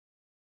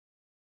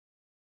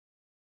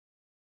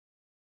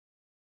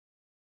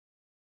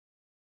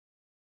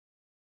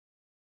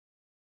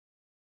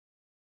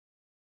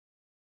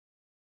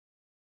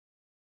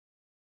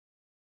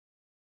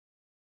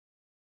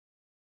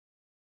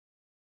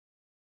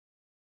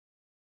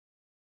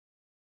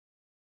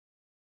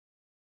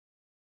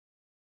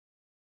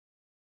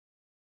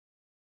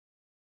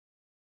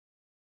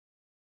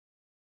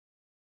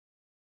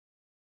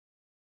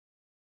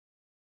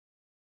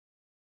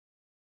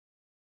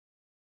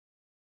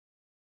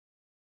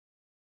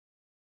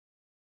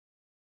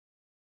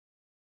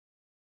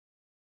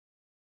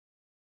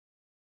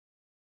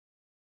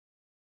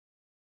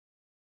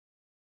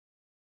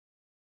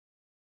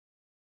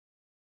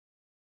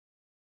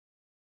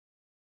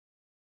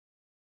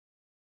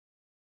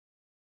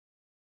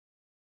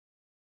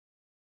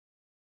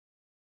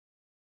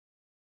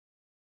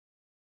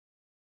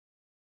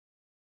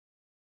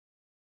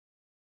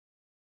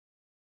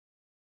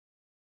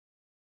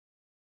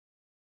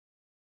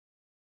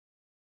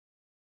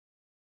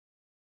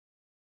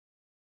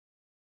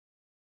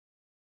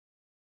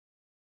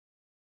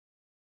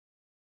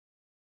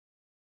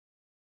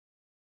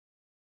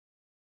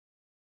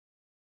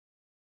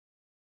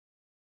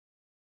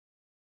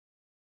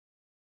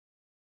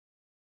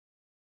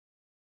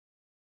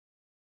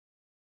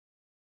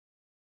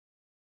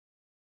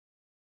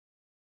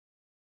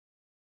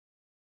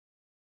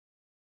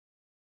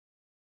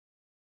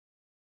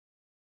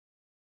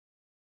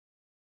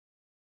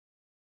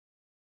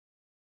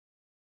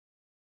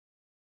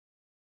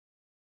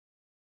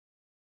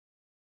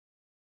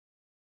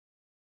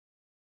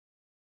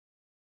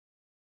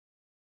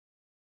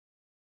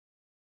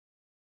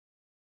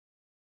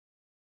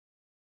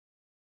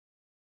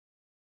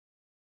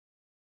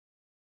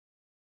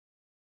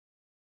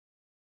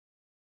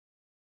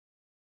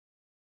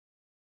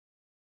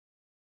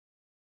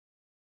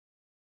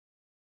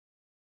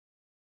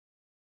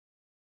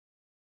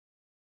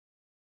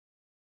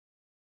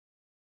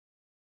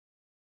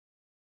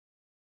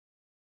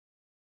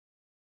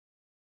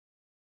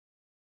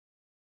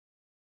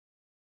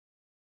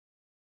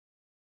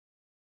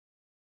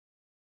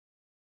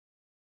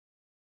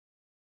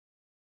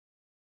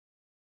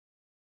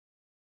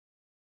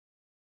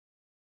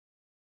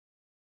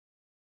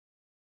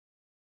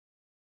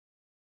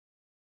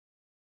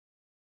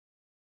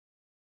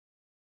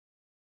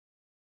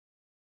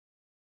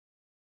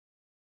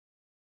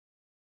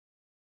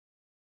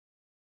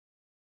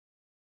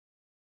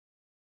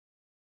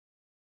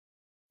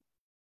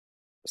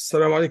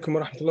السلام عليكم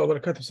ورحمة الله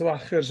وبركاته.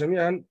 صباح الخير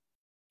جميعا.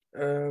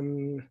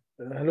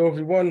 Hello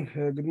everyone.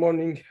 Good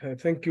morning.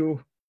 Thank you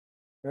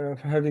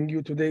for having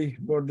you today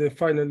for the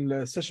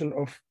final session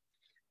of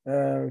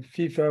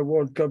FIFA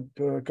World Cup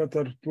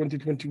Qatar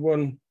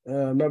 2021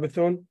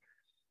 Marathon.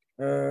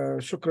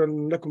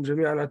 شكرا لكم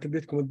جميعا على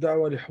تلبيتكم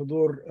الدعوة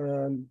لحضور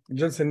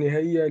الجلسة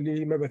النهائية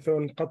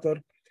لماراثون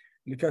قطر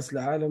لكأس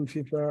العالم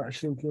فيفا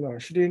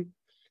 2022.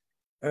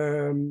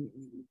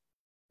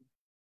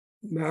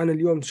 معنا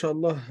اليوم إن شاء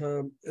الله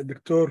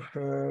الدكتور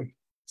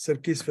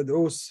سركيس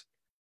فدعوس،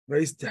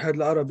 رئيس الاتحاد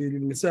العربي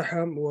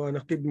للمساحة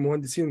ونقيب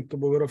المهندسين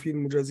الطبوغرافيين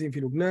المجازين في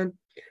لبنان،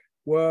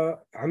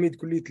 وعميد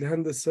كلية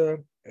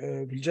الهندسة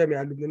في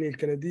الجامعة اللبنانية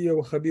الكندية،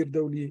 وخبير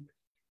دولي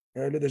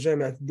لدى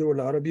جامعة الدول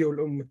العربية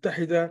والأمم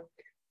المتحدة.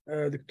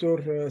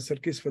 دكتور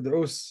سركيس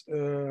فدعوس،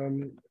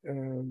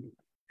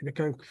 إذا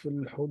كان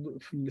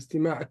في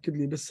الاستماع أكد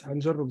لي، بس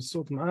هنجرب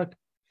الصوت معك.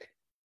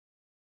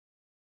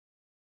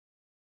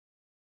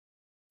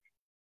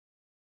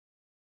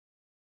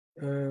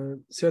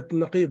 سيادة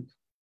النقيب.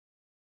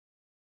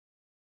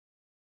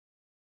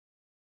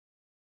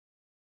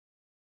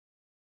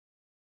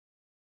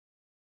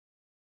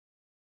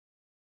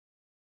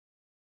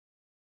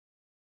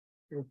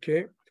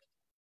 اوكي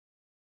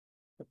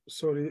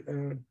سوري.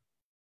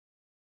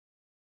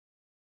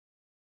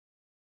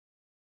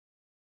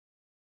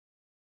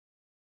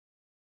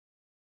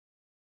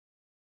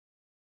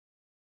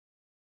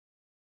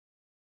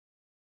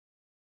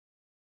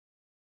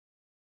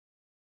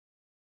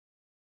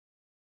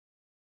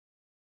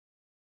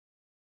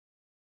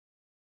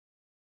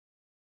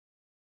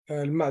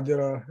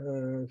 المعذرة،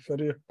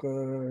 فريق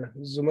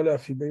الزملاء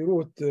في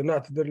بيروت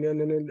نعتذر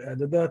لأننا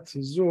الإعدادات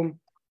الزوم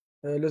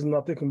لازم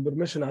نعطيكم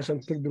برميشن عشان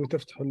تقدروا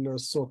تفتحوا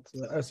الصوت.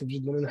 آسف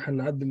جدا، أنا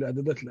حنعدل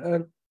الإعدادات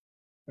الآن.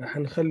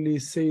 حنخلي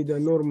السيدة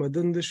نورما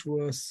دندش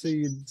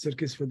والسيد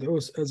سركيس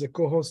فدعوس as a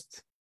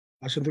co-host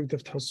عشان تقدروا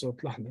تفتحوا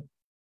الصوت. لحظة.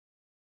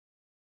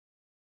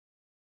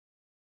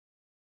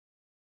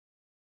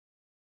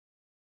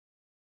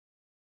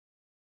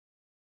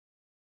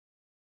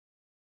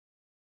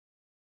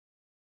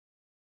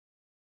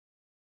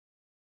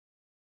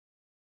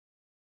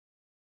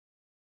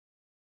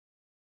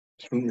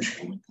 شو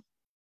المشكلة؟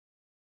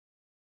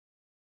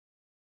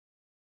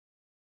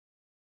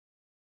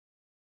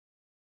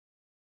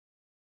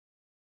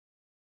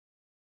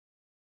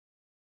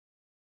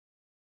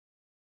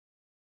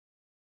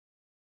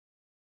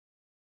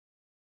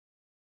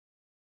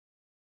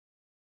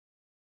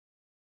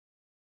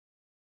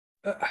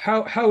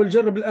 حاول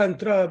جرب الآن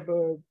ترى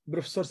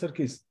بروفيسور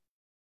سركيس.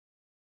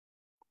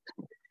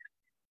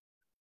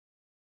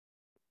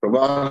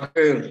 صباح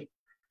الخير.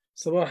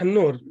 صباح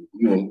النور.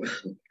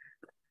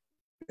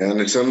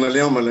 يعني صرنا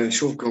اليوم هلا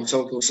نشوفكم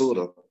صوت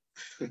وصورة.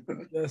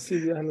 يا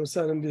سيدي أهلا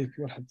وسهلا بك،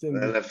 مرحبتين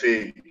بك. هلا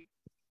فيك.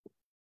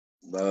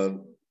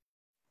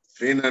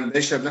 فينا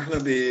نبشر نحن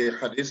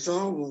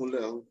بحديثنا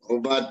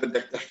وبعد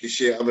بدك تحكي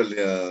شيء قبل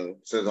يا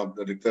أستاذ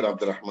الدكتور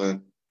عبد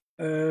الرحمن؟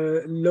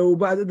 لو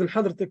بعد إذن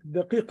حضرتك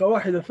دقيقة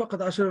واحدة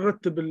فقط عشان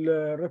نرتب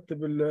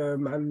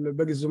مع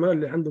باقي الزملاء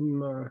اللي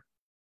عندهم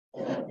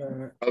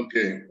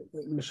اوكي.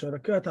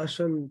 مشاركات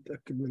عشان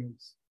نتأكد منهم.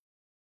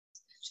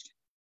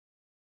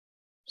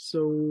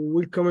 So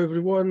welcome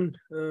everyone.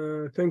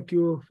 Thank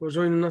you for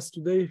joining us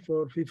today for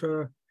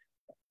FIFA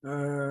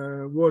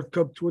World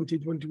Cup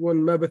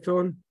 2021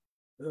 Marathon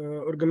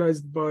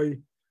organized by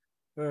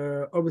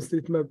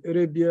OpenStreetMap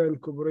Arabia in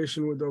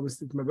cooperation with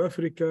OpenStreetMap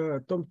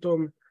Africa,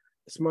 TomTom,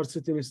 Smart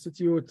City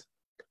Institute,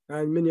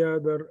 and many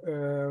other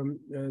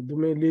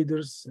domain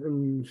leaders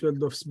in the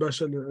field of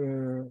spatial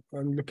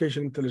and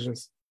location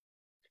intelligence.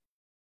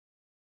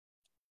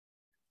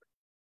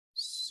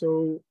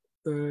 So,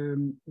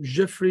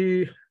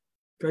 Jeffrey,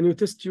 can you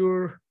test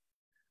your?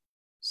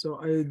 So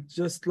I'd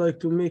just like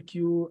to make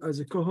you as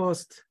a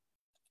co-host.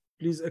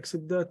 Please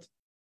accept that.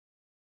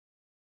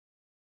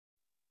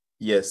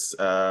 Yes.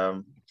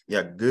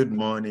 Yeah. Good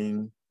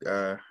morning,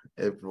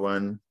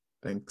 everyone.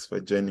 Thanks for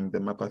joining the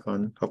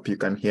marathon. Hope you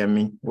can hear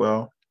me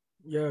well.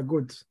 Yeah,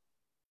 good.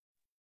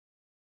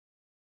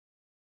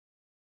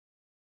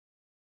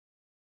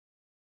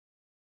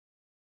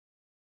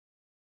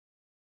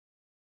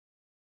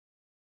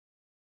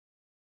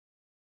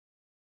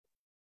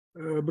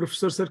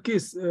 بروفيسور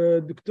سركيس،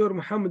 الدكتور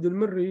محمد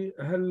المري،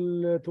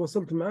 هل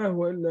تواصلت معه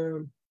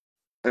والا؟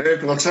 ايه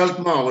تواصلت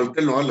معه، قلت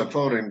له هلا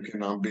فورا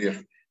يمكن عم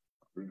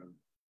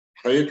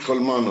حيدخل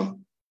معنا.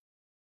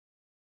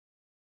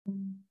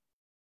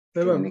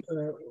 تمام.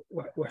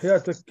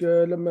 وحياتك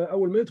لما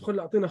اول ما يدخل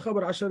اعطينا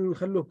خبر عشان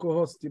نخلوه كو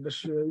هوستي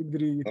باش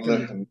يقدر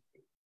يتكلم.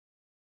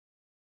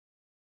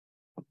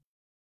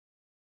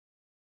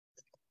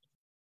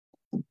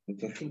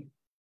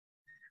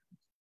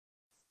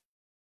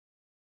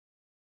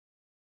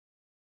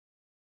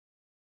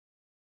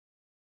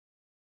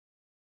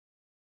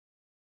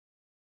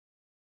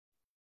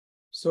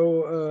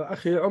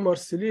 اخي عمر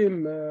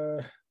سليم،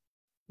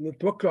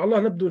 نتوكل على الله،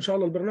 نبدو ان شاء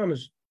الله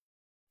البرنامج.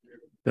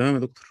 تمام يا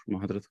دكتور،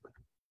 مع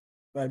حضرتك.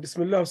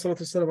 بسم الله والصلاة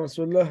والسلام على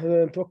رسول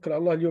الله. نتوكل على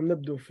الله. اليوم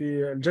نبدأ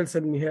في الجلسة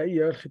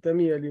النهائية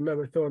الختامية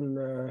لماراثون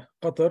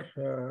قطر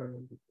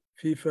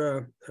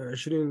فيفا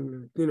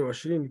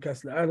 2022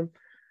 لكأس العالم.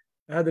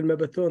 هذا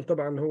الماراثون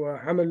طبعا هو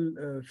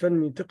عمل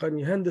فني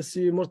تقني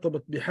هندسي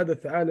مرتبط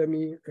بحدث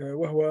عالمي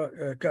وهو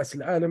كأس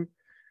العالم،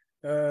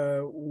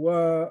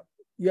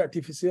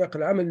 ويأتي في سياق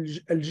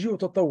العمل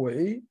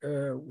الجيوتطوعي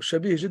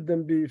وشبيه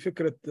جدا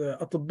بفكرة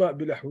أطباء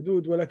بلا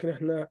حدود، ولكن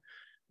احنا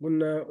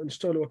قلنا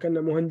نشتغل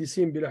وكنا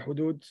مهندسين بلا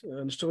حدود،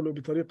 نشتغل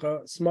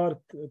بطريقة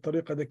سمارت،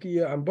 طريقة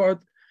ذكية عن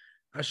بعد،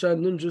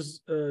 عشان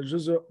ننجز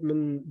جزء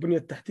من بنية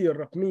التحتية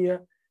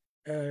الرقمية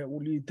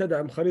واللي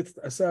تدعم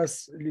خريطة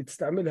أساس اللي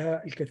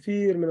تستعملها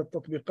الكثير من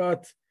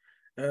التطبيقات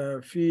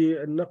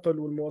في النقل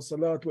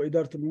والمواصلات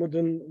وإدارة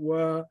المدن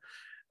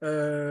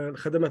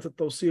وخدمات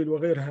التوصيل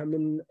وغيرها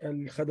من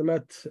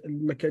الخدمات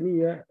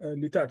المكانية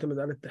اللي تعتمد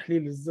على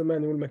التحليل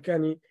الزماني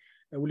والمكاني،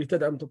 واللي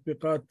تدعم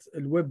تطبيقات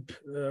الويب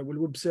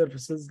والويب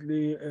سيرفيسز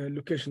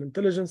للوكيشن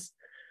انتليجنس.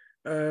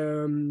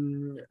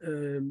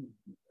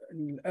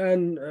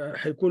 الآن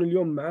حيكون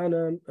اليوم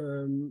معنا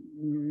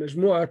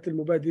مجموعة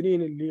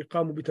المبادرين اللي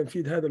قاموا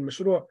بتنفيذ هذا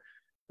المشروع،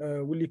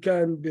 واللي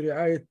كان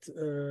برعاية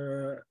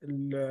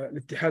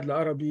الاتحاد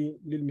العربي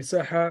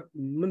للمساحة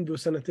منذ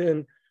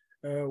سنتين،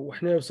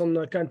 وإحنا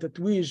وصلنا كان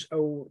تتويج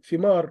أو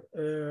ثمار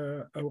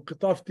أو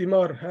قطاف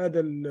ثمار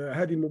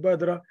هذه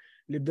المبادرة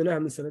اللي بدناها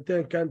من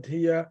سنتين، كانت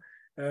هي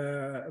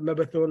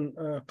ماراثون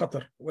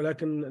قطر.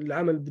 ولكن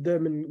العمل بدأ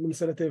من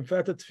سنتين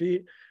فاتت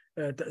في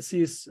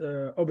تأسيس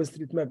اوبن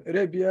ستريت ماب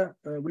ارابيا،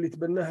 واللي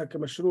تبناها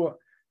كمشروع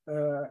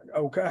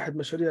أو كأحد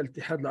مشاريع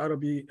الاتحاد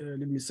العربي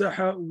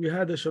للمساحة.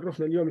 وبهذا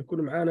شرفنا اليوم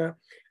يكون معنا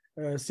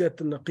سيادة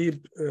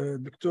النقيب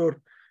دكتور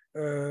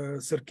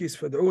سركيس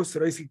فدعوس،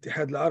 رئيس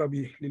الاتحاد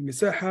العربي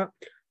للمساحة،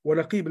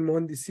 ونقيب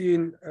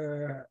المهندسين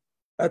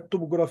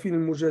الطبوغرافيين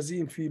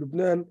المجازين في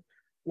لبنان،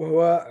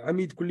 وهو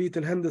عميد كلية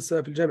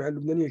الهندسة في الجامعة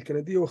اللبنانية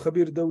الكندية،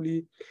 وخبير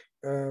دولي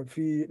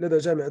في لدى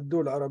جامعة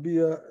الدول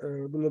العربية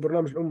ضمن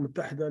برنامج الأمم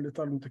المتحدة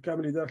لإطار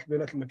المتكامل لإدارة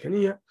البيانات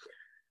المكانية.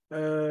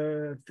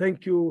 Thank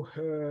you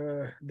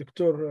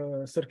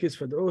دكتور سركيس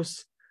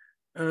فدعوس.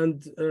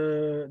 and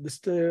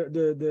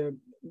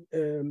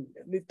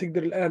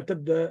تقدر الآن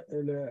تبدأ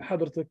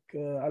حضرتك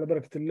على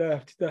بركة الله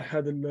افتتاح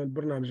هذا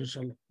البرنامج إن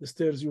شاء الله. The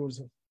stage is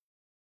yours.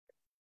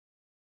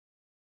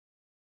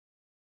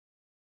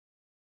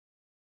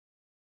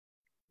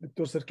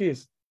 دكتور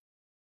سركيس.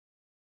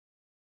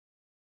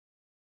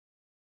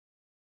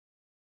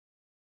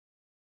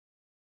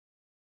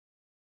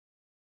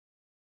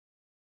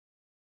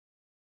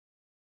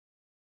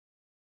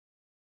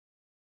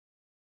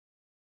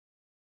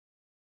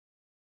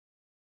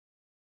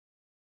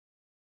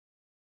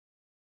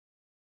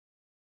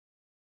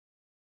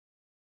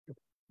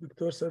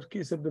 دكتور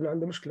سركيس يبدو أن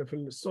عنده مشكلة في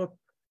الصوت.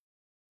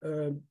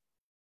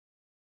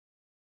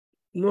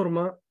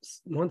 نورما،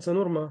 مهندسة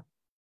نورما.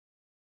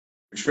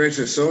 مش فايش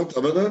الصوت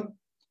ابدا؟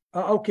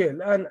 اوكي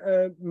الان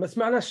ما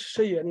سمعناش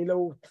شيء، يعني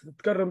لو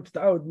تتكرم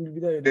تتعاود من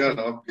البدايه.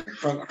 يلا اوكي،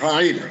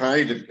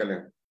 هعيد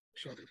الكلام.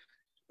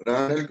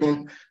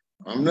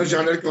 عم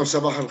نرجع لكم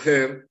صباح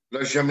الخير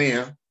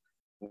للجميع،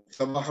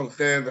 وصباح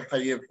الخير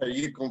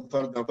بحييكم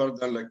فردا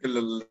فردا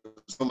لكل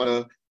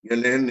الزملاء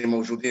يلي هن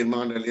موجودين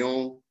معنا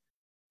اليوم،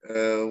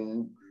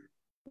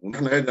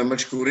 ونحن هذا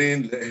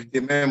مشكورين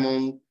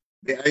لاهتمامهم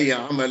بأي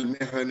عمل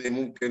مهني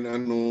ممكن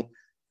أنه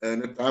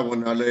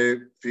نتعاون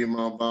عليه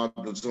مع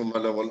بعض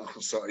الزملاء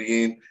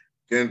والأخصائيين،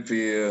 كان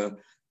في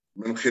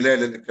من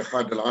خلال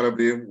الاتحاد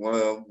العربي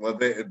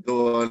وباقي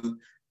الدول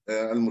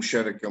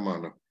المشاركة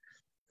معنا.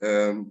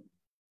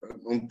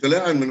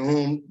 انطلاقا من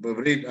هون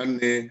بريد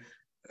أني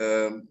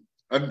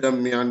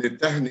أقدم يعني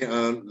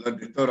تهنئة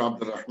للدكتور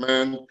عبد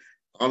الرحمن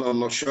على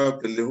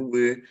النشاط اللي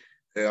هو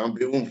عم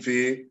بيقوم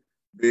فيه.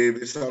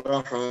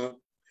 بصراحة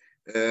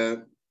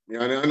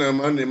يعني أنا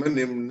ماني من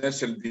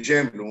الناس اللي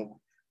بيجاملوا،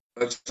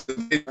 بس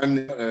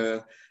يعني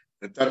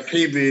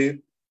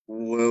ترحيبي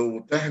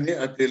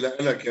وتهنئتي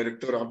لك يا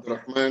دكتور عبد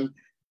الرحمن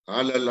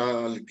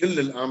على كل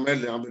الأعمال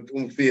اللي عم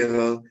بتقوم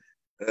فيها.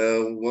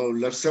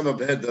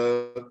 وللسبب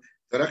هذا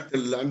تركت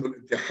لأنه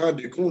الاتحاد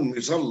يكون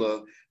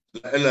مظلة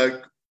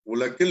لك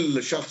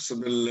ولكل شخص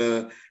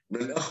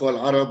من الأخوة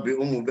العرب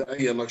بيقوموا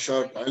بأي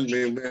نشاط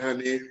علمي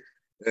ومهني،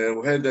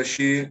 وهذا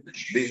شيء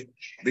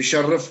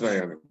بيشرفنا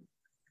يعني.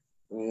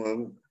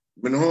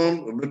 ومن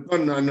هون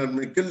بتمنى أن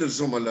من كل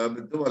الزملاء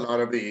بالدول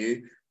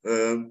العربية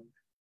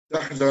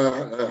تحظى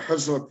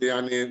حظوة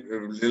يعني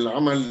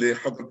للعمل اللي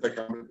حضرتك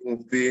عم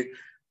تقوم فيه،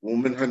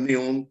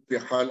 ومنهنيهم في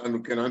حال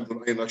أنه كان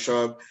عندهم أي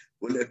نشاط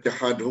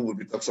والاتحاد هو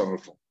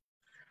بتصرفه.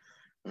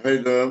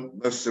 هيدا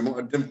بس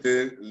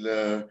مقدمتي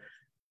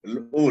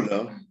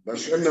الأولى.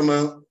 بس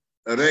إنما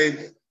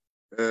أريد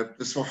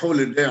بتسمحوا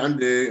لي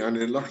عندي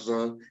يعني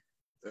لحظة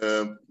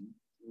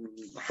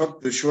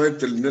حط شوية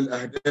من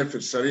الأهداف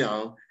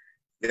السريعة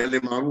يلي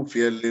معروف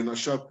يلي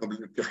نشاطنا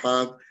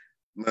بالاتحاد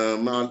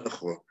مع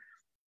الأخوة.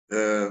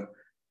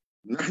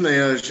 نحن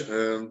يا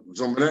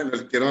زملائنا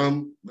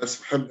الكرام،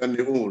 بس بحب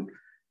أني أقول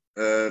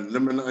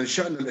لما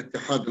أنشأنا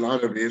الاتحاد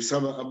العربي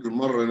سبق قبل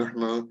مرة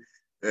نحن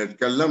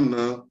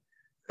تكلمنا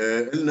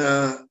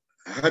لنا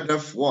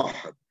هدف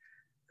واحد،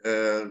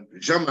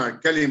 جمع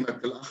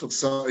كلمة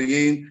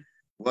الأخصائيين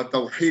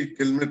وتوحيد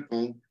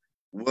كلمتهم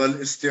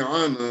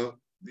والاستعانة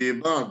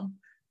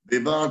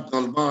ببعضنا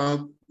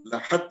البعض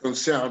لحتى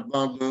نساعد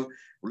بعضنا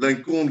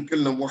ولنكون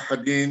كلنا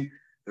موحدين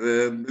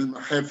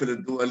بالمحافل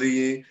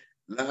الدولية،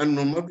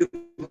 لأنه ما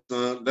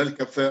بينقصنا لا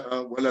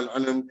الكفاءة ولا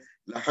العلم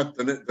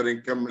لحتى نقدر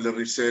نكمل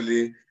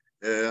الرسالة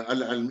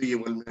العلمية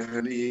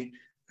والمهنية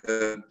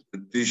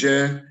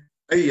اتجاه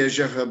أي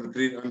جهة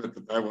بتريد أن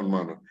تتعاون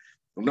معنا.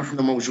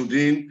 ونحن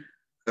موجودين،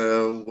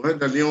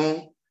 وهذا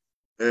اليوم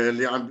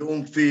اللي عم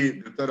بيقوم فيه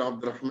الدكتور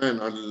عبد الرحمن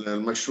على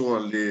المشروع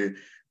اللي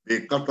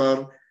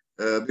بقطر،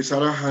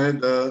 بصراحة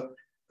هذا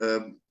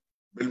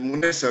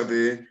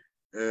بالمناسبة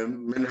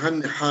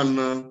منهني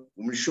حالنا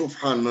وبنشوف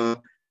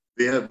حالنا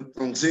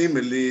بالتنظيم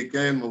اللي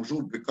كان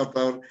موجود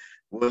بقطر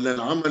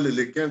والعمل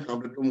اللي كانت عم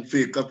بتقوم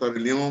فيه قطر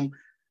اليوم.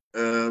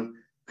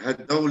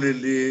 هالدولة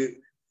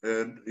اللي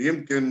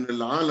يمكن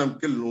العالم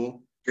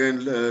كله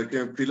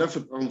كان في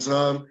لفت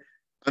أنظار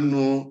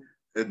أنه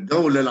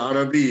الدولة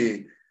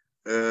العربية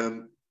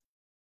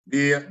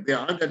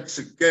بعدد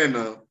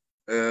سكانها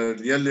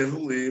يلي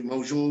هو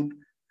موجود،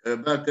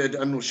 بعتقد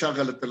أنه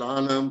شغلت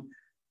العالم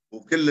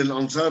وكل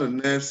الأنظار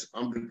الناس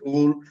عم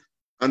بتقول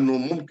أنه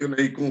ممكن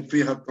يكون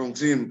فيها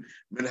التنظيم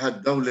من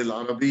هالدولة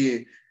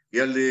العربية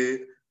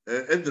يلي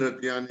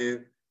قدرت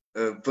يعني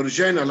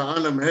فرجينا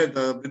العالم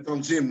هذا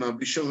بتنظيمنا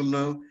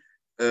بشغلنا.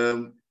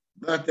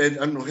 بعتقد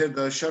أنه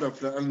هذا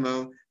شرف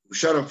لنا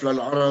وشرف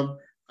للعرب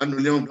أنه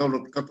اليوم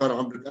دولة قطر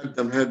عم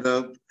بتقدم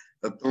هذا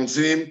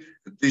التنظيم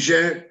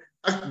اتجاه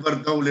أكبر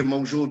دولة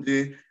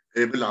موجودة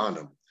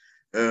بالعالم.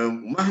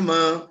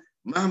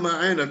 مهما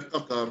عانت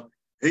قطر،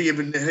 هي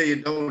بالنهاية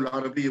دولة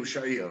عربية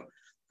وشقيقة.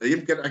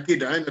 يمكن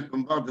أكيد عانت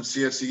من بعض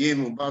السياسيين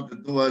وبعض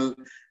الدول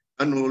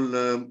أنه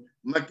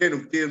ما كانوا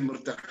كثير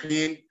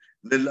مرتاحين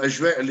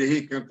للأجواء اللي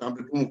هي كانت عم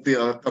بتقوم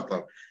فيها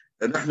قطر.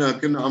 نحن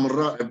كنا عم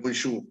نراقب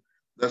ونشوف.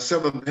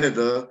 للسبب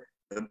هذا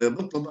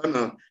بطلب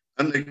أنا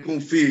أن يكون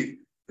في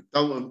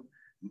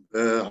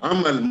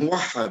عمل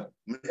موحد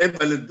من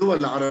قبل الدول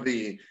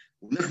العربية.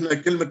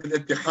 ونحن كلمة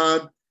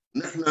الاتحاد،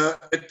 نحن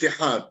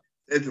اتحاد،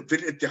 في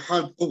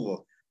الاتحاد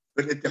قوة،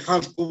 في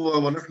الاتحاد قوة.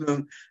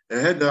 ونحن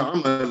هذا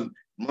عمل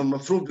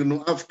المفروض انه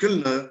نقف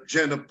كلنا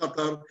جانب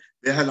قطر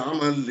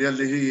بهالعمل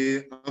يلي هي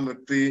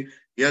قامت فيه،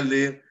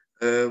 يلي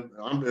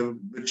عم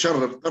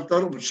بتشرف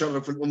قطر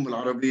وبتشرف الأمة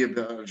العربية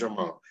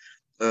بجماعة.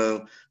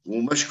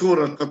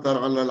 ومشكورة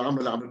قطر على العمل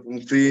اللي عم تقوم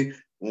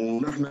فيه.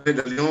 ونحن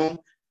هذا اليوم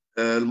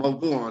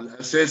الموضوع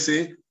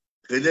الأساسي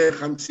خلال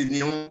 50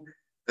 يوم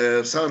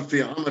صار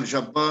في عمل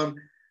جبار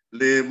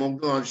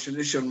لموضوع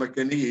الاشياء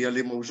المكانية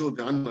يلي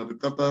موجودة عندنا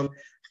بقطر،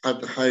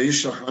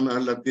 حيشرح عنها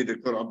هلا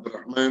الدكتور عبد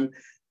الرحمن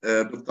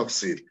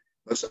بالتفصيل.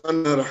 بس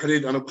أنا رح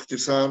أريد أنا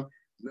باختصار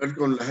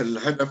نقول لكم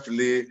الهدف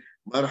اللي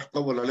ما رح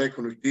طول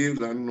عليكم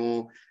كثير،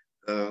 لأنه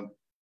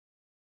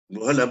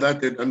وهلا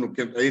بعتقد انه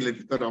كانت قايله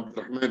الدكتور عبد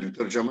الرحمن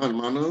الدكتور جمال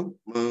معنا،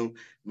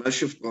 ما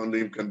شفته انه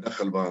يمكن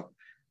دخل بعض.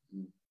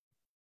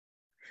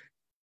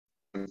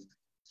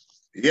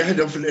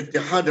 يهدف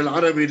الاتحاد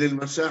العربي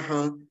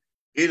للمساحه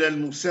الى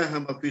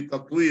المساهمه في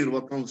تطوير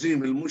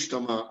وتنظيم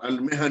المجتمع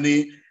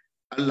المهني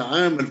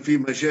العامل في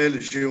مجال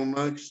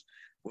الجيوماكس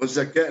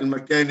والذكاء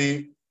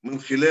المكاني من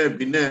خلال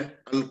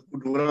بناء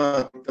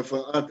القدرات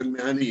والكفاءات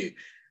المهنيه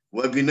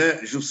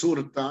وبناء جسور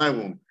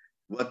التعاون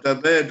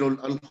وتبادل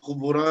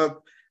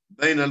الخبرات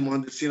بين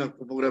المهندسين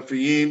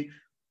الطبوغرافيين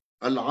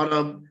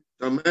العرب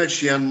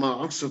تماشيا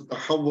مع عصر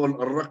التحول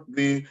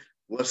الرقمي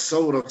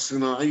والثورة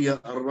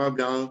الصناعية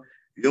الرابعة.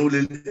 يولي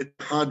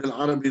الاتحاد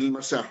العربي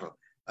للمساحة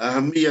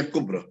أهمية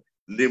كبرى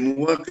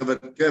لمواكبة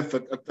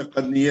كافة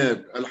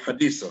التقنيات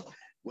الحديثة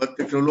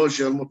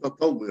والتكنولوجيا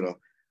المتطورة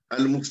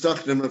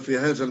المستخدمة في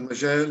هذا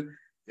المجال.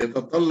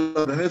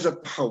 يتطلب هذا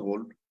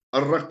التحول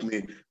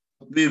الرقمي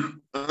تطبيق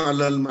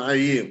أعلى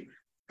المعايير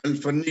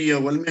الفنية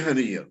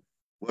والمهنية،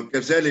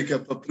 وكذلك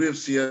تطوير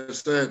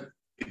سياسات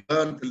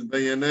إدارة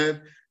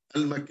البيانات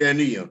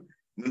المكانية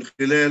من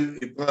خلال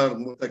إطار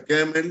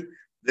متكامل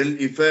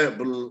للإيفاء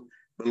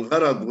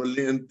بالغرض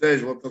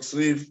والإنتاج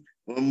والتصريف،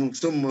 ومن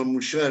ثم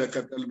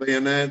مشاركة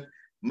البيانات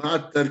مع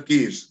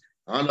التركيز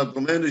على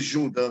ضمان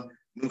الجودة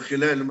من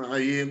خلال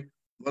المعايير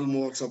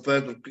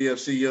والمواصفات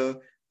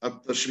القياسية،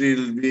 التشغيل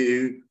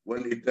البيئي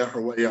والإتاحة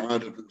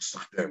وإعادة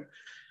الاستخدام.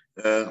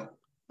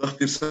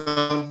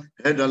 باختصار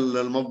هذا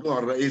الموضوع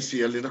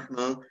الرئيسي اللي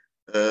نحن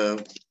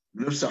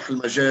نفسح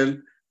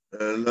المجال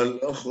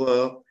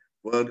للأخوة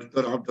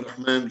ودكتور عبد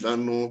الرحمن،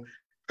 لأنه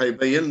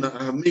حيبين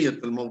لنا أهمية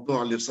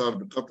الموضوع اللي صار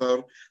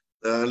بقطر،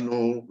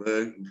 لأنه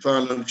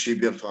فعلا شيء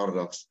بيرفع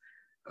الرأس.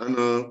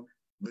 أنا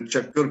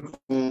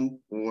بتشكركم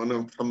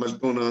وأنا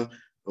تحملتونا،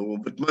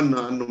 وبتمنى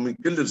أنه من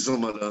كل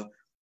الزملاء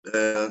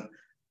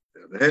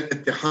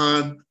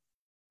هالاتحاد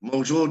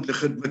موجود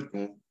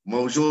لخدمتكم،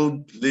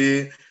 موجود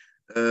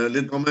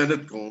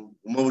لضمانتكم،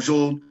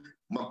 وموجود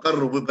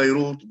مقره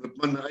ببيروت.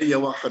 بتمنى اي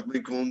واحد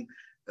منكم،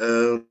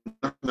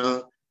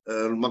 نحن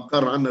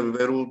المقر عندنا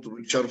ببيروت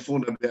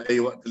وبتشرفونا باي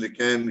وقت اللي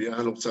كان. يا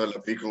اهلا وسهلا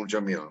فيكم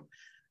جميعا.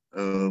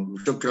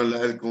 وشكرا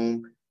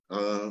لكم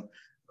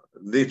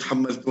اللي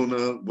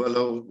تحملتونا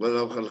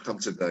ولو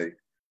 5 دقائق.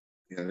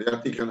 يعني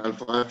يعطيكم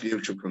الف عافيه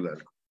وشكرا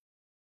لكم.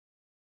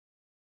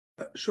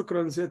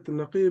 شكرا سيادة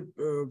النقيب.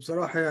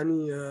 بصراحة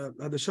يعني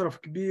هذا شرف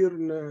كبير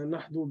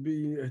نحظو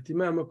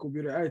باهتمامك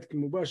وبرعايتك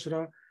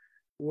المباشرة،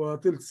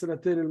 وطيلة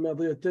السنتين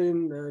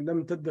الماضيتين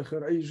لم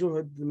تدخر أي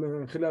جهد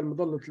من خلال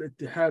مظلة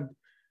الاتحاد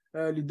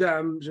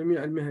لدعم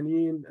جميع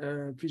المهنيين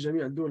في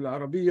جميع الدول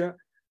العربية،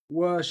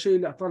 والشيء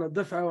اللي أعطانا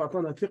دفعة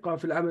وأعطانا ثقة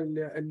في العمل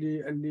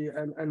اللي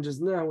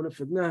أنجزناه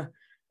ونفذناه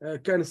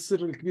كان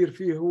السر الكبير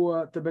فيه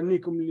هو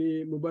تبنيكم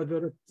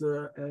لمبادرة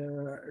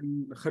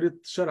خريطة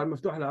الشارع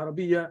المفتوحة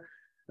العربية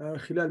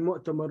خلال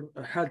مؤتمر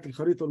حالة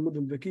الخريطة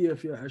والمدن الذكية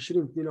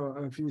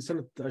في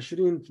سنة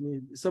 20 في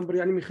ديسمبر،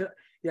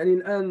 يعني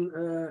الآن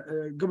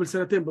قبل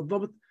سنتين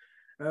بالضبط.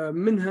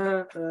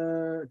 منها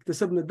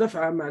اكتسبنا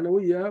دفعة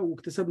معنوية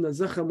واكتسبنا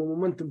زخم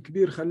ومومنتم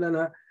كبير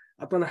خلانا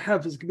أعطانا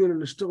حافز كبير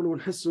نشتغل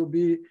ونحسوا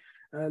ب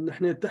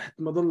نحن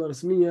تحت مظلة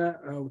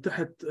رسمية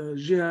وتحت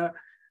جهة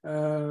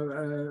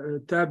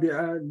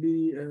تابعة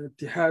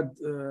لاتحاد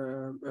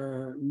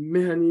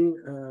مهني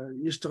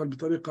يشتغل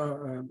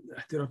بطريقة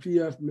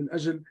احترافية من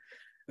أجل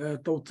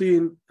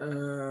توطين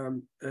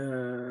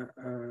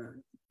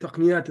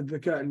تقنيات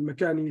الذكاء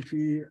المكاني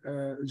في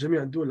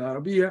جميع الدول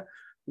العربية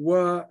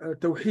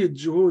وتوحيد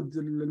جهود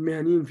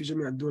المهنيين في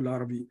جميع الدول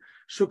العربية.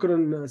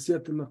 شكرا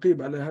سيادة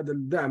النقيب على هذا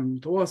الدعم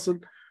المتواصل.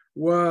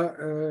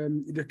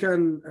 وإذا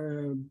كان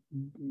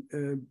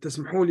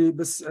تسمحوا لي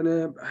بس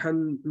أنا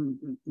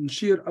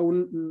حنشير أو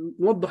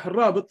نوضح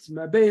الرابط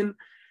ما بين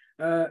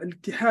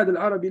الاتحاد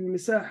العربي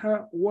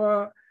للمساحة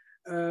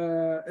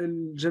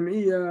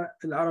والجمعية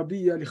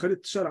العربية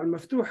لخريطة الشارع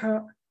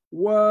المفتوحة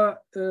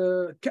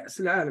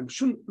وكأس العالم.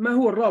 ما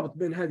هو الرابط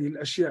بين هذه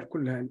الأشياء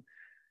كلها؟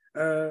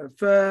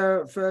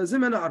 فزي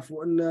ما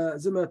نعرفوا ان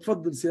زي ما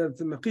تفضل سياده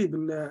النقيب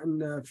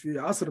ان في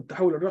عصر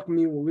التحول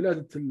الرقمي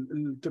وولاده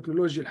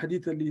التكنولوجيا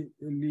الحديثه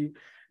اللي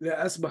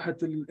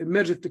اصبحت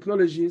الاميرجنج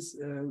تكنولوجيز،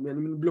 يعني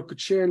من بلوك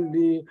تشين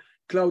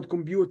لكلاود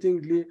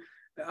كومبيوتنج،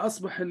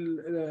 اصبح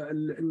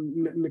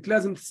انك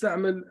لازم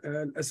تستعمل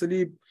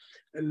الاساليب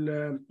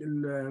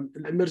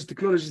الاميرجنج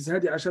تكنولوجيز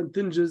هذه عشان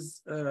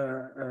تنجز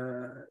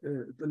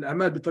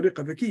الاعمال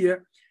بطريقه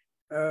ذكيه.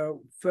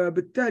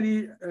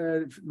 فبالتالي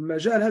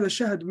المجال هذا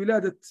شهد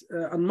ولادة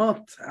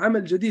أنماط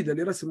عمل جديدة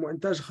لرسم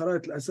وإنتاج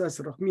خرائط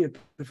الأساس الرقمية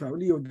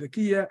التفاعلية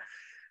والذكية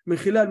من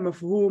خلال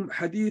مفهوم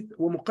حديث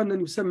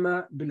ومقنن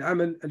يسمى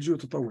بالعمل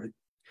الجيوتطوعي.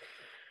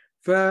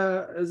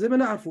 فزي ما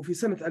نعرفوا في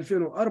سنة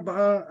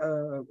 2004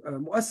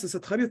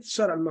 مؤسسة خريطة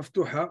الشارع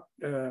المفتوحة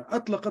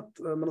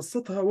أطلقت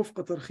منصتها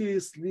وفق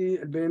ترخيص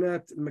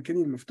للبيانات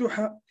المكانية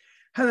المفتوحة.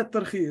 هذا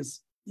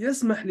الترخيص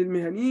يسمح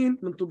للمهنيين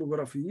من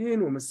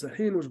طبوغرافيين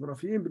ومساحين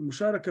وجغرافيين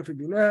بالمشاركة في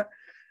بناء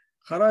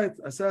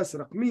خرائط أساس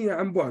رقمية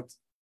عن بعد،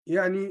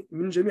 يعني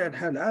من جميع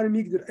أنحاء العالم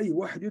يقدر أي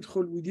واحد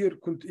يدخل ويدير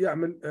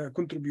يعمل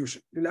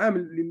كونتريبيوشن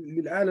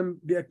للعالم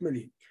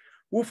بأكمله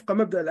وفق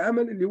مبدأ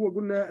العمل اللي هو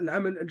قلنا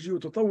العمل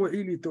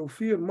الجيوتطوعي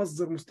لتوفير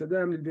مصدر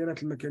مستدام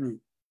للبيانات المكانية.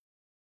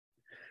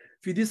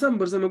 في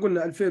ديسمبر زي ما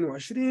قلنا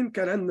 2020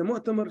 كان عندنا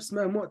مؤتمر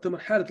اسمه مؤتمر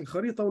حالة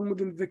الخريطة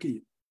والمدن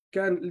الذكية.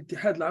 كان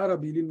الاتحاد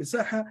العربي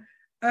للمساحة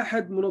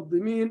أحد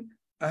منظمين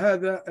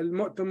هذا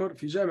المؤتمر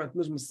في جامعة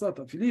نجم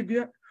الساطع في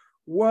ليبيا.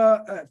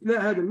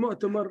 وأثناء هذا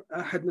المؤتمر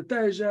أحد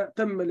نتائجه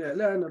تم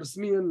الإعلان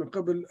رسميا من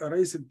قبل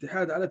رئيس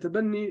الاتحاد على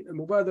تبني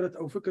مبادرة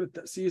أو فكرة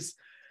تأسيس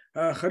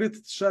خريطة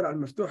الشارع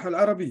المفتوحة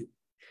العربية.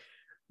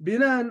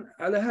 بناء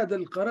على هذا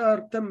القرار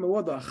تم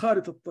وضع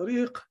خارطة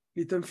طريق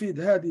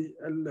لتنفيذ هذه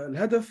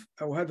الهدف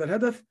أو هذا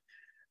الهدف.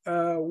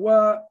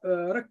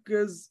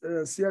 وركز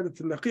سيادة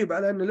النقيب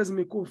على أن لازم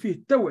يكون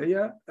فيه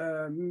توعية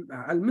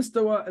على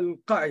المستوى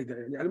القاعدة،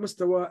 يعني على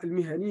مستوى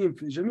المهنيين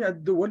في جميع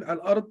الدول على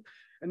الأرض،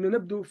 أن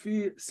نبدو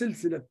في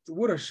سلسلة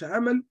ورش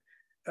عمل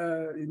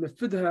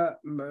ينفذها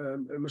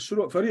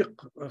مشروع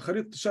فريق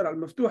خريطة الشارع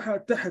المفتوحة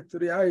تحت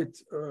رعاية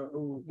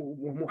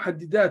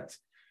ومحددات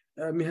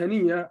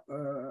مهنية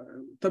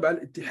تبع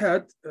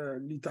الاتحاد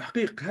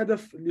لتحقيق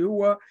هدف اللي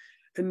هو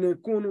أن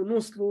يكونوا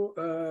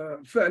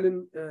نوصلوا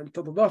فعلا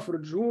تتضافر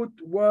الجهود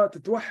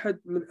وتتوحد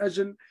من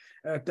أجل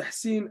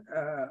تحسين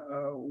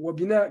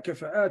وبناء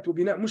كفاءات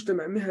وبناء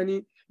مجتمع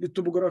مهني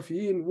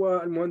للطبوغرافيين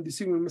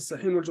والمهندسين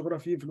والمساحين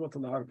والجغرافيين في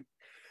الوطن العربي.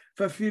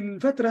 ففي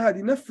الفترة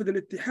هذه نفذ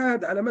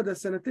الاتحاد على مدى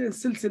سنتين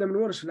سلسلة من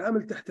ورش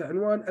العمل تحت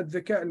عنوان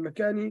الذكاء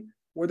المكاني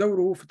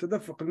ودوره في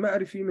التدفق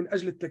المعرفي من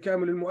أجل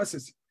التكامل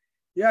المؤسسي.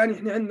 يعني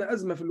احنا عندنا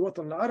أزمة في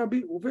الوطن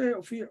العربي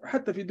وفي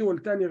حتى في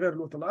دول ثانية غير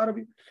الوطن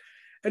العربي،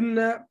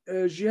 أن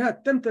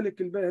جهات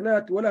تمتلك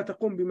البيانات ولا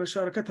تقوم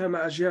بمشاركتها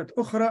مع جهات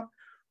أخرى،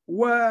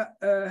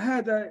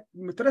 وهذا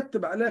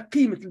مترتب على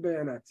قيمة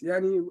البيانات.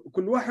 يعني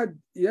كل واحد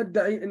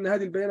يدعي أن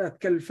هذه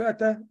البيانات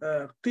كلفاته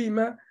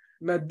قيمة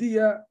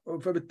مادية،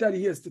 فبالتالي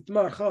هي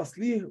استثمار خاص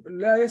له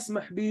لا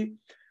يسمح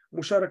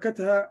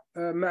بمشاركتها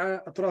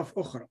مع أطراف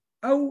أخرى،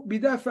 أو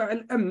بدافع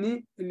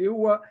الأمني اللي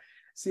هو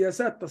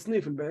سياسات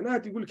تصنيف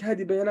البيانات. يقول لك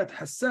هذه بيانات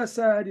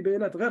حساسة، هذه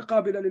بيانات غير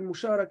قابلة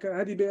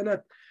للمشاركة، هذه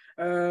بيانات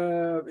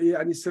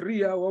يعني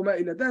سرية وما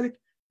إلى ذلك.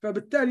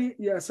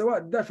 فبالتالي سواء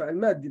الدافع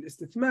المادي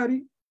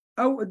الاستثماري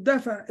أو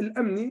الدافع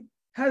الأمني،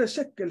 هذا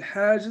شكل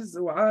حاجز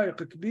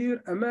وعائق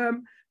كبير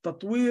أمام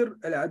تطوير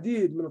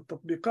العديد من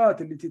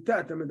التطبيقات التي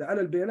تعتمد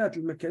على البيانات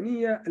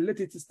المكانية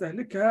التي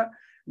تستهلكها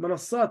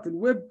منصات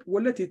الويب،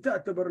 والتي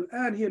تعتبر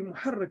الآن هي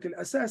المحرك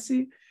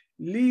الأساسي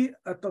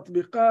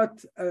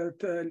للتطبيقات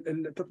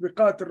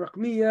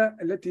الرقمية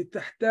التي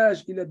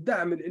تحتاج إلى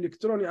الدعم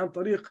الإلكتروني عن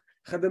طريق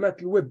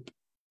خدمات الويب.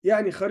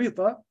 يعني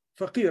خريطة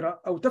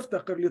فقيرة أو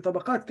تفتقر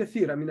لطبقات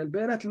كثيرة من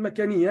البيانات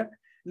المكانية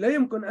لا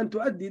يمكن أن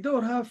تؤدي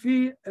دورها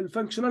في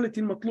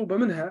الفانكشناليتي المطلوبة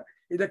منها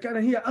إذا كان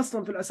هي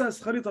أصلا في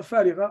الأساس خريطة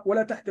فارغة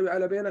ولا تحتوي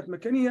على بيانات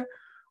مكانية،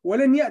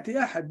 ولن يأتي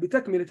أحد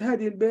بتكملة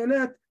هذه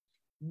البيانات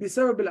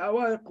بسبب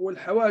العوائق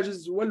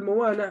والحواجز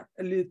والموانع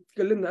اللي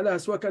تكلمنا عليها،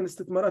 سواء كانت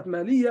استثمارات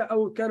مالية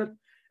أو كانت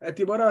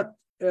اعتبارات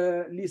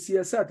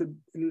لسياسات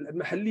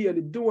المحلية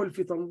للدول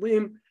في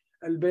تنظيم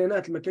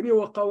البيانات المكانية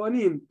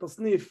وقوانين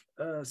تصنيف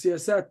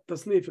سياسات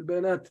تصنيف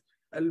البيانات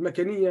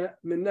المكانية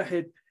من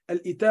ناحية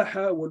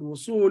الإتاحة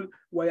والوصول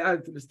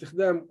وإعادة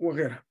الاستخدام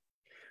وغيرها.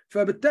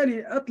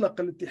 فبالتالي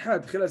أطلق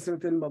الاتحاد خلال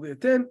السنتين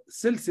الماضيتين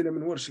سلسلة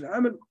من ورش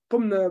العمل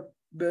قمنا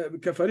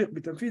كفريق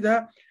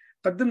بتنفيذها.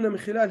 قدمنا من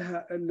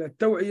خلالها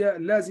التوعية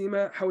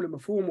اللازمة حول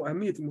مفهوم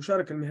وأهمية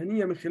المشاركة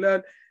المهنية من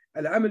خلال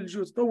العمل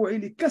الجيوتطوعي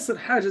لكسر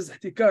حاجز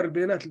احتكار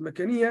البيانات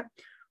المكانية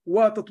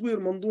وتطوير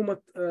منظومة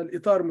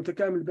الإطار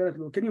المتكامل للبيانات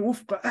المكانية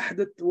وفق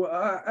أحدث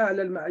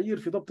وأعلى المعايير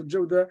في ضبط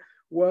الجودة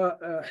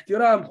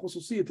واحترام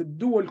خصوصية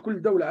الدول.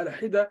 كل دولة على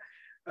حدة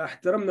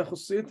احترمنا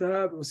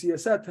خصوصيتها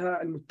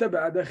وسياساتها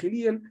المتبعة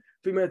داخليا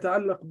فيما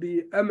يتعلق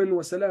بأمن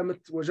وسلامة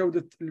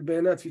وجودة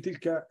البيانات في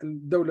تلك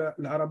الدولة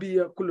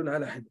العربية كل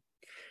على حدة.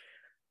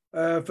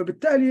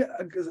 فبالتالي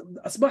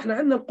أصبحنا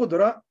عندنا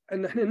القدرة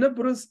أن احنا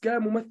نبرز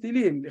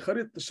كممثلين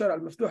لخريطة الشرع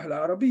المفتوح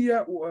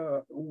العربية،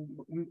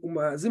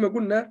 وزي ما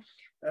قلنا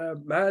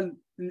مع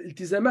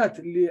الالتزامات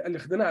اللي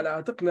اخذناها على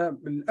عاتقنا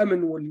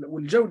بالأمن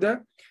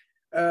والجودة،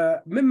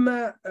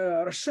 مما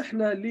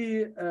رشحنا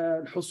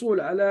للحصول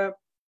على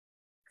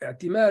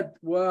اعتماد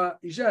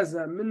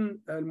وإجازة من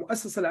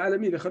المؤسسة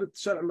العالمية لخريطة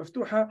الشرع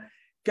المفتوحة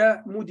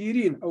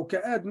كمديرين أو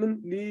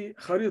كأدمن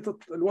لخريطة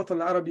الوطن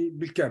العربي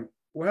بالكامل.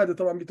 وهذا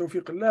طبعا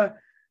بتوفيق الله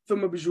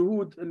ثم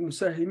بجهود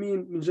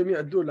المساهمين من جميع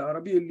الدول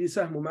العربية اللي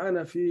ساهموا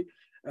معنا في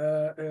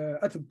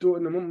أثبتوا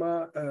أنهم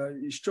هم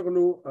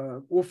يشتغلوا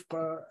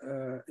وفق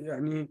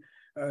يعني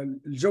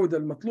الجودة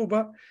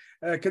المطلوبة.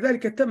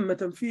 كذلك تم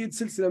تنفيذ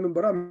سلسلة من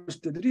برامج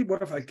التدريب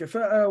ورفع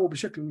الكفاءة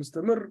وبشكل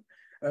مستمر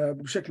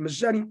بشكل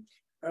مجاني.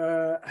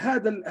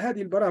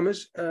 هذه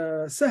البرامج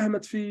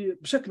ساهمت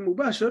بشكل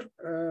مباشر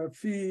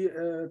في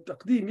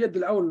تقديم يد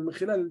العون من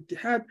خلال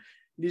الاتحاد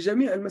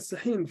لجميع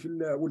المساحين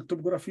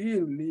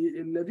والتوبوغرافيين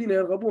الذين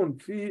يرغبون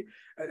في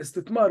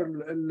استثمار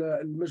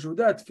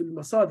المجهودات في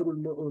المصادر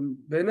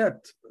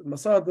والبيانات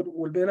المصادر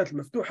والبيانات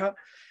المفتوحة،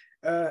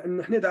 ان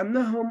احنا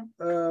دعمناهم.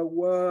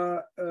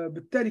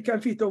 وبالتالي كان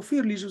في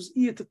توفير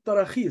لجزئية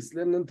التراخيص،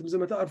 لان انتم زي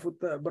ما تعرفوا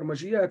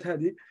البرمجيات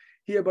هذه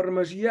هي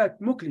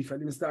برمجيات مكلفة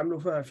اللي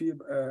نستعملوا فيها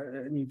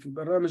يعني في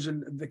برامج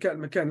الذكاء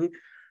المكاني،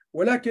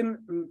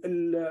 ولكن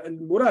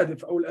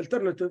المرادف او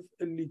الالترناتيف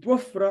اللي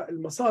توفر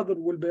المصادر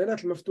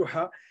والبيانات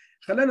المفتوحه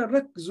خلانا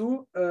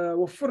نركزوا.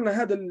 وفرنا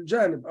هذا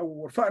الجانب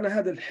او رفعنا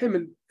هذا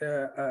الحمل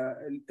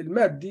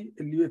المادي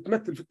اللي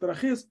يتمثل في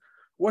التراخيص،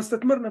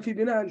 واستثمرنا في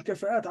بناء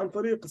الكفاءات عن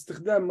طريق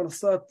استخدام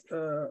منصات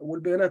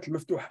والبيانات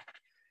المفتوحه.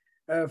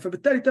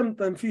 فبالتالي تم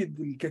تنفيذ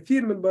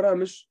الكثير من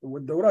البرامج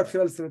والدورات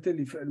خلال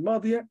السنتين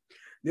الماضيه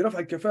لرفع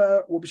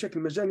الكفاءه وبشكل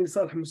مجاني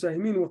لصالح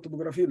المساهمين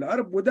والتوبوغرافيين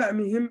العرب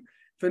ودعمهم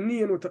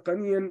فنيا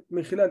وتقنيا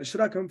من خلال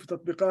اشراكهم في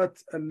التطبيقات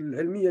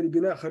العلميه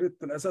لبناء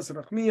خريطه الاساس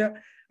الرقميه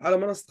على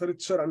منصه خريطه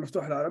الشرع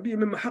المفتوح العربيه،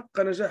 مما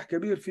حقق نجاح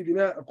كبير في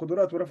بناء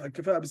القدرات ورفع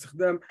الكفاءه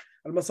باستخدام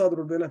المصادر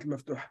والبيانات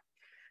المفتوحه.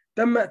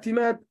 تم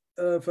اعتماد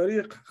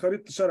فريق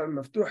خريطه الشرع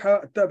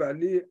المفتوحه التابع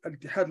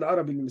للاتحاد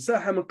العربي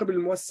للمساحه من قبل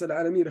المؤسسه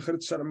العالميه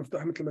لخريطه الشرع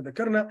المفتوحه مثل ما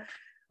ذكرنا،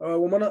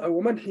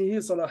 ومنحه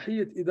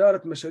صلاحيه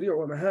اداره مشاريع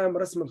ومهام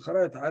رسم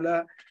الخرائط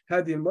على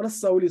هذه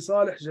المنصه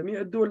ولصالح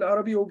جميع الدول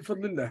العربيه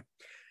وبفضل الله.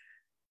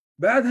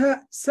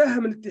 بعدها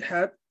ساهم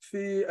الاتحاد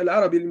في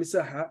العربي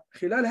للمساحة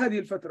خلال هذه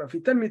الفترة في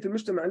تنمية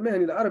المجتمع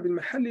المهني العربي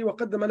المحلي،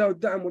 وقدم له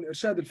الدعم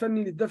والإرشاد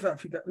الفني للدفع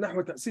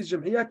نحو تأسيس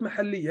جمعيات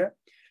محلية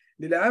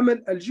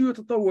للعمل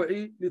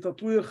الجيوتطوعي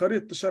لتطوير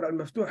خريطة الشرع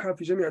المفتوحة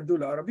في جميع الدول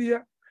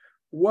العربية.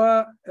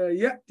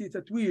 ويأتي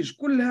تتويج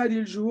كل هذه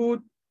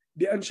الجهود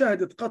بأن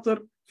شهدت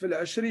قطر في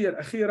العشرية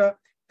الأخيرة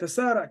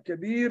تسارع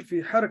كبير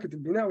في حركة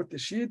البناء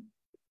والتشييد،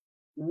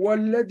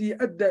 والذي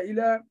أدى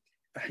إلى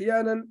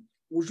أحيانا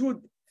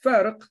وجود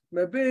فارق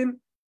ما بين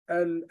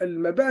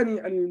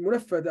المباني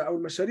المنفذة أو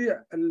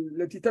المشاريع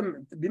التي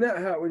تم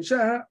بنائها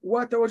وإنشائها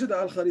وتواجدها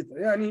على الخريطة.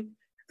 يعني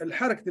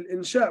حركة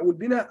الإنشاء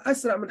والبناء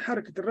أسرع من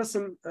حركة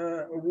الرسم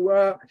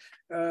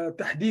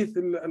وتحديث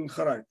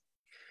الخرائط.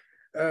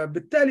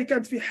 بالتالي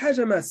كانت في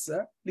حاجة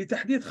ماسة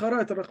لتحديد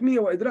خرائط الرقمية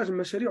وإدراج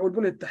المشاريع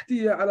والبنية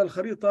التحتية على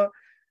الخريطة،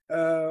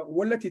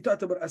 والتي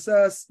تعتبر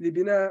أساس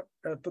لبناء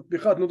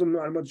تطبيقات نظم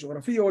المعلومات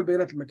الجغرافية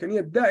والبيانات المكانية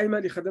الداعمة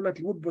لخدمات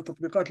الويب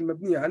والتطبيقات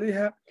المبنية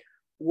عليها،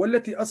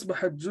 والتي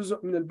أصبحت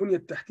جزء من البنية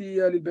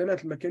التحتية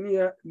للبيانات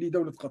المكانية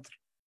لدولة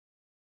قطر.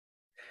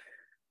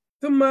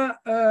 ثم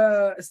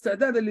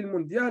استعدادا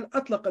للمونديال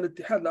أطلق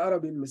الاتحاد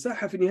العربي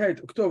للمساحة في نهاية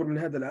أكتوبر من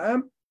هذا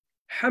العام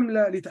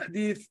حملة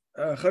لتحديث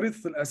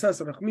خريطة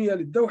الأساس الرقمية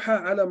للدوحة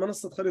على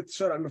منصة خريطة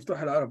الشارع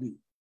المفتوحة العربية.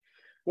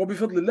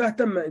 وبفضل الله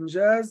تم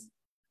إنجاز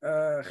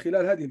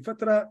خلال هذه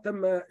الفترة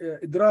تم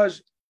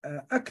إدراج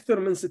أكثر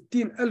من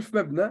 60,000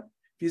 مبنى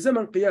في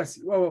زمن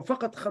قياسي، وهو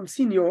فقط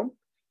 50 يوم،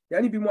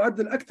 يعني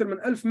بمعدل أكثر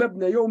من 1000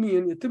 مبنى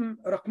يوميا يتم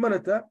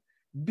رقمنته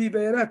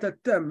ببياناتها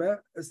التامة،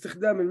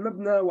 استخدام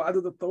المبنى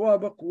وعدد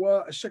الطوابق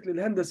والشكل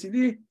الهندسي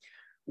له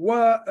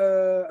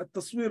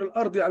والتصوير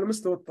الأرضي على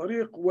مستوى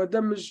الطريق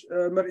ودمج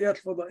مرئيات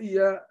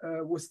الفضائية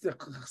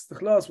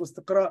واستخلاص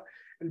واستقراء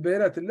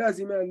البيانات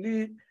اللازمة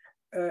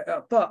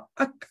لإعطاء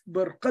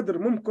أكبر قدر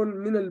ممكن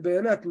من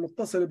البيانات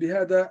المتصلة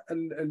بهذا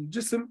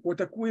الجسم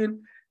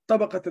وتكوين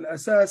طبقة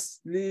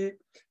الأساس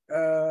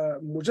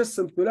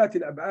لمجسم ثلاثي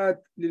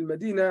الأبعاد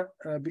للمدينة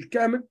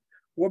بالكامل،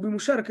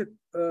 وبمشاركة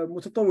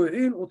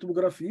متطوعين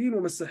وطبوغرافيين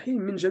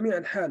ومساحين من جميع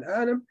أنحاء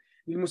العالم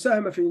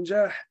للمساهمة في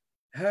إنجاح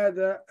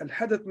هذا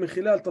الحدث من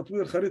خلال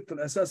تطوير خريطة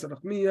الأساس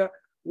الرقمية،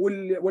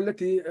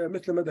 والتي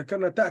مثل ما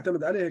ذكرنا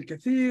تعتمد عليها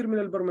الكثير من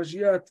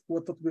البرمجيات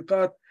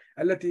والتطبيقات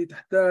التي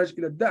تحتاج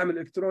إلى الدعم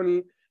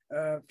الإلكتروني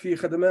في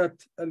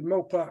خدمات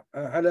الموقع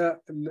على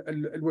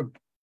الويب.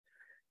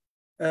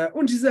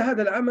 أنجز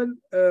هذا العمل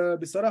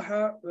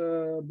بصراحة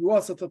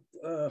بواسطة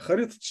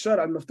خريطة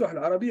الشارع المفتوح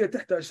العربية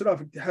تحت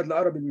إشراف الاتحاد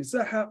العربي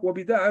للمساحة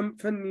وبدعم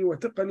فني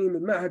وتقني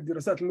من معهد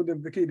دراسات المدن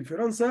الذكية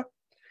بفرنسا،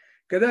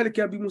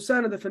 كذلك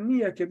بمساندة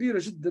فنية كبيرة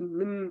جدا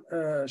من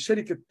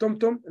شركة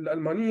تومتوم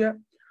الألمانية،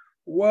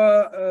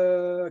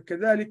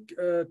 وكذلك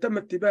تم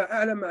اتباع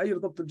أعلى معايير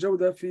ضبط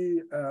الجودة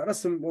في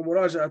رسم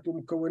ومراجعة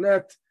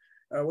ومكونات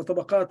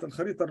وطبقات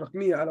الخريطة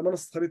الرقمية على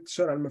منصة خريطة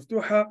الشارع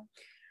المفتوحة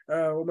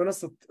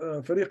ومنصة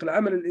فريق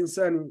العمل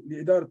الإنساني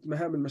لإدارة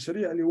مهام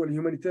المشاريع اللي هو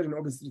الهيومانيتيريان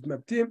اوبن ستريت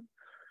ماب تيم.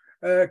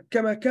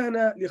 كما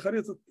كان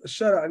لخريطة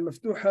الشارع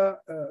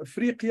المفتوحة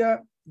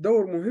أفريقيا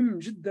دور مهم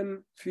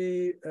جدا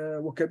في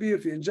وكبير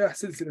في إنجاح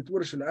سلسلة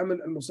ورش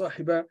العمل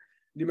المصاحبة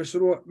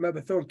لمشروع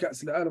ماراثون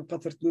كأس العالم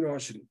قطر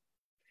 22.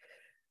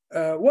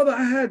 وضع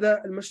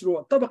هذا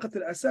المشروع طبقة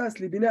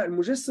الأساس لبناء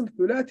المجسم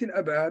ثلاثي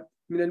الأبعاد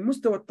من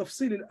المستوى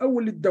التفصيلي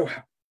الأول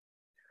للدوحة،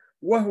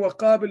 وهو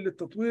قابل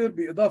للتطوير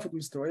بإضافة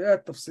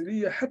مستويات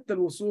تفصيلية حتى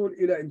الوصول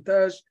إلى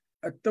إنتاج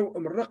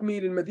التوأم الرقمي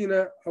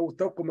للمدينة أو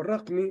التوأم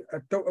الرقمي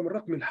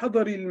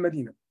الحضري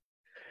للمدينة،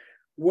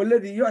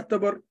 والذي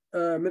يعتبر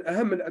من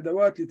أهم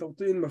الأدوات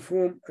لتوطين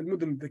مفهوم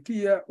المدن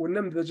الذكية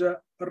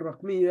والنمذجة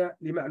الرقمية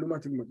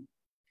لمعلومات المدن.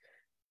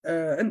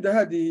 عند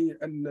هذه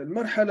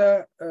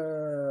المرحلة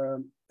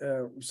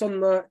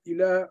وصلنا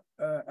إلى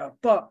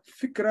إعطاء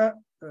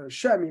فكرة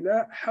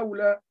شاملة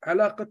حول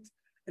علاقة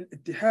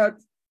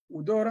الاتحاد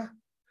ودوره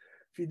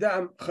في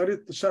دعم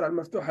خريطة الشارع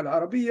المفتوحة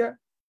العربية،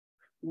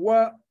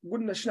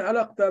 وقلنا شنو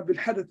علاقته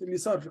بالحدث اللي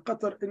صار في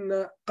قطر.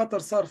 إن قطر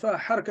صار فيها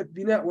حركة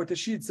بناء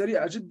وتشييد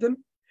سريعة جدا،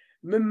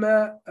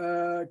 مما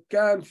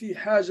كان في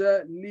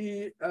حاجة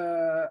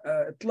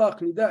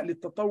لإطلاق نداء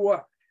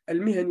للتطوع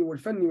المهني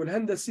والفني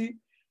والهندسي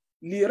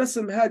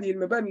لرسم هذه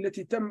المباني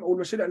التي تم أو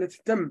المشاريع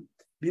التي تم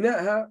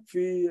بنائها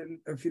في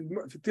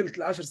تلك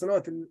العشر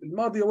سنوات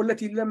الماضية،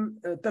 والتي لم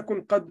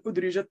تكن قد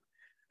أدرجت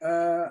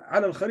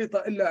على الخريطة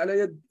إلا على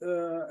يد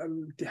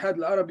الاتحاد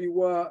العربي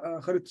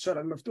وخريطة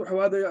الشارع المفتوحة،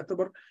 وهذا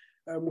يعتبر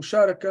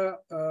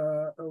مشاركة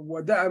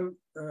ودعم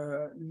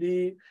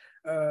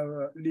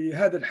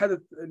لهذا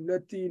الحدث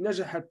التي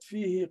نجحت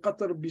فيه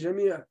قطر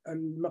بجميع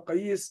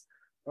المقاييس،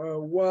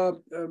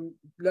 ولا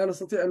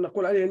نستطيع أن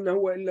نقول عليه أنه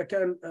هو إلا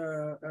كان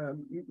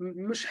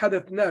مش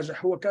حدث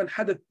ناجح، هو كان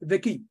حدث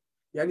ذكي،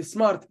 يعني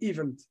سمارت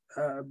ايفنت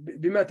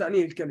بما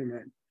تعنيه الكلمة.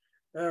 يعني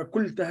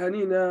كل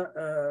تهانينا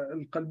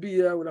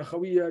القلبية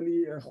والأخوية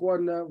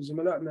لإخواننا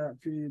وزملائنا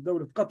في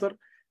دولة قطر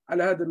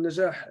على هذا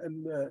النجاح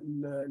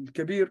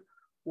الكبير،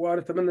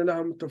 ونتمنى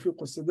لهم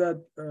التوفيق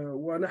والسداد،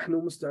 ونحن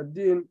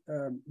مستعدين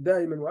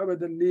دائما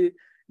وأبدا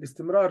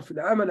للاستمرار في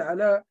العمل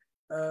على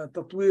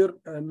تطوير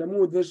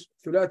نموذج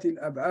ثلاثي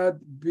الأبعاد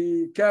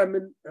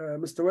بكامل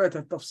مستوياته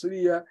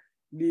التفصيلية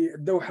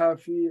للدوحة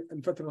في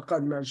الفترة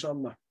القادمة إن شاء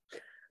الله.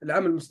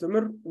 العمل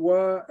مستمر،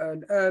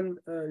 والآن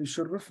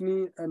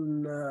يشرفني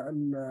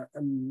أن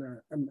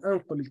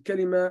أنقل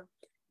الكلمة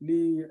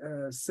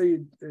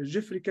للسيد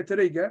جيفري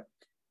كاتريجا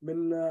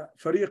من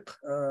فريق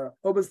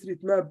اوبن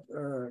ستريت ماب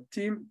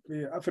تيم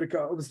في أفريقيا،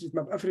 اوبن ستريت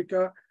ماب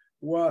أفريقيا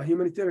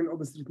وهيومانيتيريان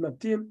اوبن ستريت ماب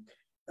تيم.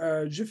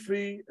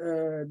 Jeffrey,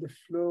 the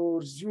floor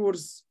is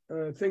yours.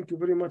 Thank you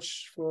very much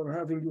for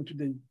having you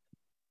today.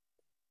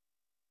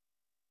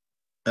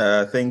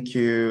 Thank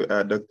you,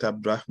 Dr.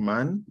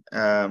 Abdurrahman. I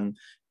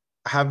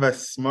have a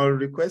small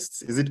request.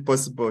 Is it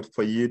possible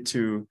for you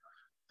to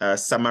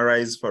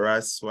summarize for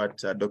us what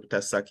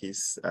Dr.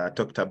 Sakis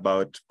talked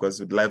about? Because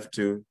we'd love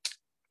to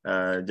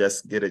just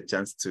get a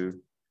chance to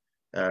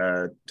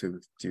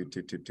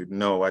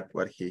know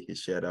what he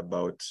shared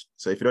about.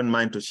 So if you don't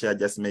mind to share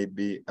just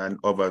maybe an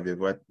overview of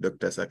what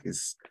Dr.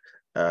 Sakis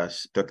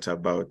talked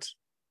about.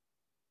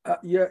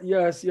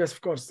 Yes,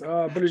 of course.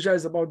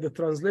 Apologize about the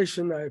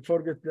translation. I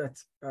forget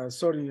that.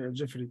 Sorry,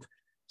 Jeffrey.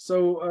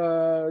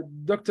 So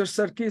Dr.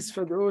 Sarkis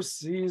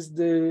Fadous, he is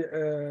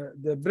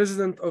the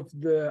president of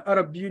the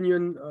Arab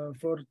Union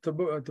for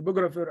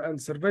Topographer and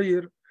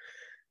Surveyor,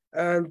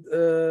 and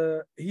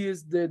he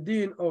is the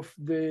dean of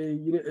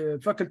the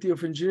Faculty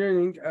of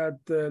Engineering at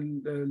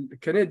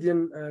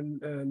Canadian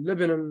and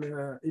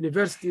Lebanon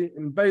University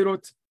in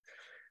Beirut,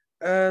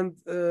 and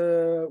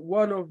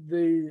one of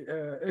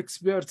the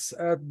experts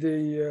at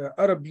the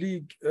Arab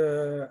League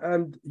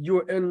and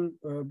UN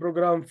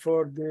program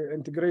for the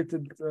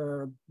integrated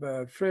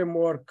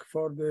framework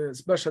for the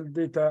special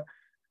data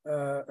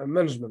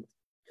management.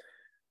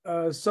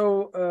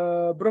 So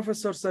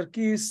Professor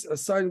Sarkis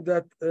assigned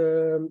that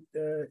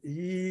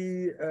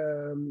he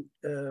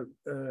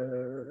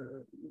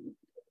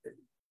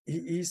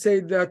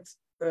said that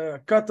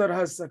Qatar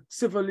has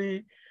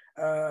successfully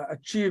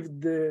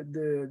achieved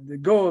the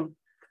goal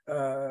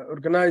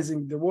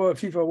organizing the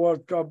FIFA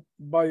World Cup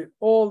by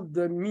all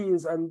the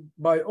means and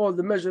by all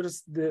the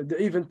measures. The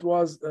event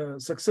was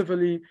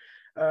successfully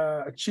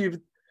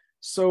achieved.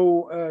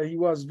 So he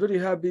was very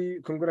happy,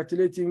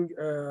 congratulating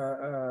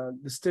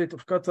the state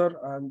of Qatar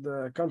and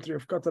the country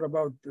of Qatar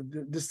about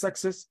this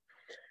success.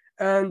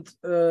 And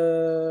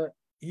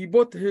he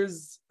put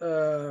his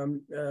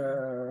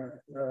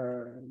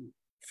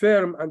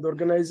firm and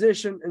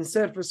organization in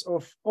service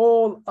of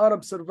all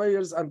Arab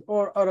surveyors and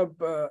all Arab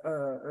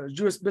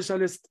Jewish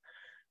specialists.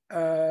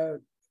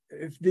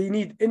 If they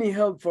need any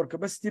help for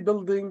capacity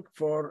building,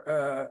 for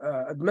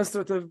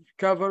administrative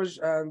coverage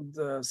and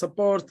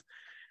support,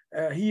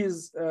 he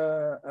is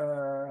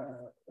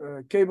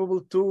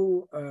capable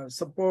to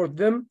support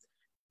them.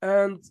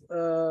 And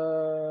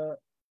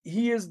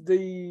he is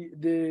the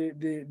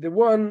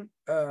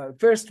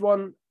first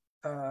one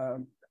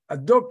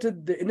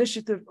adopted the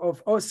initiative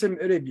of Awesome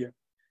Arabia.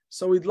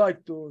 So we'd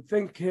like to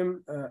thank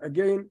him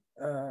again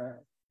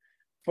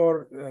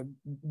for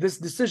this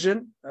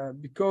decision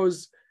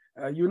because,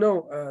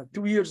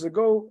 2 years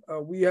ago,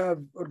 we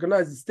have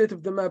organized the State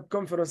of the Map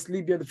Conference,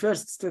 Libya, the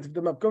first State of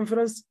the Map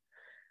Conference.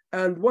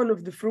 And one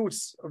of the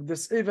fruits of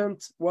this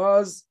event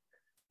was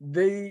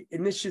the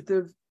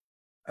initiative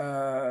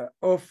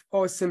of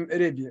Awesome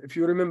Arabia. If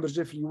you remember,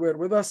 Jeffrey, you were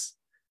with us.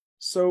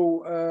 So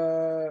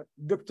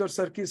Dr.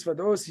 Sarkis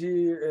Fadous,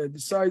 he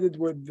decided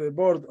with the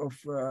board of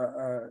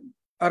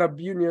Arab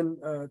Union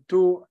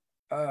to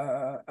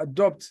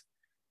adopt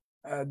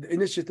the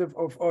initiative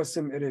of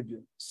Awesome Arabia.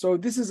 So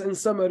this is in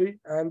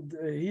summary, and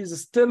he's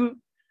still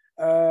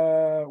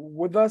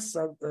with us,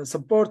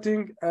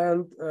 supporting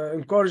and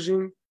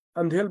encouraging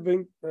and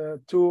helping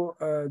to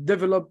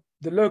develop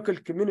the local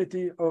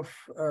community of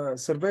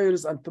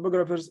surveyors and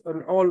topographers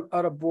in all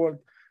Arab world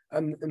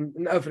and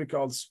in Africa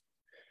also.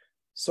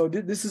 So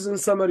this is in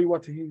summary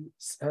what he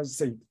has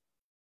said.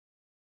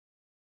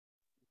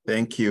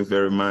 Thank you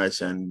very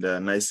much, and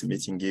nice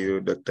meeting you,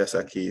 Dr.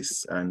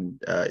 Sarkis.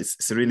 And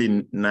it's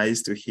really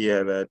nice to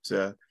hear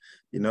that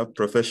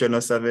professional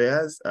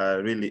surveyors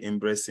are really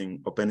embracing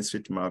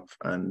OpenStreetMap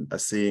and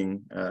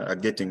are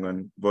getting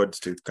on board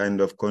to kind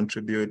of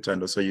contribute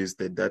and also use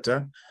the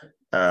data.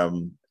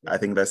 I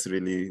think that's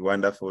really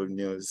wonderful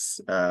news.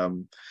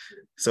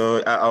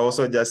 So I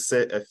also just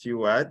say a few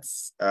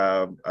words.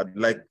 I'd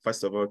like,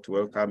 first of all, to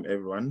welcome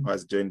everyone who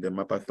has joined the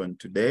Mapathon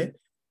today,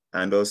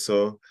 and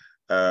also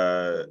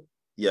to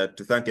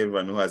thank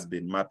everyone who has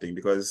been mapping,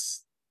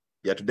 because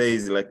today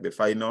is like the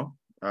final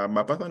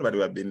Mapathon, but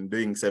we have been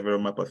doing several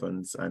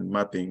Mapathons and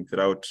mapping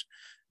throughout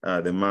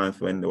the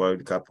month when the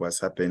World Cup was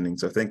happening.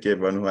 So thank you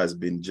everyone who has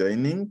been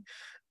joining.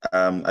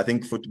 I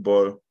think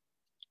football,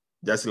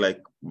 just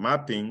like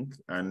mapping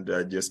and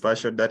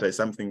geospatial data, is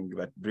something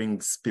that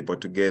brings people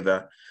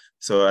together.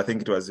 So I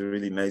think it was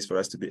really nice for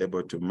us to be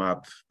able to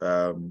map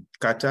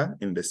Qatar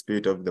in the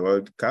spirit of the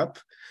World Cup,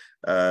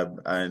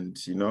 and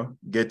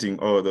getting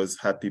all those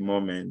happy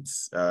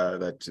moments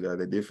that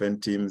the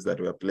different teams that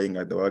were playing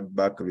at the World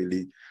Cup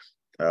really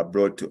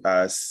brought to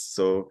us.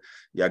 So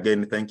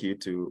again, thank you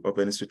to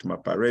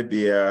OpenStreetMap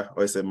Arabia,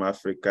 OSM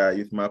Africa,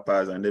 Youth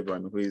Mappers, and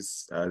everyone who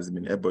has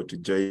been able to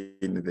join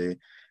the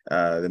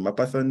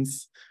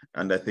Mapathons.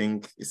 And I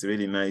think it's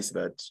really nice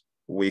that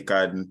we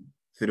can,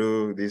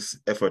 through this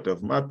effort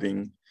of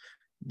mapping,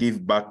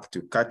 give back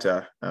to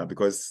Qatar,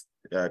 because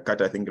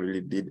Qatar, I think,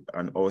 really did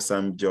an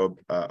awesome job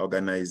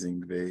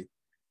organizing the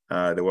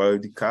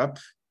World Cup.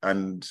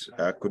 And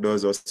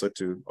kudos also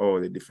to all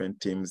the different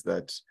teams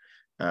that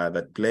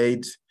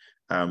played.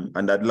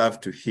 And I'd love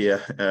to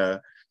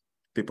hear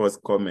people's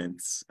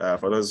comments.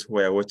 For those who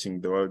are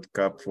watching the World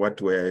Cup, what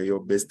were your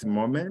best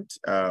moments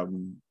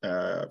from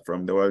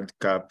the World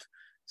Cup?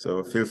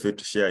 So feel free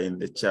to share in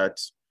the chat.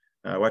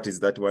 What is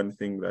that one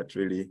thing that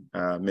really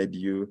made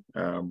you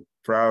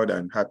proud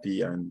and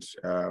happy and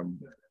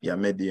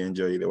made you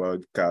enjoy the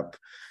World Cup?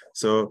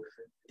 So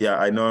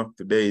I know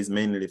today is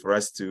mainly for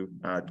us to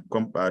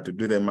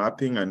do the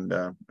mapping, and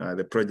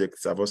the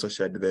projects. I've also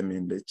shared them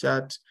in the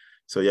chat.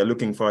 So yeah,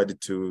 looking forward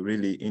to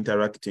really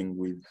interacting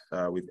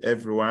with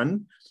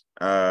everyone.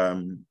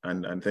 And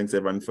thanks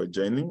everyone for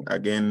joining.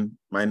 Again,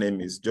 my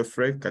name is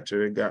Geoffrey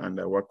Katerega, and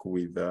I work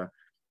with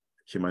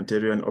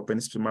humanitarian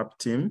OpenStreetMap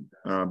team,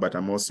 but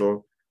I'm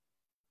also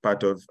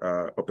part of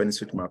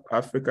OpenStreetMap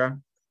Africa.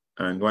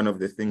 And one of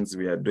the things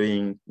we are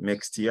doing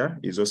next year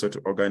is also to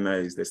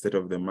organize the State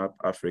of the Map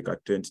Africa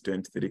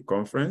 2023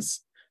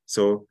 conference.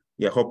 So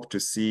yeah, hope to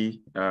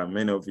see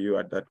many of you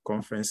at that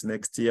conference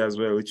next year as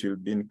well, which will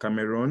be in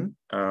Cameroon.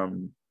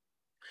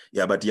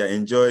 Yeah, but yeah,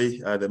 enjoy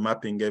the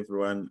mapping,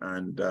 everyone.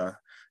 And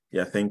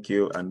yeah, thank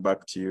you. And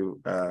back to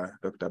you,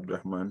 Dr.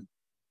 Abdurrahman.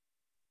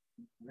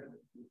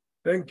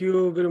 Thank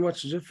you very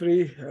much,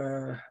 Geoffrey.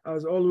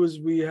 As always,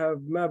 we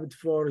have mapped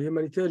for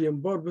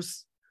humanitarian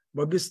purpose,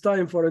 but this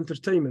time for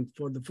entertainment,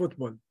 for the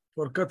football,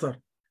 for Qatar,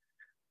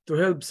 to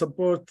help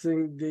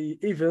supporting the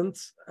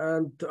events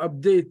and to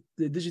update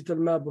the digital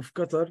map of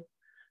Qatar,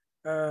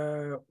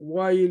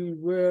 while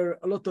we're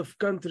a lot of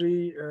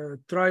country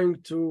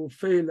trying to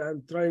fail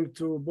and trying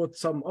to put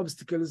some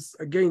obstacles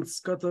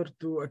against Qatar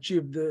to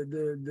achieve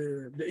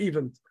the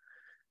event.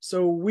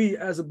 So we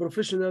as a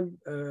professional,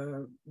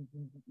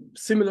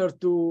 similar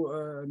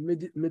to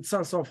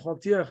Médecins Sans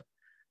Frontières,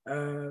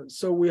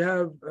 so we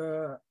have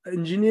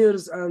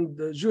engineers and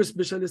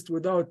geospecialists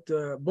without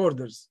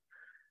borders.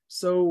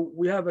 So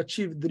we have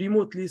achieved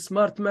remotely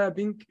smart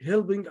mapping,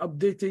 helping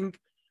updating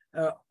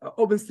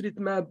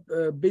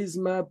OpenStreetMap base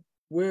map,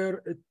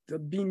 where it's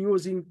been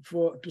using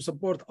to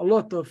support a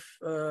lot of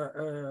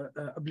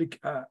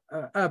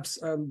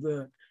apps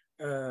and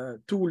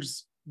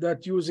tools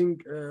that using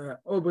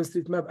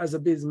OpenStreetMap as a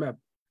base map.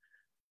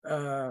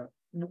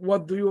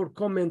 What do you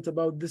comment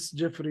about this,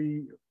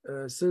 Geoffrey?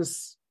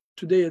 Since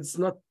today it's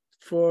not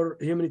for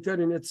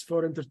humanitarian, it's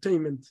for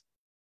entertainment.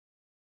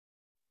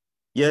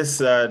 Yes,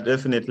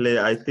 definitely.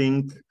 I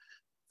think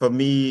for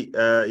me,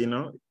 you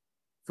know,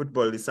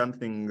 football is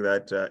something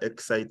that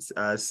excites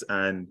us,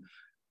 and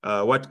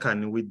what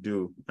can we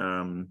do,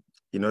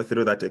 you know,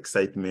 through that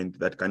excitement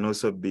that can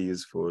also be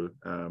useful,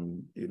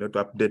 you know,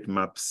 to update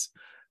maps.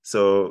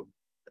 So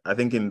I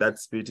think in that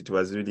spirit, it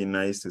was really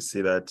nice to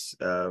see that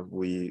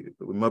we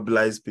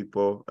mobilize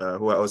people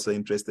who are also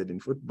interested in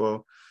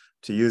football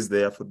to use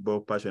their football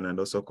passion and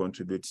also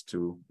contribute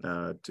to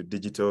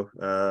digital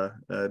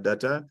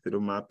data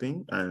through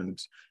mapping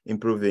and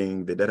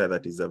improving the data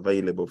that is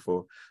available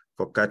for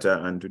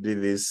Qatar, and to do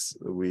this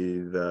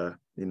with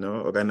you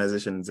know,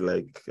 organizations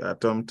like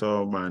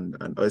TomTom and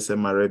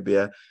OSM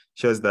Arabia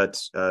shows that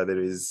there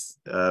is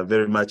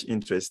very much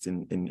interest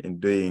in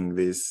doing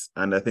this.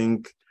 And I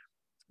think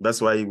that's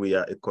why we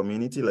are a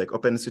community. Like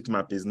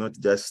OpenStreetMap is not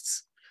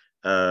just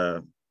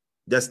a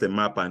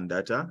map and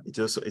data.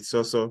 It's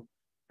also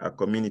a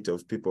community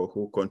of people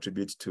who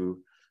contribute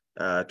to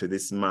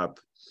this map.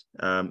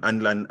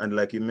 And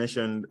like you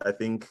mentioned, I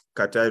think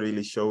Qatar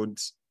really showed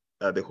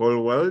the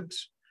whole world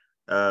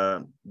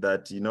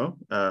that, you know,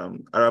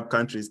 Arab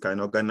countries can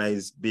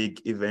organize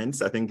big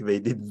events. I think they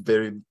did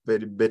very,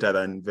 very better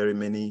than very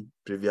many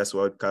previous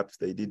World Cups.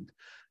 They did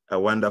a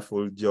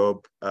wonderful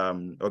job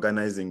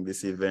organizing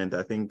this event.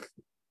 I think,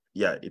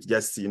 yeah, it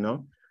just, you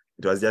know,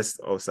 it was just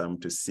awesome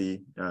to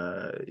see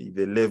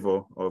the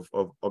level of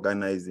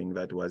organizing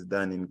that was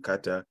done in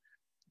Qatar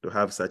to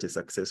have such a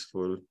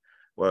successful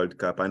World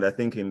Cup. And I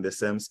think in the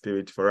same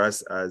spirit for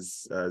us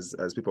as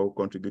people who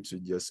contribute to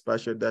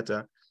geospatial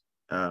data,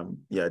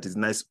 yeah, it is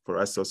nice for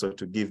us also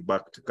to give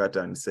back to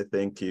Qatar and say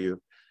thank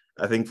you.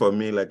 I think for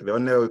me, like, the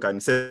only way we can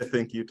say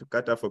thank you to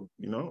Qatar for,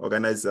 you know,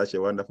 organizing such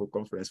a wonderful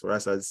conference for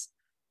us as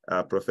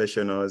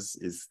professionals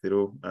is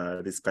through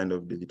this kind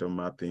of digital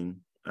mapping.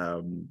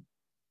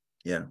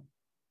 Yeah.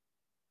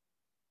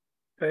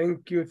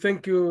 Thank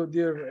you,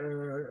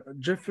 dear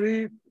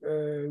Geoffrey.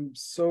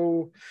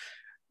 So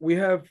we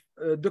have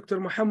دكتور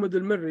محمد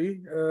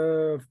المري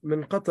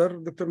من قطر.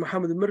 دكتور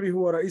محمد المري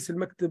هو رئيس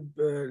المكتب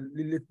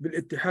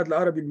بالاتحاد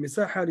العربي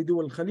للمساحة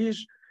لدول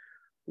الخليج،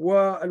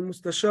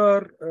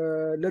 والمستشار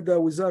لدى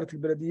وزارة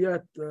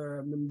البلديات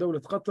من دولة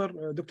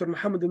قطر. دكتور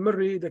محمد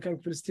المري إذا كان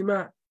في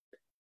الاستماع،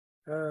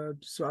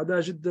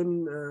 سعداء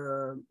جدا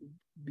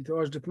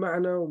بتواجدك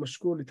معنا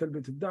ومشكور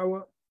لتلبية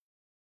الدعوة.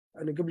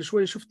 أنا قبل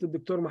شوي شفت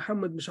الدكتور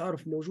محمد، مش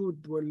عارف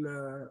موجود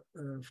ولا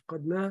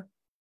فقدناه.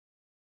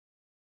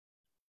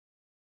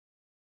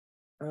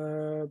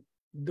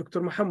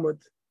 دكتور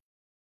محمد،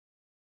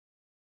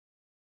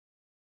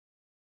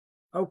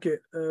 أوكي،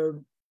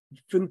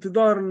 في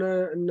انتظار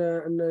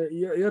إن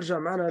يرجع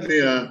معنا.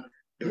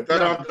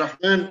 دكتور عبد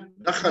الرحمن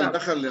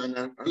دخل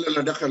يعني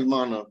هلا دخل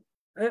معنا.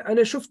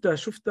 أنا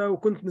شفته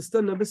وكنت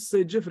نستنى بس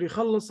سيد جيفري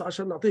يخلص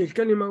عشان نعطيه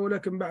الكلمة،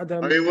 ولكن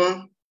بعدها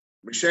أيوة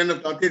مشان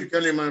بتعطيه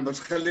الكلمة، بس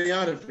خليه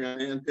يعرف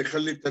يعني أنت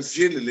خلي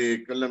التسجيل اللي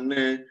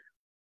كلمناه.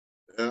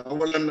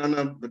 أولاً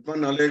أنا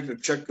بتمنى عليك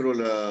تشكره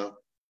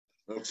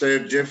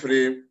لسيد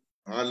جيفري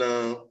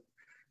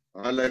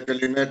على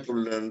كلماته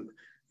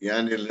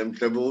يعني اللي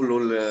مثل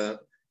بيقولوا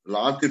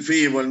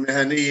العاطفية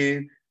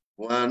والمهنية.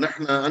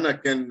 ونحن أنا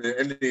كان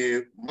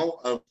لي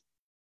موقف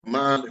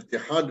مع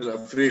الاتحاد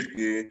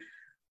الأفريقي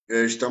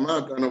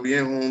اجتمعت أنا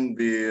وياهم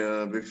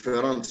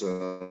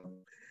بفرنسا.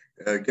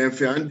 كان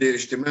في عندي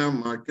اجتماع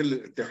مع كل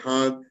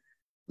الاتحاد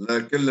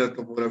لكل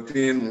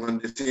الطبوغرافيين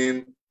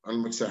مهندسين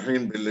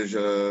المساحين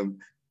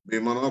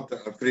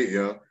بمناطق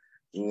أفريقيا،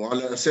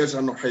 وعلى أساس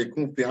أنه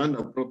حيكون في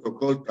عندنا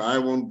بروتوكول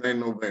تعاون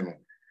بيننا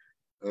وبينهم.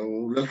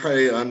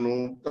 وللحقيقة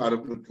أنه بتعرف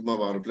مثل ما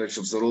بعرف ليش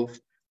الظروف،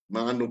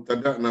 مع أنه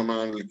ابتدأنا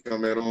مع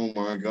الكاميرون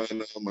مع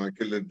غانا مع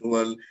كل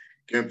الدول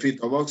كان في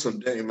تواصل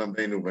دائما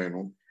بيني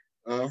وبينهم.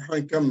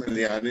 حنكمل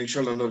يعني إن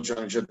شاء الله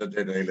نرجع نجدد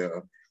هذا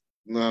العلاقة،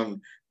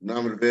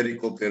 نعمل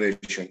very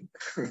cooperation.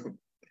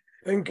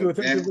 Thank you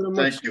very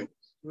much. Thank you.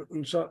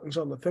 إن شاء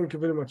الله. Thank you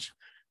very much.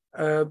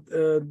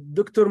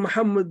 دكتور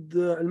محمد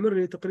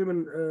المري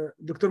تقريبا.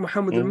 دكتور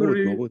محمد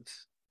المري موجود.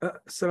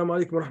 السلام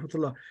عليكم ورحمة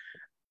الله.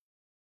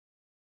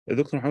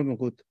 دكتور محمد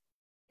موجود.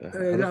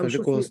 نعم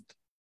خليك وسط.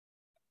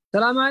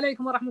 السلام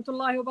عليكم ورحمة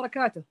الله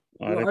وبركاته.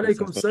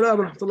 وعليكم السلام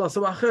ورحمة الله.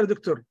 صباح الخير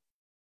دكتور.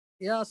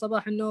 يا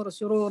صباح النور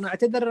والسرور.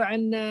 نعتذر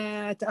عن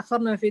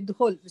تأخرنا في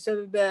الدخول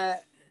بسبب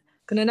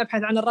كنا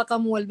نبحث عن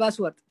الرقم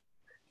والباسورد.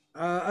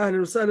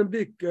 أهلا وسهلا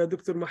بك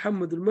دكتور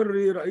محمد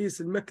المري،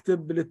 رئيس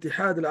المكتب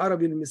الاتحاد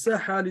العربي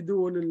للمساحة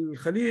لدول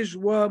الخليج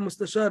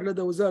ومستشار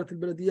لدى وزارة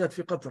البلديات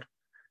في قطر.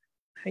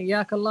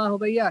 حياك الله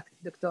وبياك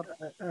دكتور.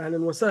 أهلا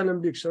وسهلا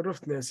بك،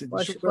 شرفتنا يا سيدي.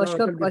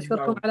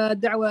 وأشكركم على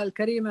الدعوة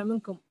الكريمة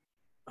منكم.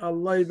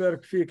 الله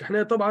يبارك فيك.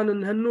 احنا طبعا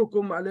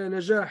نهنوكم على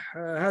نجاح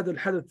هذا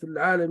الحدث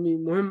العالمي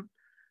المهم،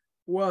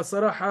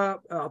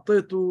 وصراحة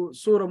أعطيته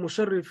صورة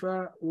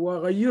مشرفة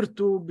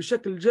وغيرته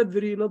بشكل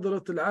جذري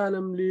نظرة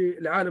العالم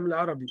للعالم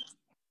العربي.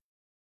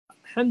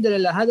 الحمد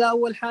لله، هذا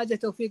أول حاجة،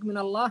 توفيق من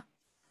الله،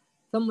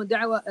 ثم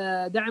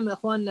دعم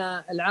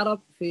إخواننا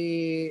العرب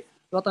في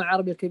الوطن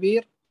العربي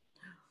الكبير.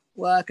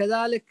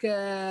 وكذلك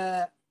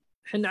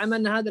احنا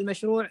عملنا هذا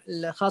المشروع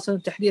خاصة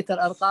تحديث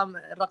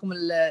الرقم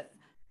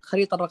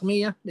الخريطة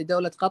الرقمية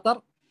لدولة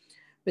قطر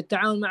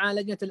بالتعاون مع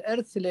لجنة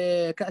الإرث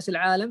لكأس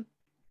العالم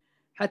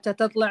حتى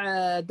تطلع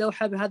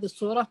الدوحة بهذه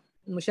الصورة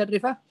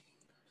المشرفة.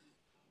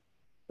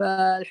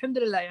 فالحمد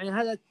لله يعني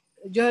هذا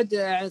جهد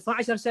يعني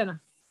 12 سنة.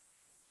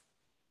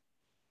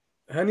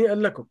 هنيئا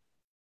لكم.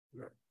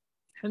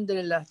 الحمد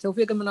لله،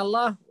 توفيق من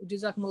الله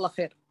وجزاكم الله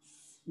خير.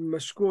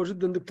 مشكور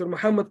جدا دكتور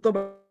محمد.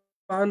 طبعا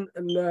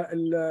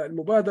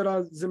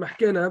المبادرة زي ما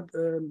حكينا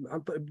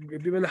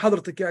بما ان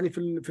حضرتك يعني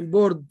في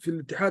البورد في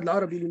الاتحاد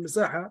العربي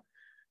للمساحة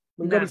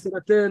من قبل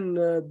سنتين،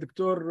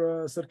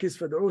 الدكتور سركيس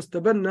فدعوس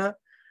تبنى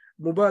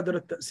مبادرة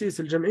تأسيس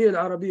الجمعية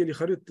العربية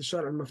لخريطة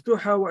الشارع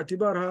المفتوحة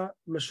واعتبارها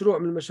مشروع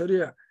من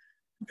مشاريع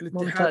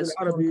الاتحاد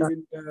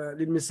العربي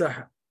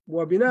للمساحة،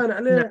 وبناء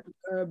عليه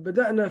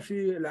بدأنا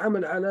في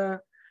العمل على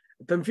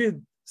تنفيذ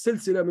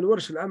سلسلة من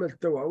ورش العمل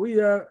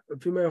التوعوية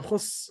فيما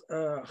يخص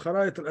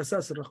خرائط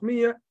الأساس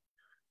الرقمية.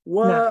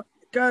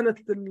 وكانت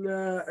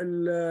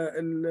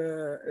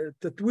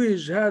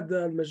التتويج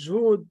هذا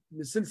المجهود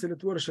بسلسلة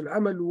ورش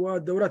العمل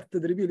والدورات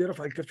التدريبية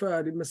لرفع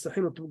الكفاءة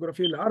للمساحين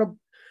والطبوغرافيين العرب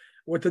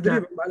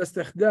وتدريبهم على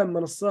استخدام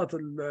منصات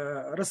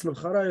رسم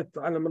الخرائط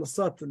على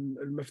المنصات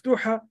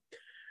المفتوحة.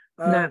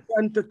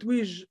 كان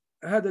تتويج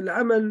هذا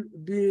العمل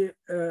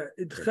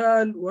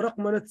بإدخال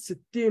ورقمنة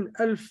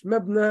 60,000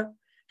 مبنى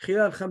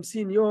خلال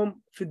 50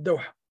 يوم في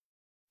الدوحة.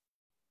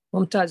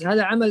 ممتاز،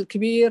 هذا عمل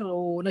كبير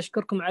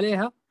ونشكركم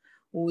عليها.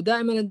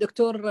 ودائما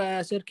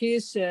الدكتور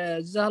سركيس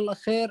جزاه الله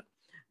خير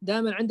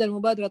دائما عنده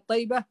المبادرة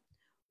الطيبة،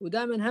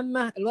 ودائما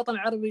همه الوطن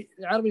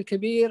العربي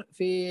الكبير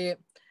في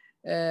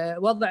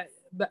وضع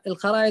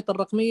الخرائط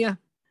الرقمية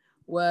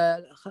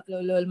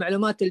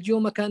والمعلومات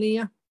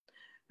الجيومكانية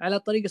على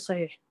الطريق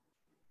الصحيح.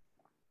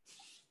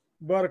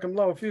 بارك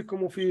الله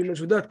فيكم وفي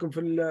مجهوداتكم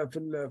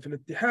في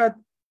الاتحاد.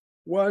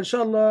 وإن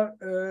شاء الله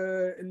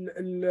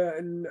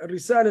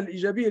الرسالة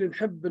الإيجابية اللي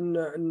نحب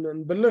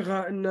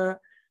نبلغها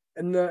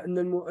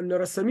أن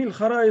رسامين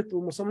الخرائط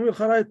ومصممين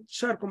الخرائط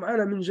شاركوا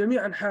معنا من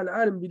جميع أنحاء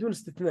العالم بدون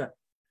استثناء،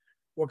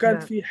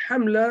 وكانت في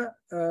حملة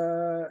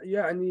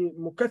يعني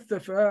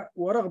مكثفة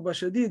ورغبة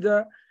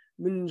شديدة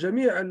من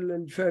جميع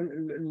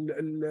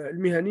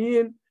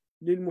المهنيين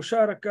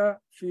للمشاركة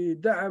في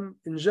دعم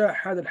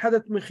إنجاح هذا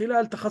الحدث من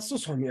خلال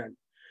تخصصهم. يعني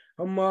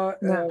هم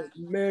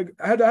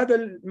هذا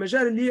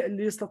المجال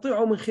اللي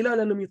يستطيعوا من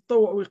خلاله أنهم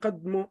يتطوعوا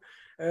ويقدموا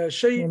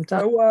شيء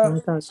هو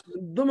من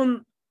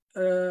ضمن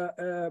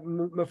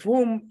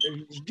مفهوم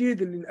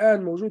الجديد اللي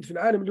الآن موجود في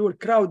العالم اللي هو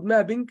الكراود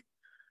مابينج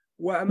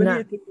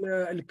وعملية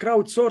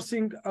الكراود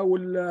سورسينج أو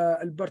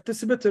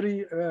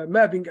البارتيسيباتوري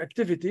مابينج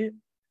اكتيفيتي،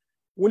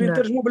 واللي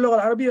نترجموه باللغة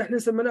العربية احنا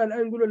سميناه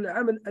الآن نقولوا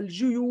العمل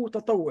الجيو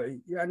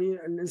تطوعي،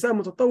 يعني الإنسان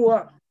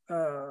متطوع.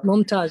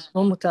 ممتاز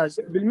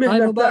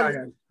بالمهنة بتاعه.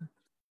 يعني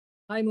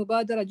هاي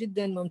مبادرة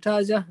جدا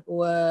ممتازة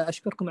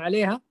وأشكركم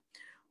عليها.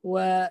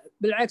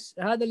 وبالعكس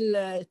هذا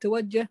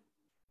التوجه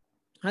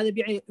هذا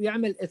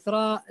بيعمل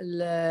إثراء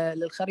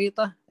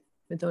للخريطة،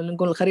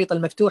 نقول الخريطة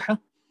المفتوحة.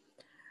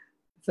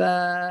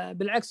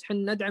 فبالعكس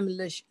احنا ندعم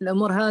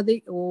الأمور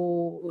هذه،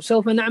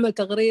 وسوف نعمل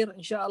تقرير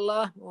إن شاء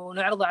الله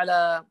ونعرضه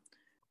على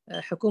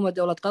حكومة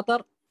دولة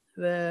قطر،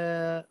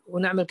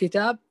 ونعمل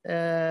كتاب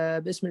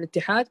باسم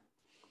الاتحاد،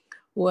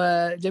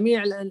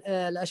 وجميع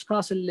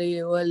الأشخاص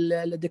اللي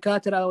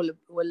والدكاترة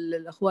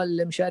والأخوة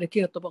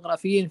المشاركين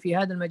الطبوغرافيين في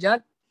هذا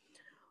المجال.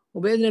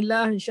 وبإذن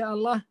الله إن شاء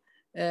الله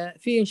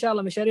في إن شاء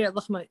الله مشاريع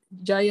ضخمة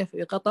جاية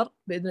في قطر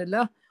بإذن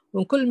الله،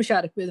 ونكل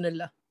مشارك بإذن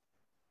الله.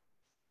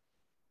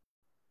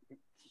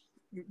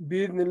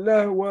 بإذن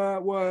الله.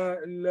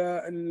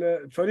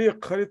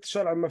 والفريق خريطة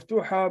الشرع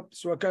مفتوحة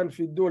سواء كان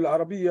في الدول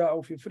العربية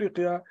أو في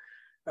أفريقيا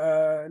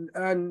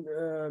الآن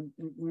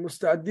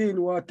مستعدين،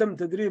 وتم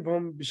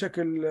تدريبهم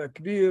بشكل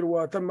كبير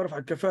وتم رفع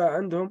الكفاءة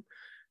عندهم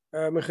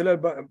من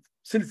خلال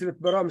سلسلة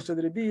برامج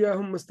تدريبية.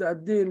 هم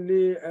مستعدين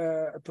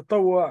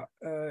للتطوع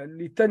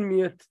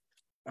لتنمية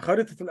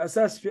خريطة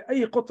الأساس في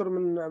أي قطر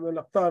من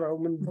الأقطار أو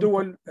من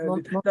الدول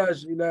اللي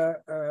تحتاج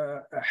إلى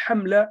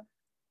حملة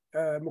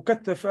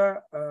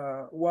مكثفة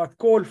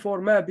وكول فور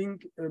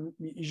مابينج.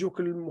 يجوك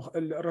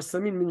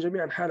الرسامين من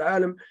جميع أنحاء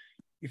العالم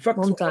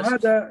يفكروا.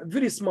 هذا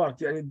فيري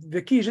سمارت، يعني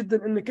ذكي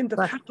جدا انك انت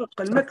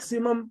تحقق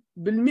الماكسيمم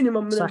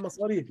بالمينيمم من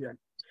المصاريف. يعني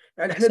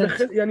احنا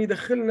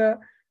دخلنا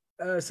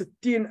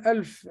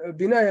 60,000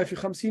 بناية في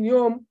 50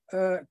 يوم،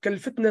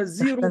 كلفتنا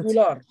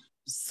 $0،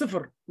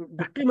 صفر،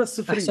 بالقيمة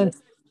الصفرية.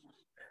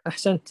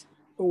 أحسنت.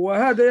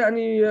 وهذا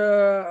يعني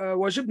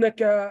واجبنا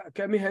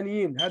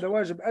كمهنيين، هذا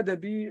واجب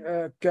أدبي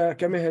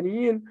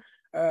كمهنيين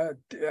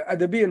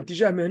أدبيا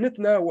تجاه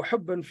مهنتنا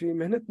وحبا في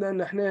مهنتنا،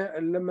 أن احنا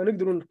لما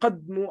نقدر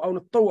نقدمه أو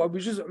نتطوع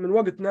بجزء من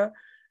وقتنا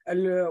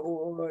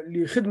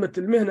لخدمة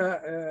المهنة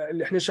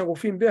اللي احنا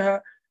شغوفين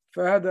بها،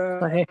 فهذا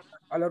صحيح.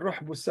 على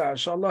الرحب والسعة إن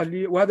شاء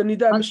الله. وهذا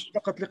النداء مش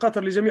فقط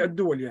لقطر، لجميع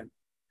الدول يعني.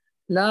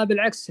 لا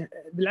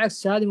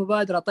بالعكس هذه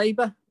مبادرة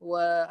طيبة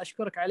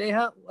وأشكرك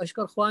عليها،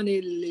 وأشكر إخواني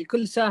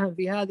الكل ساهم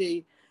في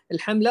هذه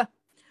الحملة،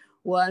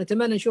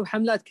 ونتمنى نشوف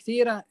حملات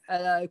كثيرة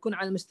يكون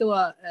على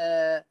مستوى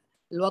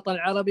الوطن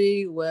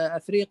العربي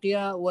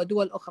وأفريقيا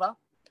ودول أخرى،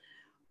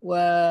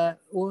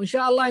 وإن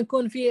شاء الله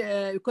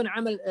يكون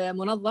عمل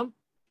منظم،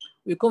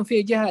 ويكون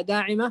فيه جهة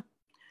داعمة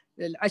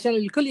عشان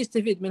الكل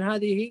يستفيد من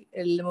هذه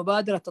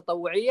المبادرة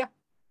التطوعية.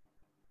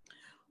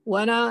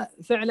 وأنا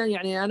فعلا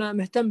يعني أنا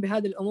مهتم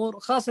بهذه الأمور،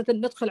 خاصة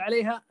ندخل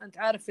عليها أنت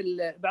عارف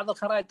بعض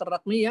الخرائط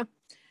الرقمية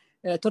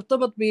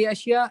ترتبط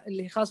بأشياء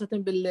اللي خاصة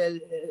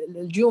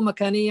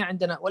بالجيومكانية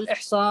عندنا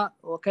والإحصاء،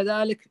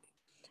 وكذلك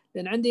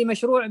لأن عندي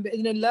مشروع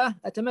بإذن الله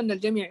أتمنى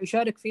الجميع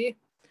يشارك فيه،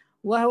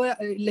 وهو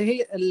اللي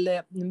هي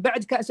من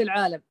بعد كأس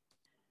العالم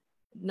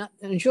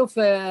نشوف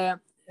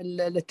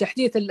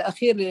التحديث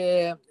الأخير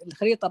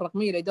للخريطة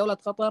الرقمية لدولة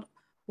قطر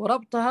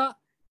وربطها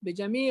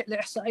بجميع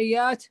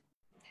الإحصائيات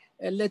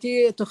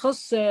التي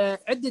تخص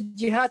عدة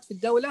جهات في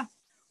الدولة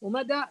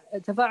ومدى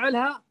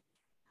تفاعلها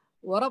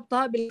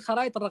وربطها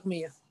بالخرائط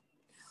الرقمية،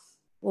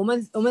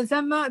 ومن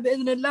ثم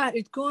بإذن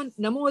الله تكون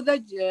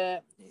نموذج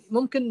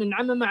ممكن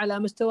نعممه على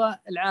مستوى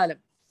العالم،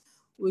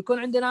 ويكون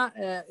عندنا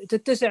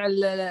تتسع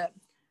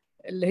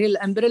اللي هي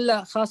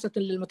الأمبريلا خاصة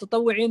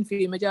للمتطوعين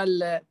في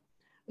مجال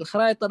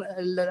الخرائط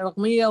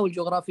الرقمية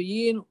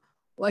والجغرافيين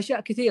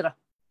وأشياء كثيرة.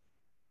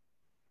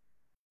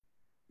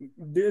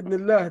 بإذن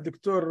الله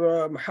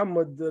دكتور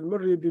محمد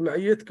المري،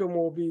 بمعيتكم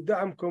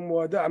وبدعمكم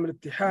ودعم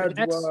الاتحاد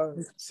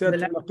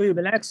وسيادة النقيب.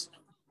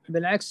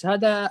 بالعكس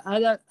هذا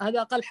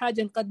أقل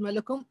حاجة نقدمها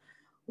لكم،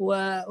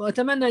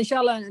 وأتمنى إن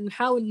شاء الله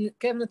نحاول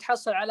كيف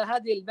نتحصل على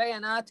هذه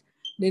البيانات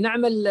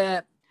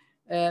لنعمل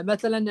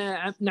مثلا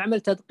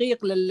نعمل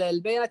تدقيق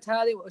للبيانات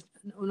هذه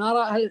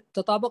ونرى هل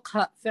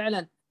تطابقها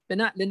فعلا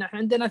بناء، لأن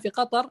عندنا في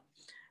قطر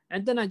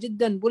عندنا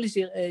جدا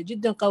بوليسي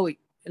جدا قوي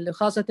اللي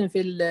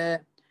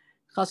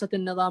خاصة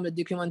النظام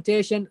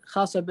الدوكيومنتيشن،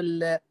 خاصة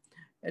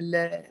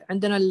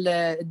عندنا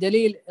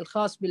الدليل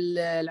الخاص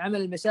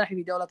بالعمل المساحي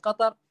في دولة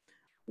قطر،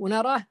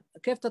 ونراه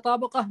كيف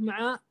تطابقه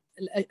مع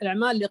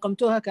الأعمال اللي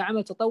قمتوها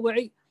كعمل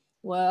تطوعي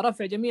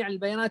ورفع جميع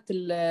البيانات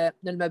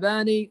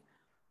للمباني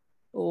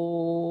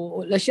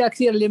والأشياء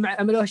كثيرة اللي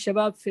عملوها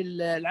الشباب في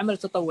العمل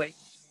التطوعي.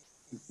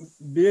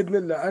 بإذن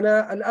الله.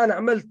 أنا الآن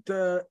عملت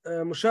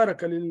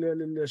مشاركة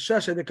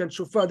للشاشة اللي كنت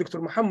تشوفها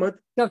دكتور محمد.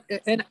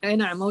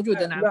 نعم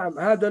موجودة. نعم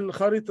هذا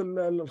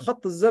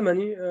الخط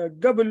الزمني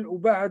قبل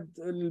وبعد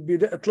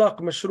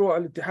إطلاق مشروع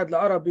الاتحاد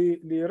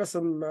العربي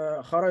لرسم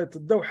خرائط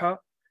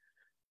الدوحة.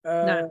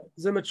 نعم.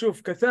 زي ما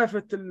تشوف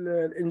كثافة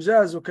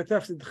الإنجاز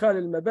وكثافة إدخال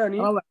المباني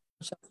روعة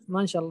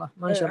ما شاء الله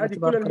هذه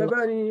كل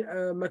المباني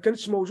ما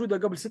كانتش موجودة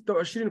قبل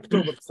 26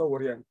 أكتوبر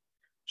تصور يعني.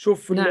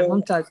 شوف نعم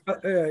ممتاز.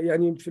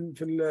 يعني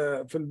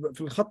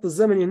في الخط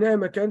الزمني هنا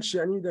ما كانش،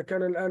 يعني إذا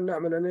كان الآن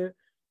نعمل أنا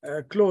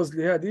كلوز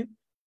لهذه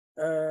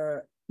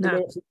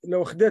نعم.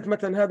 لو خديت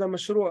مثلا هذا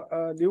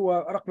مشروع اللي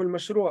هو رقم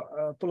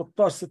المشروع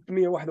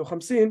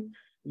 13651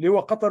 اللي هو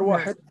قطر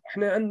واحد. نعم.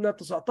 احنا عندنا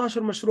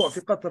 19 مشروع في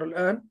قطر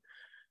الآن،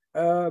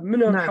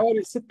 منهم نعم.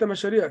 حوالي 6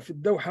 مشاريع في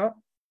الدوحة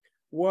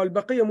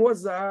والبقية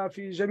موزعة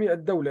في جميع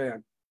الدولة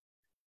يعني.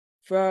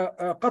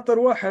 فقطر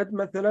واحد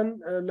مثلا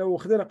لو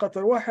خذينا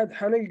قطر واحد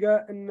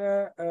حنلقى ان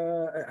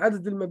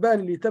عدد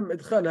المباني اللي تم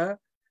ادخالها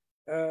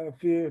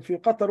في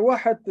قطر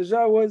واحد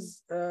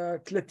تجاوز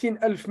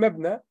 30,000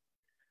 مبنى.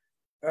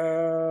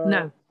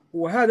 نعم.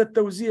 وهذا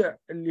التوزيع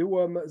اللي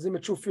هو زي ما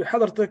تشوف في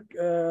حضرتك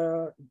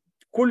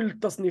كل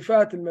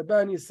تصنيفات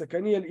المباني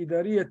السكنية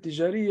الإدارية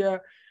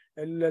التجارية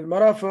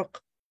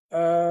المرافق،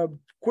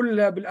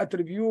 كلها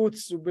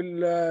بالاتريبيوتس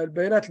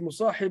وبالبيانات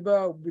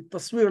المصاحبة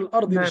وبالتصوير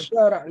الأرضي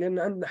للشارع، لأن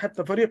عندنا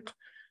حتى فريق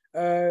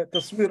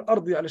تصوير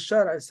أرضي على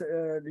الشارع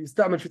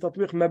يستعمل في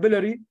تطبيق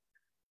مابيلري.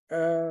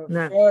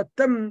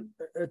 فتم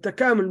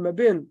تكامل ما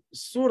بين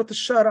صورة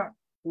الشارع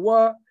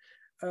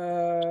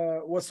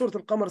وصورة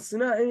القمر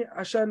الصناعي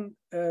عشان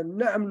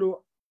نعمل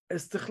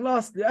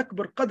استخلاص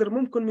لأكبر قدر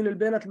ممكن من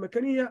البيانات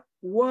المكانية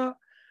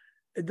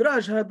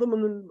وإدراجها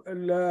ضمن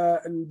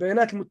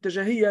البيانات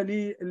المتجهية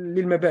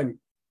للمباني.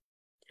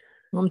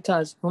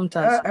 ممتاز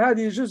ممتاز.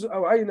 هذه جزء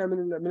أو عينة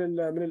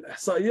من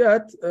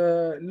الإحصائيات.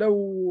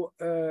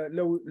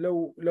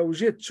 لو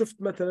جيت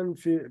شفت مثلا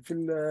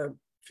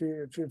في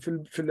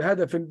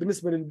هذا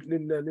بالنسبة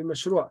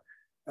للمشروع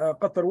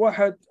قطر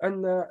 1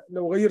 عندنا،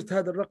 لو غيرت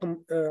هذا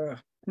الرقم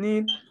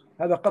 2،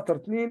 هذا قطر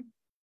 2.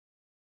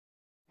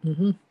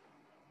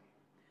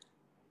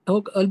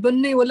 هو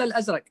البني ولا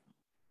الأزرق؟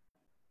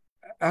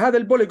 هذا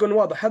البوليجون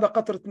واضح، هذا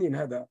قطر 2،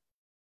 هذا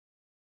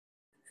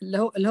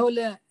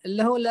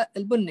اللي هو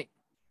البني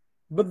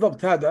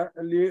بالضبط، هذا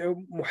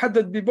اللي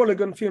محدد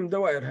ببوليجون فيهم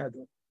دوائر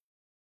هذا.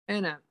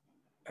 اي نعم.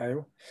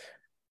 ايوه.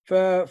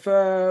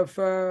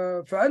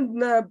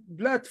 فعندنا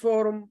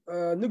بلاتفورم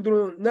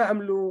نقدر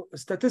نعملوا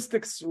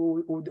statistics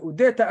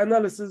وديتا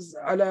اناليسز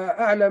على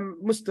اعلى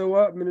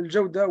مستوى من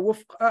الجوده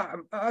وفق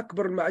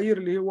اكبر المعايير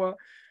اللي هو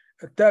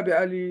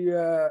التابعه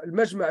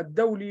للمجمع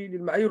الدولي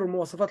للمعايير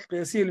والمواصفات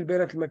القياسيه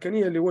للبيانات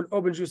المكانيه اللي هو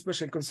الاوبن جيو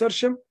سبيشال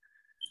كونسورشيوم.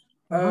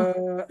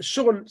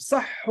 الشغل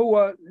صح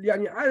هو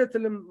يعني عاده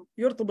لما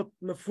يرتبط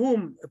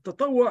مفهوم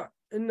التطوع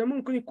انه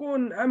ممكن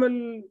يكون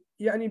عمل،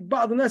 يعني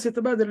بعض الناس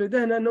يتبادر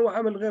لذهنه انه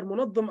عمل غير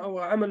منظم او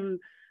عمل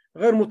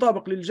غير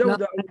مطابق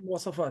للجوده او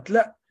المواصفات.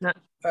 لا،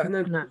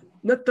 احنا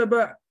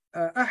نتبع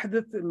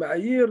احدث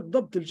معايير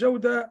ضبط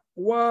الجوده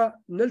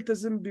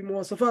ونلتزم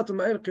بمواصفات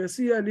المعايير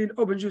القياسيه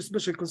للاوبن جيو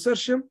سبيشال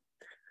كونسورشيوم.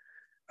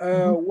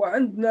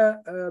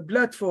 وعندنا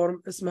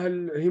بلاتفورم اسمها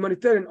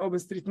الهيومانيتاريان اوبن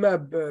ستريت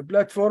ماب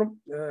بلاتفورم،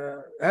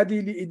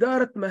 هذه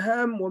لاداره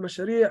مهام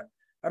ومشاريع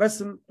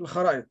رسم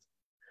الخرائط.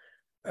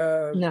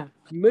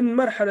 من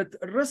مرحلة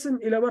الرسم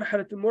إلى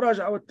مرحلة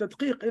المراجعة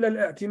والتدقيق إلى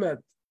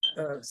الاعتماد،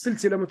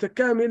 سلسلة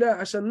متكاملة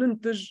عشان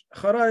ننتج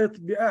خرائط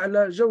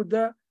بأعلى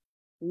جودة.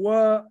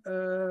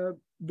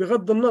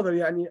 وبغض النظر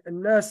يعني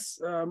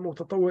الناس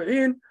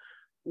متطوعين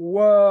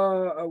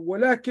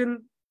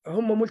ولكن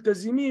هم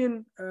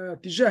ملتزمين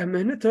تجاه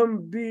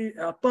مهنتهم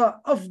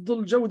بإعطاء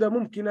أفضل جودة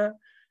ممكنة،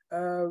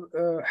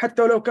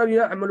 حتى ولو كانوا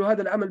يعملوا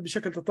هذا العمل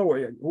بشكل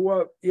تطوعي. يعني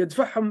هو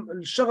يدفعهم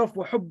الشغف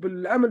وحب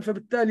العمل،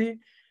 فبالتالي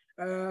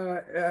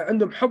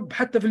عندهم حب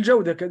حتى في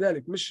الجودة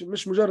كذلك،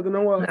 مش مجرد انه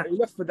هو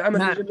ينفذ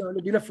عمل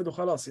انه بينفذ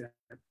وخلاص يعني.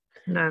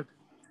 نعم.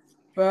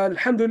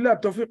 فالحمد لله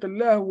بتوفيق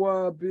الله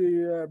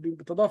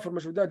وبتضافر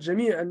مجهودات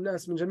جميع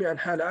الناس من جميع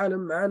انحاء العالم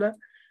معنا،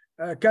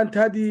 كانت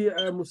هذه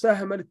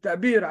مساهمة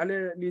للتعبير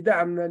على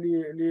لدعمنا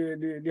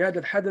لهذا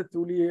الحدث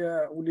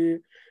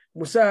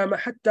ولمساهمة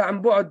حتى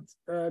عن بعد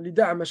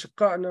لدعم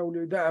أشقائنا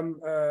ولدعم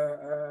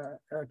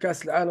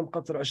كأس العالم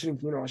قطر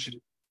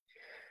 2022.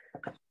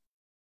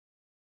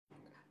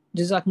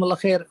 جزاكم الله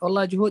خير،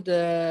 والله جهود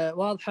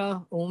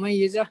واضحة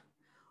ومميزة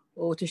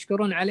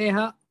وتشكرون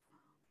عليها،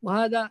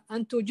 وهذا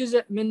أنتم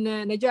جزء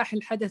من نجاح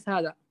الحدث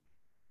هذا.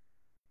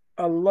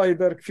 الله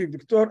يبارك فيك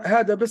دكتور.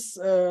 هذا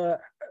بس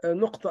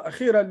نقطة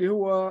أخيرة اللي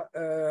هو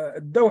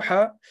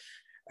الدوحة،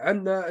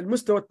 عندنا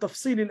المستوى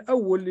التفصيلي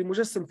الأول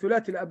لمجسم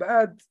ثلاثي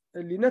الأبعاد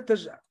اللي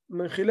نتج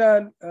من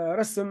خلال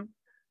رسم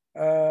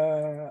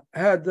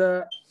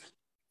هذا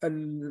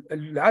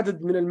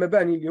العدد من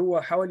المباني اللي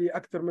هو حوالي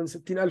أكثر من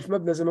 60,000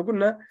 مبنى زي ما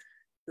قلنا.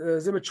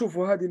 زي ما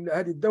تشوفوا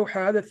هذه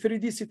الدوحة، هذا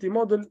 3D سيتي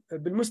موديل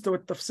بالمستوى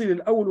التفصيلي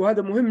الأول،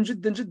 وهذا مهم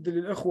جدا جدا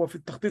للأخوة في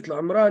التخطيط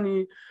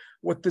العمراني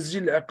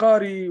والتسجيل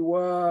العقاري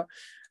وإدارة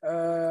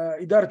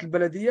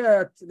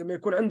البلديات. لما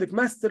يكون عندك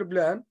ماستر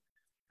بلان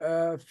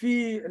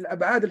في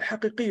الأبعاد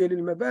الحقيقية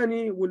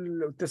للمباني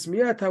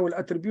وتسمياتها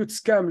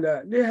والأتريبيوتس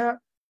كاملة لها،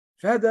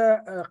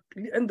 فهذا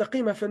عنده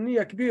قيمة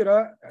فنية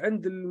كبيرة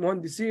عند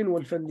المهندسين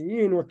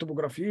والفنيين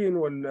والتopographiين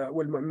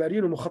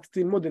والمعماريين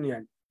ومخططين المدن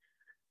يعني.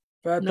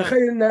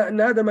 فتخيل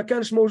ان هذا ما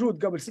كانش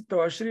موجود قبل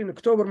 26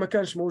 اكتوبر، ما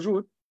كانش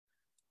موجود،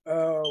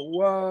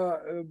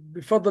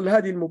 وبفضل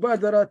هذه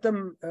المبادرة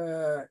تم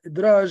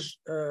إدراج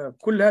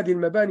كل هذه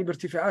المباني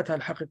بارتفاعاتها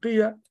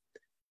الحقيقية.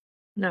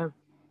 نعم.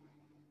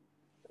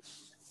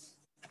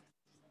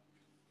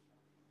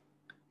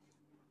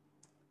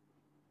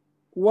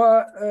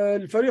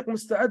 والفريق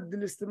مستعد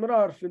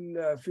للاستمرار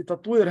في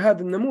تطوير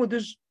هذا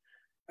النموذج.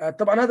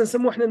 طبعا هذا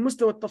نسموه احنا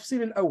المستوى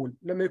التفصيلي الأول،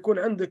 لما يكون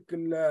عندك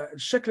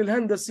الشكل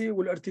الهندسي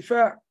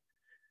والارتفاع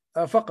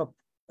فقط،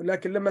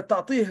 لكن لما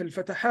تعطيه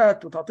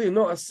الفتحات وتعطيه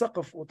نوع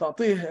السقف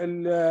وتعطيه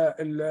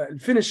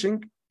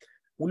الفينيشنج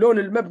ولون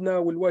المبنى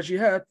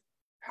والواجهات،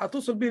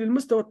 حتوصل به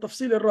للمستوى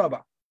التفصيلي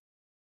الرابع.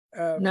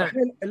 نعم.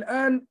 فاحنا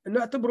الان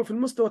نعتبره في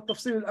المستوى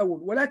التفصيلي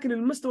الاول، ولكن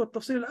المستوى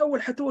التفصيلي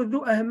الاول حتى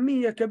ذو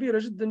اهميه كبيره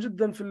جدا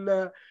جدا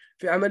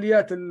في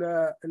عمليات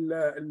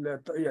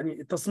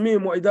يعني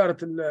تصميم واداره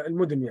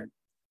المدن يعني.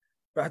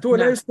 فهو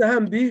لا نعم.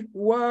 يستهان به،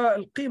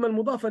 والقيمه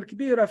المضافه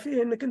الكبيره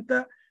فيه انك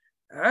انت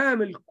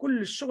عامل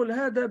كل الشغل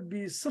هذا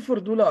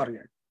ب$0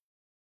 يعني.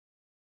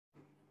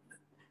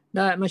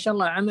 لا ما شاء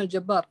الله عمل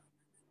جبار.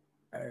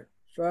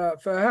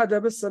 فهذا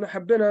بس انا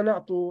حبينا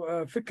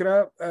نعطوا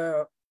فكره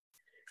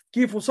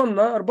كيف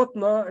وصلنا،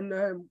 ربطنا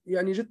انها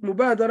يعني جت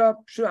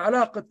مبادره شو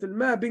علاقه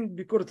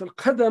المابينج بكره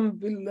القدم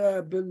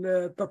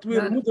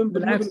بالتطوير لا المدن بالمدن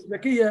بالعكس.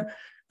 الذكيه،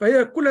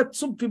 فهي كلها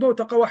تصب في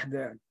بوتقه واحده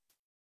يعني،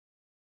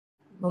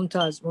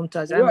 ممتاز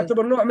ممتاز.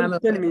 ويعتبر نوع من عمل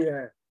التنميه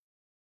يعني.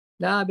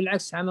 لا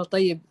بالعكس عمل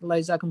طيب، الله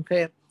يجزاكم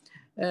خير.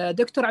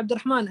 دكتور عبد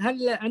الرحمن،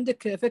 هل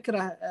عندك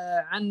فكرة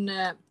عن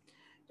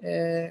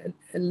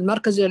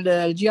المركز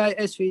الجي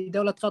اي اس في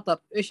دولة قطر؟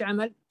 ايش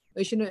عمل؟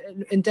 ايش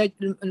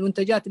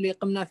المنتجات اللي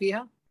قمنا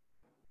فيها؟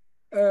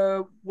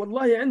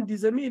 والله عندي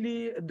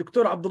زميلي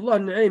الدكتور عبد الله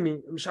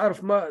النعيمي، مش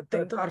عارف ما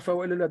تعرفه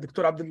ولا لا،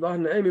 دكتور عبد الله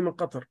النعيمي من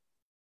قطر.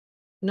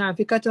 نعم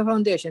في كاتا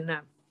فاونديشن.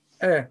 نعم.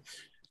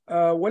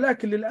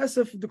 ولكن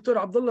للاسف دكتور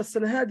عبد الله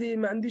السنه هذه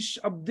ما عنديش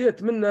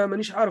ابديت منه،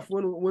 مانيش عارف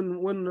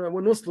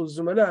وين وصلوا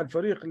الزملاء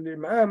الفريق اللي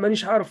معاه،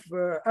 مانيش عارف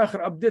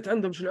اخر ابديت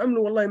عندهم شو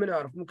عملوا، والله ماني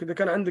عارف. ممكن اذا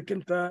كان عندك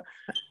انت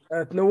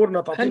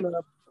تنورنا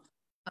تعطينا.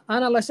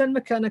 انا الله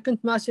يسلمك، انا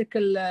كنت ماسك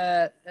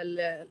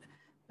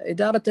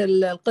اداره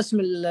القسم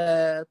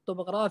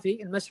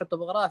الطبوغرافي، المسح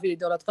الطبوغرافي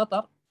لدوله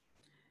قطر.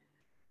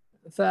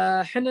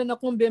 فحنا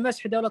نقوم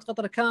بمسح دوله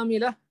قطر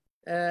كامله،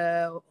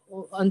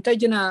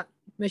 وانتجنا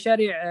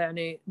مشاريع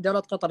يعني دولة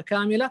قطر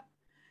كاملة،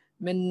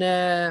 من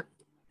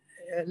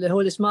اللي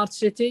هو السمارت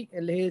سيتي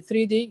اللي هي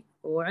 3D،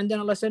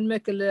 وعندنا الله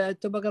يسلمك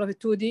التوبوغرافي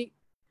 2D،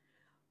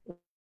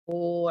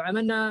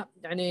 وعملنا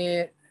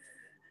يعني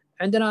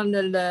عندنا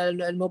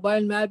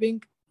الموبايل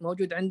مابينج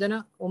موجود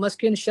عندنا،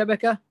 وماسكين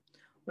الشبكة،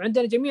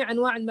 وعندنا جميع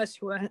أنواع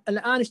المسح.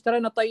 الآن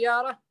اشترينا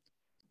طيارة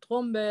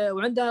تقوم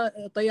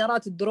وعندها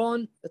طيارات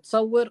الدرون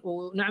تصور،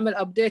 ونعمل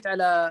أبديت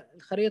على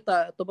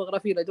الخريطة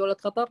الطبوغرافية لدولة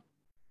قطر.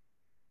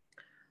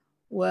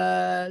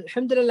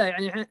 والحمد لله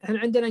يعني احنا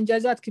عندنا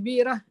انجازات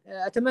كبيره،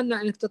 اتمنى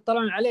انك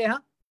تطلعون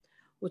عليها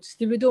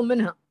وتستفيدون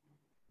منها.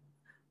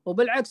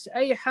 وبالعكس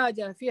اي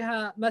حاجه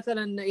فيها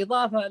مثلا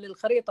اضافه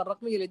للخريطه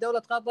الرقميه لدوله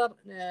قطر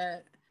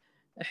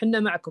احنا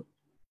معكم.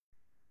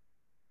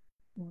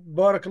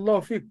 بارك الله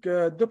فيك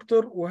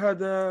دكتور،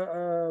 وهذا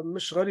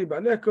مش غريب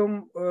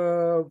عليكم.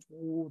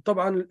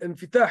 وطبعا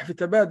الانفتاح في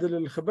تبادل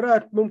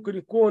الخبرات ممكن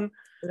يكون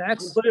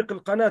بالعكس. عن طريق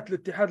القناة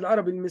الاتحاد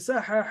العربي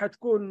للمساحة،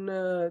 حتكون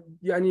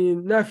يعني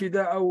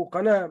نافذة أو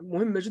قناة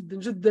مهمة جدا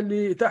جدا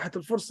لإتاحة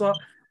الفرصة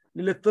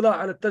للاطلاع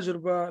على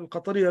التجربة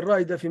القطرية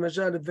الرائدة في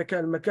مجال الذكاء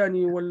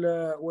المكاني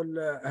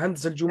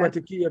والهندسة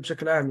الجيوماتيكية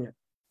بشكل عام يعني.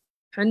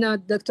 احنا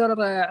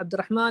الدكتور عبد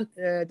الرحمن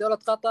دولة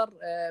قطر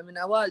من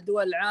أوائل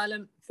دول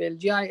العالم في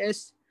الجي اي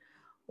اس،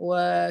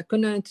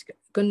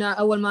 كنا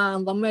أول ما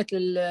انضميت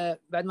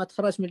بعد ما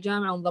تخرجت من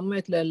الجامعة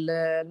وانضميت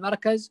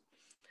للمركز،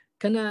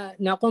 كنا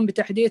نقوم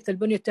بتحديث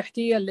البنية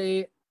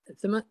التحتية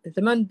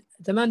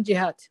ثمان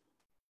جهات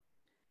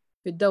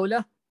في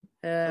الدولة،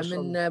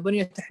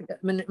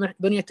 من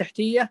بنية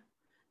تحتية،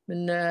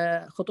 من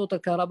خطوط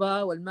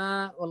الكهرباء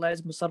والماء والله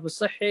يعزكم الصرف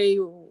الصحي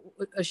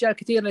وأشياء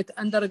كثيرة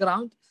أندر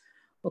جراوند،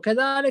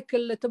 وكذلك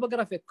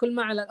التوبوغرافيك كل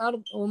ما على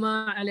الأرض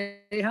وما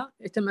عليها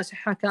يتم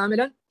مسحها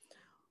كاملا.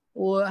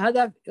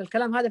 وهذا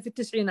الكلام هذا في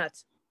التسعينات.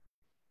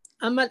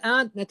 أما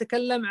الآن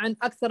نتكلم عن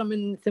أكثر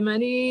من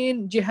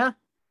 80 جهة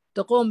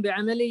تقوم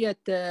بعملية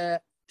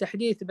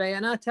تحديث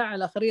بياناتها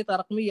على خريطة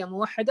رقمية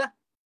موحدة،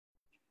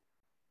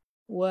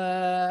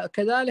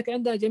 وكذلك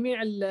عندنا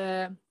جميع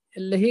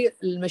اللي هي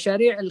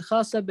المشاريع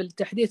الخاصة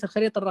بالتحديث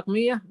الخريطة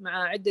الرقمية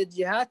مع عدة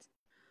جهات.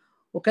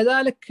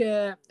 وكذلك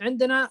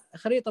عندنا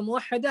خريطة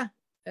موحدة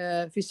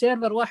في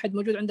سيرفر واحد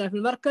موجود عندنا في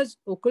المركز،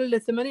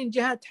 وكل 80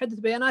 جهة تحدث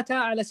بياناتها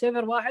على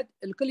سيرفر واحد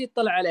الكل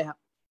يطلع عليها.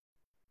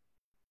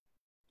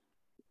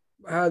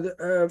 هذا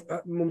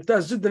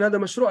ممتاز جدا. هذا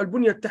مشروع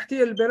البنية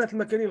التحتية للبيانات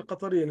المكانية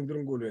القطرية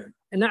نقدر نقوله يعني.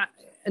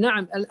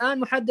 نعم الآن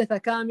محدثة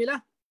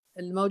كاملة،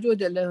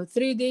 الموجود اللي هو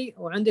 3D،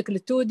 وعندك ال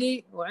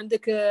 2D،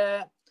 وعندك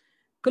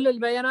كل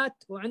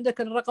البيانات،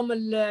 وعندك الرقم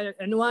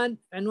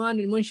عنوان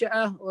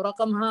المنشأة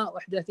ورقمها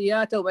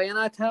وإحداثياتها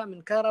وبياناتها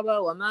من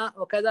كهرباء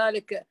وماء،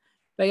 وكذلك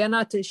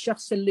بيانات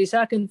الشخص اللي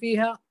ساكن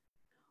فيها،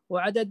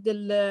 وعدد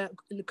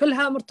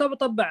كلها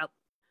مرتبطة ببعض،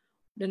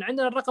 لأن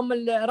عندنا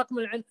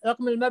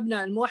رقم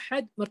المبنى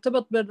الموحد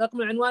مرتبط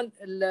برقم العنوان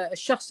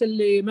الشخص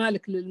اللي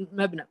مالك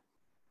للمبنى.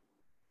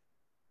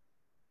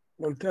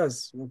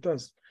 ممتاز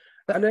ممتاز.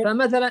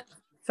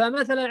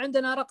 فمثلا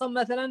عندنا رقم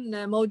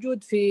مثلا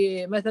موجود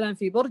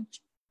في برج،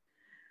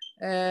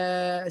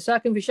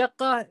 ساكن في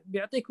شقة،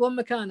 بيعطيك وين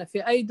مكانه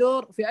في أي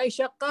دور في أي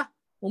شقة،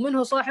 ومن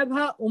هو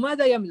صاحبها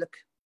وماذا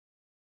يملك.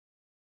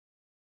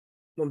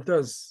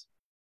 ممتاز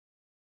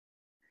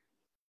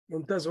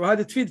ممتاز.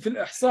 وهذه تفيد في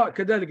الإحصاء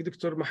كذلك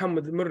دكتور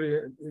محمد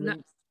المري.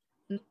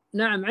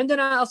 نعم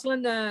عندنا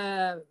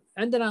أصلا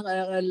عندنا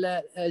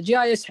الجي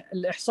اس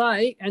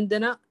الاحصائي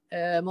عندنا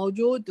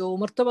موجود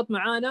ومرتبط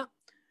معانا،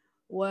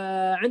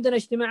 وعندنا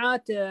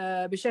اجتماعات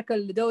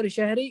بشكل دوري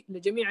شهري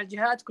لجميع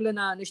الجهات،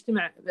 كلنا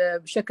نجتمع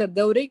بشكل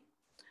دوري،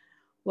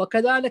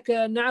 وكذلك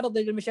نعرض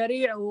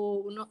المشاريع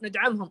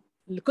وندعمهم،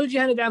 لكل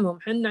جهة ندعمهم.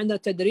 احنا عندنا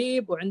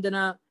تدريب،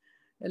 وعندنا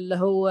اللي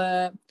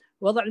هو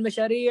وضع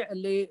المشاريع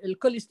اللي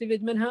الكل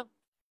يستفيد منها.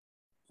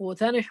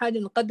 وثاني حاجة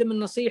نقدم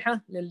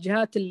النصيحة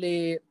للجهات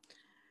اللي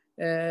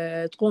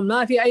تقوم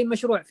ما في أي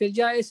مشروع في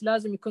الجائز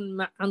لازم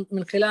يكون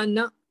من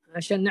خلالنا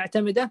عشان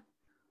نعتمده،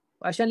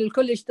 وعشان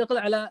الكل يشتغل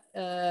على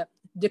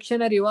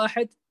ديكشنري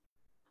واحد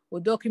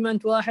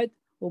ودوكيمنت واحد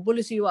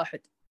وبوليسي واحد.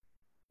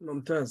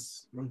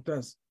 ممتاز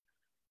ممتاز.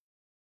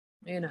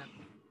 اي نعم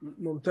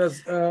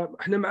ممتاز.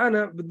 احنا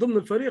معنا ضمن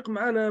الفريق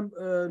معنا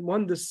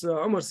المهندس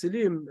عمر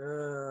سليم،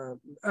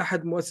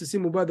 احد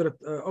مؤسسين مبادره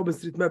اوبن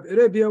ستريت ماب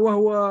ارابيا،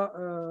 وهو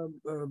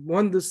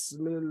مهندس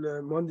من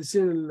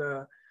المهندسين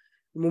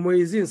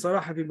المميزين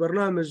صراحه في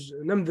برنامج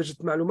نمذجه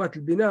معلومات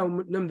البناء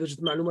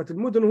ونمذجه معلومات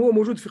المدن، وهو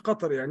موجود في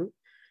قطر يعني.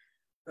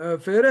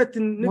 فيا ريت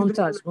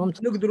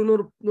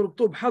نقدر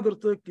نربطوه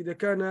بحضرتك اذا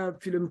كان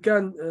في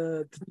الامكان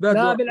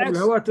تتبادلوا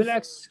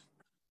الهواتف.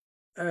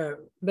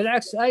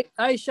 بالعكس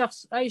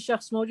اي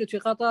شخص موجود في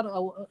قطر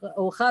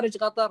او خارج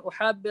قطر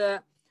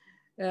وحاب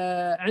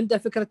عنده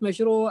فكره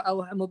مشروع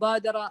او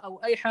مبادره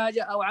او اي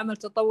حاجه او عمل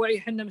تطوعي،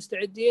 احنا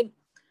مستعدين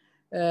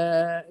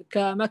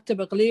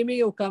كمكتب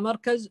اقليمي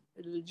وكمركز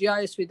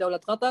الجائز في دوله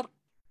قطر.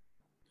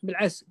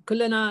 بالعكس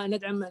كلنا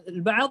ندعم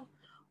البعض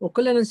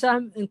وكلنا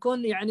نساهم،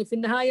 نكون يعني في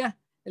النهايه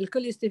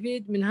الكل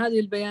يستفيد من هذه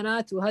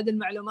البيانات وهذه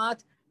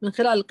المعلومات من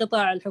خلال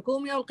القطاع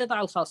الحكومي او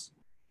القطاع الخاص.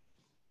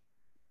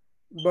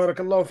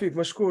 بارك الله فيك،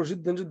 مشكور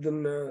جدا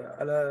جدا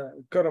على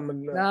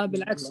كرم. لا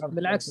بالعكس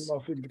بارك الله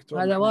فيك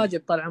دكتور. هذا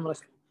واجب طال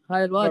عمرك،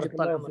 هذا الواجب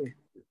طال عمرك.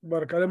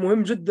 بارك الله.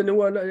 مهم جدا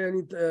هو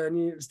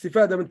يعني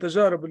استفادة من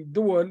تجارب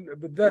الدول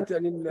بالذات،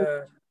 يعني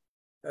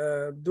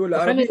الدول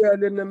العربية،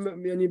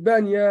 لأن يعني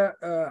بانية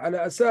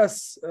على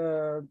أساس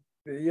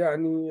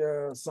يعني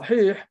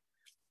صحيح،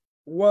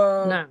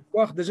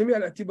 واخذ جميع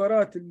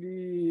الاعتبارات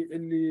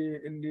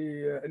اللي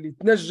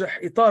تنجح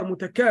إطار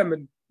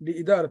متكامل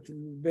لإدارة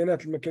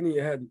البيانات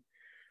المكانية هذه.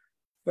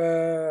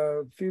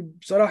 ففي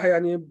بصراحة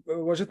يعني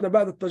وجدنا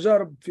بعض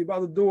التجارب في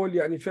بعض الدول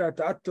يعني فيها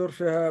تعثر،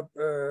 فيها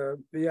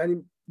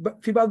يعني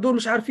في بعض الدول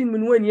مش عارفين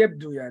من وين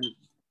يبدو، يعني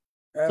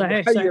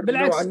صحيح.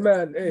 بالعكس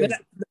نوعا ما.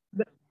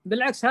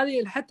 بالعكس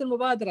هذه حتى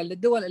المبادرة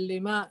للدول اللي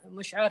ما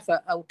مش عارفة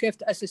أو كيف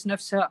تأسس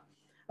نفسها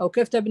أو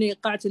كيف تبني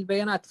قاعدة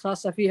البيانات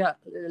خاصة فيها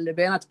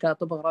البيانات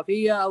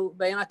كطبوغرافية أو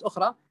بيانات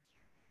أخرى،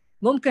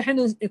 ممكن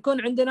احنا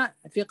يكون عندنا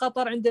في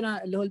قطر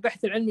عندنا اللي هو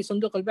البحث العلمي،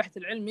 صندوق البحث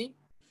العلمي،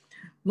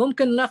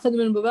 ممكن ناخذ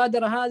من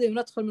المبادرة هذه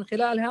وندخل من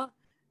خلالها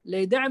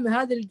لدعم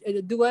هذه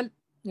الدول.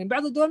 يعني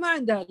بعض الدول ما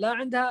عندها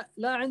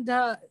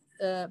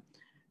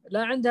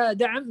لا عندها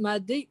دعم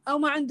مادي أو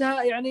ما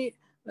عندها يعني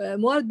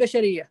موارد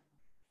بشرية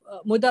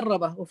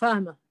مدربة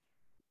وفاهمة.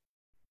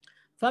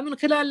 فمن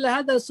خلال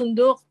هذا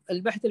الصندوق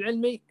البحث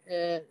العلمي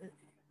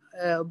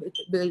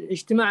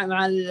بالاجتماع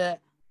مع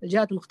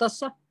الجهات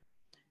المختصة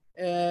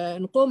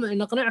نقوم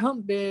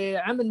نقنعهم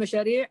بعمل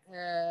مشاريع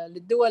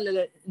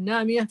للدول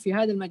النامية في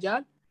هذا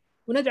المجال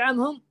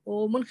وندعمهم،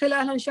 ومن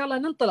خلالها إن شاء الله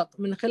ننطلق،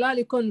 من خلال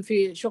يكون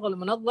في شغل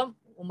منظم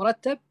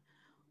ومرتب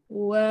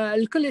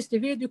والكل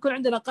يستفيد، يكون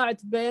عندنا قاعدة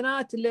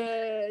بيانات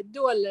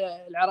للدول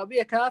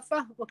العربية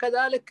كافة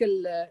وكذلك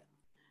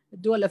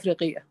الدول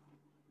الأفريقية.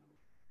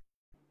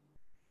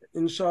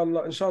 إن شاء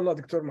الله إن شاء الله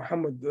دكتور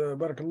محمد،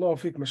 بارك الله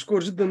فيك، مشكور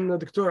جدا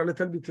دكتور على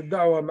تلبية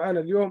الدعوة معنا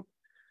اليوم.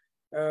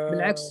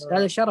 بالعكس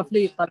هذا شرف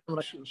لي طال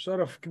عمرك.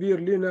 شرف كبير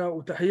لنا،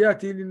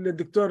 وتحياتي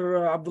للدكتور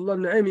عبد الله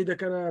النعيمي، إذا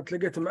كان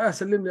تلاقيت معاه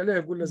سلمني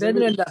عليه قول له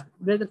بإذن الله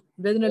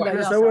بإذن الله.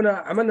 احنا سوينا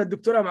عملنا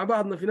الدكتوراه مع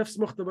بعضنا في نفس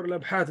مختبر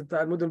الأبحاث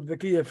بتاع المدن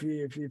الذكية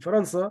في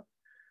فرنسا.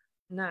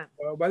 نعم.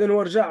 وبعدين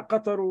هو رجع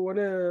قطر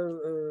وانا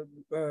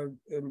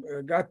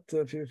قعدت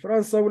في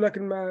فرنسا،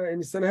 ولكن ما يعني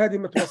السنة هذه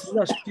ما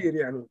تواصلناش كثير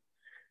يعني.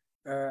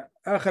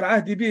 آخر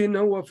عهدي به إنه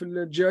هو في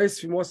الجي اس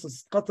في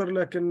مؤسسة قطر،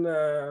 لكن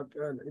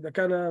إذا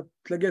كان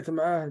تلاقيت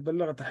معاه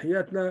بلغ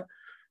تحياتنا.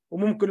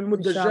 وممكن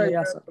المدة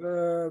الجاية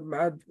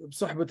مع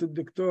بصحبة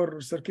الدكتور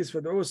سركيس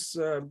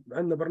فدعوس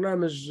عندنا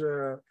برنامج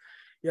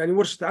يعني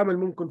ورشة عمل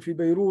ممكن في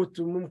بيروت،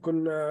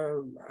 وممكن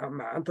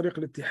عن طريق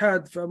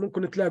الاتحاد،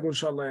 فممكن نتلاقوا إن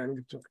شاء الله يعني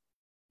دكتور.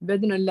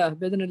 بإذن الله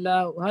بإذن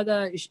الله،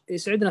 وهذا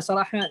يسعدنا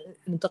صراحة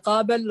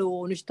نتقابل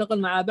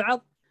ونشتغل مع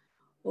بعض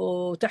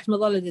وتحت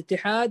مظلة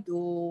الاتحاد.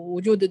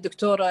 ووجود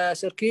الدكتور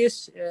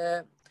سركيس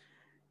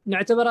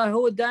نعتبره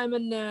هو دائما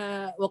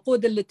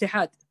وقود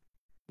الاتحاد،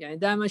 يعني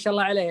دائما ما شاء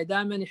الله عليه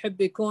دائما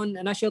يحب يكون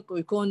نشط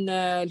ويكون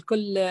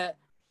الكل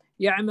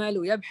يعمل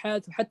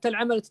ويبحث، وحتى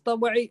العمل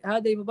التطوعي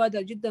هذه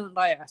مبادرة جدا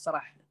رائعة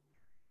صراحة.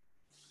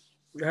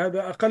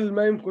 هذا أقل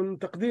ما يمكن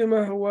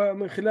تقديمه هو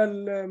من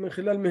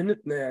خلال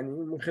مهنتنا، يعني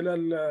من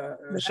خلال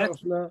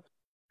شغفنا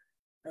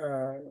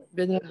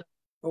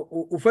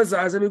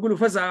وفزعة زي ما يقولوا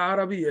فزعة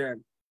عربية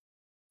يعني.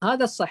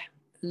 هذا الصح،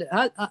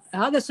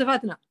 هذا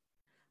صفاتنا،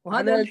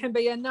 وهذا الحين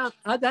بيناه،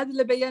 هذا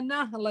اللي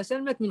بيناه الله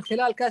يسلمك من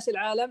خلال كأس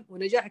العالم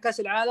ونجاح كأس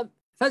العالم،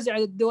 فزع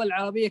الدول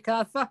العربية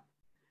كافة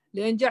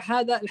لإنجاح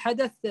هذا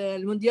الحدث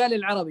المونديالي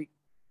العربي.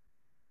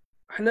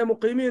 احنا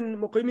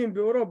مقيمين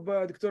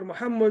باوروبا دكتور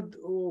محمد،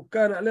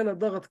 وكان علينا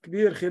ضغط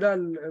كبير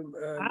خلال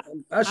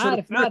الاشهر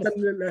الثلاثه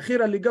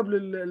الاخيره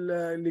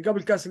اللي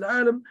قبل كاس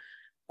العالم.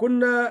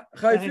 كنا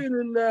خايفين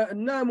ان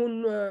ننام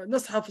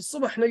ونصحى في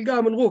الصبح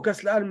نلقاه ملغوه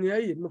كاس العالم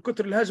نهائيا من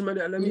كثر الهجمه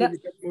الاعلاميه اللي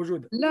كانت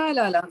موجوده.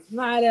 لا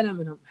ما علينا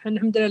منهم، احنا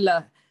الحمد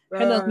لله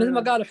احنا مثل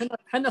ما قالوا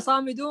احنا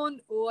صامدون،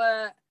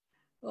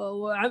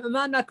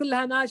 وعملنا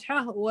كلها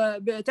ناجحه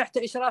وتحت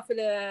اشراف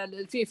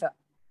الفيفا.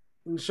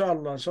 ان شاء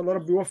الله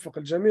ربي يوفق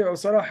الجميع.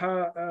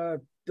 وصراحه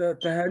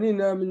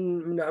تهانينا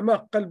من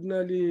اعماق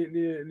قلبنا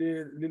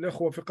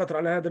للاخوه في قطر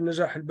على هذا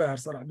النجاح الباهر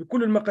صراحه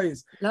بكل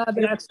المقاييس. لا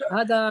بالعكس،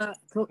 هذا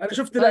انا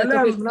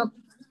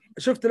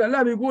شفت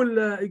الاعلام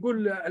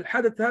يقول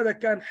الحدث هذا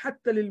كان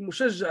حتى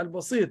للمشجع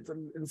البسيط،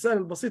 الانسان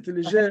البسيط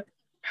اللي جاء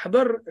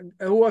حضر،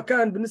 هو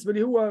كان بالنسبه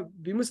لي هو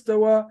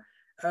بمستوى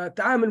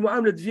تعامل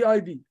معامله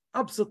VIP،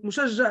 ابسط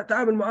مشجع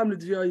تعامل معامله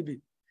VIP.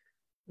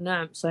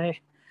 نعم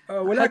صحيح.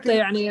 ولكن حتى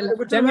يعني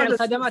جميع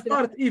الخدمات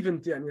سمارت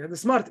ايفنت، يعني هذا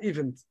سمارت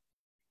ايفنت.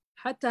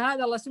 حتى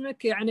هذا الله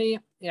يسلمك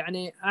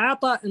يعني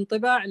اعطى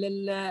انطباع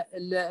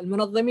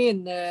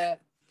للمنظمين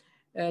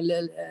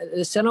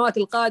السنوات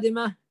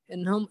القادمه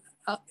انهم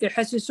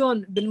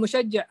يحسسون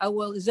بالمشجع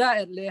او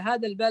زائر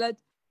لهذا البلد،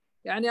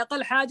 يعني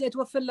اقل حاجه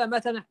يتوفر له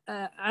مثلا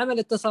عمل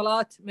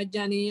اتصالات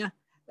مجانيه،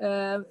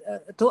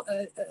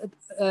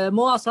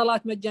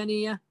 مواصلات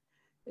مجانيه،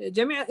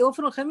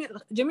 يوفرون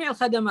جميع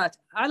الخدمات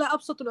على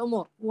ابسط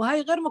الامور،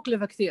 وهي غير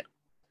مكلفه كثير.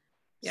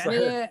 يعني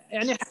صحيح.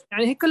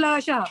 يعني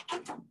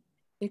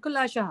هي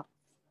كلها شهر،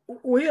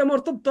 وهي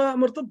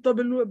مرتبطه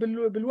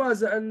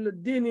بالوازع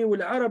الديني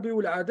والعربي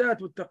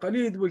والعادات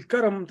والتقاليد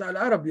والكرم تاع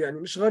العرب، يعني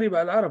مش غريبه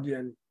على العرب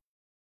يعني.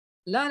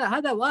 لا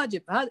هذا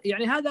واجب،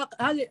 هذا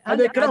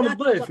اكرام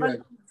الضيف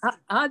يعني.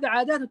 هذا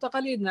عادات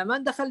وتقاليدنا،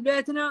 من دخل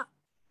بيتنا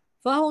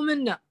فهو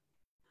منا.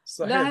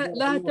 صحيح.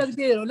 له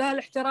التقدير وله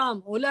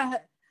الاحترام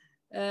وله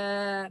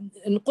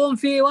نقوم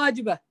في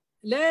واجبه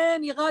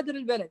لين يغادر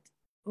البلد،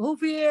 وهو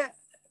في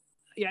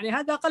يعني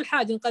هذا اقل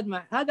حاجه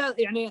نقدمه، هذا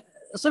يعني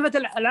صفه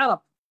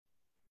العرب.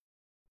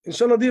 ان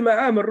شاء الله ديما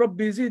عامل،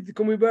 ربي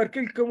يزيدكم ويبارك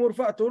لكم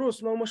ورفعتوا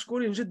رؤوسنا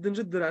ومشكورين جدا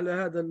جدا على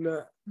هذا.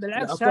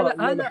 بالعكس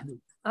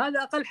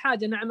هذا اقل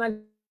حاجه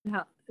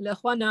نعملها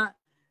لاخواننا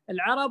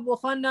العرب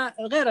واخواننا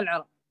غير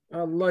العرب.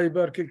 الله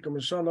يبارك لكم ان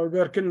شاء الله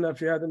ويبارك لنا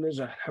في هذا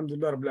النجاح، الحمد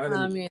لله رب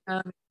العالمين.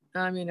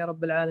 امين يا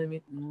رب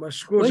العالمين.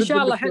 مشكور وان جدا. شاء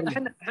الله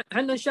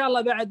احنا ان شاء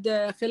الله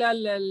بعد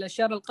خلال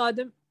الشهر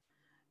القادم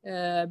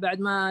بعد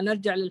ما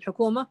نرجع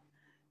للحكومه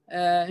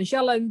ان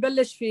شاء الله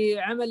نبلش في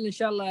عمل ان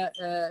شاء الله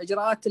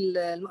اجراءات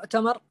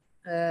المؤتمر،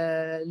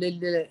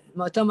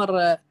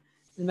 للمؤتمر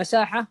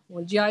المساحه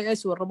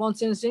والGIS والريموت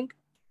سينسينج.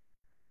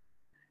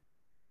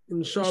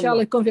 ان شاء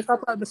الله يكون في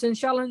قطر، بس ان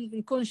شاء الله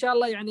نكون ان شاء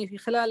الله يعني في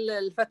خلال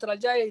الفتره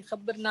الجايه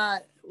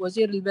يخبرنا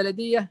وزير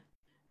البلديه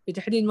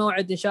بتحديد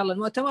موعد ان شاء الله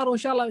المؤتمر، وان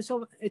شاء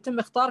الله يتم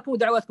اختاركم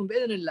ودعواتكم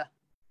باذن الله.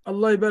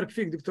 الله يبارك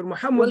فيك دكتور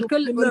محمد.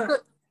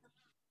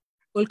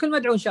 والكل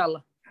مدعو ان شاء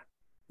الله.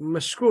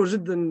 مشكور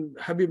جدا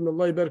حبيبنا،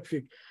 الله يبارك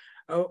فيك.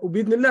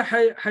 وباذن الله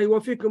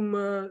حيوافيكم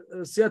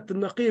سياده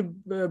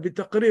النقيب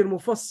بتقرير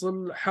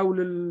مفصل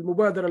حول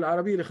المبادره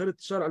العربيه لخريطه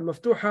الشارع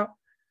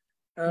المفتوحه.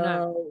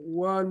 نعم.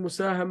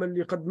 والمساهمه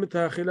اللي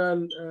قدمتها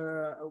خلال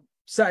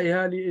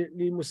سعيها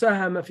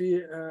لمساهمه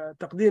في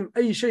تقديم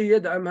اي شيء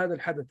يدعم هذا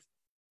الحدث.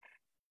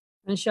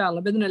 ان شاء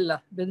الله باذن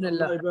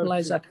الله الله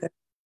يجزاك خير.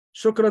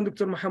 شكرا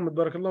دكتور محمد،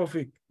 بارك الله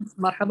فيك.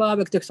 مرحبا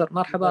بك دكتور،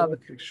 مرحبا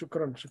بك.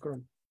 شكرا.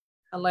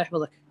 الله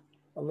يحفظك.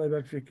 الله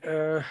يبارك فيك.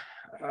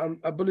 I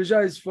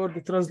apologize for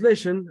the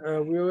translation.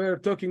 We were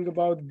talking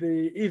about the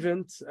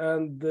event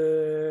and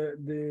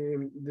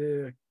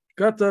the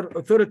Qatar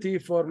Authority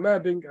for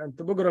Mapping and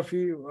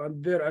Topography and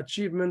their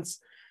achievements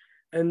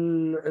in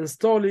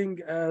installing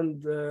and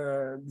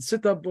the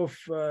setup of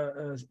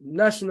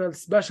national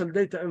spatial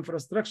data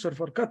infrastructure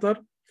for Qatar.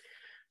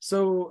 So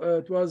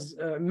it was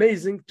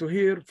amazing to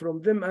hear from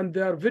them, and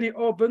they are very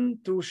open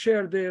to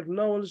share their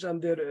knowledge and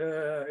their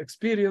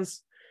experience.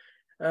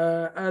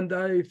 And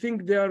I think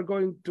they are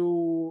going to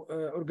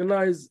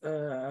organize a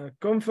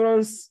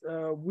conference.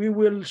 We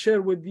will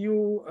share with you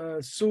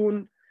soon,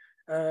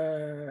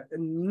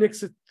 in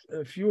next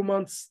few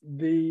months,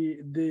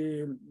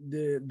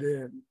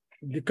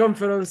 the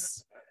conference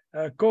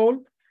call.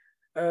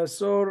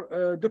 So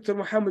Dr.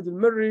 Mohammed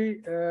Al-Marri,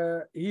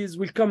 he is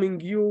welcoming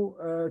you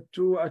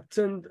to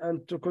attend and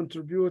to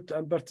contribute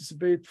and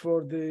participate for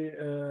the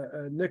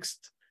next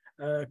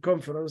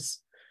conference.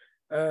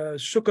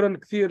 شكرا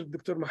كثير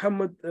دكتور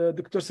محمد.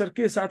 دكتور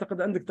سركيس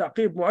اعتقد عندك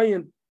تعقيب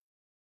معين.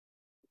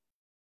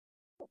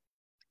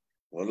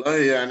 والله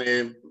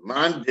يعني ما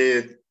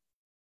عندي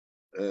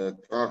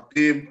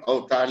تعقيب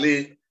او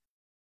تعليق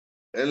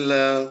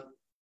الا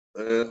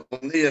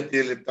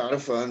امنيتي اللي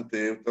بتعرفها انت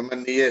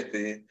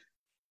وتمنياتي.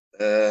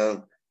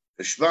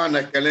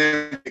 اشبعنا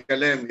كلام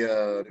بكلام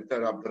يا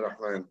دكتور عبد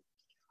الرحمن.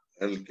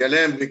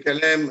 الكلام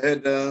بكلام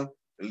هذا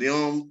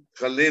اليوم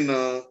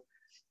خلينا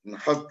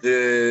نحط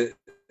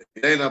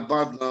إيدينا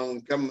ببعضنا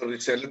ونكمل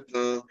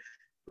رسالتنا،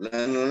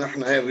 لأنه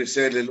نحن هاي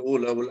الرسالة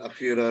الأولى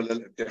والأخيرة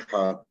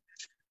للاتحاد.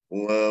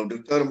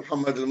 ودكتور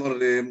محمد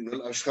المري من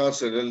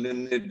الأشخاص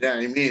اللي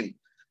الداعمين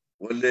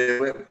واللي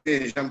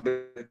واقفين جنب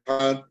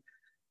الاتحاد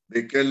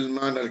بكل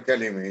معنى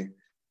الكلمة،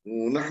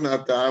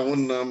 ونحن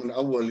تعاوننا من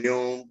أول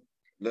يوم.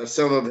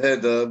 لسبب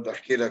هذا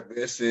بحكي لك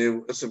باسمي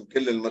واسم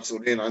كل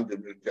المسؤولين عند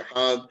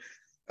الاتحاد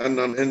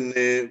أنهم هن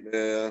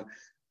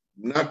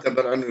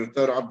نعتبر أن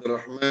الدكتور عبد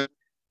الرحمن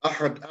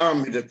أحد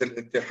أعمدة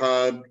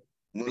الاتحاد،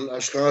 من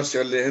الأشخاص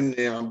اللي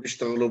هن عم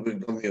بيشتغلوا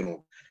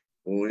بضميرهم.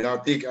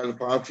 ويعطيك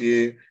ألف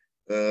عافية.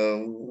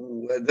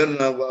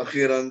 وقدرنا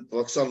وأخيرا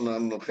توصلنا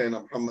أنه خينا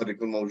محمد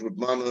يكون موجود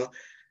معنا،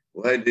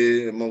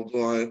 وهيدي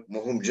موضوع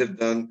مهم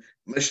جدا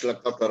مش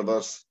لقطر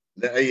بس،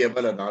 لأي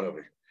بلد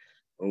عربي.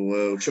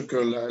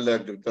 وشكرا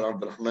لك دكتور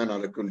عبد الرحمن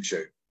على كل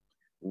شيء.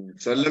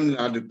 وسلم لي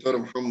على الدكتور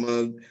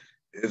محمد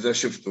إذا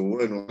شفته،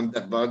 وينه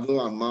عندك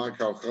بعده عم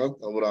معك على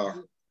الخط أو راح؟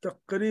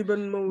 تقريبا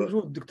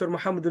موجود دكتور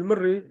محمد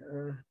المري.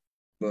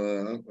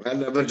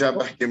 هلا برجع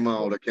بحكي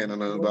معه، لكن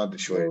أنا بعد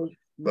شوي.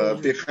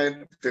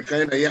 في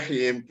خينا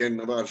يحيى يمكن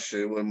ما بعرف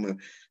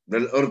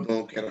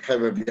بالأردن كان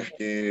حابب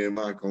يحكي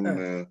معكم،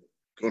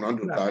 يكون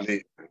عنده نعم.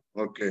 تعليق.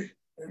 أوكي.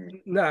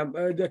 نعم،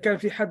 إذا كان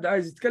في حد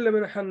عايز يتكلم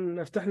أنا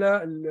حنفتح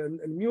له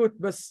الميوت.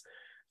 بس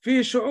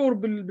في شعور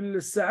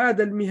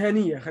بالسعادة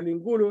المهنية، خلينا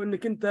نقوله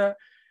إنك أنت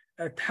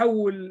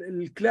تحول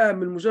الكلام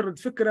من مجرد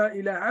فكرة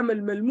إلى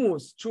عمل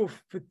ملموس،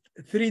 تشوف في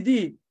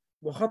 3D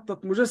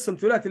مخطط مجسم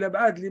ثلاثي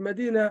الأبعاد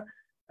لمدينة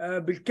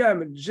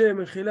بالكامل، جاي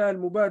من خلال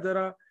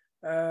مبادرة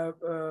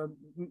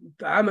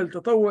عمل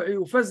تطوعي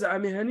وفزعة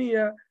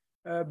مهنية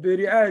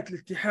برعاية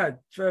الاتحاد.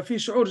 ففي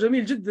شعور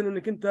جميل جدا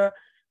انك انت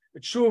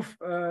تشوف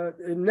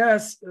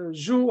الناس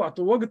جو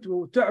اعطوا وقت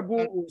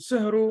وتعبوا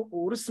وسهروا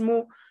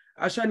ورسموا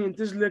عشان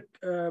ينتج لك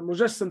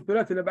مجسم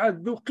ثلاثي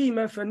الابعاد ذو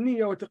قيمة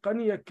فنية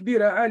وتقنية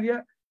كبيرة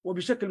عالية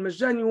وبشكل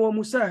مجاني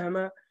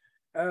ومساهمة.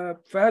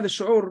 فهذا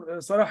الشعور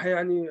صراحة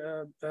يعني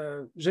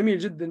جميل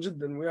جدا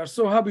جدا. We are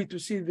so happy to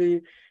see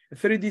the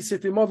 3D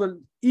city model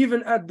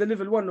even at the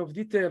level 1 of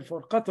detail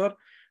for Qatar,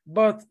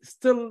 but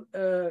still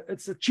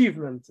it's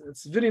achievement.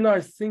 It's a very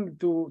nice thing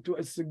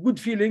it's a good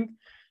feeling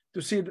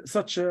to see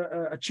such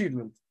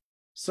achievement.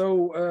 So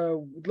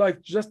we'd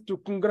like just to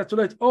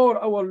congratulate all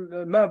our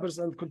mappers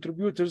and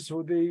contributors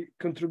who they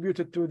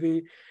contributed to the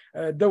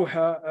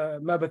Doha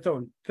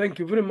Mabathon. Thank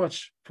you very much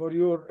for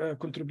your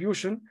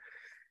contribution.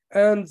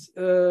 And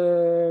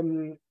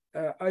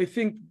I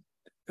think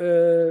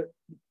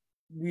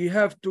we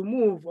have to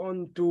move on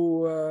to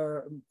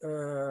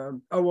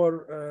our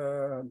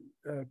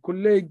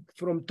colleague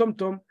from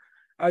TomTom.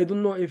 I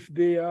don't know if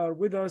they are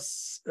with us,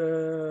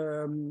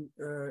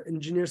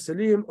 Engineer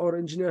Salim or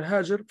Engineer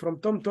Hajar from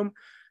TomTom.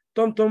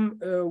 TomTom,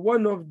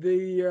 one of the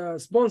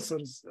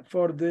sponsors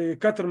for the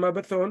Qatar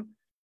Mabathon.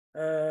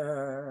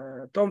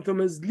 TomTom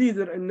is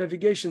leader in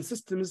navigation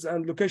systems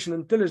and location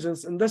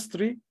intelligence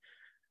industry.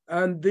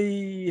 And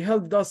they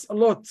helped us a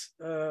lot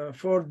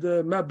for the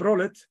map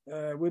rollout.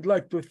 We'd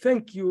like to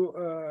thank you,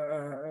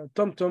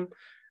 TomTom,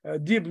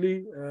 deeply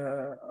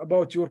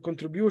about your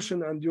contribution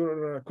and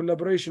your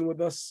collaboration with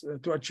us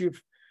to achieve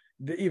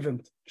the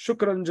event.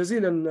 شكرا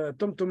جزيلا.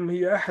 TomTom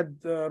هي أحد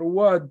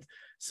رواد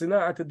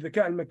صناعة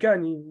الذكاء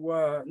المكاني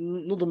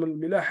ونظم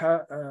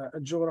الملاحة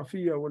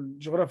الجغرافية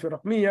والجغرافيا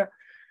الرقمية.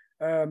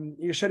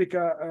 هي شركة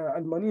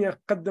ألمانية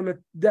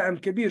قدمت دعم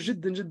كبير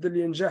جدا جدا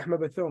لإنجاح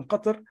ماباثون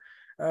قطر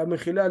من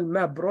خلال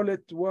ماب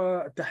رولت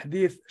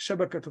وتحديث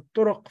شبكة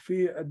الطرق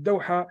في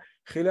الدوحة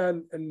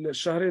خلال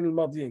الشهرين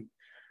الماضيين.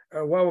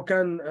 وهو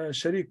كان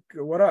شريك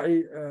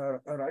وراعي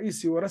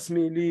رئيسي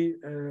ورسمي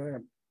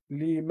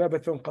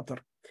لماباثون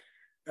قطر.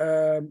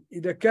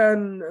 إذا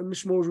كان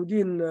مش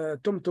موجودين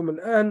تومتوم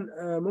الآن،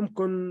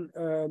 ممكن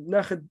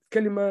ناخذ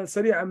كلمة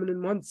سريعة من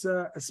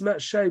المهندسة أسماء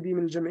الشايبي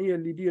من الجمعية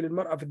الليبية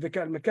للمرأة في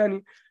الذكاء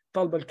المكاني.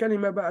 طالبة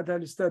الكلمة، بعدها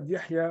الأستاذ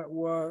يحيى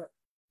و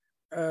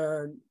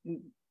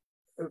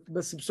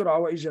بس بسرعة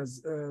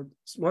وإيجاز.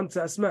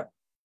 مهندسة أسماء.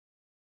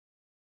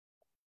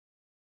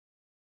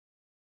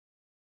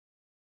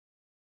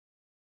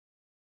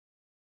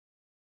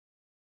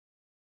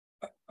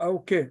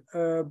 اوكي.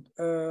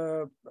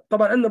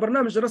 طبعا عندنا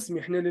برنامج رسمي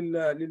احنا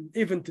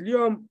للايفنت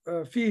اليوم،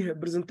 فيه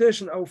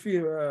برزنتيشن او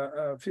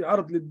في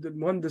عرض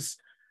للمهندس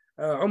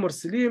عمر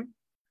سليم.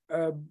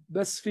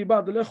 بس في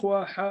بعض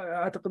الاخوه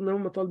اعتقد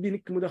انهم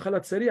طالبين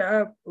مداخلات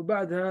سريعه،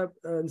 وبعدها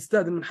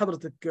نستاذن من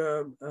حضرتك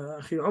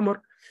اخي عمر،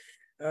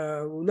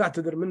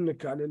 ونعتذر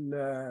منك على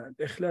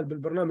الاخلال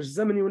بالبرنامج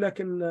الزمني،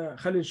 ولكن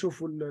خلينا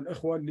نشوف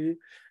الاخوه اللي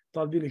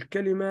طالبين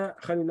الكلمه،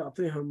 خلينا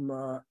نعطيهم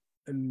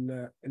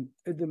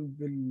الإذن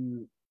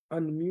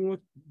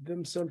بالانميوت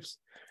themselves.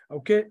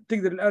 اوكي،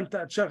 تقدر الان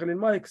تشغل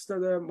المايك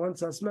استاذه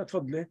مهندسه اسماء،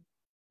 تفضلي.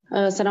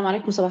 السلام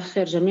عليكم، صباح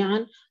الخير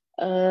جميعا.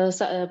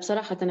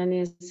 بصراحة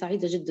أنا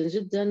سعيدة جدا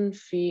جدا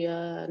في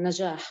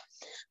نجاح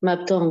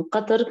مابتون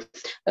قطر،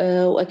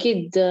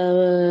 وأكيد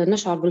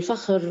نشعر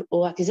بالفخر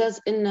واعتزاز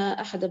أن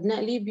أحد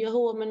أبناء ليبيا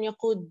هو من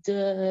يقود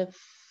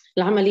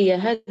العملية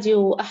هذه،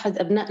 وأحد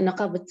أبناء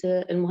نقابة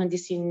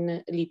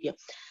المهندسين ليبيا.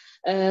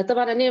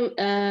 طبعا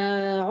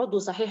أنا عضو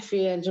صحيح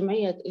في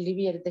الجمعية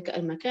الليبية للذكاء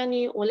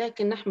المكاني،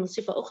 ولكن نحمل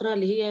صفة أخرى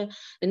اللي هي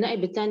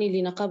النائب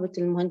الثاني لنقابة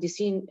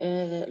المهندسين،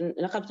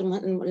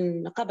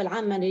 النقابة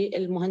العامة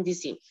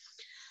للمهندسين.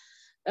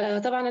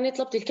 طبعا أنا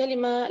طلبت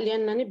الكلمة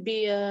لأن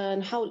نبي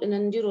نحاول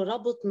أن نديروا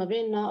رابط ما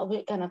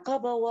بيننا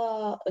كنقابة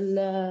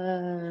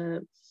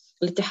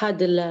والاتحاد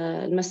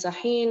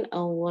المساحين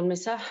أو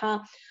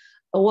المساحة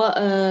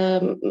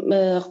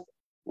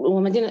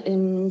ومدينة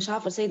مش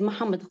عارفة سيد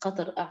محمد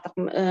قطر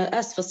أعتقد،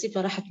 آسفة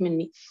الصفة راحت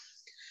مني.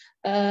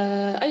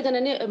 أيضا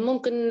أنا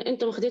ممكن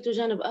أنتم خديتوا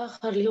جانب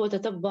آخر اللي هو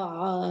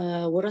تتبع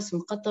ورسم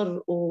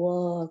قطر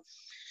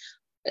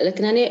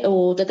لكن أنا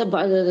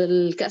وتتبع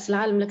الكأس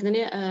العالم، لكن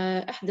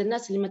أنا إحدى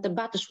الناس اللي ما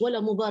تبعتش ولا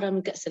مباراة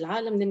من كأس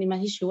العالم لأني ما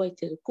هيش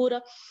هوايتي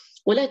الكورة،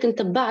 ولكن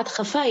تبعت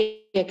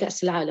خفايا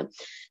كأس العالم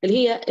اللي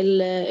هي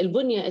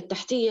البنية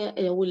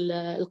التحتية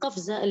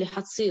والقفزة اللي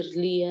حتصير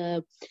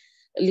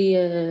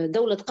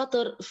لدولة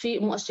قطر في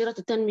مؤشرات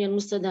التنمية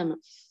المستدامة.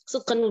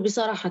 صدقا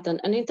وبصراحة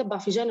أنا نتبع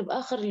في جانب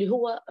آخر اللي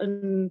هو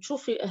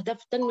نشوف في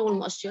أهداف التنمية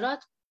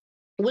والمؤشرات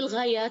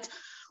والغايات،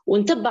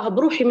 ونتبع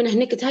بروحي من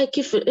هناك هاي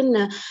كيف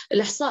إن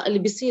الإحصاء اللي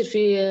بيصير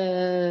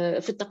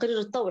في التقرير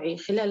الطوعي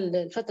خلال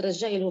الفترة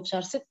الجاية اللي هو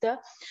بشهر 6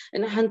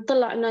 إن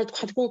حنطلع إنها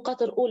حتكون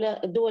قطر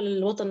أولى دول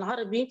الوطن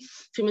العربي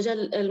في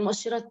مجال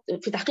المؤشرات،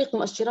 في تحقيق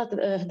مؤشرات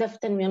أهداف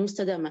التنمية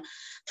المستدامة.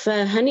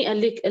 فهنيئا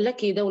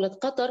لك دولة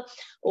قطر،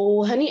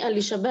 وهنيئا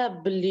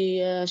لشباب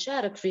اللي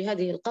شارك في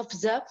هذه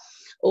القفزة،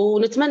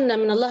 ونتمنى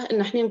من الله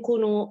إن احنا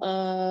نكونوا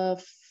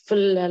في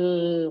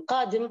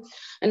القادم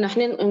ان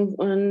احنا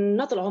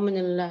نطلعوا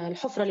من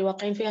الحفره اللي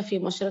واقعين فيها في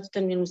مؤشرات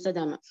التنميه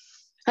المستدامه.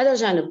 هذا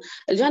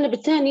الجانب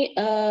الثاني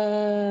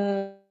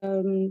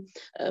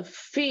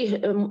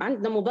فيه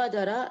عندنا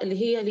مبادره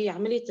اللي هي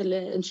لعمليه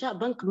انشاء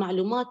بنك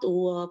معلومات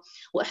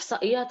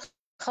واحصائيات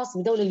خاص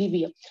بالدوله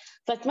الليبيه.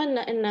 فاتمنى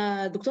ان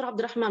الدكتور عبد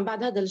الرحمن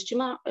بعد هذا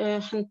الاجتماع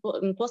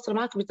نتواصل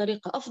معك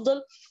بطريقه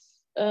افضل،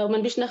 وما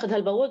نبيش ناخذ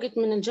هالبواقت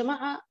من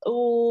الجماعه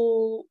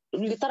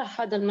واللي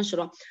طرح هذا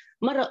المشروع.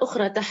 مرة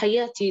أخرى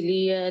تحياتي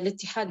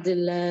للاتحاد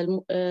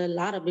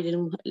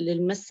العربي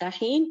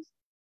للمساحين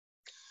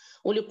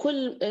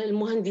ولكل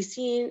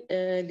المهندسين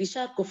اللي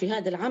شاركوا في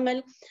هذا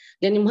العمل،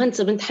 لأني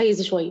مهندسة بنت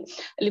حيز شوي،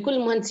 لكل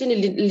المهندسين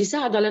اللي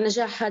ساعدوا على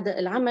نجاح هذا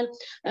العمل.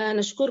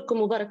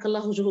 نشكركم وبارك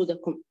الله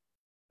جهودكم.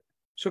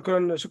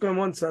 شكرا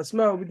مهندسة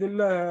أسماء، وبإذن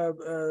الله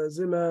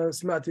زي ما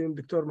سمعتي من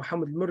الدكتور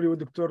محمد المري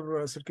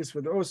والدكتور سركيس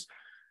فدعوس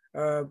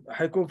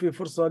حيكون في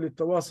فرصة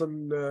للتواصل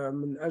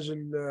من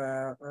أجل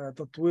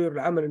تطوير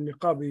العمل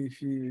النقابي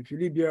في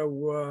ليبيا،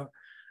 وعمل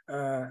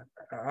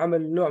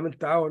نوع من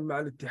التعاون مع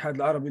الاتحاد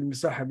العربي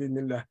للمساحة بإذن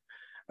الله.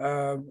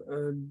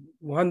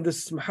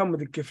 مهندس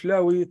محمد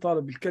الكفلاوي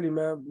طالب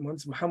الكلمة.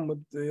 مهندس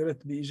محمد يا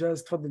ريت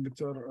بإيجاز، تفضل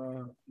دكتور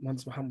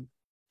مهندس محمد.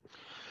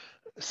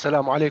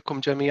 السلام عليكم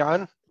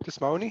جميعا،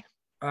 تسمعوني؟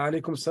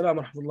 عليكم السلام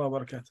ورحمة الله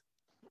وبركاته.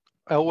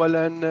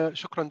 أولا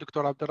شكرا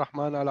دكتور عبد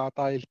الرحمن على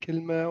إعطائي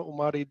الكلمة،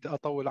 وما أريد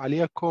أطول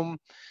عليكم.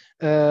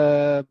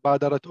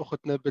 بادرت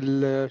أختنا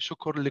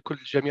بالشكر لكل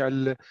جميع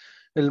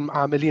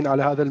العاملين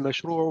على هذا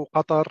المشروع،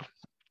 وقطر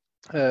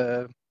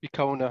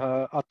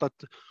بكونها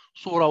أعطت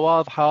صورة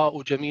واضحة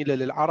وجميلة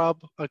للعرب.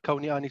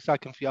 كوني أنا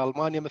ساكن في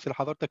ألمانيا مثل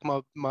حضرتك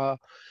ما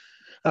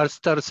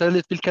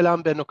استرسلت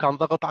بالكلام بأنه كان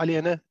ضغط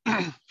علينا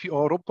في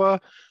أوروبا،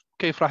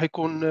 كيف راح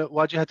يكون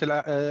واجهة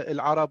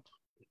العرب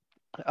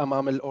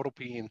أمام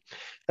الأوروبيين.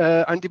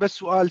 عندي بس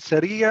سؤال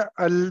سريع.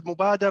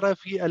 المبادرة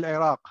في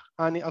العراق،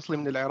 أنا أصلي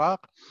من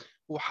العراق،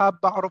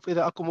 وحاب أعرف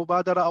إذا أكو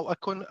مبادرة أو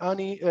أكون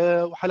أني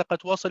وحلقة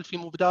وصل في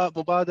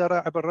مبادرة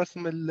عبر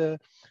رسم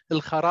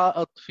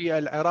الخرائط في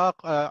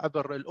العراق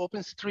عبر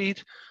الأوبن ستريت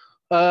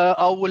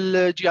أو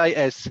الجي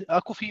آي إس.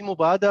 أكو في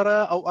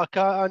مبادرة أو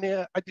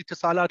أنا عندي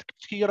اتصالات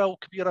كثيرة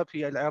وكبيرة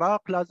في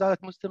العراق لا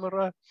زالت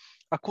مستمرة،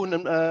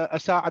 أكون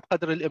أساعد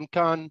قدر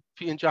الإمكان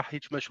في إنجاح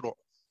هيك مشروع.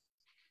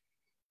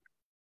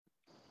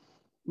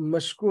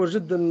 مشكور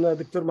جدا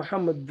دكتور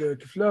محمد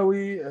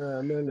كفلاوي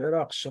من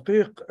العراق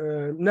الشقيق.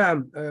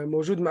 نعم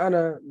موجود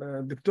معنا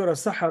الدكتورة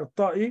سحر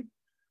الطائي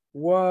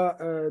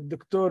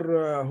والدكتور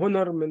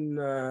هنر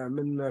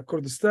من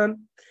كردستان.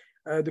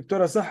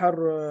 دكتورة سحر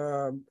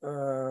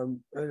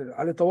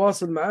على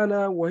تواصل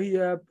معنا،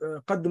 وهي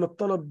قدمت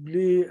طلب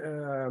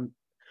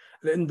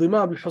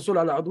للانضمام للحصول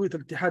على عضوية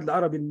الاتحاد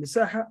العربي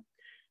للمساحة.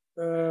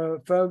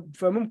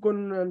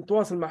 فممكن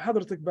نتواصل مع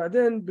حضرتك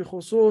بعدين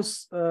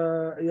بخصوص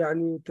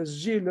يعني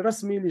تسجيل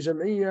رسمي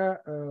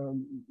لجمعية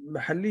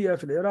محلية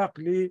في العراق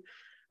ل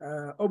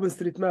اوبن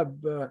ستريت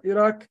ماب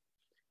إيراك،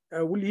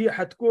 واللي هي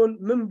حتكون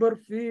منبر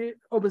في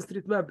اوبن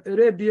ستريت ماب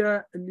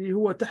ارابيا اللي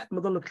هو تحت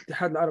مظلة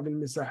الاتحاد العربي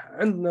للمساحة.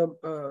 عندنا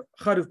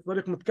خارطة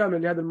طريق متكاملة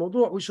لهذا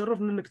الموضوع،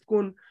 ويشرفنا انك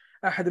تكون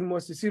احد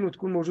المؤسسين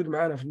وتكون موجود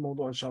معنا في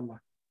الموضوع ان شاء الله.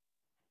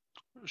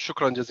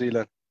 شكرا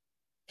جزيلا.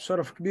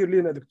 شرف كبير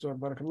لنا دكتور،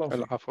 بارك الله فيك.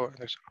 العفو.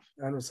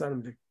 اهلا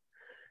وسهلا بك.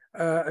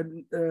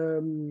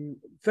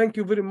 Thank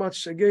you very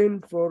much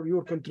again for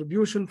your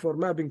contribution for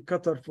mapping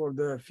Qatar for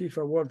the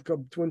FIFA World Cup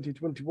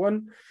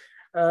 2021.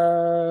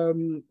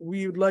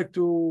 We would like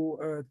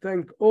to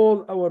thank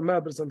all our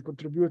mappers and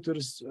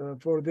contributors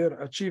for their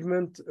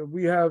achievement.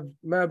 We have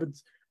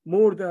mapped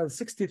more than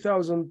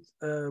 60,000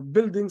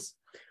 buildings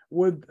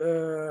with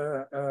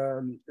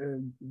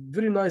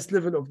very nice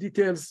level of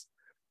details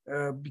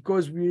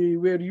because we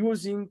were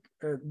using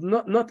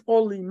not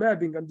only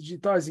mapping and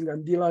digitizing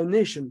and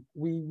delineation,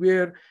 we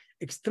were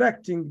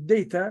extracting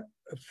data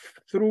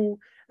through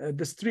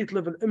the street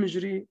level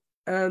imagery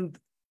and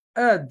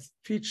add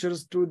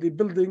features to the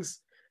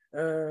buildings,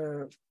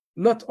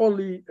 not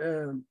only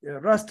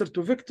raster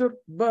to vector,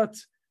 but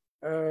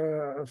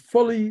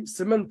fully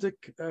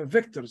semantic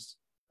vectors.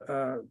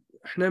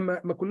 احنا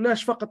ما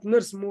كناش فقط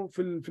نرسمه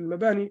في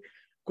المباني،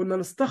 كنا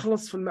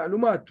نستخلص في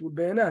المعلومات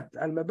والبيانات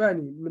على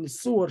المباني من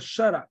الصور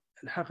الشارع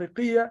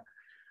الحقيقية،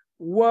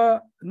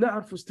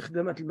 ونعرف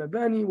استخدامات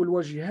المباني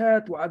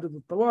والواجهات وعدد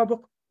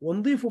الطوابق،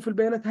 ونضيفه في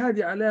البيانات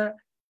هذه على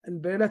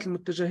البيانات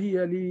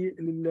المتجهية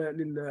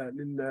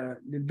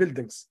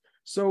للbuildings.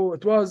 So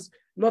it was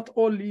not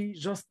only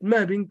just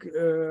mapping,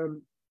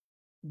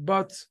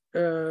 but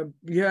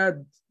we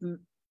had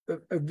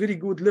a very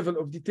good level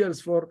of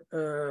details for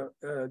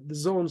the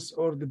zones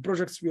or the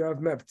projects we have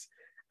mapped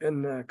in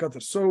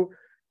Qatar. So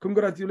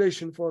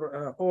congratulations for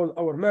all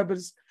our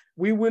mappers.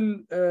 We will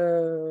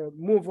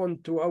move on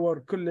to our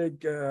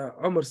colleague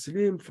Omar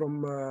Salim from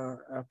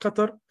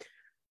Qatar.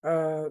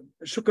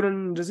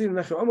 شكرا جزيلا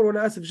أخي عمر،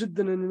 وأنا آسف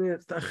جدا أني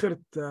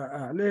تأخرت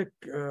عليك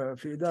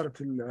في إدارة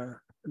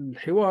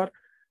الحوار.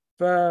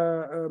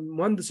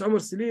 فمهندس عمر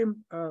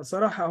سليم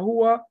صراحة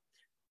هو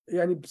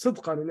يعني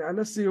بصدقا يعني عن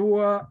نفسي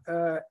هو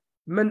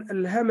من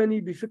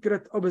ألهمني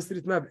بفكرة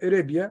OpenStreetMap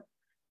ارابيا،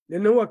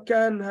 لأنه هو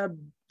كان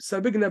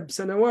سابقنا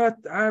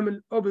بسنوات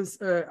عامل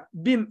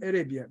بيم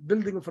ارابيا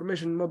Building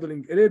Information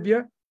Modeling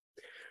ارابيا.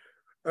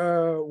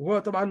 وهو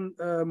طبعا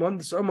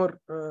مهندس عمر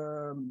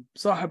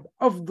صاحب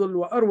أفضل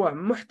وأروع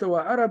محتوى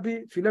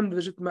عربي في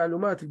نمذجة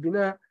معلومات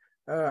البناء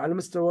على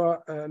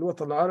مستوى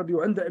الوطن العربي،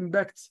 وعنده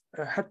إمباكت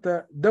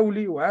حتى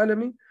دولي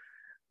وعالمي.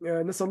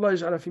 نسأل الله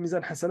يجعله في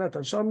ميزان حسناته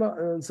إن شاء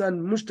الله.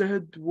 إنسان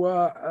مجتهد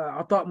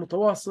وعطاء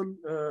متواصل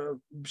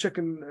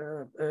بشكل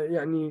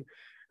يعني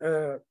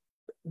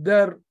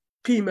دار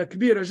قيمة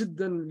كبيرة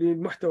جدا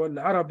للمحتوى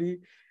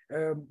العربي،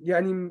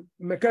 يعني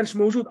ما كانش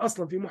موجود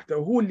أصلا في محتوى،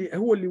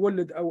 هو اللي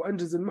ولد أو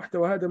أنجز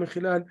المحتوى هذا من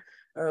خلال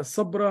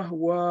صبره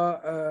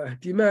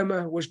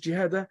واهتمامه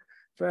واجتهاده.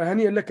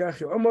 فهنيئا لك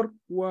أخي عمر،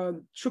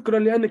 وشكرا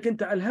لأنك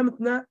أنت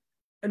ألهمتنا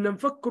أن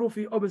نفكروا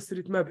في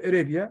OpenStreetMap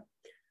ارابيا.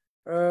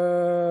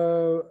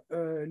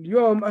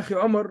 اليوم أخي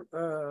عمر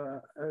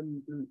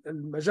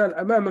المجال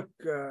أمامك،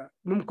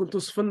 ممكن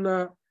توصف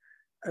لنا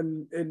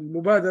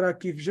المبادرة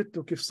كيف جت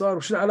وكيف صار،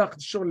 وشنو علاقة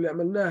الشغل اللي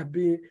عملناه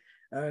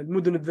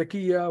بالمدن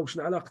الذكية،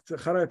 وشنو علاقة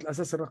خرائط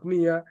الأساس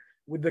الرقمية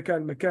والذكاء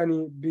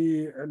المكاني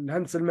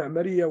بالهندسة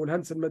المعمارية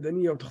والهندسة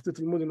المدنية وتخطيط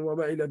المدن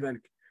وما إلى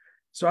ذلك.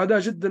 سعداء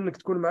جدا أنك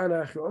تكون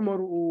معنا أخي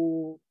عمر،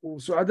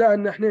 وسعداء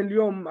أن احنا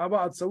اليوم مع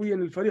بعض سويا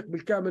الفريق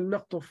بالكامل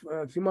نقطف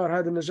ثمار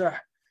هذا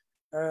النجاح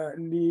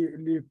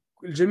اللي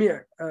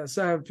الجميع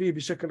ساهم فيه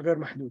بشكل غير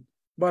محدود.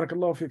 بارك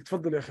الله فيك.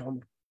 تفضل يا أخي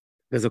عمر.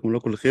 جزاكم الله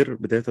كل خير.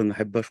 بداية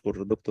أحب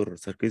أشكر دكتور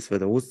سركيس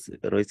فداوس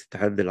رئيس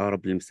اتحاد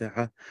العرب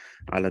للمساحة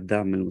على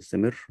الدعم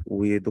المستمر،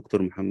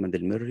 ودكتور محمد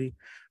المري،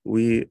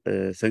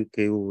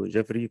 وسانكي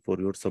وجافري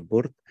فور يور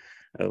سبورت.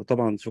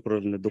 وطبعا شكرا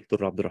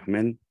للدكتور عبد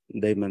الرحمن،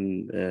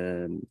 دايما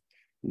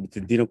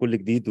بتدينا كل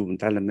جديد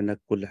وبنتعلم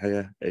منك كل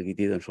حاجة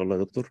جديدة إن شاء الله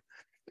يا دكتور.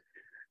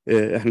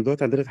 احنا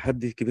دلوقتي عندنا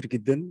تحدي كبير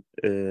جدا،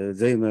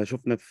 زي ما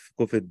شفنا في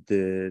كوفيد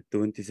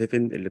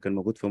 27 اللي كان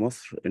موجود في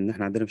مصر، ان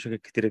احنا عندنا مشاكل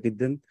كتيره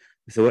جدا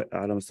سواء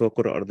على مستوى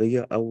الكره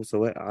الارضيه او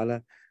سواء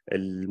على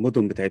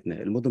المدن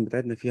بتاعتنا. المدن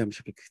بتاعتنا فيها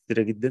مشاكل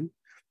كتيره جدا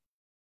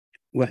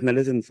واحنا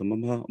لازم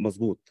نصممها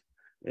مظبوط.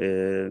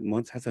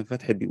 المهندس حسن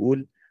فتحي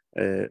بيقول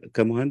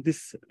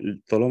كمهندس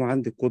طالما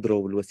عندي القدره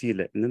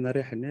والوسيله ان انا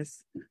اريح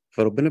الناس،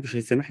 فربنا مش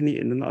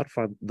هيسامحني ان انا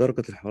ارفع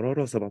درجه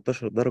الحراره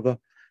 17 درجه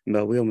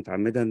مئويه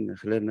متعمدا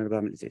خلال ان انا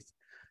بعمل ازاز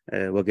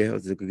واجهه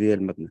زجاجيه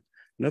المبنى.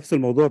 نفس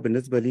الموضوع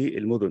بالنسبه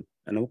للمدن،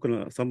 انا ممكن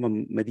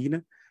اصمم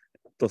مدينه،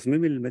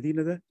 تصميم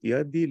المدينه ده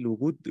يؤدي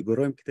لوجود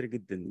جرائم كتير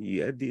جدا،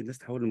 يؤدي الناس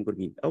تحول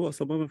لمجرمين، او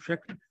اصممها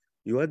بشكل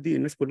يؤدي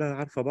الناس كلها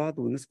عارفه بعض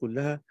والناس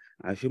كلها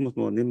عايشين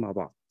مطمئنين مع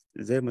بعض.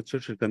 زي ما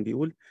تشرشل كان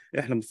بيقول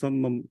احنا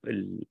بنصمم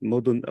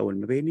المدن او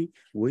المباني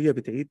وهي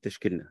بتعيد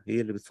تشكيلنا،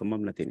 هي اللي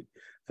بتصممنا تاني.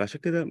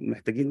 فعشان كده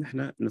محتاجين ان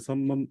احنا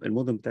نصمم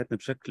المدن بتاعتنا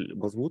بشكل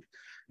مظبوط،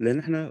 لان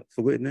احنا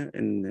فوجئنا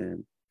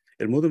ان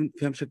المدن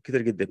فيها مشاكل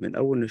كتير جدا من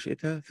اول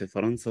نشأتها في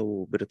فرنسا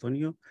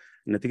وبريطانيا،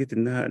 نتيجه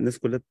انها الناس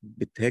كلها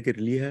بتهاجر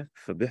ليها،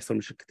 فبيحصل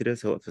مشاكل كتير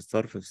سواء في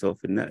الصرف سواء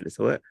في النقل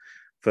سواء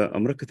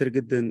فامراض كتير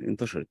جدا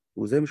انتشرت.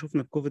 وزي ما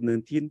شفنا في كوفيد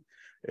 19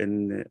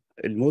 ان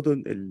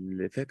المدن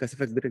اللي فيها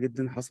كثافه كبيره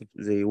جدا حصل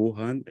زي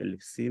ووهان اللي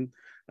في الصين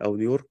او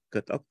نيويورك،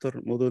 كانت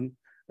اكتر مدن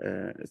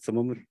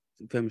الصمام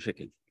فيها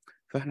مشاكل.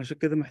 فاحنا عشان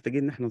كده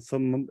محتاجين ان احنا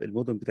نصمم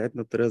المدن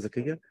بتاعتنا بطريقه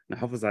ذكيه،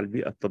 نحافظ على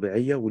البيئه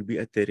الطبيعيه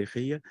والبيئه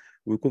التاريخيه،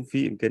 ويكون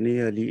في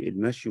امكانيه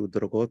للمشي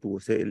والدراجات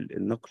ووسائل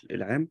النقل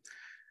العام.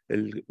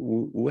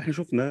 واحنا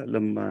شفنا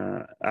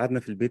لما قعدنا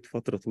في البيت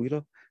فتره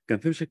طويله كان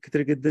في مشاكل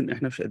كتير جدا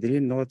احنا مش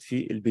قادرين نقعد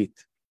في البيت،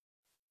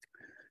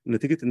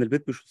 نتيجه ان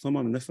البيت مش مصمم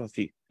ان الناس تقعد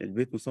فيه،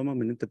 البيت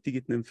مصمم ان انت بتيجي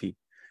تنام فيه.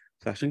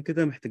 فعشان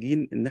كده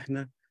محتاجين ان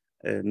احنا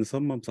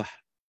نصمم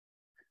صح،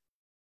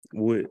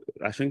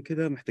 وعشان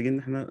كده محتاجين ان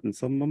احنا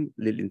نصمم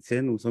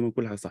للانسان ونصمم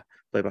كل حاجه صح.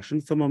 طيب عشان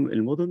نصمم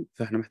المدن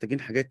فاحنا محتاجين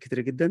حاجات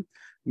كتير جدا،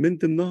 من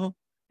ضمنها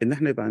ان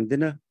احنا يبقى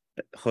عندنا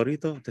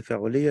خريطه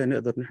تفاعليه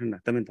نقدر ان احنا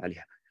نعتمد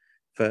عليها.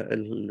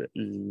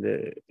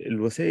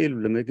 فالوسائل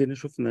لما جينا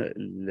شفنا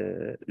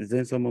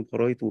ازاي نصمم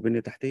خرائط وبنيه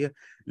تحتيه،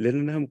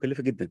 لانها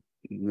مكلفه جدا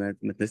ما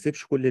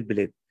تناسبش كل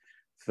البلاد.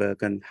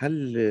 فكان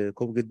حل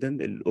قوي جدا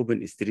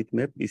الاوبن ستريت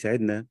ماب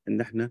يساعدنا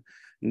ان احنا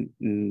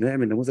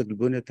نعمل نموذج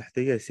للبنيه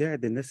التحتيه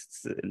يساعد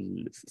الناس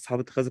اصحاب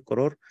اتخاذ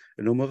القرار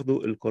ان هم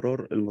ياخدوا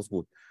القرار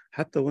المظبوط.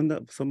 حتى وانا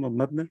بصمم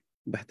مبنى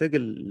بحتاج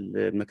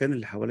المكان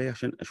اللي حواليا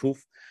عشان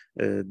اشوف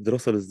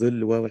دراسه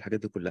للظل والحاجات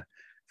دي كلها.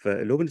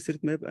 فالاوبن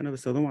ستريت ماب انا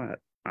بستخدمه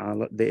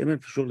دائما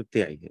في الشغل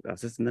بتاعي على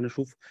اساس ان انا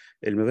اشوف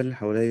المباني اللي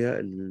حواليا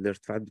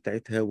الارتفاعات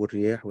بتاعتها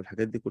والرياح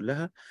والحاجات دي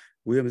كلها.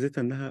 وهي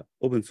ميزتها انها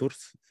اوبن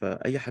سورس،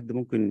 فاي حد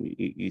ممكن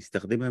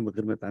يستخدمها من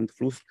غير ما يبقى عنده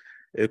فلوس.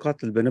 قاعده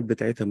البيانات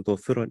بتاعتها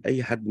متوفره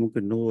لاي حد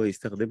ممكن ان هو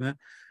يستخدمها.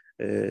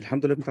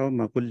 الحمد لله بنتعاون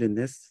مع كل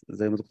الناس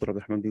زي ما دكتور عبد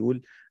الرحمن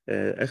بيقول.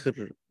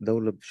 اخر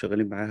دوله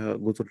شغالين معاها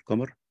جزر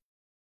القمر،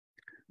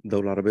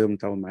 دولة عربية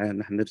بنتعاون معاها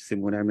إن إحنا نرسم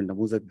ونعمل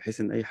نموذج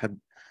بحيث إن أي حد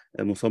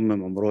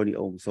مصمم عمراني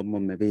أو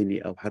مصمم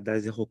مباني أو حد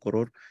عايز ياخد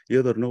قرار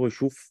يقدر إن هو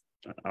يشوف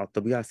على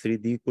الطبيعة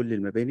 3D كل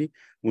المباني،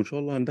 وإن شاء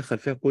الله هندخل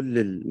فيها كل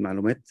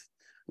المعلومات.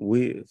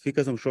 وفي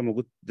كذا مشروع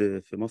موجود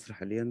في مصر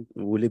حاليا،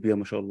 وليبيا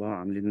ما شاء الله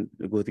عاملين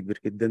جهد كبير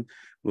جدا،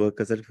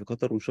 وكذلك في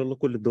قطر، وإن شاء الله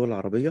كل الدول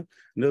العربية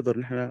نقدر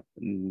إن إحنا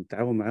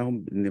نتعاون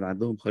معاهم إن يبقى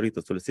عندهم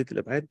خريطة ثلاثية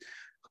الأبعاد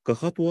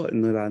كخطوة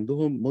إنه يبقى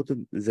عندهم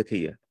مدن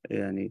ذكية.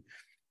 يعني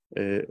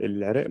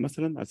العراق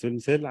مثلا على سبيل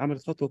المثال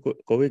عملت خطوة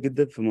قوية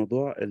جدا في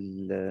موضوع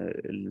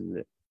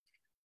ال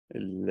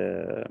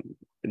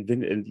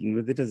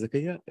المدينة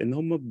الذكية، إن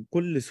هم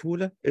بكل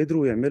سهولة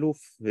قدروا يعملوا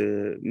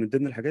في من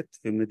ضمن الحاجات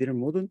في مدينة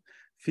المدن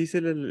في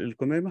سلل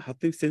القمامة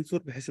حاطين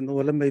سنسور بحيث إن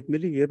هو لما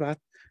يتملي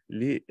يبعت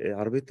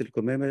لعربية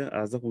القمامة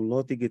أعزكم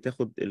الله تيجي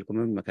تاخد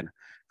القمامة مكانها.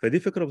 فدي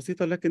فكرة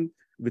بسيطة لكن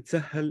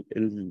بتسهل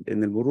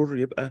إن المرور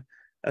يبقى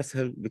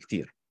أسهل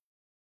بكتير.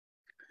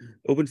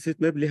 اوبن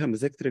ستريت ماب ليها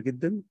مزايا كتير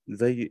جدا،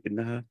 زي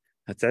انها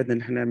هتساعدنا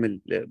ان احنا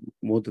نعمل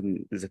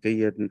مدن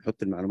ذكيه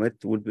نحط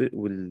المعلومات.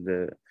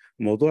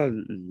 والموضوع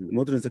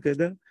المدن الذكيه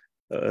ده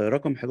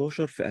رقم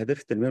 11 في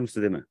اهداف التنميه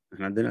المستدامه.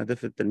 احنا عندنا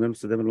اهداف التنميه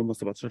المستدامه اللي هم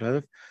 17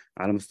 هدف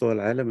على مستوى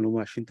العالم اللي هم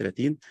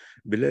 2030.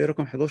 بنلاقي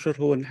رقم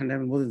 11 هو ان احنا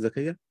نعمل مدن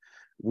ذكيه،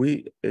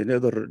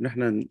 ونقدر ان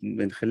احنا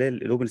من خلال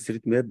الاوبن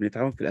ستريت ماب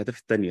بنتعاون في الاهداف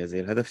الثانيه زي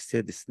الهدف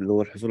السادس اللي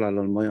هو الحصول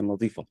على المياه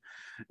النظيفه.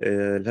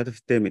 الهدف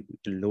الثامن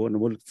اللي هو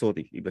النمو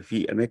الاقتصادي، يبقى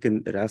في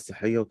اماكن رعايه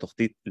صحيه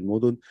وتخطيط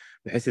المدن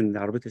بحيث ان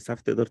عربيه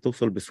الاسعاف تقدر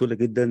توصل بسهوله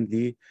جدا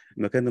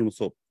لمكان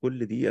المصاب،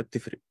 كل دقيقه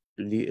بتفرق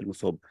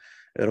للمصاب.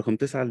 رقم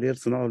 9 اللي هي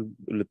الصناعه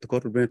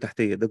والابتكار والبنيه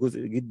التحتيه، ده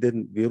جزء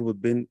جدا بيربط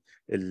بين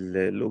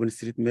الاوبن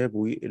ستريت ماب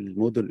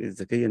والمدن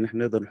الذكيه، ان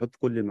احنا نقدر نحط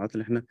كل المعلومات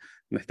اللي احنا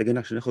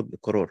محتاجينها عشان ناخد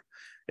القرار.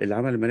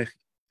 العمل المناخي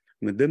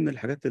من ضمن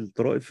الحاجات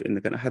الطرائف ان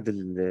كان احد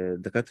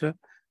الدكاتره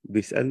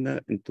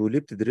بيسالنا انتوا ليه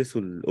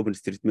بتدرسوا الاوبن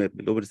ستريت ماب؟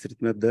 الاوبن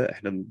ستريت ماب ده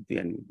احنا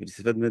يعني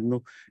بنستفاد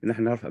منه ان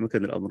احنا نعرف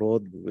اماكن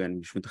الامراض، يعني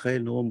مش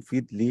متخيل ان هو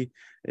مفيد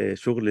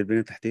لشغل البنيه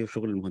التحتيه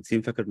وشغل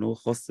المهندسين، فاكر ان هو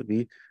خاص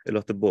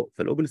بالاطباء.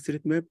 فالاوبن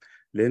ستريت ماب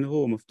لان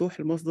هو مفتوح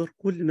المصدر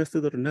كل الناس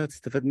تقدر انها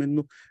تستفاد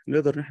منه،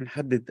 نقدر ان احنا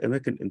نحدد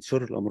اماكن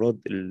انتشار الامراض.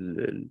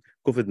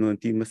 الكوفيد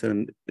 19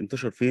 مثلا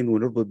انتشر فين،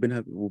 ونربط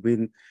بينها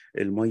وبين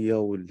الميه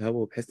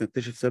والهواء بحيث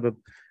نكتشف سبب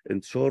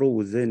انتشاره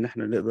وازاي ان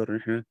احنا نقدر ان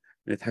احنا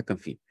نتحكم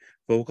فيه.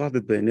 فهو قاعده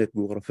بيانات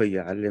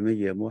جغرافيه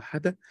عالميه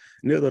موحده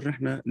نقدر ان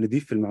احنا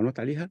نضيف المعلومات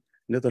عليها،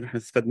 نقدر ان احنا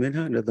نستفاد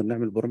منها، نقدر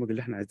نعمل البرامج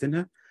اللي احنا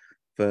عايزينها.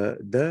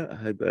 فده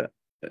هيبقى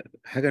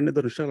حاجه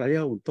نقدر نشتغل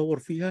عليها ونطور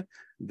فيها،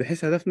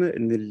 بحيث هدفنا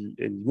ان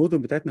المدن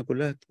بتاعتنا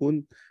كلها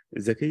تكون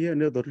ذكيه،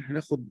 نقدر ان احنا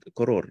ناخد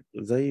قرار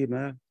زي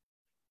ما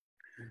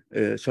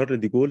شارل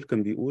دي جول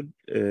كان بيقول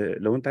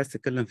لو انت عايز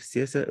تتكلم في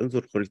السياسه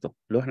انظر الخريطه،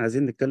 لو احنا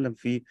عايزين نتكلم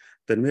في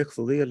تنميه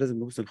اقتصاديه لازم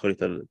نبص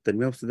الخريطه،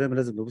 التنميه المستدامه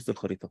لازم نبص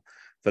الخريطه.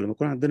 فلما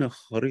يكون عندنا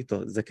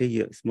خريطه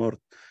ذكيه سمارت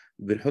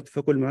بنحط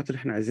فيها كل المعلومات اللي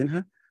احنا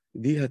عايزينها،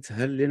 دي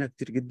هتسهل لنا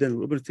كتير جدا.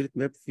 والاوبن ستريت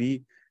ماب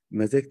فيه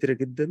مزايا كتيره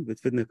جدا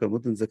بتفيدنا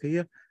كمدن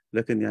ذكيه،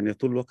 لكن يعني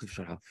طول الوقت في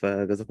شرحها.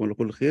 فجزاكم الله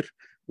كل خير،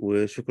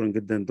 وشكرا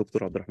جدا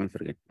دكتور عبد الرحمن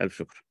فرجاني، الف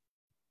شكر.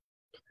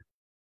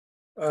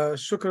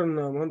 شكرا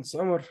مهندس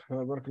عمر،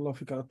 بارك الله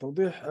فيك على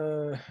التوضيح.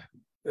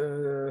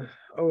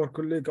 Our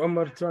colleague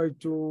Omar tried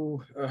to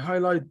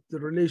highlight the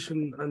relation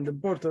and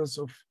importance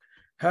of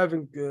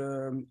having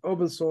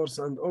open source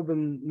and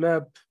open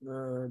map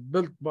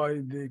built by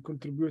the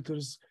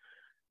contributors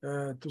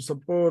to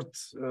support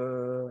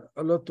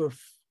a lot of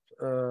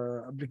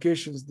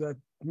applications that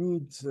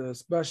need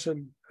spatial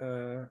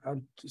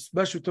and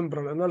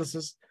spatio-temporal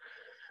analysis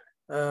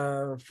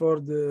for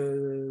the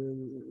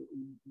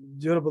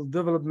durable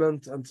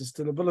development and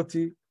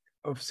sustainability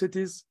of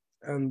cities.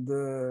 and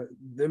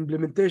the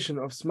implementation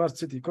of smart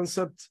city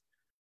concept,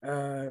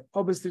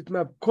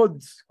 OpenStreetMap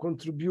could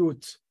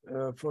contribute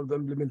for the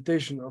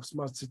implementation of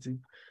smart city.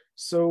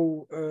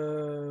 So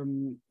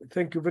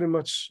thank you very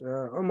much,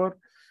 Omar.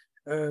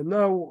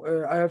 Now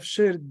I have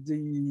shared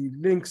the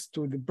links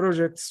to the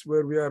projects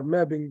where we are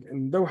mapping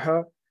in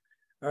Doha.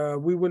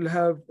 We will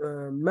have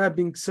a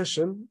mapping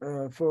session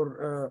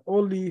for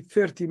only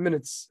 30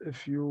 minutes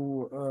if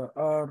you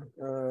are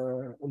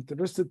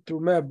interested to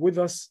map with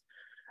us.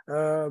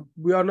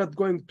 We are not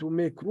going to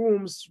make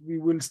rooms. We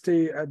will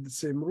stay at the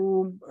same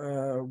room.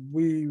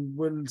 We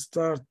will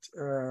start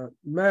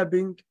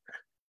mapping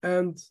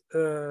and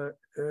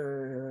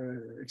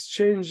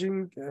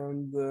exchanging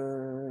and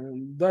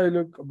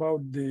dialogue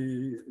about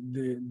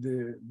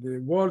the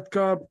World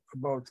Cup,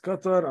 about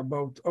Qatar,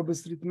 about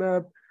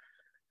OpenStreetMap,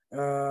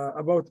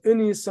 about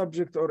any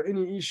subject or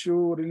any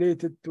issue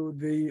related to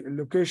the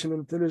location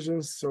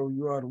intelligence. So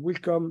you are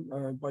welcome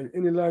by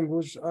any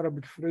language,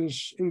 Arabic,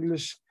 French,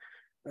 English.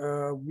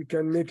 We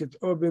can make it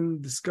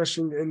open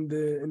discussion in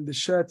the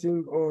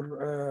chatting,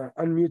 or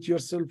unmute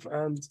yourself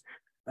and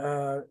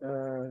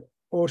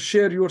or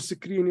share your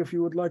screen if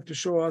you would like to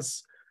show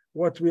us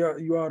what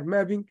you are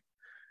mapping.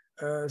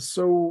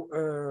 So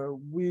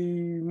we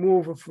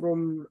move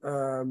from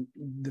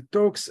the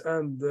talks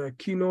and the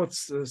keynote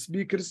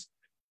speakers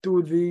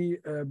to the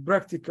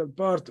practical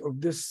part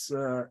of this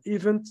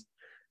event.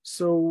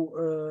 So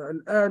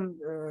الآن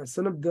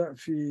سنبدأ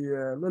في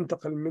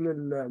ننتقل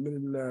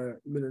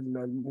من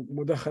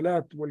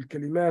المداخلات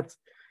والكلمات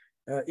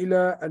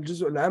إلى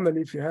الجزء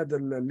العملي في هذا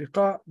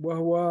اللقاء،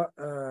 وهو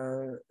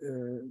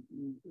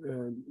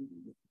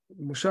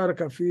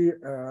المشاركة في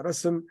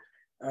رسم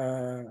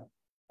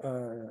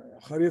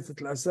خريطة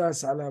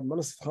الأساس على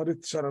منصة خريطة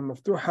الشرح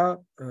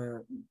المفتوحة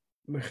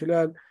من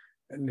خلال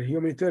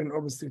الهيومانيتيريان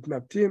اوبن ستريت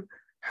ماب تيم.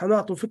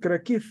 حنعطوا فكرة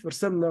كيف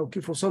رسمنا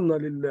وكيف وصلنا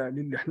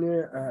للي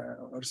احنا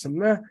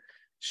رسمناه،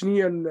 شنو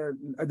هي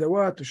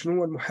الأدوات وشنو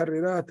هو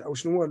المحررات أو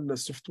شنو هو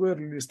السوفت وير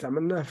اللي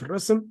استعملناه في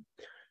الرسم،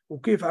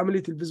 وكيف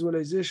عملية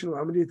الفيزواليزيشن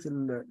وعملية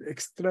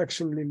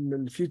الاكستراكشن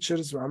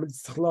للفيتشرز وعملية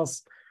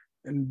استخلاص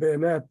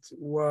البيانات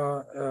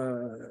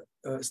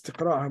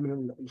واستقراءها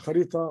من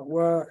الخريطة.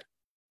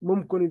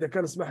 وممكن إذا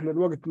كان سمحنا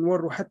الوقت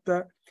نوروا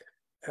حتى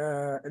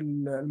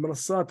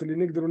المنصات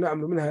اللي نقدروا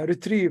نعملوا منها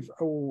ريتريف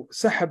أو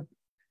سحب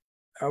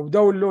أو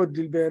داونلود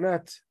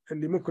للبيانات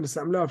اللي ممكن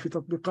نستعملها في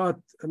تطبيقات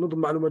نظم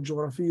معلومات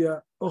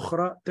جغرافية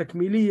أخرى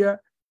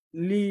تكميلية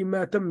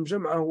لما تم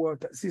جمعه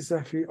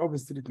وتأسيسه في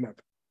OpenStreetMap.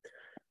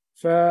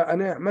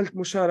 فأنا عملت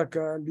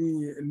مشاركة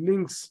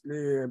لللينكس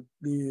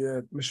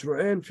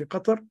لمشروعين في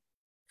قطر.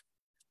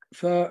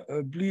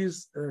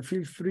 فبليز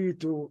feel free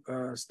to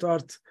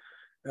start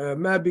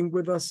mapping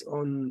with us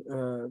on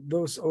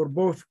those or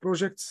both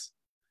projects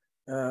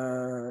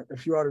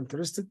if you are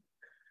interested.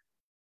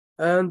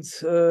 And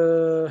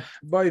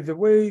by the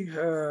way,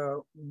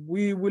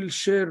 we will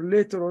share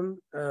later on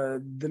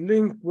the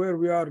link where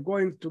we are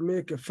going to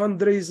make a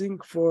fundraising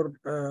for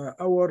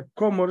our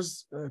commerce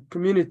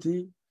community.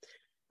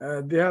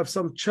 They have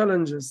some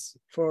challenges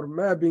for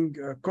mapping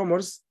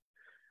commerce.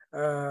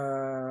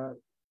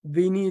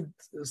 They need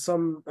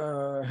some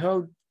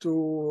help to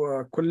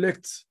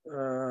collect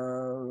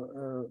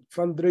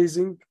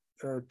fundraising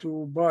to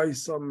buy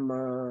some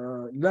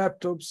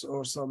laptops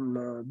or some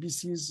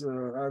PCs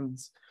and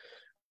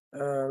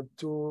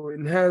to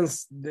enhance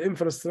the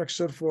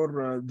infrastructure for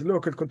the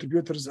local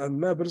contributors and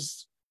mappers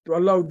to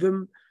allow them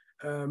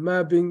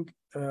mapping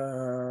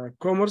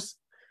commerce.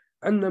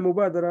 عندنا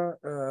مبادرة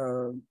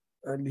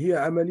اللي هي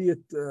عملية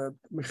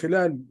من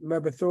خلال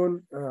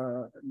ماباثون،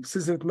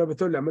 سلسلة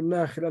ماباثون اللي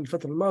عملناها خلال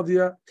الفترة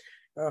الماضية.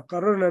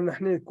 قررنا أن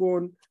احنا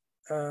يكون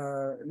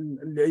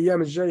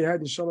الأيام الجاية هذه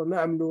إن شاء الله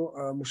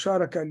نعملوا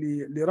مشاركة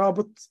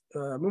لرابط،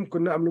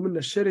 ممكن نعملوا منها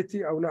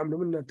الشاريتي أو نعملوا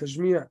منها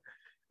تجميع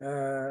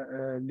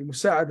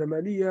لمساعدة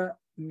مالية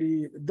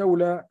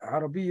لدولة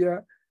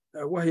عربية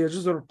وهي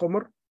جزر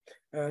القمر،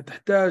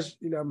 تحتاج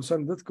إلى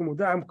مساندتكم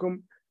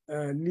ودعمكم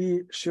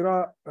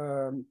لشراء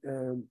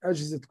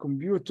أجهزة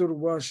كمبيوتر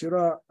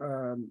وشراء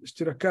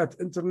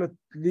اشتراكات إنترنت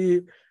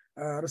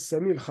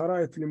لرسامي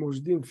الخرائط اللي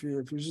موجودين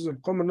في جزر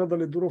القمر نظرا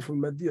للظروف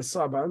المادية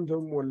الصعبة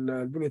عندهم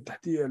والبنية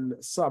التحتية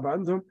الصعبة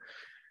عندهم.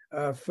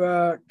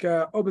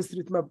 فكأوبن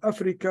ستريت ماب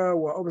أفريكا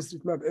وأوبن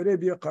ستريت ماب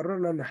ارابيا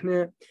قررنا أن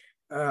احنا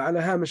على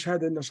هامش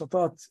هذه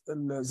النشاطات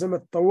زي ما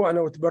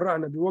تطوعنا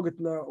وتبرعنا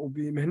بوقتنا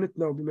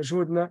وبمهنتنا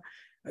وبمجهودنا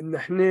أن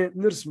احنا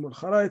نرسم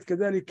الخرائط،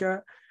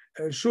 كذلك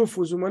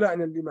نشوفوا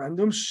زملائنا اللي ما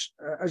عندهمش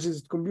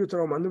أجهزة كمبيوتر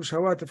أو ما عندهمش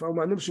هواتف أو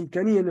ما عندهمش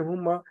إمكانية إن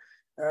هم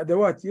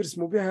أدوات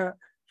يرسموا بها،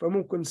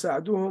 فممكن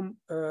نساعدوهم.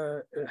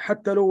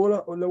 حتى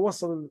لو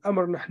وصل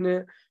الأمر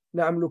نحن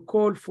نعملوا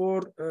كول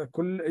فور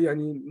كل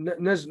يعني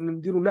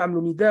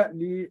نعملوا نداء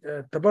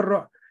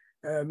للتبرع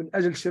من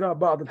أجل شراء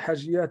بعض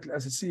الحاجيات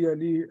الأساسية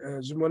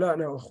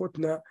لزملائنا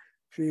وأخوتنا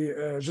في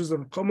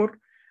جزر القمر.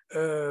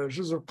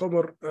 جزر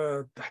القمر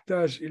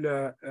تحتاج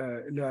إلى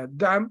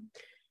الدعم.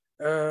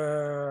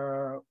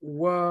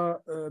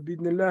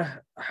 وبإذن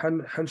الله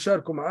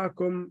حنشاركه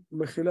معاكم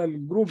من خلال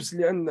الجروبس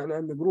اللي عندنا.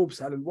 عندنا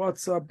جروبس على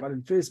الواتساب، على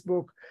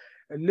الفيسبوك.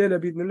 الليلة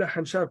بإذن الله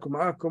حنشاركه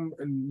معاكم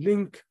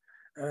اللينك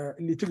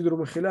اللي تقدروا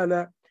من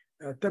خلاله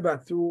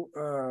تبعثوا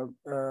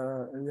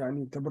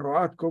يعني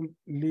تبرعاتكم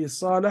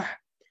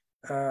لصالح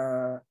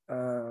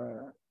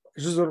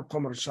جزر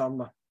القمر إن شاء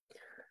الله.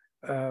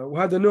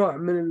 وهذا نوع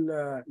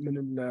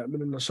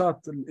من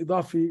النشاط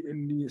الإضافي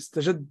اللي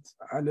استجد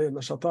على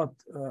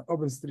نشاطات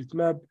اوبن ستريت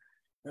ماب،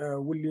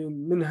 واللي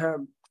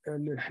منها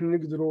اللي احنا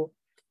نقدروا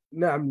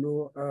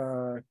نعملوا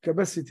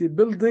كاباسيتي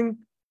بيلدينج،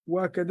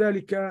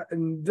 وكذلك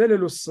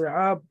ندللوا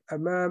الصعاب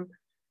امام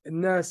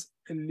الناس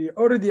اللي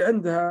اوريدي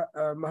عندها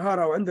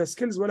مهاره وعندها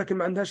سكيلز، ولكن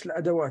ما عندهاش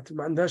الادوات،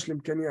 ما عندهاش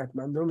الامكانيات،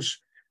 ما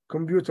عندهمش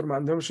كمبيوتر، ما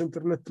عندهمش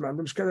انترنت، ما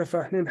عندهمش كذا.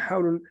 فاحنا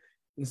نحاول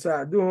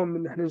نساعدوهم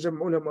ان احنا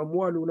نجمعوا لهم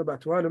اموال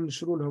ونبعثوها لهم،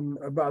 نشروا لهم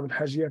بعض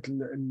الحاجيات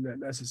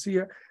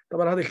الاساسيه.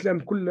 طبعا هذا الكلام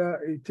كله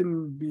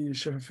يتم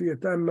بشفافيه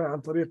تامه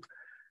عن طريق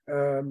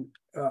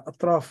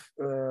اطراف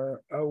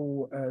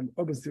او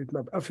الاوبن ستريت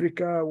ماب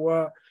افريكا،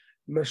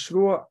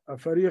 ومشروع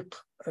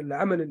فريق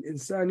العمل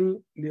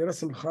الانساني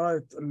لرسم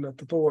الخرائط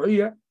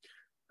التطوعيه.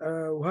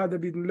 وهذا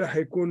باذن الله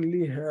حيكون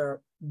له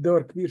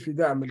دور كبير في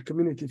دعم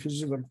الكوميونتي في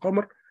جزر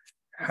القمر.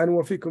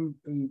 حنوافيكم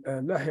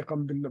لاحقا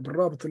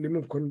بالرابط اللي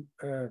ممكن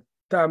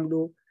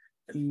تعملوا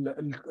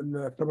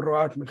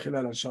التبرعات من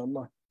خلالها ان شاء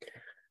الله.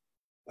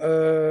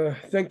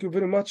 Thank you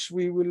very much.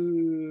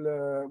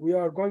 We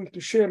are going to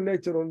share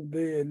later on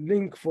the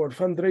link for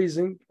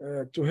fundraising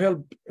to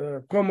help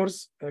commerce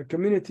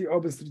community,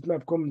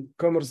 OpenStreetMap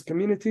commerce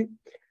community,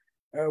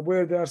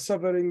 where they are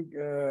suffering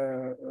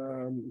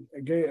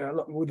again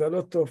with a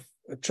lot of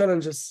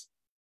challenges.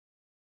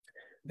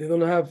 They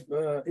don't have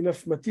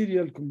enough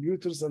material,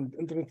 computers, and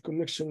internet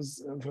connections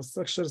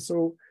infrastructure. So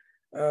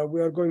we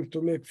are going to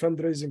make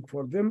fundraising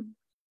for them.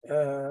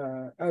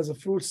 As a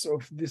fruits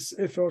of these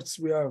efforts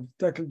we have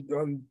tackled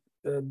and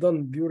done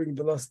during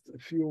the last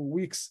few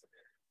weeks,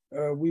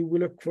 we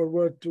will look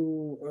forward to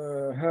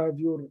have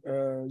your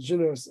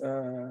generous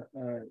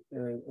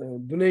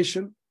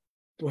donation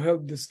to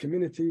help this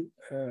community.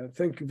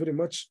 Thank you very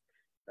much.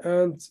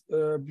 And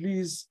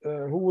please,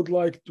 who would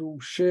like to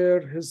share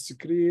his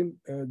screen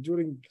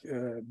during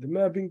the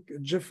mapping?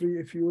 Jeffrey,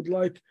 if you would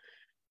like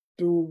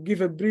to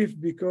give a brief,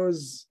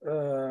 because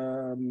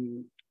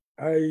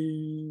I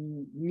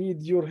need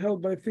your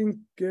help. I think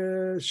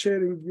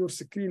sharing your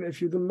screen, if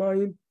you don't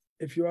mind,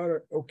 if you are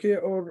okay,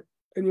 or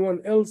anyone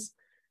else,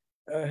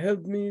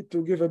 help me to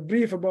give a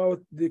brief about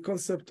the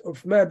concept of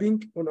mapping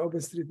on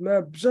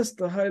OpenStreetMap, just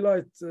to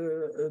highlight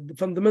the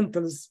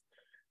fundamentals,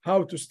 how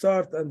to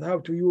start and how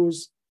to use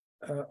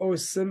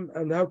OSM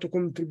and how to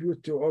contribute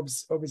to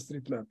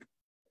OpenStreetMap.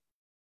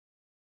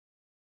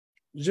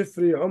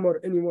 Jeffrey, Omar,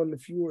 anyone,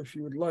 if you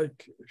would like,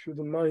 if you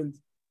don't mind,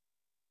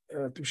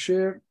 to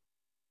share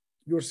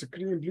your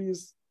screen,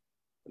 please.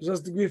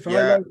 Just to give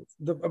highlight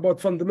about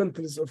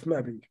fundamentals of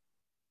mapping.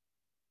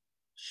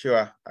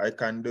 Sure, I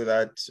can do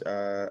that.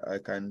 I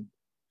can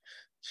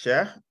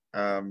share.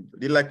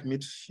 Do you like me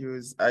to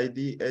use ID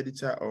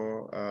editor or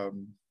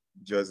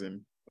JOSM?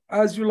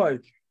 As you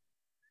like,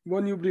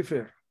 when you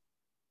prefer.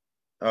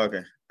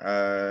 Okay.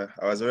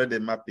 I was already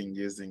mapping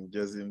using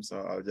JOSM, so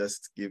I'll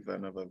just give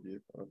an overview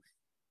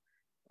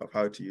of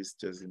how to use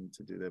JOSM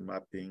to do the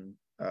mapping.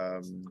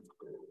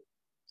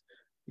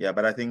 Yeah,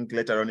 but I think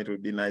later on it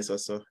would be nice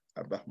also,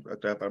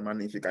 Dr.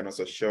 Parman, if you can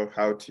also show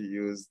how to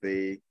use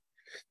the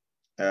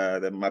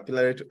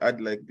mapillary to add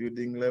like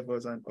building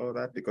levels and all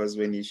that, because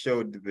when you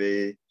showed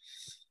the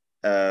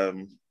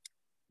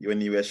when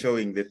you were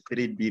showing the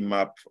 3D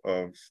map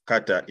of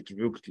Qatar, it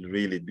looked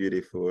really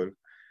beautiful,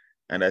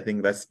 and I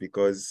think that's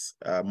because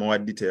more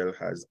detail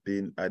has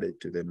been added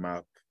to the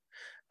map.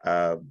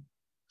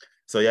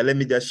 So yeah, let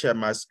me just share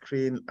my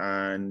screen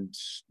and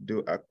do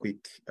a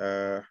quick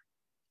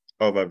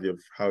overview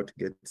of how to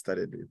get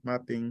started with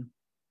mapping.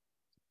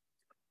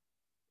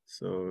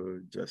 So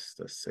just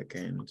a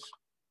second.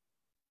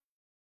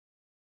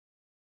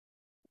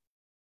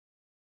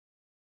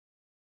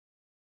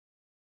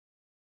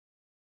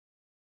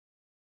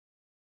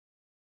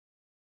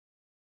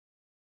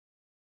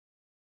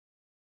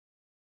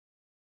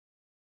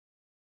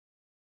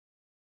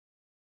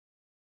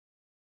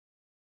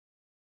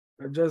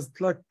 I'd just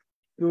like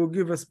to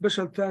give a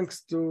special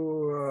thanks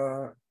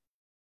to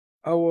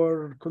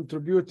our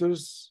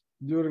contributors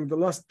during the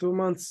last 2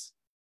 months.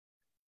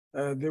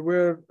 They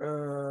were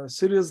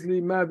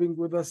seriously mapping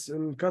with us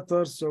in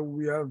Qatar, so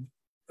we have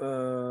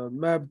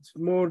mapped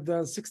more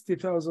than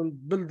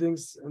 60,000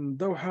 buildings in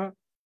Doha,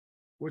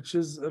 which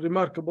is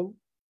remarkable.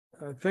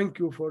 Thank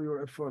you for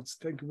your efforts.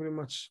 Thank you very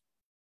much.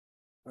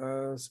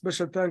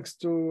 Special thanks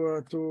to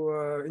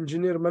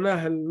Engineer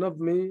Manahel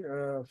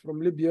Nadmi from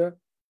Libya,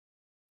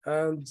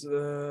 and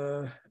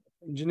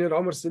Engineer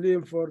Omar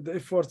Salim for the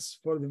efforts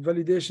for the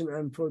validation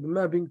and for the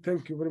mapping.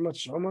 Thank you very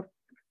much, Omar.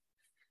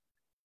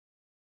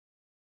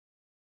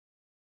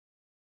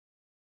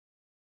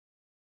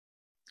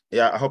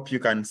 Yeah, I hope you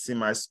can see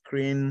my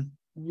screen.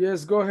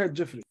 Yes, go ahead,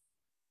 Jeffrey.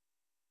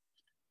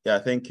 Yeah,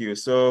 thank you.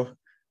 So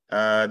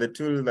the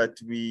tool that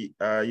we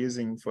are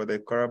using for the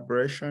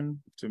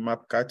collaboration to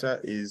map kata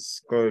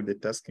is called the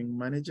Tasking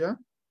Manager.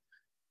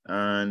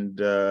 And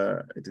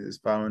it is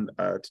found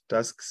at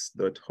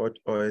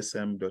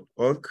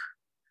tasks.hotosm.org.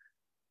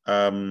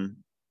 And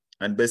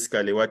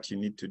basically what you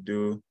need to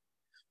do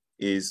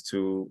is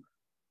to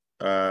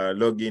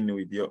log in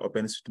with your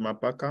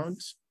OpenStreetMap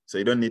account. So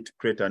you don't need to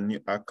create a new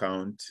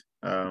account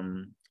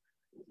on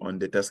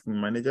the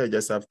Tasking Manager. You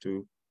just have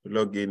to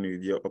log in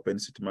with your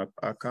OpenStreetMap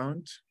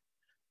account.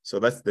 So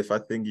that's the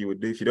first thing you would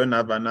do. If you don't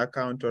have an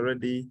account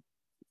already,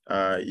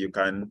 you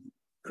can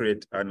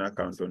create an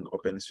account on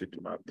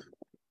OpenStreetMap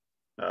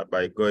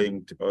by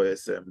going to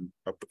osm.org.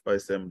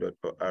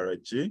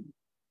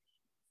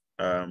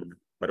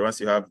 But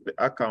once you have the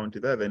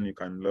account there, then you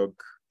can log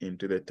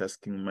into the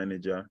Tasking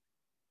Manager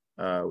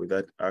with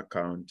that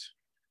account.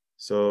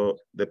 So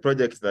the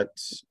projects that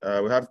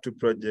we have 2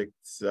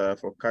 projects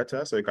for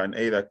kata. So you can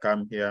either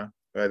come here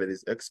where there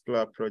is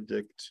Explore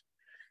project,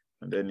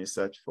 and then you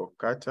search for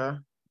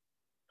kata.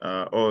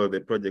 All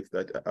the projects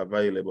that are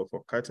available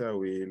for kata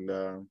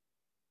will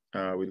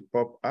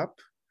pop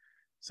up.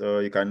 So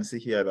you can see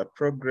here the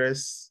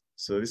progress.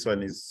 So this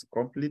one is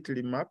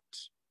completely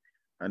mapped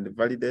and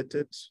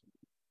validated.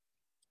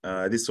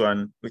 This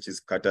one, which is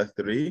kata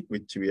 3,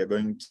 which we are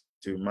going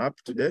to map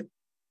today,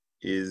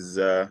 is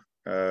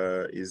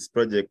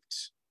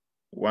project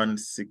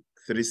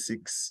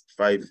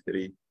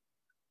 13653.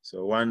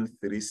 So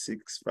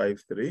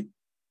 13653.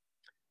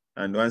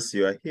 And once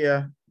you are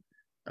here,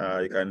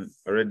 you can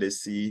already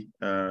see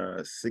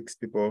 6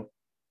 people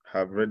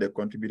have already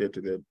contributed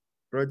to the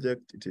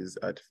project. It is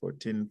at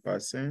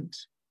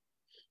 14%.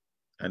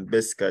 And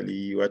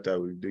basically what I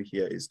will do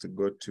here is to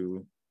go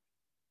to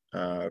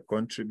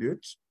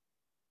contribute.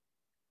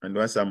 And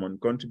once I'm on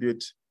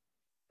contribute,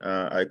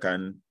 I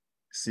can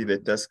see the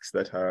tasks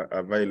that are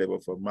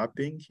available for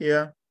mapping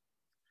here.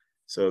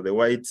 So the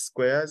white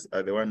squares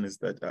are the ones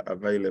that are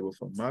available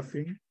for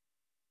mapping.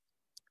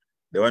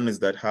 The ones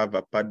that have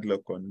a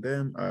padlock on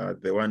them are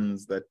the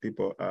ones that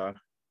people are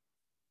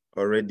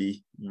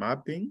already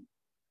mapping.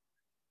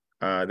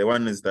 The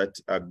ones that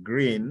are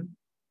green,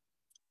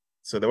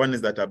 so the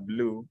ones that are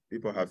blue,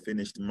 people have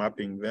finished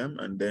mapping them,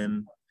 and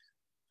then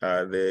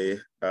they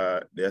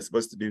are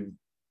supposed to be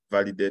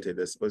validated.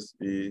 They're supposed to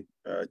be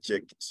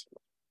checked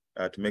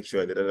to make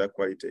sure the data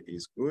quality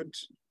is good.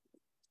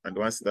 And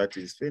once that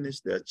is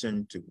finished, they are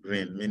changed to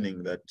green,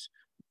 meaning that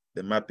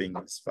the mapping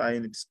is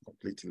fine, it's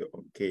completely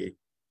okay.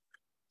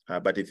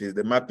 But if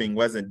the mapping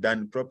wasn't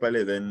done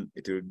properly, then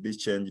it will be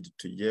changed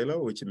to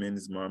yellow, which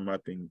means more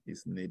mapping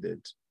is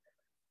needed.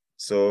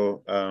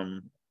 So,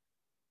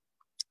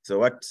 so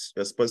what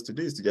you're supposed to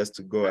do is just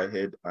to go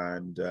ahead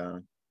and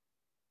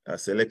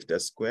select a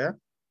square.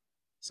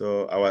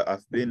 So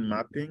I've been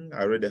mapping.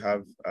 I already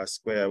have a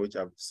square which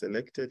I've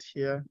selected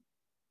here.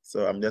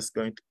 So I'm just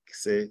going to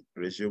say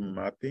resume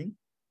mapping.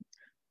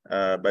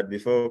 But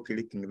before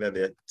clicking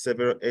there are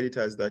several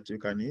editors that you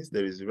can use.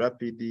 There is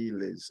Rapid,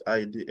 there's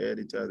ID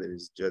editor, there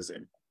is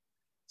JOSM.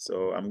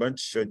 So I'm going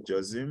to show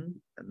JOSM,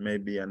 and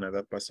maybe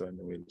another person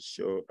will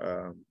show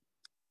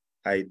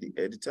ID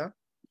editor.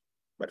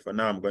 But for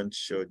now, I'm going to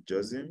show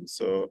JOSM.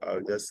 So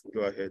I'll just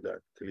go ahead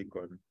and click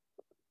on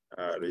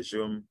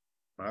resume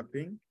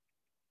mapping.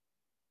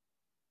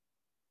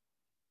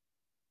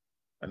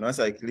 And once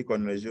I click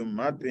on resume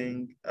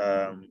mapping,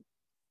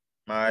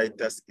 my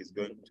task is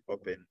going to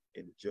open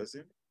in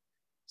JOSM.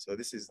 So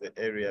this is the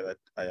area that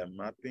I am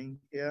mapping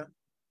here.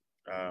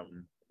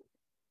 And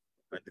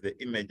the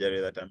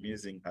imagery that I'm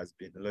using has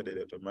been loaded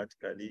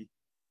automatically,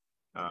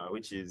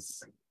 which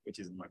is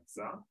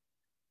Maxa.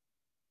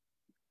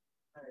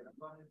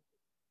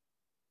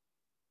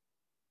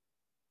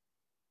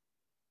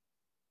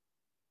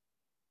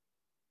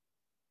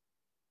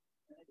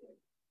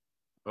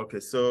 Okay,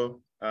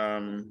 so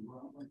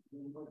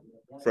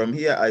from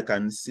here, I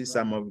can see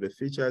some of the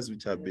features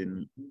which have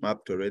been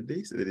mapped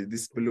already. So there is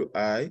this blue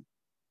eye.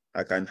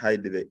 I can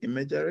hide the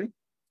imagery.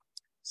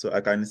 So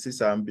I can see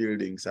some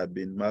buildings have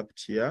been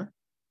mapped here.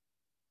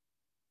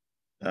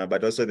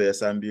 But also there are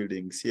some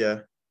buildings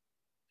here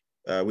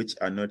which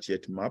are not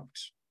yet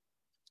mapped,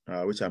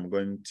 which I'm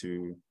going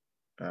to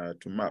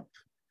map.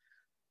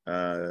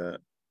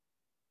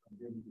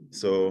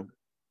 So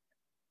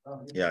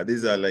yeah,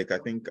 these are like, I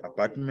think,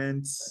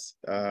 apartments,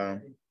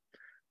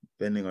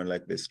 depending on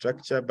like the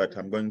structure, but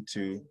I'm going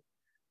to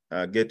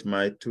get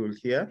my tool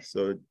here.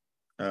 So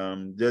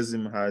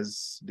JOSM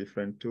has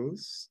different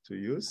tools to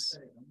use.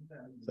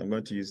 So I'm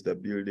going to use the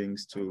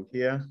buildings tool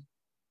here,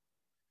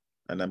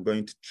 and I'm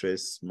going to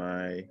trace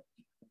my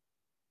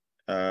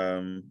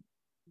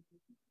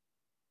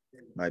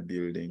my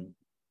building.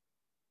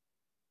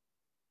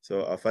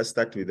 So I'll first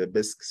start with the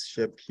basic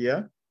shape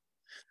here,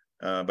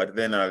 but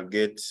then I'll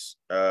get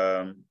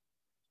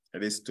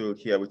this tool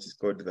here, which is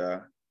called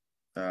the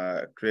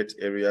create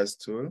areas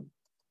tool,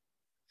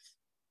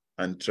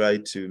 and try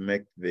to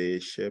make the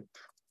shape.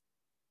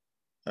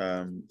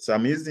 So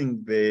I'm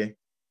using the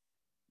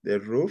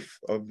roof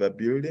of the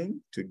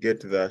building to get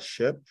the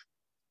shape.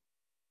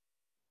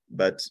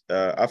 But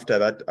after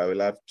that, I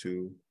will have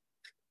to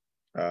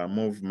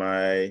move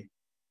my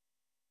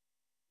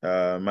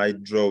my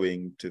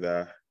drawing to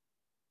the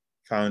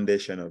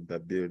foundation of the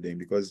building,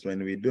 because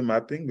when we do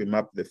mapping, we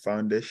map the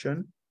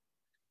foundation,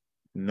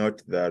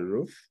 not the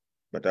roof.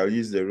 But I'll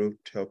use the roof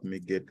to help me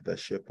get the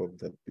shape of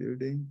the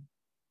building.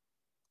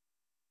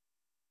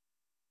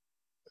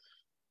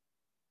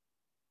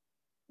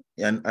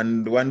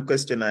 And one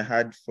question I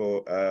had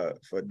for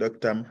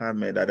Dr.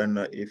 Mohammed, I don't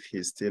know if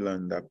he's still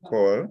on the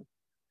call,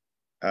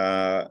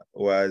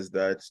 was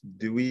that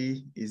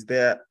is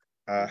there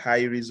a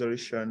high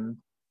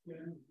resolution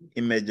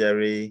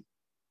imagery,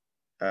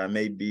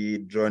 maybe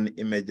drone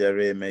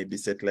imagery, maybe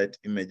satellite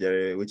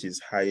imagery, which is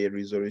high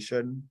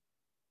resolution,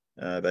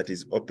 that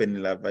is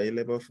openly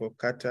available for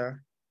Qatar,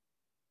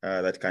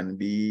 that can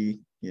be,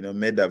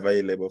 made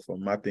available for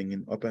mapping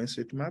in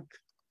OpenStreetMap?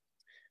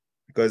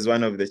 Because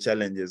one of the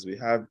challenges we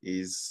have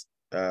is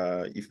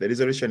if the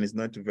resolution is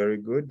not very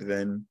good,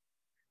 then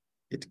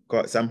it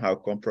somehow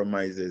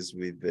compromises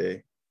with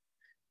the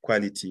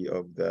quality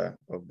of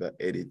the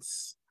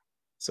edits.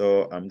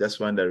 So I'm just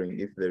wondering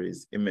if there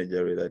is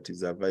imagery that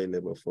is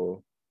available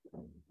for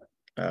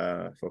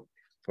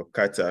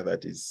Qatar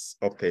that is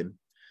open.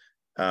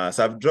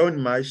 So I've drawn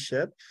my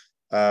shape,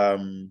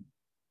 and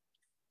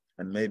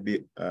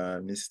maybe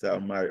Mr.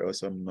 Omar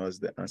also knows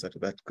the answer to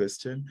that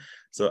question.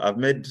 So I've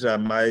made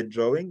my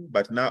drawing,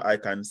 but now I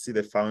can see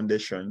the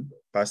foundation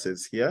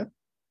passes here.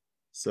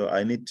 So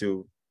I need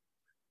to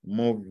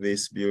move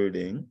this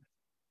building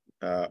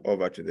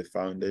over to the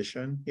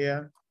foundation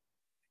here.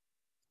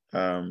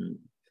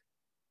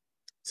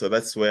 So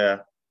that's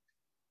where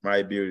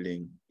my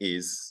building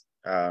is.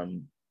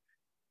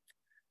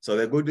 So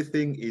the good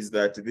thing is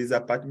that these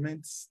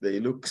apartments, they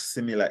look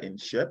similar in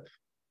shape.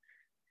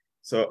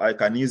 So I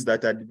can use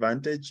that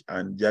advantage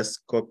and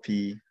just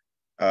copy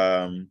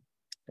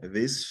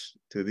this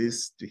to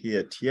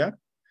here.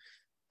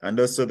 And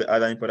also the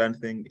other important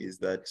thing is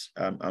that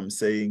I'm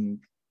saying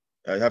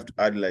I have to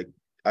add like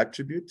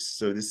attributes.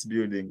 So this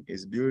building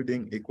is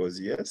building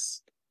equals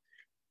yes.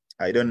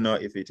 I don't know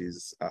if it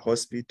is a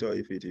hospital,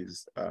 if it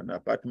is an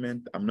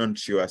apartment, I'm not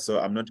sure.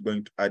 So I'm not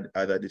going to add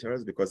other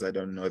details because I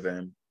don't know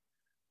them.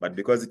 But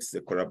because it's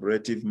a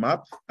collaborative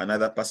map,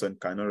 another person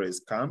can always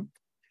come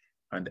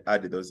and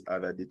add those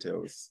other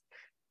details,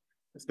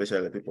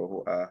 especially the people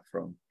who are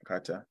from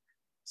Qatar.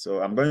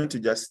 So I'm going to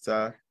just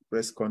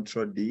press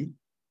Ctrl D,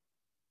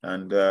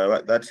 and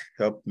that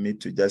helped me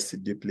to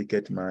just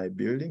duplicate my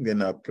building.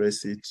 Then I'll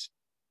press it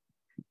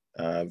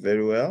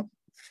very well.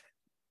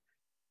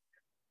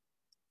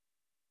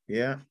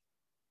 Yeah.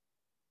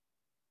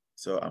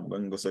 So I'm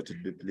going also to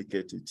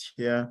duplicate it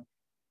here.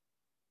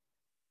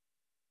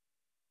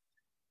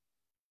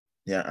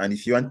 Yeah, and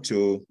if you want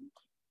to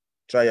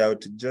try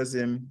out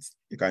JOSM,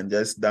 you can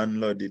just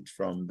download it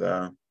from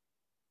the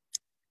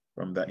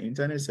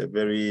internet. It's a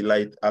very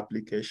light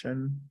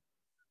application,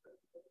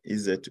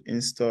 easy to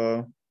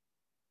install.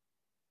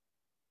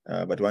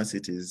 But once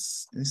it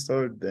is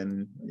installed,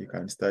 then you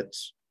can start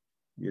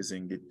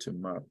using it to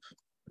map.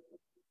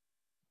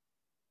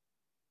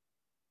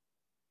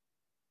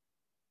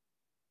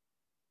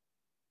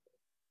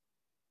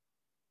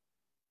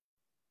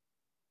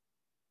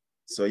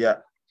 So yeah,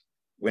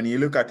 when you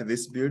look at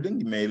this building,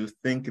 you may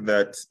think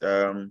that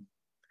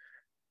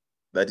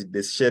that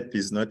the shape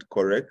is not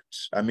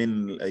correct. I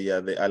mean, yeah,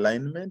 the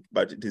alignment,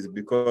 but it is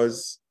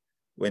because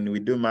when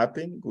we do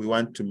mapping, we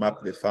want to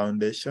map the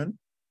foundation,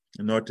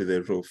 not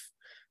the roof.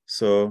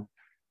 So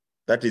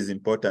that is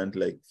important,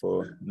 like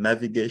for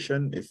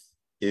navigation.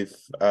 If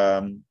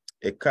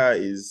a car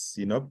is,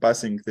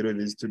 passing through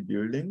these two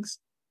buildings,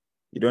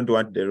 you don't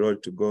want the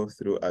road to go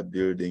through a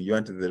building. You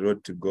want the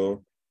road to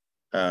go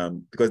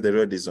because the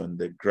road is on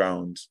the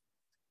ground.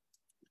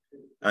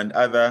 And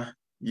other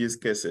use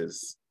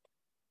cases.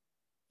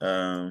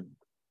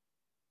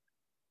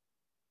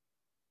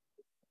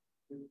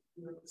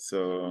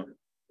 So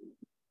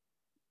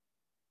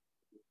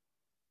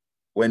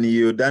when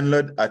you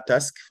download a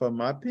task for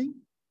mapping,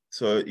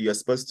 so you're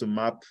supposed to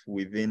map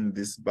within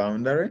this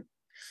boundary,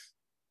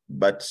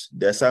 but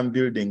there are some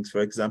buildings,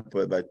 for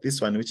example, like this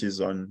one, which is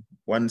on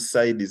one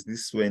side is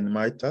this way in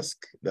my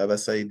task, the other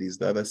side is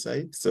the other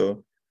side.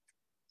 So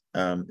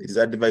it is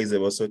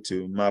advisable also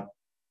to map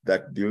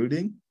that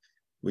building,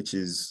 which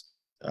is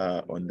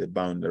on the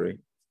boundary.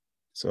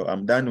 So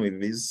I'm done with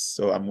this.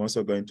 So I'm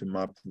also going to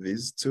map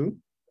these two.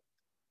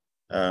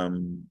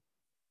 So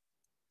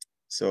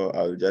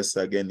I'll just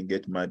again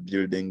get my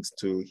buildings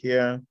to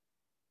here.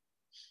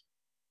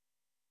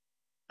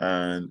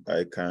 And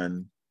I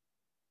can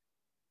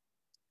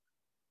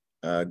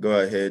go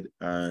ahead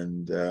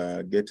and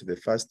get to the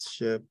first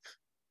shape.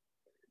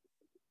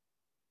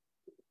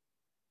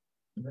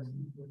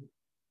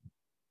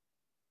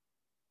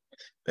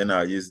 Then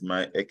I'll use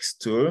my X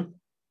tool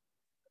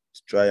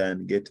to try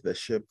and get the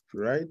shape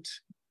right.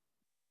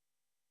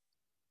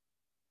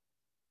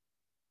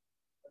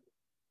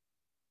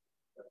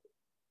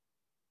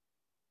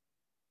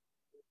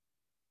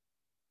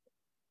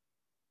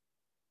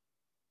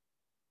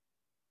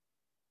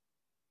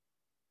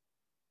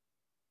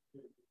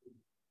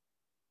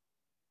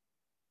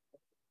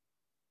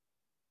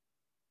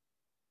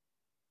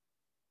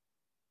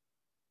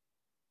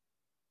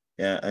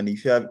 Yeah, and if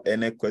you have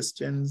any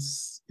questions,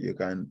 you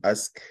can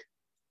ask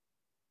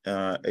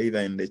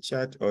either in the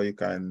chat, or you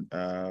can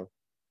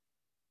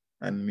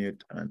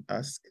unmute and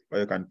ask, or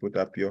you can put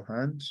up your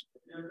hand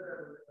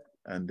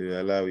and we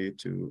allow you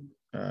to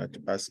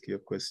ask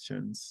your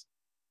questions.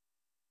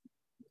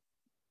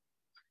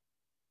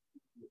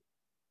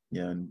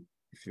 Yeah, and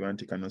if you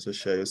want, you can also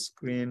share your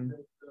screen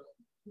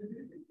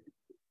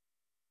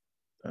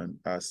and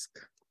ask.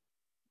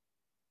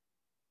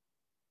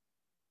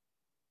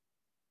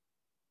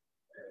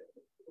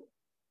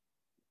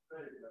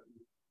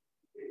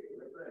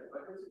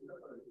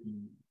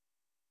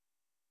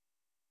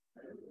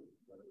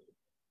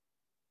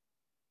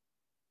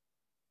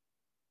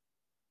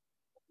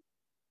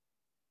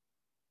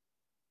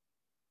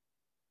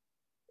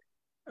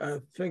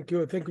 Thank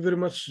you very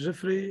much,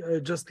 Jeffrey.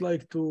 I'd just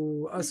like to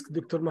ask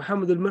Dr.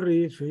 Mohammed Al-Marri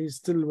if he's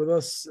still with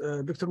us.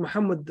 Dr.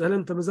 Mohammed, هل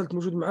أنت ما زلت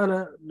موجود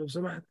معنا لو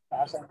سمحت؟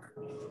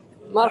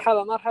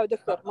 مرحبا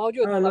دكتور،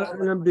 موجود.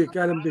 أهلا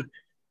بك.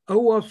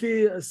 هو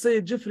في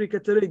السيد جيفري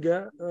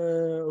كاتريجا،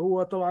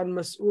 هو طبعا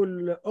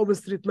مسؤول اوبن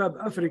ستريت ماب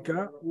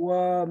افريكا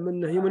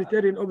ومن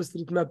هيومانيتيريان اوبن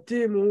ستريت ماب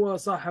تيم، وهو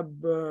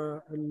صاحب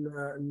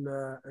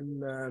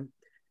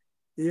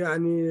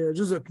يعني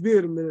جزء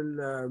كبير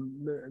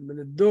من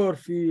الدور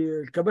في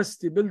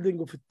الكاباسيتي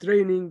بيلدينج وفي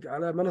التريننج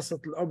على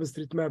منصة الاوبن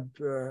ستريت ماب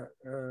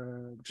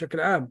بشكل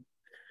عام.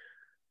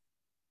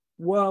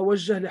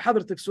 ووجه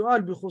لحضرتك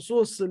سؤال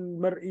بخصوص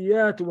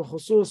المرئيات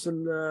وبخصوص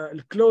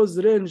الكلوز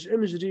رينج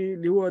ايمجري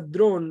اللي هو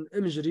الدرون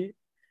ايمجري.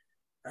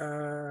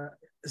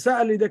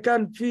 سأل إذا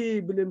كان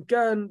في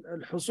بالإمكان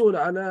الحصول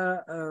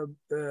على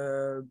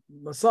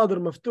مصادر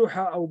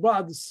مفتوحة أو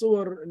بعض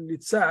الصور اللي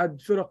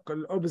تساعد فرق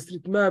الأوبن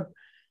ستريت ماب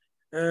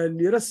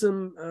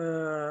لرسم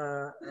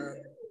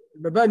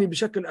مباني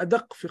بشكل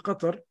أدق في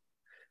قطر.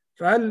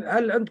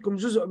 فهل عندكم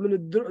جزء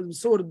من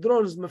صور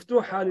الدرونز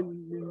مفتوحة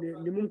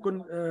اللي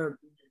ممكن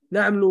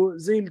نعملوا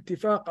زي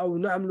الاتفاق أو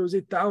نعملوا زي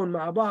التعاون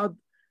مع بعض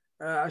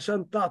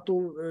عشان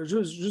تعطوا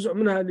جزء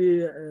منها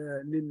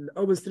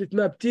للأوبن ستريت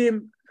ماب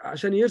تيم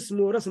عشان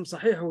يرسموا رسم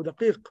صحيح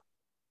ودقيق؟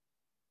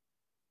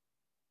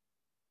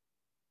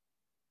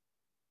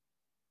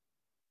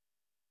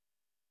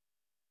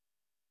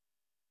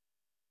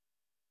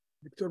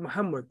 دكتور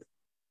محمد.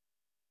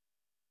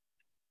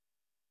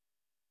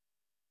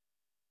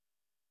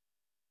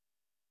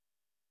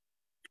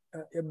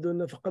 يبدو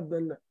أن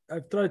فقدنا.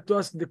 I've tried to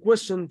ask the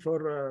question for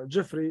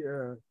Jeffrey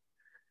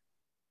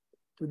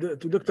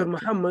to Dr.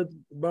 Muhammad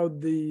about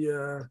the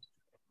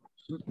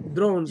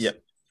drones.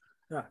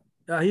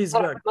 He's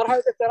back.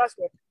 مرحبا دكتور،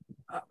 أشكرك.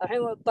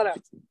 الحين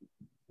طلعت.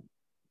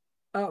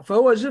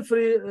 فهو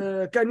جيفري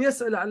كان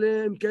يسأل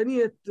على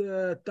إمكانية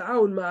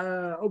التعاون مع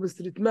أوبن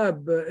ستريت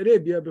ماب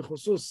ارابيا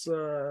بخصوص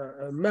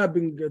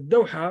مابينج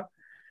الدوحة.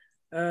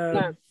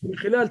 نعم. من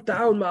خلال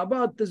التعاون مع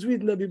بعض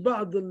تزويدنا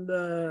ببعض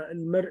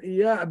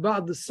المرئيات،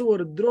 بعض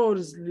الصور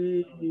الدرونز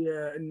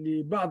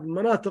لبعض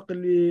المناطق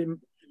اللي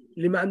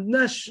ما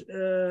عندناش،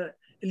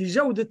 اللي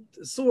جودة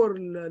صور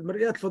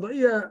المرئيات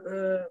الفضائية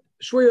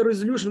شوية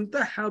الريزوليوشن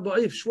بتاعها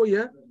ضعيف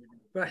شوية،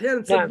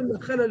 فأحيانا تسبب لنا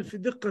خلل في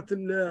دقة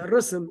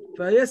الرسم.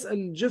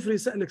 فيسأل جيفري،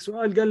 سألك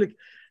سؤال قال لك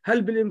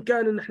هل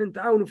بالإمكان أن احنا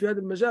نتعاونوا في هذا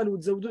المجال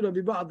وتزودونا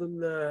ببعض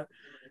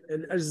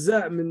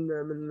الأجزاء من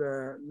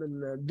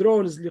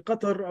الدرونز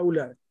لقطر أو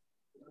لا؟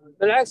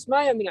 بالعكس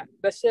ما يمنع،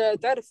 بس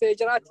تعرف في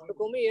إجراءات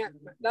الحكومية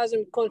لازم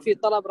يكون في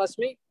طلب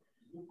رسمي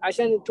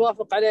عشان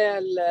توافق عليه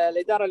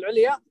الإدارة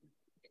العليا،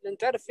 لأن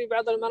تعرف في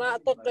بعض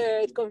المناطق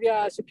تكون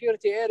فيها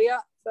security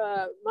area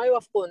فما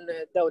يوافقون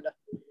الدولة،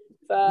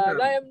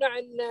 فلا يمنع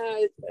أن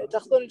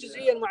تأخذون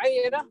الجزئية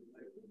المعينة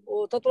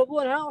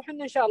وتطلبونها،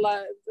 وحنا إن شاء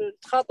الله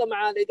نتخاطب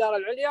مع الإدارة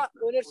العليا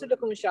ونرسل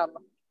لكم إن شاء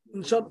الله.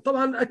 إن شاء الله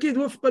طبعا، أكيد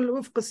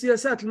وفق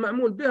السياسات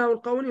المعمول بها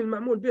والقوانين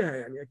المعمول بها،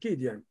 يعني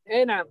أكيد يعني.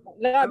 إيه نعم،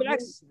 لا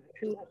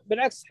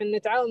بالعكس حنا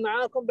نتعاون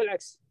معاكم،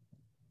 بالعكس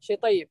شيء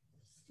طيب.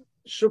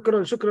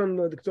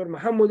 شكرا دكتور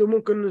محمد،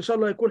 وممكن إن شاء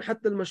الله يكون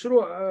حتى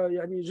المشروع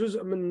يعني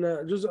جزء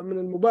من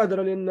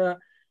المبادرة، لأن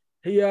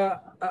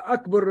هي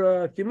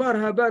أكبر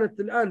ثمارها بانت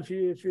الآن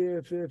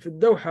في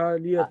الدوحة،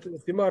 اللي هي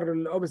ثمار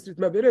الأوبن ستريت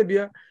ماب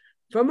ارابيا.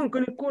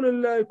 فممكن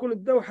يكون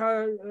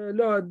الدوحة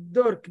لها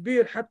دور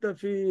كبير حتى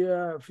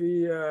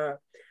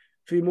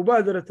في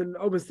مبادرة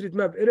الأوبن ستريت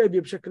ماب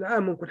ارابيا بشكل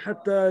عام، ممكن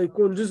حتى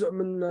يكون جزء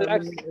من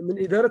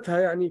إدارتها،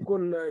 يعني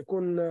يكون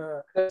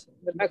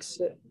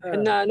بالعكس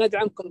احنا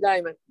ندعمكم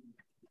دائما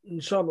إن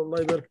شاء الله.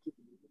 الله يبارك فيك.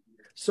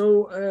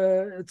 So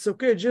it's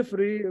okay,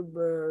 Jeffrey.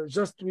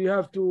 Just we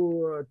have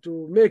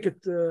to make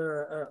it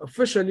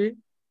officially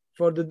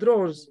for the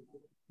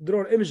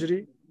drone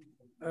imagery.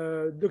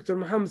 Dr.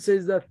 Mohammed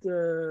says that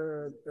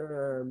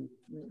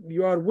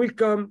you are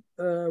welcome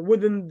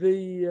within the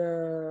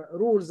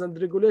rules and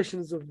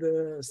regulations of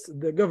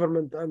the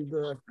government and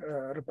the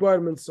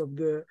requirements of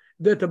the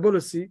data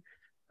policy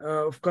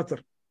of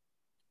Qatar.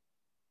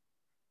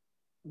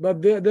 But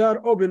they are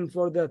open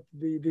for that.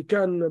 They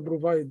can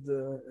provide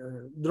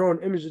drone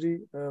imagery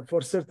for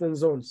certain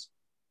zones.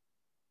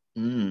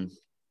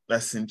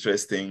 That's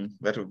interesting.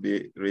 That would be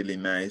really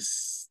nice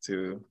to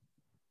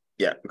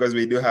yeah, because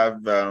we do have,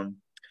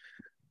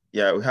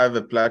 yeah, we have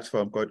a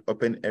platform called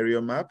Open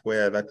Area Map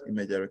where that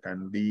imagery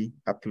can be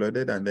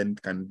uploaded and then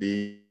can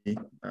be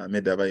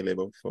made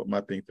available for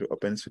mapping through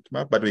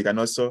OpenStreetMap. But we can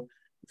also,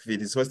 if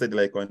it is hosted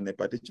like on a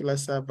particular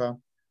server,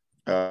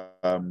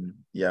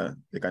 yeah,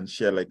 they can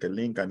share like a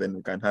link and then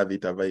we can have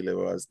it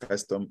available as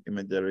custom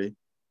imagery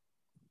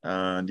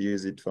and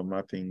use it for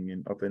mapping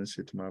in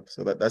OpenStreetMap.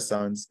 So that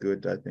sounds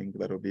good. I think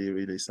that'll be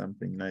really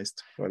something nice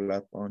to follow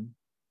up on.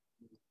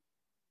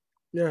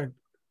 Yeah,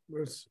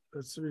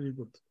 that's really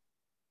good.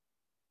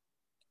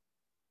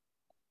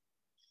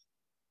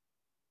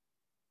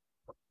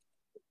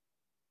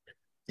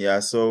 Yeah,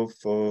 so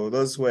for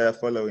those who are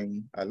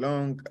following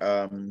along,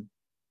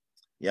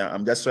 yeah,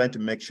 I'm just trying to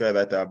make sure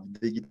that I've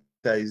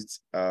digitized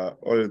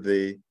all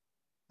the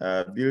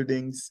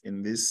buildings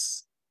in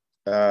this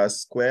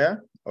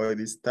square or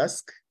this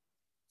task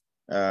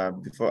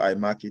before I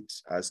mark it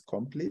as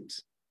complete.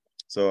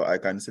 So I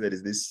can see that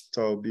is this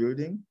tall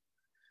building,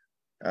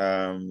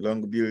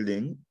 long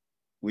building,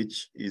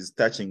 which is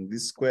touching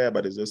this square,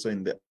 but is also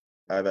in the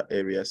other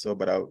area. So,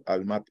 but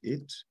I'll map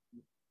it.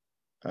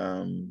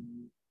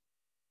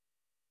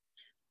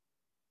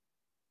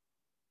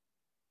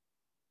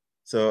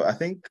 So I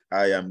think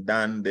I am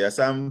done. There are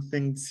some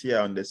things here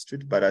on the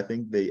street, but I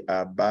think they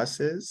are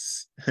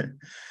buses.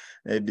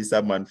 Maybe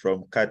someone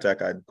from Qatar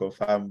can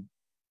confirm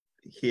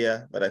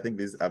here, but I think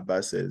these are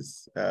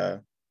buses.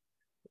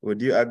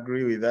 Would you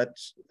agree with that,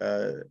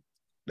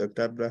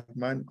 Dr.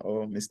 Abdurrahman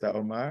or Mr.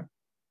 Omar?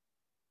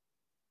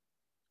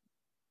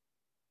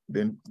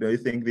 Do you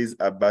think these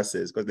are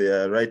buses? Because they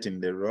are right in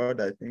the road,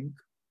 I think.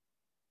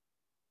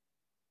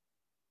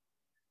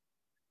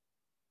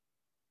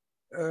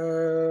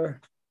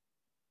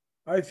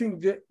 I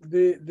think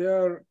they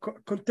are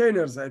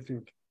containers, I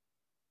think.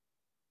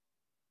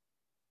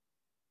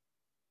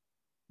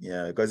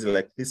 Yeah, because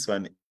like this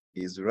one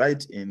is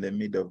right in the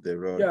middle of the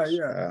road.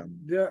 Yeah.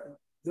 There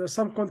are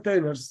some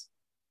containers.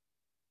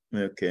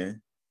 Okay.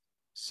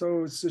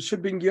 So it's a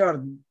shipping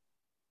yard.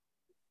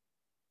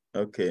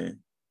 Okay.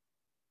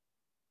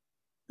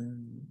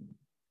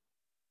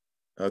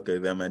 Okay,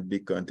 there might be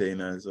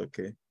containers.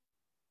 Okay.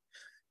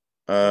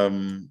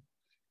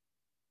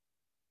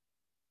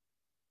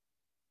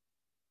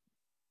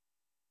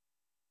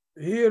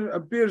 Here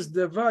appears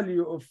the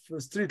value of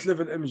street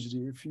level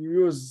imagery. If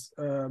you use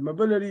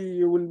Mapillary,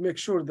 you will make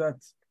sure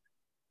that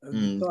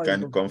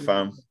can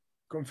confirm.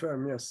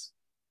 Confirm, yes.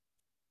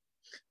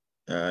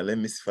 Let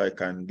me see if I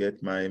can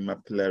get my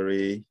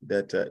Mapillary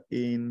data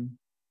in.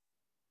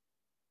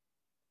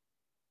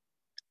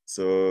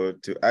 So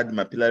to add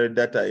Mapillary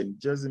data in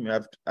JOSM, you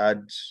have to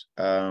add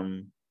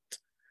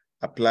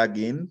a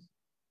plugin.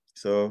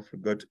 So if we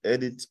go to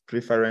edit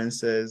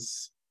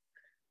preferences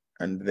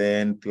and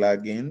then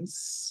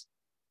plugins,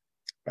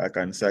 I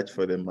can search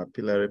for the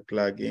Mapillary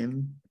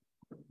plugin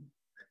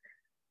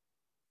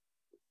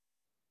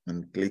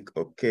and click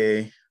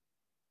OK.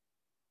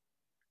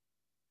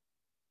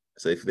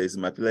 So if there's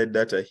Mapillary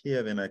data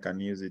here, then I can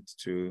use it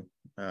to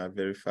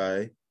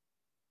verify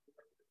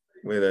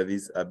whether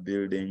these are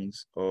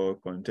buildings or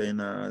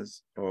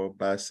containers or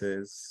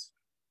buses.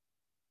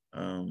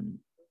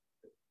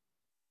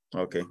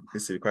 Okay,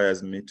 this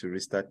requires me to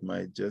restart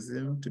my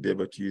JOSM to be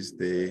able to use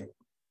the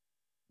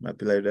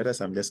Mapillary data.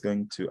 So I'm just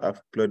going to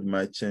upload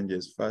my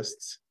changes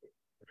first,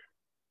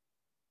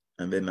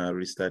 and then I'll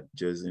restart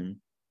JOSM.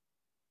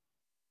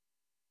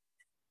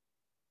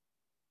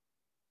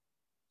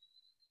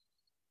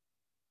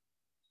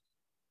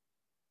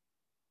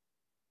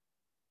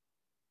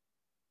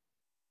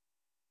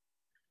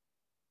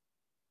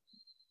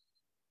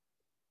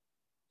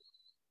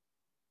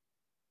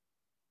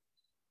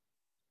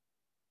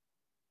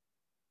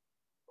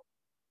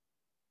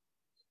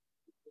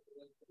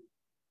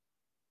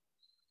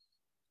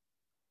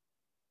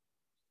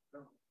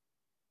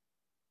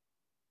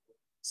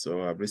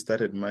 So I've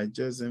restarted my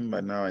JOSM,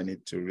 but now I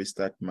need to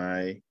restart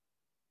my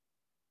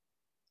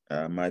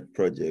my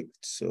project.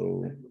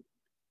 So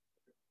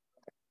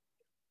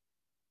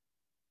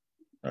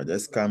I'll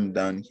just come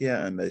down here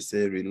and I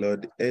say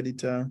reload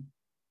editor.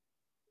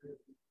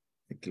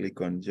 I click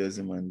on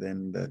JOSM and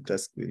then the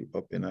task will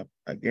open up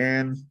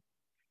again.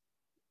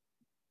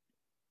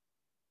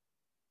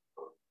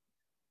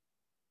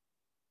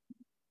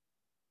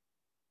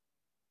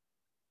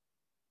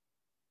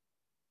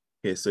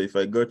 Okay, so if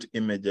I go to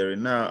imagery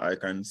now, I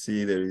can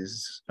see there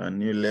is a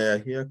new layer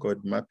here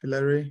called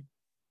Mapillary.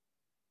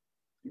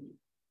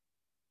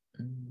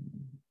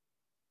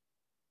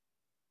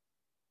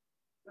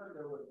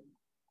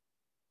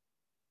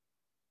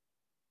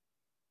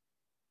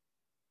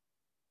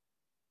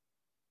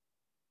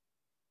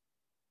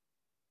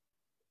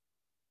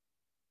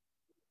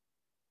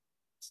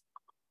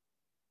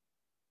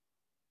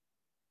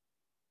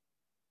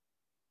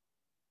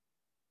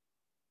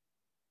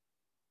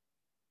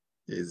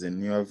 There's a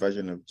newer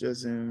version of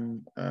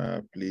JOSM.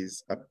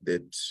 Please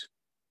update.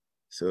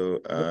 So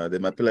the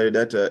Mapillary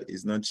data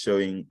is not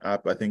showing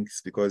up. I think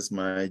it's because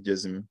my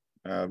JOSM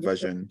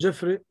version.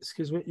 Jeffrey,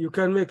 excuse me, you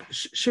can make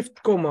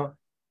shift comma.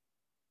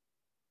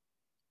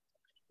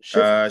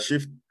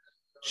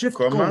 shift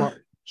comma.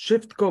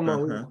 Shift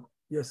comma.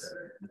 Yes.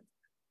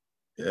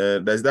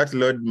 Does that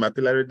load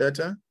mapillary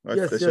data?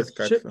 What's the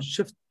shortcut?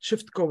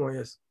 Shift comma,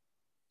 yes.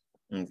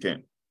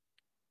 Okay.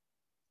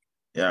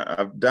 Yeah,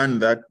 I've done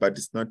that, but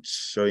it's not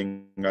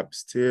showing up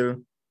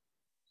still.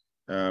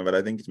 But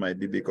I think it might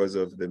be because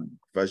of the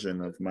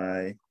version of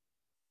my,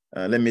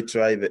 let me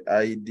try the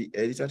ID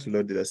editor to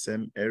load the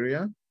same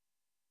area.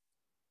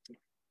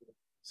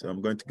 So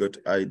I'm going to go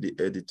to ID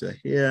editor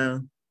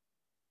here.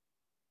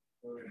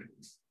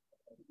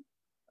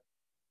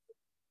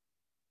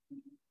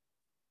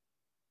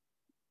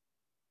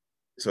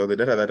 So the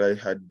data that I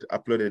had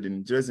uploaded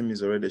in JSON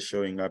is already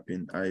showing up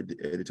in ID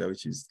editor,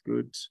 which is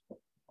good.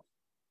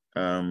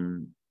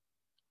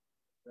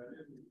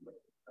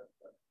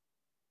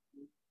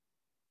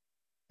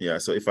 Yeah,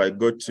 so if I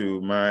go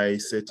to my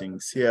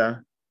settings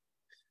here,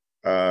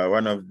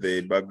 one of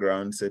the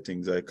background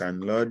settings I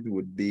can load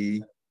would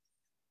be,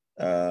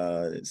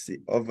 let's see,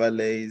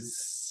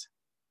 overlays,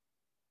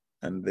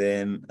 and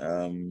then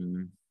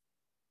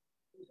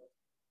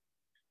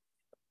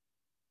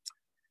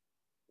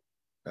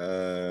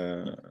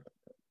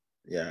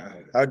yeah,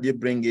 how do you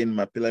bring in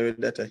mapillary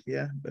data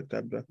here, Dr.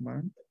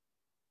 Abdurrahman?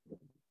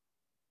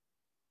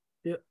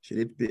 Yeah. Should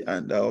it be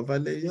under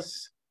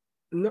overlays?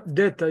 Yeah. No,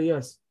 data,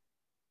 yes.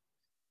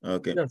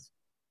 Okay. Yes.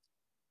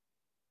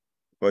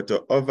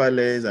 Photo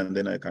overlays, and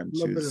then I can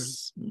Mapillary.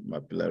 choose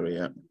mapillary.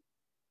 Yeah.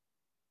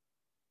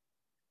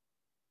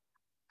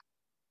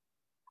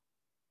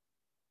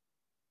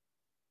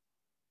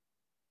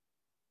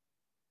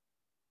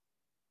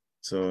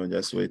 So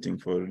just waiting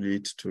for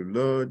it to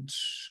load.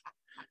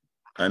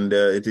 And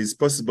it is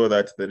possible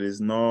that there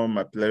is no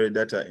mapillary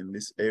data in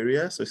this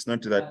area. So it's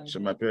not that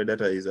mapillary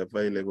data is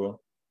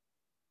available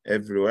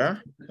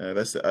everywhere.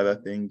 That's the other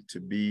thing to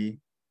be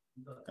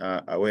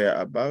aware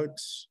about.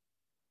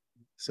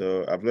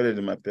 So I've loaded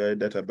the mapillary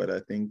data, but I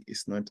think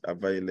it's not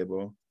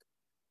available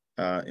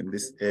in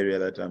this area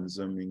that I'm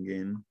zooming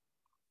in.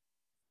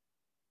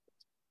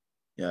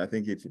 Yeah, I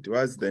think if it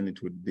was, then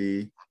it would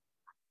be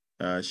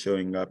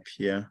showing up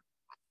here.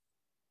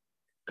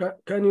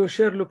 Can you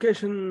share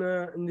location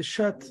in the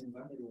chat?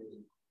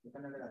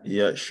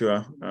 Yeah,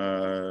 sure.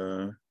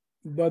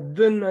 But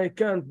then I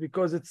can't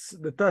because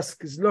the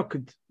task is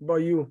locked by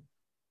you.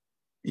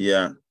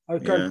 Yeah. I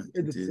can't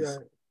edit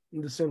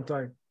in the same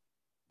time.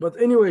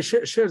 But anyway,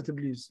 share it,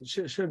 please.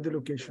 Share the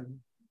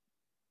location.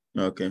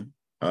 Okay.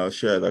 I'll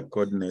share the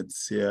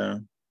coordinates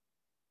here.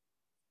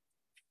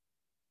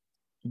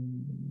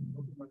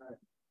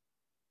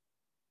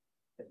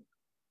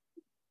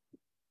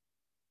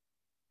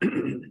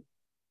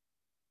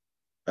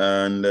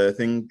 And I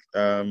think,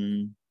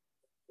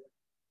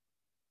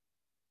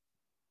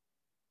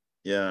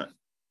 yeah,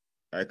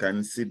 I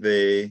can see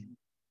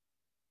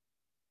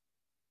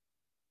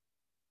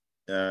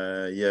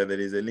yeah, there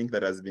is a link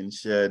that has been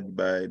shared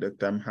by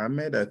Dr.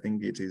 Mohammed. I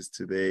think it is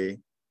today,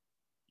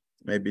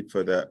 maybe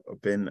for the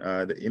open,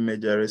 the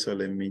imagery. So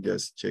let me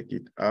just check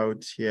it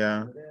out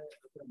here.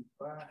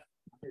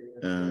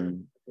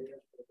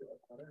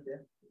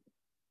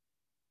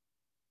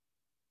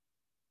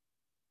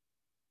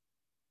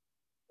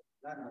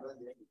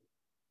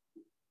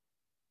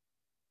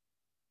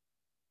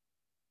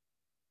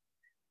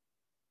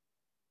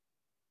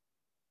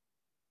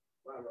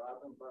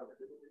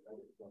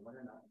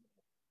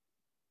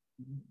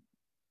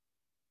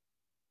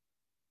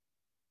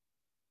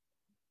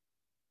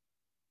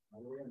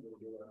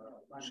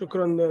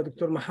 شكرا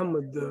دكتور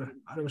محمد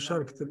على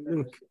مشاركة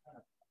اللينك.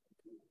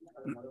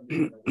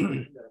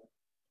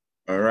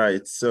 All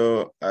right,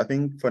 so I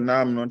think for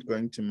now I'm not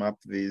going to map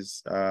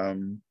these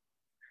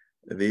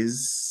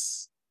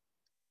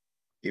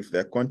if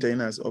they're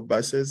containers or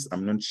buses,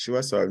 I'm not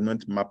sure, so I'll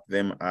not map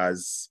them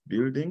as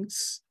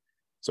buildings.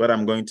 So what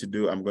I'm going to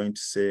do, I'm going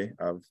to say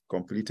I've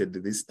completed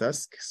this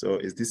task. So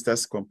is this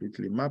task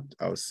completely mapped?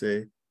 I'll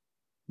say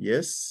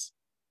yes.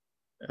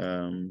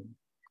 Then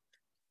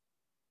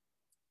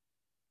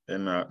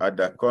I'll add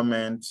a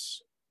comment.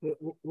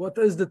 What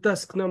is the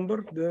task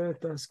number? The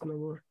task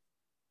number.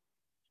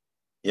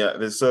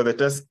 Yeah, so the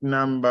task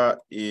number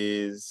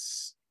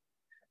is,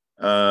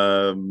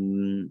 let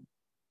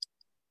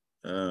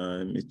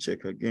me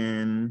check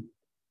again.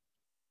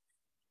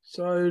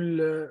 So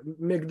I'll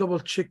make double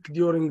check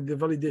during the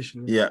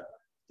validation.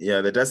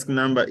 Yeah, the task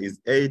number is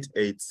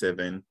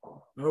 887.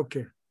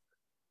 Okay.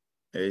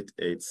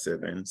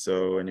 887.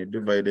 So when you do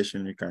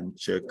validation, you can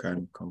check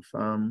and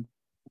confirm.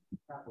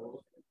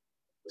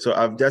 So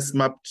I've just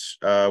mapped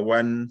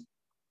one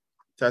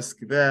task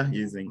there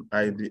using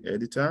ID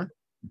editor.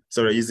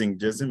 Sorry, using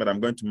JSON, but I'm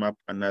going to map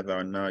another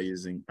one now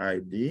using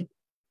ID.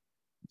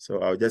 So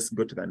I'll just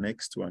go to the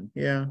next one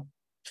here.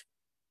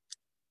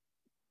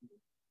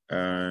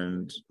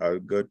 And I'll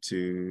go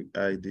to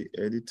ID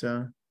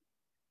editor.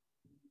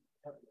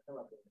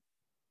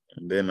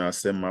 And then I'll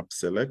say map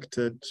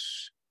selected.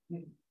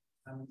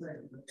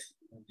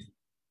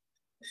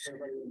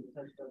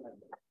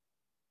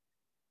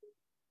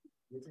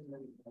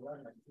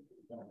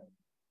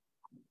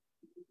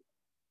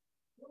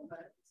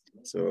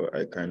 So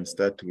I can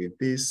start with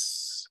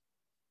this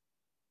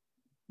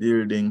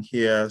building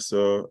here.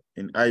 So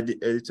in ID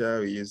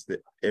editor, we use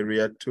the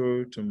area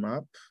tool to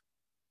map.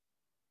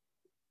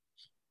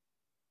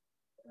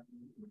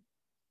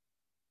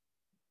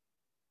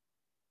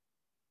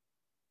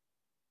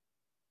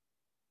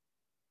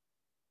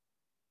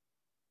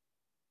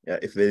 Yeah,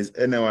 if there is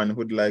anyone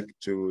who'd like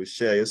to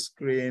share your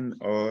screen,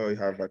 or you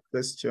have a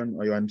question,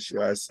 or you want to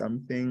share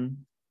something,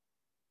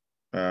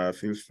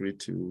 feel free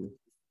to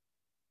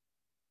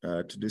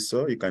do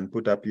so. You can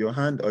put up your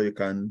hand, or you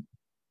can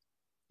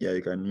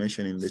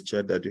mention in the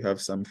chat that you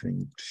have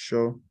something to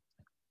show.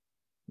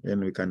 Then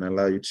we can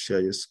allow you to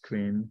share your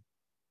screen.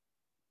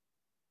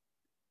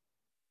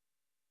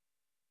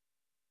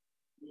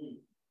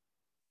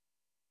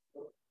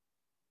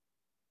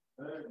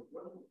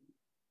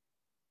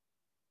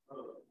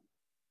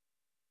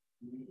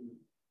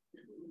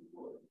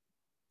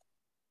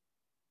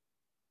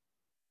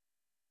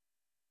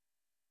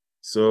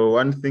 So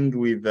one thing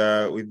with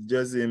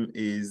JOSM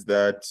is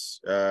that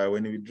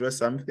when we draw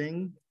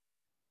something,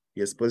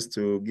 you're supposed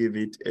to give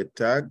it a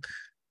tag.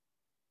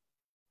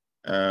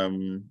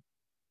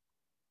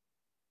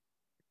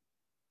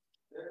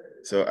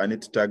 So I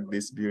need to tag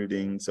this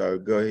building. So I'll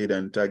go ahead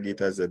and tag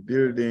it as a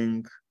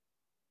building.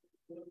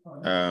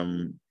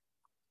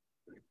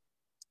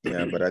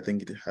 Yeah, but I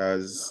think it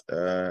has,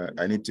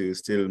 I need to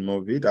still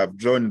move it. I've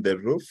drawn the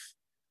roof,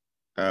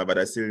 but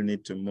I still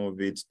need to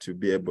move it to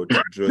be able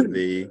to draw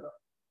the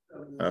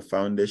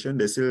foundation.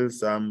 There's still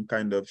some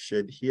kind of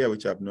shade here,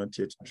 which I've not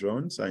yet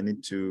drawn. So I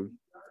need to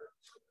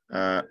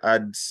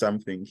add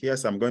something here.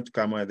 So I'm going to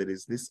come where there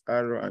is this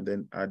arrow and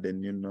then add a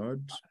new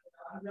node.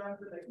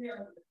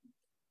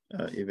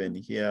 Even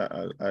here,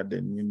 I'll add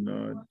a new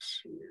node.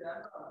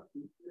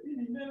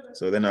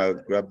 So then I'll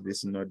grab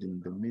this node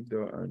in the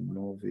middle and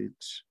move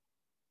it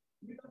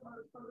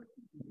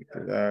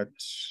like that.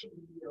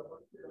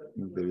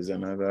 There is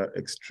another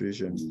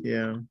extrusion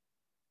here.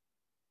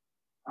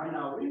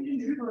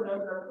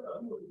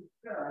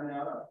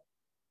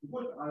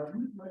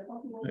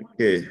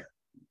 Okay.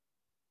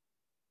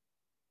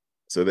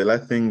 So the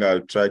last thing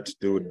I'll try to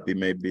do would be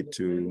maybe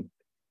to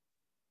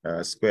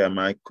square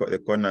the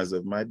corners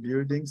of my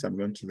building. So I'm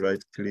going to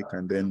right click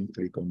and then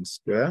click on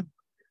square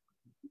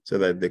so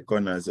that the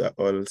corners are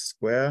all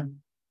square.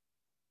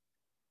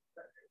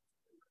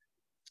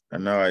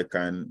 And now I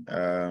can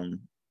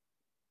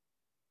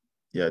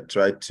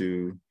try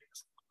to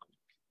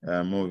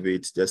move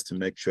it just to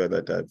make sure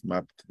that I've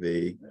mapped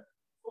the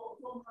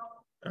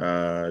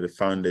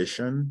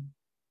foundation.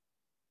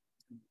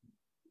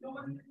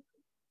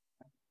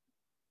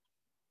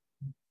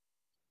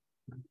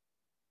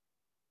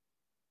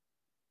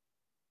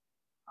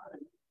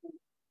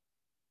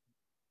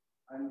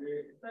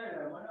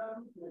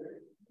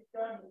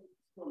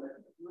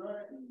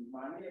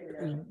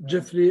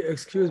 Jeffrey,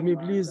 excuse me,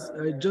 please.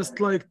 I'd just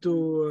like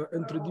to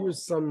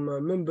introduce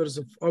some members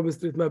of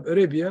OpenStreetMap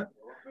Arabia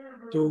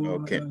to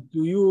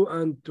you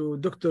and to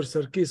Dr.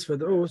 Sarkis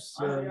Fadous,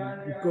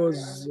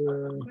 because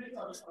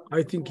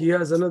I think he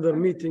has another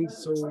meeting.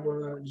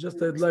 So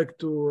just I'd like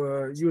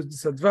to use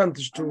this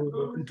advantage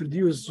to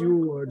introduce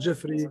you,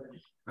 Jeffrey,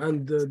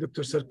 and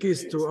Dr.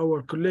 Sarkis to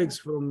our colleagues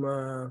from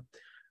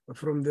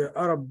the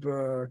Arab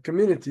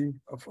community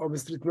of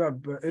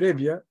OpenStreetMap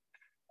Arabia.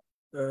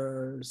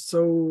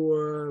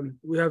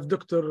 We have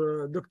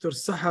Dr.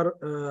 Sahar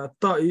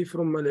Al-Ta'i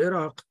from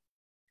Iraq,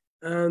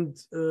 and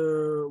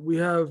we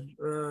have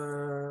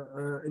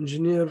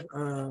engineer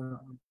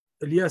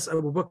Ilyas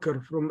Abu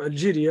Bakr from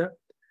Algeria.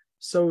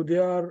 So they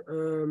are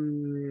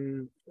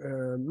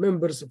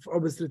members of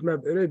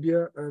OpenStreetMap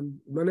Arabia. And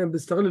أنا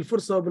بنستغل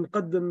الفرصة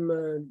وبنقدم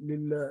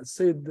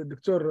للسيد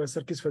الدكتور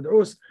سركيس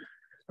فدعوس،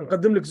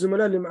 نقدم لك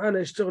زملاء اللي معانا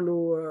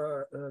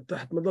يشتغلوا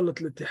تحت مظلة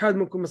الاتحاد.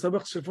 ممكن ما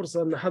سبقش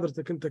الفرصة أن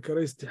حضرتك أنت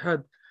كرئيس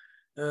اتحاد،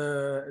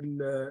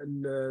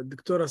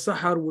 الدكتورة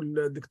سحر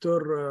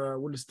والدكتور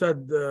والأستاذ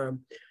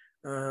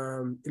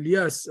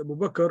إلياس أبو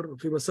بكر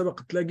فيما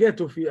سبق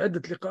تلاقيته في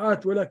عدة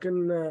لقاءات،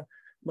 ولكن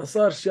ما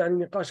صارش يعني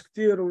نقاش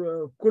كتير،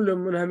 وكلهم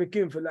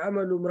منهمكين في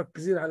العمل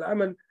ومركزين على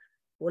العمل،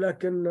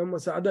 ولكن هم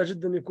سعداء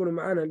جدا يكونوا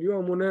معنا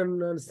اليوم،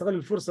 ونستغل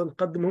الفرصة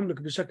نقدمهم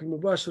لك بشكل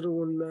مباشر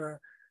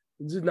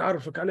ونزيد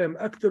نعرفك عليهم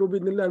أكثر.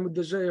 وبإذن الله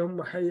المدة الجاية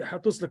هم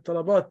حتوصلك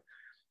طلبات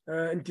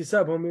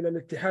انتسابهم إلى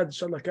الاتحاد إن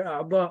شاء الله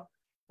كأعضاء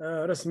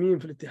رسميين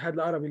في الاتحاد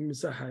العربي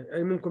للمساحة.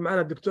 يعني ممكن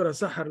معنا الدكتورة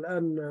سحر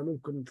الآن،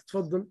 ممكن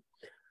تتفضل،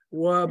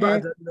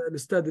 وبعد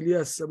الأستاذ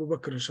إلياس أبو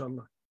بكر إن شاء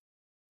الله.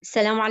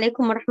 السلام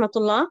عليكم ورحمة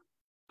الله.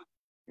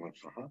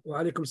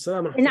 وعليكم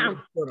السلام ورحمة الله.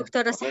 نعم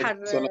دكتورة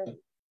سحر.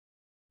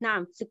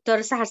 نعم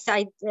دكتورة سحر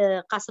سعيد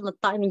قاسم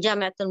الطائي من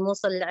جامعة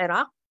الموصل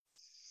العراق.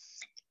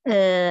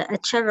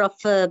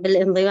 أتشرف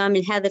بالانضمام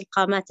لهذه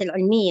القامات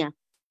العلمية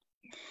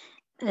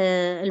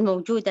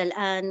الموجودة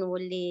الآن،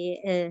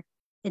 واللي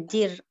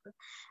تدير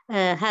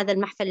هذا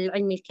المحفل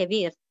العلمي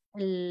الكبير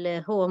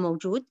اللي هو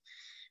موجود.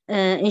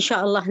 إن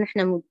شاء الله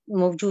نحن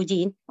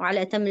موجودين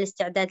وعلى أتم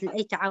الاستعداد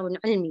لأي تعاون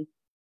علمي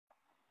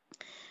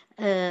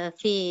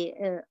في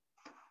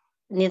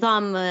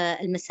نظام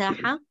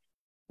المساحة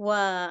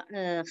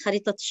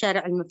وخريطة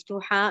الشارع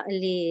المفتوحة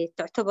اللي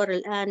تعتبر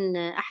الآن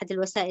أحد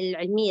الوسائل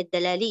العلمية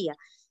الدلالية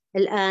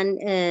الآن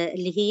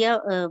اللي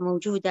هي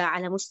موجودة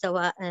على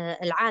مستوى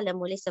العالم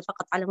وليس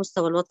فقط على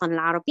مستوى الوطن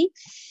العربي.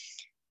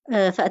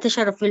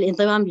 فأتشرف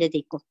بالانضمام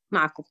لديكم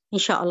معكم إن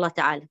شاء الله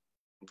تعالى.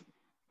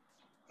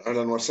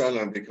 أهلا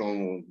وسهلا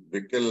بكم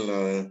بكل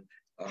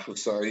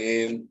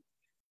أخصائيين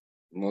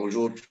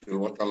موجود في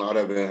الوطن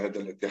العربي. هذا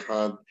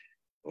الاتحاد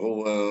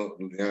هو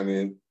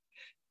يعني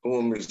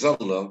هو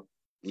مظلة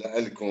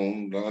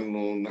لكم،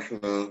 لأنه نحن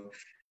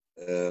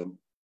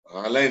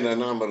علينا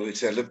نعمل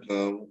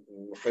رسالتنا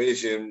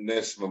وحيجي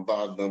الناس من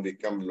بعدنا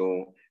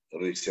بيكملوا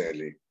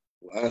الرسالة.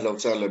 وأهلا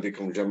وسهلا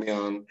بكم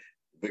جميعا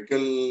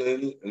بكل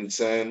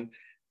إنسان.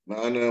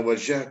 ما أنا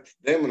وجهت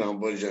دائما عم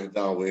بوجه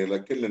دعوة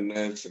لكل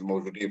الناس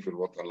الموجودين في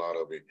الوطن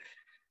العربي.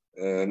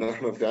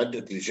 نحن في عدة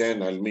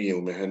لجان علمية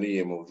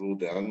ومهنية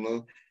موجودة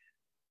عندنا،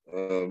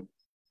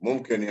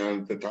 ممكن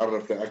يعني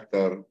تتعرفي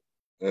أكثر.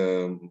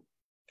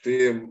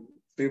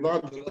 في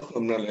بعض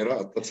الأخوة من العراق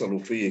اتصلوا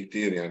فيي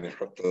كثير يعني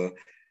حتى،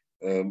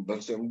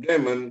 بس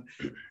دائما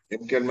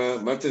يمكن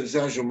ما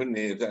تنزعجوا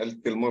مني إذا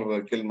قلت كل مرة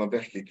كل ما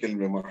بحكي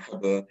كلمة مع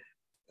حدا.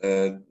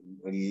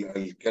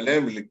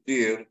 الكلام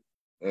الكثير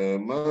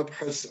ما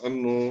بحس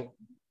أنه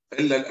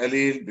إلا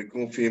القليل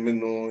بيكون في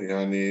منه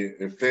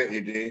يعني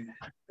فائدة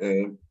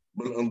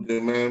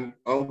بالانضمام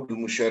أو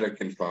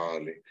بالمشاركة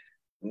الفعالة.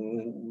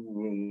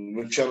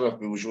 ونتشرف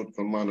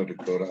بوجودكم معنا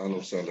دكتورة. أهلا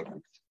وسهلا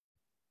بك.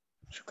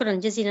 شكرا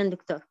جزيلا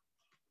دكتور.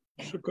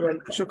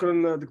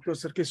 شكرا دكتور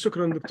سركيس.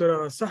 شكرا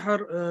دكتورة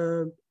سحر.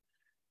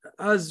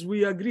 As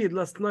we agreed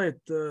last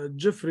night,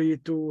 Jeffrey,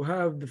 to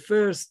have the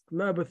first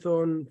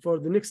Mabathon for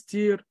the next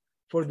year,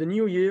 for the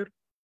new year,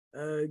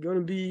 going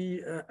to be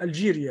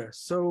Algeria.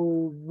 So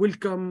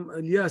welcome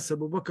Ilyas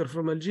Abu Bakr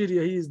from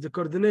Algeria. He is the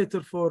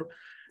coordinator for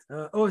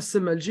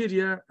OSM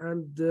Algeria,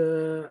 and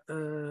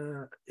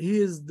he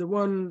is the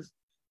one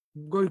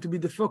going to be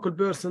the focal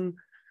person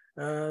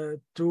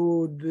to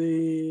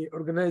the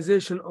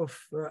organization of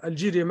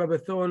Algeria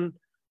Mabathon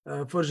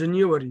for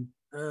January.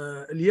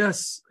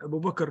 الياس أبو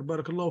بكر،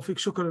 بارك الله فيك،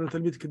 شكرا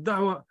لتلبيتك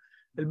الدعوة.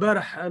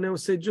 البارح أنا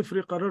والسيد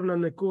جفري قررنا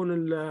أن يكون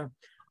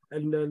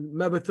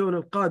الماراثون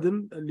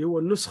القادم اللي هو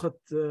النسخة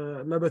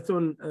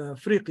ماراثون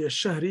أفريقيا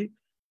الشهري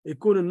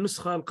يكون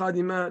النسخة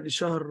القادمة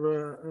لشهر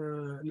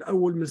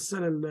الأول من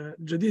السنة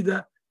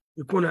الجديدة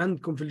يكون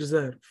عندكم في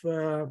الجزائر.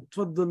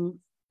 فتفضل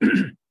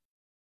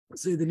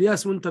سيد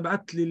الياس، وانت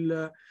بعثت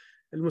لي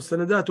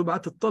المستندات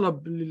وبعثت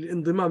الطلب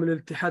للانضمام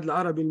للاتحاد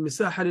العربي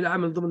المساحة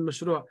للعمل ضمن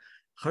مشروع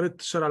خريطة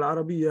الشارع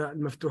العربية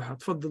المفتوحة.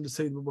 تفضل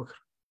السيد أبو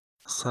بكر.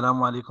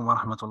 السلام عليكم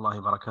ورحمة الله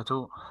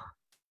وبركاته.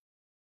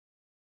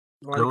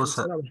 وعليكم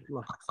السلام ورحمة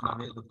الله.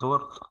 اسمعني يا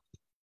دكتور.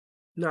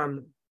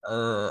 نعم.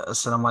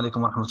 السلام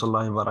عليكم ورحمة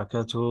الله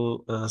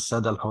وبركاته.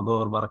 السادة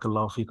الحضور، بارك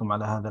الله فيكم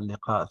على هذا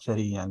اللقاء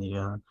الثري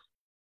يعني،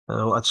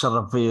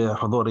 وأتشرف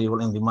بحضوري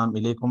والانضمام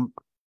إليكم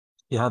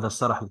في هذا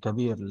الشرح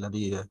الكبير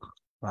الذي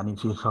يعني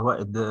فيه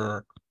فوائد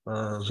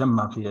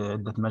جمة في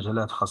عدة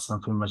مجالات، خاصة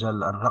في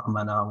مجال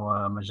الرقمنة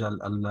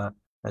ومجال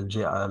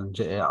الجي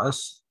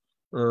اس.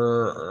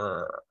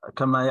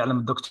 كما يعلم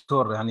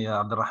الدكتور يعني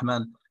عبد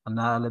الرحمن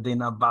أن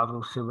لدينا بعض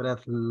الخبرات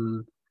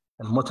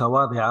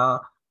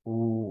المتواضعة،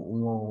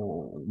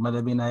 وماذا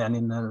بنا يعني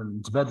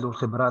نتبادلوا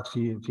الخبرات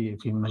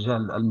في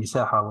مجال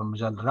المساحة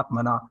ومجال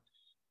الرقمنة.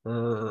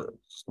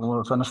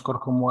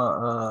 فنشكركم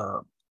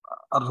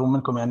وأرجو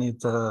منكم يعني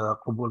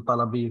قبول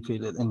طلبي في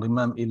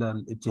الانضمام إلى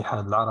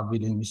الاتحاد العربي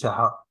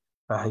للمساحة.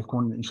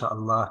 فحيكون إن شاء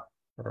الله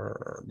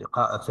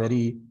لقاء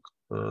ثري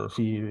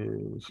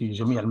في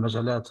جميع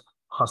المجالات،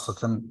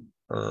 خاصة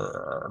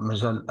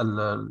مجال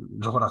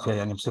الجغرافيا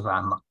يعني بصفة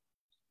عامة.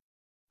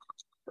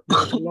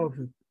 بارك الله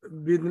فيك.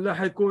 بإذن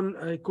الله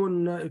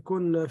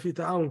يكون في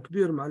تعاون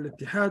كبير مع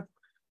الاتحاد،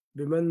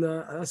 بما أن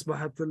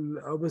أصبحت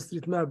الأوبن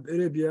ستريت ماب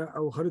ارابيا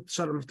أو خريطة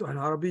الشارع المفتوح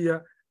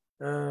العربية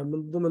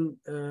من ضمن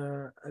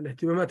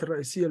الاهتمامات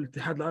الرئيسية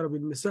للاتحاد العربي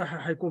للمساحة.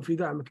 حيكون في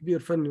دعم كبير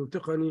فني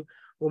وتقني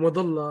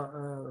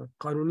ومظلة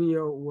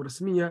قانونية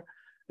ورسمية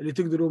اللي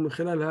تقدروا من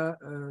خلالها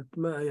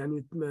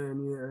يعني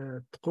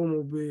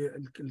تقوموا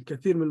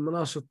بالكثير من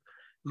المناشط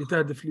اللي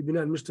تهدف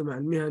لبناء المجتمع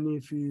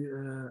المهني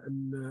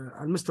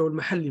على المستوى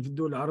المحلي في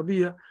الدول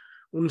العربية.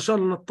 وإن شاء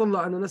الله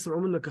نتطلع أن نسمع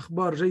منك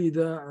أخبار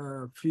جيدة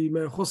فيما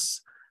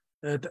يخص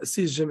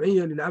تأسيس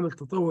جمعية للعمل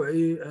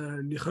التطوعي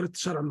لخريطة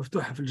الشارع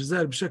المفتوحة في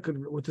الجزائر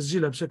بشكل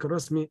وتسجيلها بشكل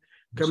رسمي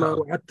كما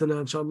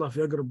وعدتنا إن شاء الله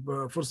في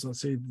أقرب فرصة.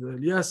 سيد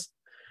الياس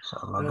إن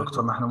شاء الله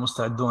دكتور، نحن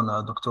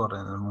مستعدون دكتور.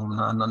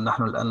 يعني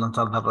نحن الآن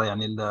ننتظر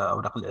يعني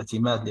أوراق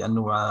الاعتماد،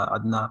 لأنه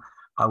عندنا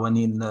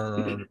قوانين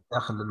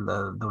داخل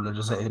الدولة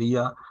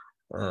الجزائرية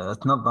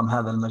تنظم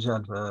هذا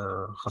المجال،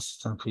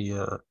 خاصة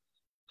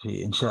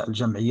في إنشاء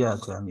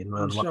الجمعيات يعني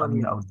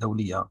الوطنية أو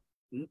الدولية.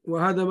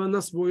 وهذا ما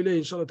نصبو إليه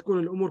إن شاء الله، تكون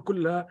الأمور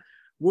كلها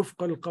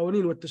وفق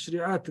القوانين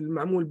والتشريعات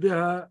المعمول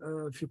بها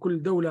في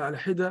كل دولة على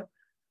حدة،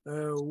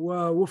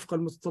 ووفق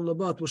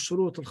المتطلبات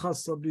والشروط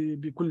الخاصة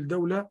بكل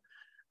دولة.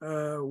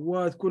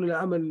 وتكون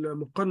العمل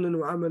مقنن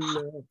وعمل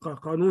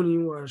قانوني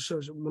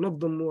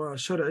ومنظم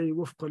وشرعي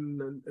وفق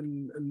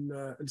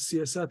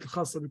السياسات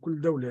الخاصة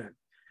بكل دولة يعني.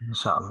 إن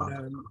شاء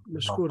الله.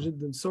 مشكور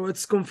جدا. So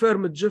it's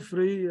confirmed,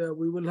 Jeffrey.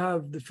 We will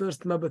have the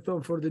first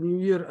marathon for the new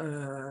year,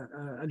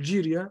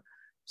 Algeria.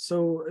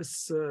 So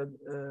it's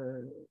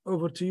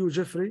over to you,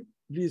 Jeffrey.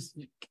 Please,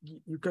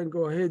 you can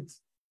go ahead.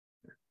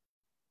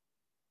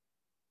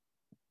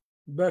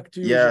 Back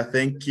to you. Yeah,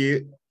 thank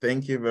you.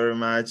 Thank you very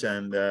much.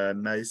 And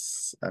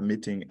nice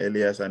meeting,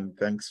 Elias. And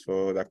thanks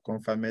for the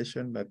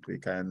confirmation that we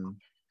can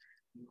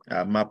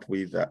map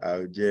with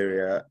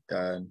Algeria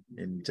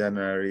in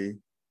January.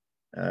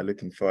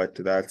 Looking forward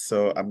to that.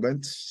 So I'm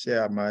going to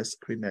share my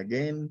screen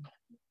again.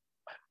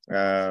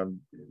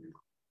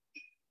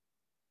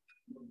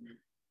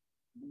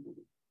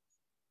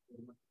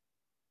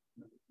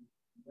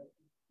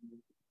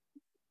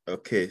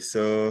 Okay,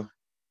 so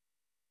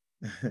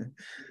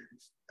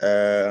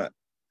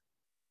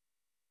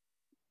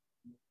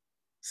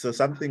so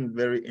something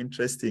very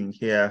interesting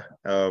here.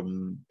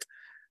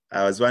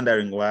 I was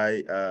wondering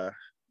why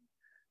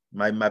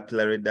my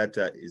mapillary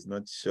data is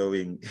not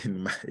showing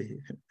in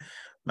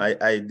my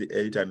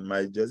ID8 and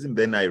my JOSM.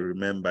 Then I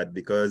remembered,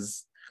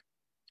 because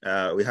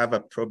we have a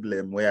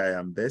problem where I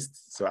am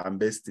based. So I'm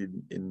based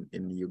in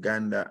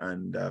Uganda,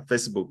 and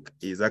Facebook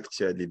is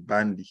actually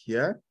banned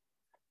here.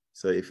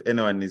 So if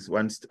anyone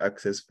wants to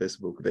access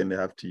Facebook, then they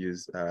have to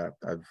use a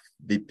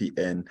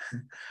VPN.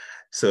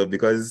 So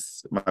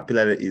because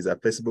mapillary is a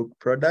Facebook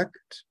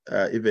product,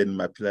 even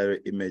mapillary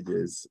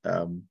images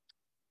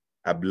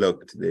are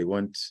blocked. They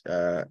won't,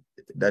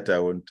 data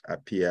won't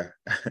appear.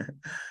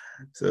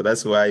 So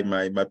that's why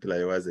my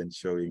mapillary wasn't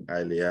showing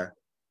earlier.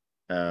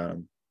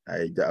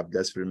 I've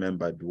just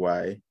remembered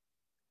why.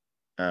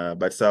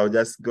 But so I'll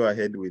just go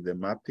ahead with the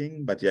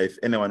mapping. But yeah, if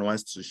anyone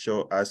wants to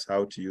show us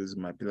how to use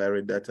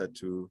mapillary data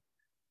to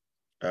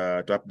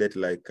update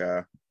like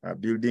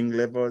building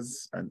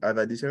levels and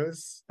other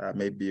details,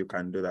 maybe you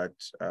can do that,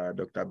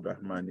 Dr.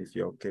 Abdurrahman, if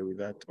you're okay with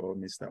that, or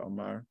Mr.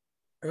 Omar.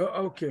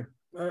 Okay,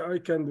 I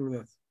can do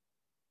that.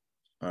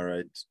 All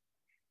right.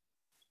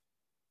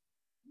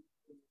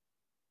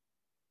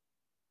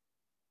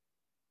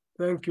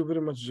 Thank you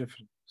very much,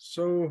 Jeffrey.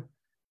 So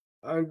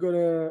I'm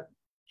gonna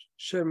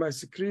share my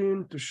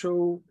screen to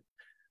show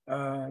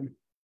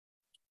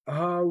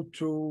how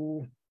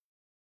to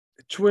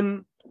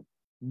twin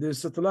the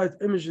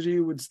satellite imagery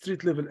with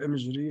street level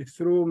imagery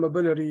through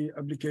mapillary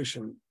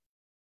application,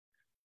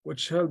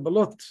 which help a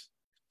lot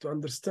to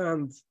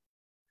understand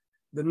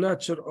the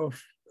nature of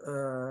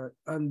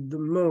and the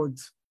mode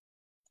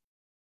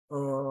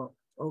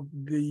of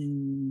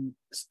the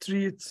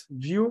street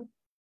view,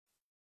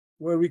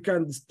 where we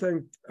can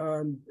distinct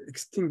and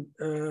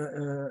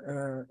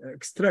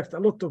extract a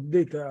lot of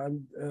data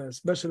and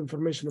special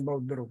information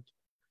about the road.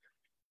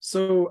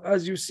 So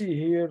as you see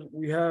here,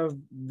 we have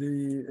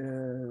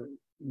the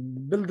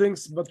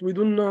buildings, but we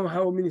don't know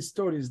how many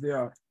stories they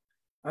are.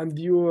 And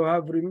you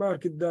have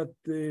remarked that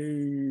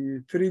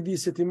the 3D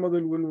city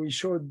model, when we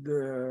showed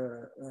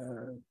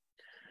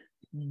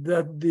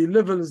that the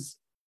levels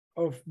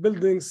of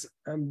buildings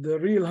and the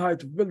real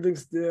height of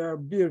buildings, they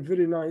appear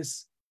very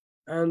nice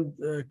and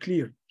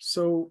clear.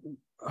 So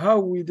how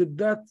we did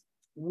that,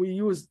 we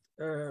used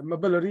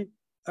mapillary,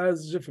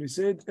 as Jeffrey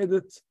said,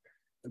 edit,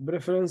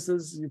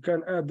 preferences, you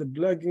can add the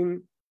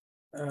plugin,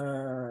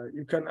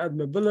 you can add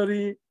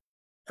mapillary,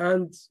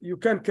 and you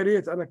can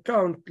create an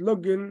account,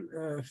 login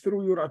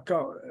through your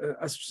account,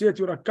 associate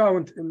your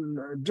account in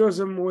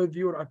JOSM with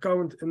your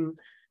account in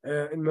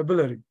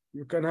mapillary.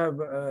 You can have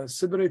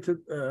separated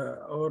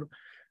or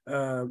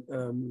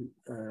an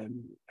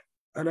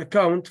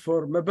account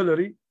for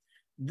mapillary.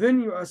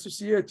 Then you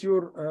associate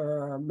your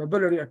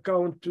mapillary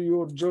account to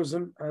your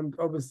JOSM and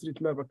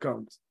OpenStreetMap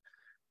account.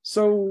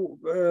 So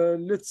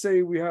let's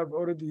say we have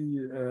already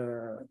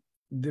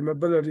the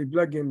mapillary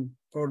plugin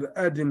or the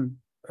add-in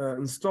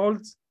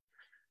installed.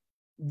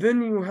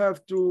 Then you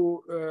have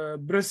to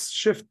press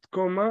Shift,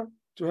 comma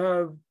to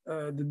have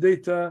the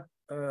data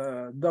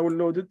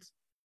downloaded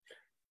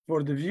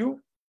for the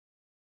view.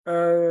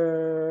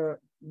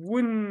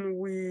 When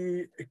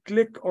we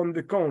click on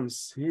the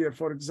cones here,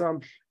 for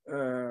example,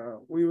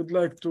 we would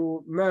like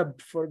to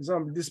map, for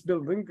example, this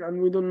building,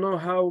 and we don't know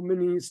how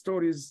many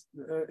stories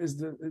is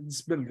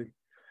this building.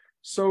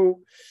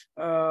 So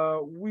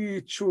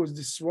we choose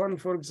this one,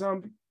 for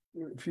example.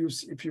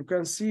 If you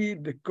can see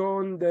the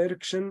cone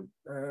direction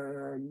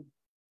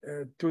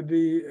to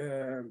the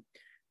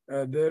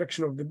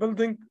direction of the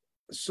building.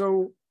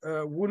 So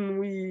when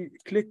we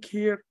click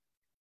here,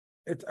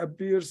 it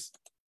appears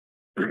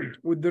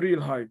with the real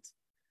height.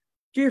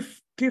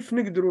 كيف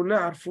نقدروا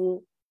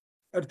نعرفوا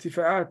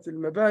ارتفاعات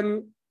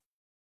المباني؟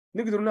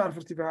 نقدر نعرف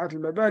ارتفاعات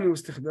المباني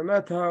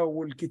واستخداماتها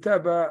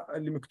والكتابة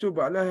اللي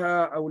مكتوبة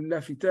عليها أو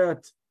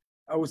اللافتات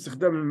أو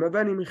استخدام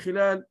المباني من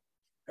خلال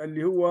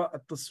اللي هو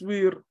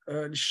التصوير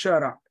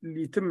للشارع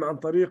اللي يتم عن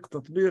طريق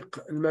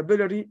تطبيق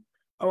المابيلري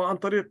أو عن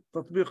طريق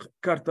تطبيق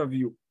كارتا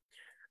فيو.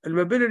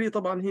 المابيلري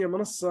طبعا هي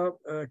منصة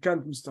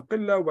كانت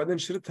مستقلة وبعدين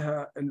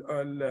شرتها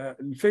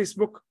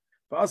الفيسبوك،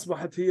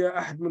 فأصبحت هي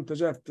أحد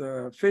منتجات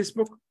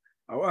فيسبوك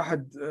أو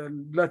أحد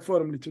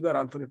البلاتفورم اللي تدار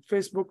عن طريق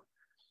فيسبوك.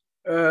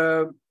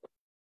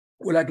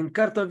 ولكن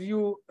كارتا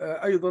فيو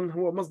أيضا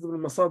هو مصدر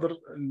من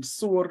مصادر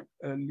الصور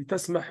اللي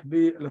تسمح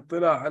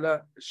بالاطلاع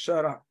على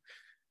الشارع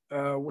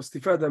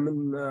واستفادة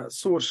من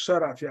صور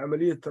الشارع في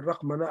عملية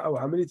الرقمنة أو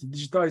عملية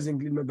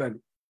الديجيتايزنج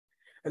للمباني.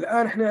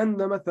 الآن احنا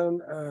عندنا مثلا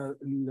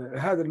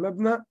هذا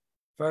المبنى،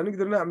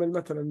 فنقدر نعمل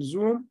مثلا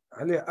زوم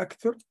عليه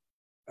أكثر.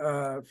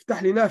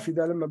 فتح لي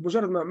نافذة، لما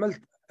بمجرد ما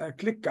عملت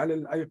كليك على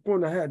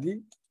الأيقونة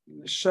هذه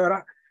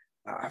الشارع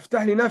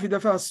فتح لي نافذة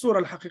فيها الصورة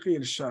الحقيقية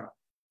للشارع.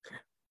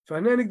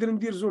 فهنا نقدر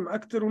ندير زوم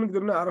أكثر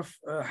ونقدر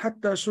نعرف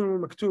حتى شنو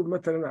مكتوب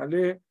مثلا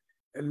عليه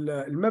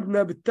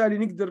المبنى، بالتالي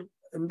نقدر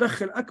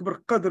ندخل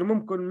أكبر قدر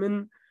ممكن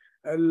من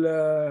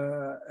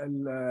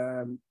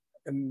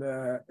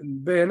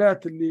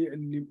البيانات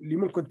اللي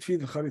ممكن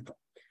تفيد الخريطة.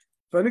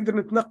 فنقدر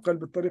نتنقل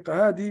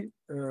بالطريقة هذه.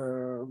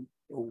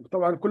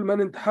 وطبعا كل ما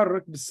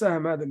نتحرك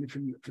بالسهم هذا اللي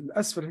في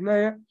الأسفل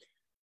هنا،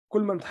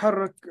 كل ما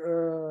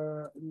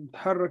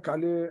نتحرك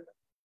عليه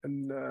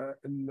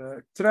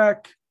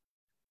التراك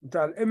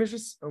بتاع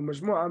الايمجز او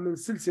مجموعه من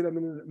سلسله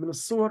من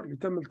الصور اللي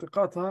تم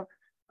التقاطها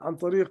عن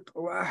طريق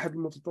واحد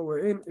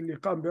المتطوعين اللي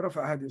قام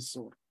برفع هذه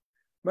الصور.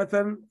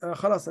 مثلا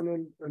خلاص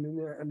انا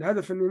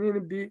الهدف اني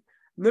نبي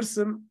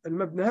نرسم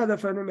المبنى هذا،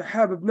 فانا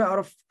حابب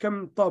نعرف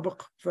كم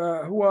طابق،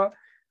 فهو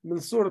من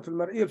صوره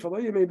المرئيه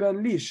الفضائيه ما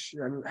يبان ليش،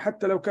 يعني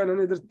حتى لو كان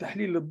انا درت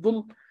تحليل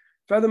للظل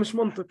فهذا مش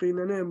منطقي ان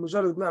انا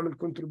مجرد نعمل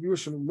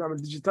كونتريبيوشن ونعمل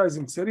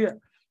ديجيتايزنج سريع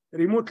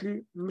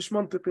ريموتلي، مش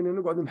منطقي ان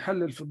نقعد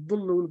نحلل في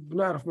الظل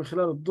ونعرف من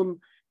خلال الظل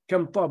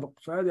كم طابق،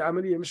 فهذه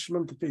عمليه مش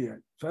منطقيه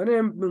يعني.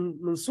 فانا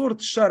من صوره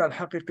الشارع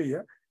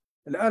الحقيقيه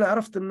الان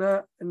عرفت ان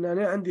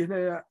انا عندي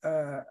هنا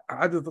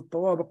عدد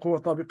الطوابق هو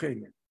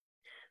طابقين يعني.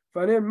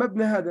 فانا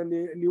المبنى هذا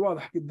اللي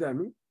واضح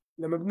قدامي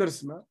لما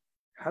بنرسمه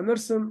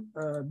حنرسم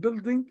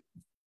بيلدينج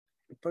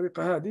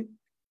بالطريقه هذه.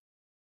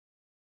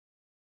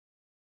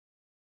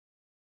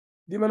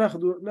 ديما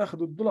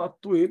ناخذ الضلع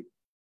الطويل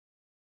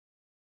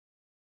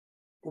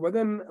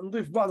وبعدين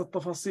نضيف بعض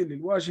التفاصيل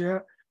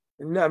للواجهه،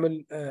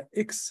 نعمل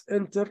اكس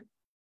انتر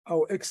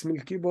او اكس من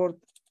الكيبورد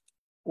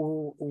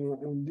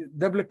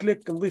ودبل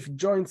كليك، نضيف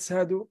الجوينتس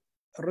هادو،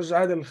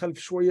 نرجع هذا للخلف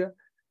شويه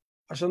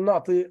عشان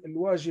نعطي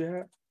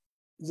الواجهه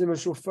زي ما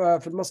نشوفها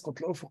في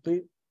المسقط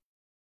الافقي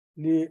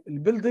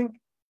للبيلدينج.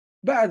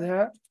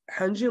 بعدها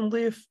حنجي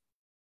نضيف،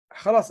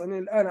 خلاص انا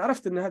الان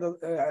عرفت ان هذا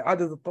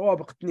عدد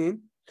الطوابق 2،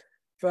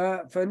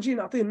 فنجي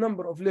نعطيه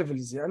نمبر اوف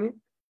ليفلز يعني.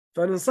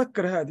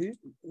 فنسكر هذه،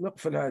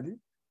 نقفل هذه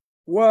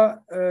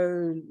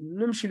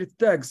ونمشي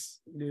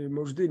للتاجز اللي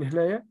موجودين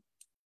هنا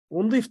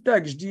ونضيف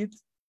تاج جديد،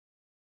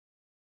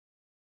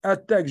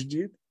 تاج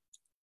جديد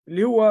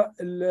اللي هو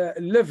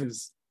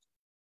الليفلز.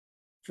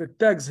 في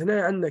التاجز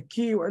هنا عندنا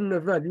كي وعندنا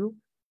فاليو،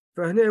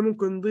 فهنا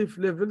ممكن نضيف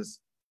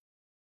ليفلز.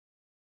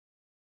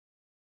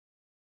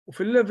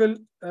 وفي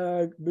الليفل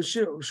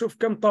بشوف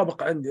كم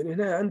طابق عندي، يعني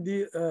هنا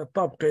عندي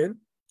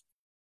طابقين.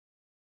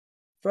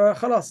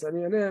 فخلاص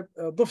يعني انا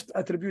ضفت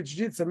اتريبيوت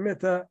جديد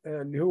سميته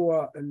اللي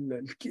هو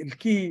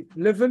الكي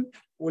ليفل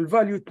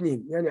والفاليو 2،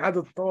 يعني عدد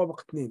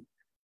الطوابق 2.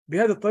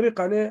 بهذه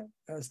الطريقه انا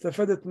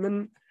استفدت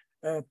من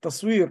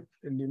التصوير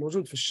اللي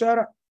موجود في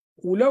الشارع.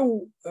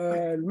 ولو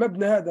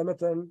المبنى هذا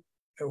مثلا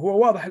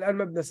هو واضح الان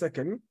مبنى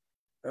سكني،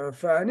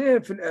 فأنا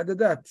في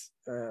الإعدادات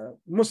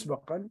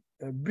مسبقا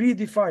بري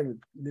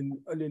ديفايند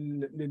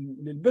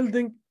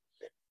للبيلدينج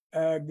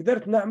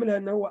قدرت نعملها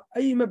انه هو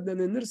اي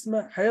مبنى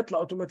نرسمه حيطلع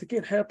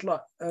اوتوماتيكيا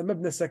حيطلع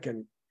مبنى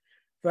سكني.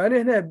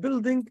 فأنا هنا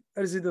بيلدينج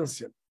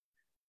ريزيدنشال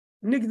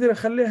نقدر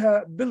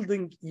نخليها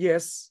بيلدينج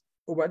يس،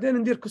 وبعدين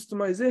ندير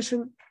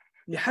كستمايزيشن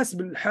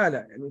لحسب الحالة،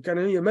 يعني كان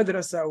هي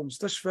مدرسة أو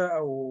مستشفى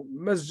أو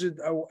مسجد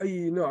أو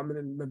أي نوع من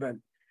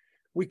المباني.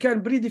 We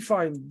can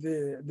predefine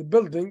the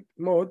building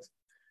mode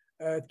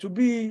to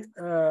be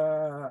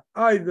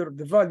either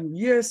the value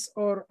yes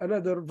or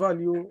another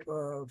value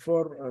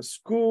for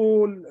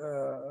school,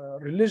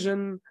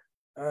 religion,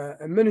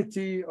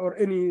 amenity, or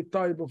any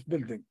type of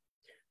building.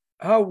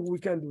 How we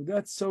can do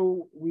that? So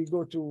we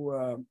go to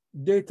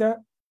data,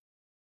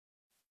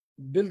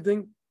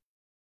 building,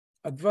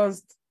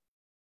 advanced.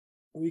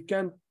 We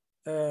can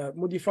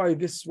modify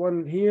this one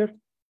here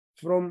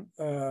from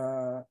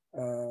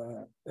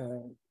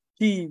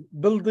key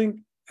building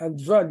and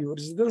value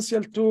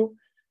residential to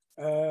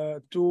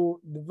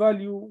the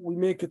value we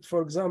make it,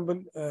 for example,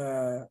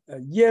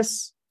 yes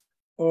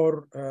or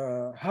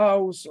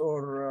house or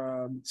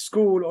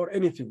school or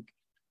anything.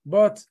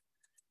 But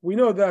we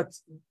know that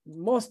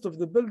most of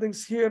the buildings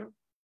here,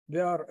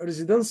 they are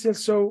residential,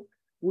 so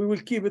we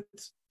will keep it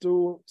to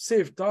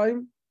save time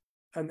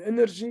and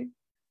energy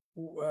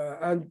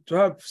and to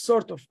have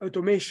sort of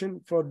automation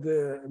for the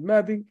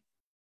mapping.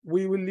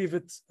 We will leave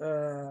it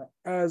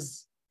as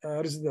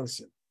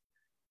residential.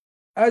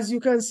 As you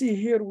can see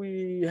here, we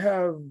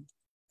have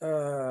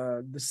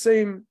the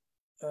same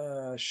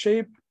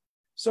shape,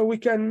 so we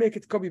can make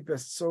it copy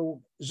paste. So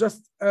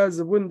just as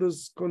a Windows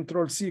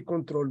Control C,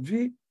 Control V,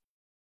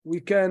 we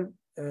can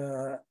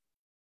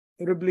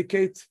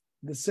replicate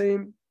the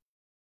same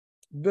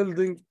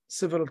building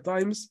several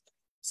times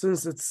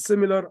since it's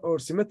similar or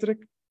symmetric.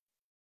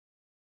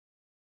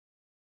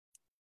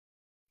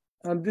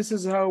 And this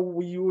is how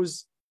we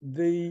use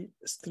the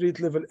street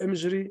level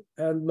imagery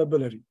and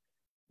mapillary.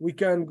 We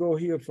can go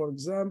here, for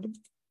example,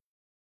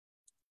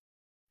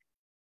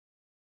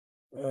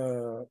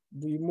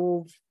 we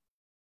move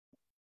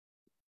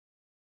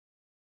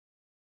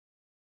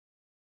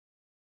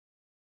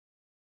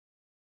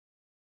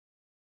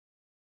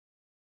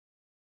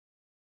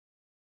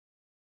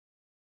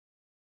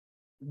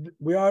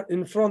we are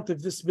in front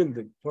of this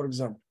building, for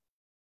example.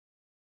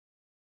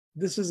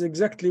 This is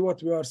exactly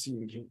what we are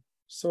seeing here.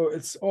 So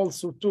it's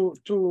also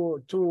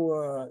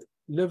two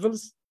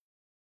levels.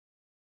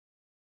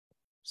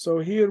 So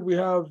here we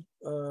have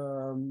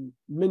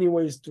many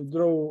ways to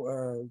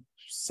draw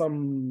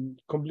some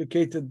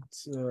complicated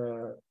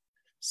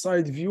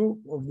side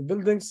view of the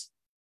buildings.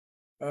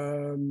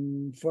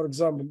 For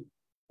example,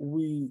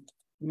 we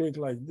make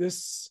like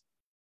this.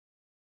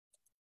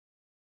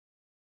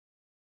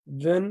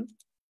 Then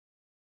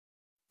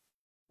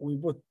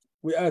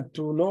we add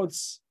two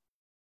nodes.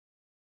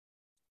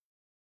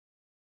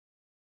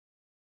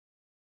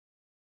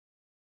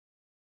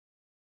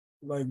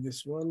 Like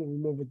this one, we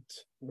move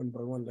it one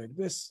by one like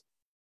this.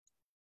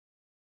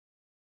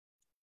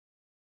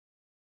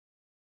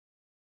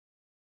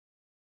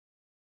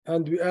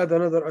 And we add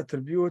another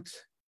attribute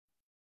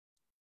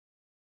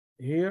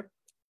here,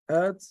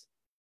 add.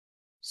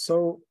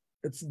 So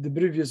it's the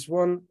previous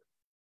one,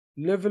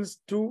 levels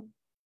 2,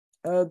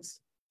 add.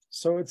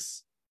 So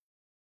it's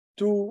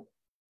 2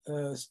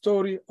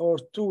 story or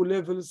 2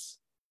 levels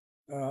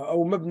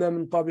أو مبنى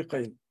من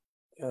طابقين.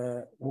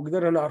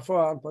 وقدرنا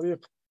نعرفها عن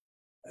طريق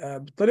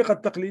بالطريقة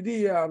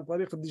التقليدية عن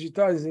طريق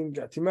الديجيتايزنج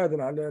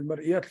اعتمادا على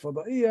المرئيات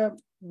الفضائية.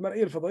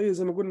 المرئية الفضائية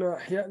زي ما قلنا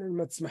أحيانا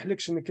ما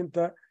تسمحلكش إنك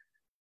أنت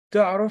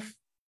تعرف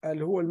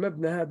اللي هو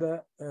المبنى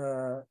هذا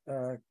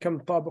كم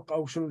طابق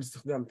أو شنو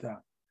الاستخدام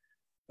تاعه.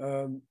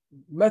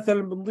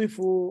 مثلا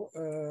بنضيفه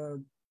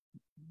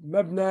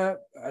مبنى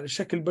على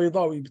شكل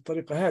بيضاوي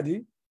بالطريقة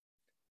هذه.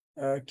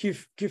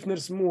 كيف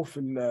نرسموه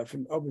في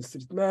الأوبن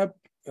ستريت ماب.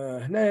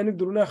 هنا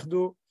نقدر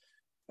ناخده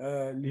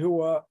اللي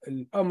هو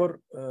الأمر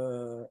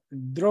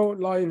الدرو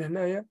لاين.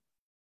 هنا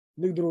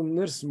نقدر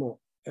نرسمه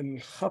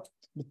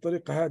الخط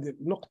بالطريقة هذه،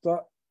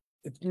 نقطة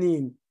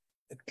 2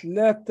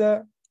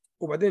 3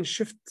 وبعدين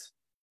شيفت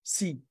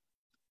سي.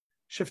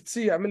 شيفت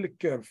سي يعمل لك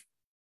كيرف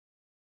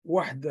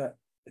 1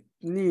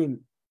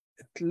 2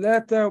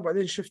 3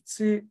 وبعدين شيفت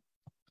سي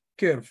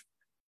كيرف،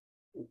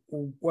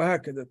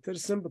 وهكذا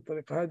ترسم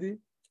بالطريقة هذه.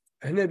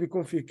 هنا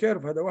بيكون في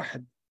كيرف، هذا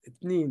 1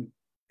 2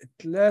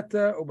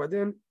 3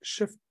 وبعدين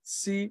شيفت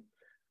سي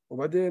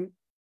وبعدين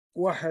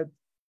 1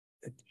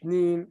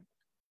 2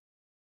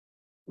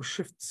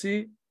 والشيفت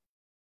سي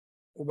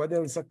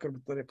وبعدين نسكر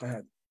بالطريقة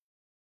هذه.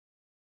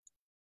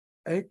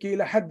 هيك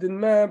إلى حد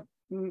ما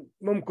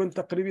ممكن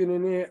تقريبا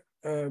يعني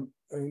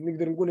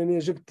نقدر نقول اني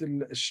جبت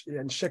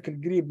يعني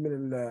الشكل قريب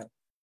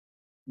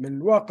من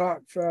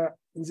الواقع.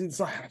 فنزيد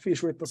صحح فيه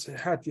شوية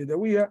تصحيحات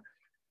يدوية.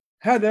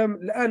 هذا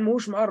الآن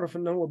مش معرف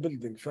انه هو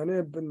building،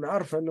 فانا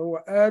بنعرف انه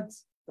هو add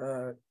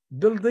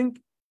building،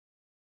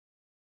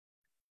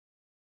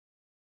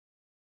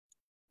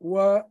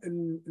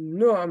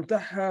 والنوع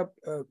متاعها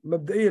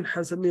مبدئيا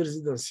حنسميه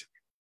ريزيدنسيال،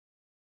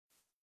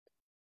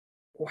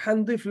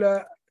 وحنضيف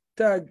له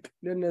تاج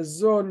لأن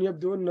الزون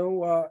يبدو أنه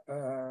هو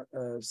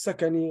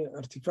سكني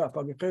ارتفاع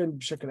طابقين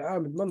بشكل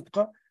عام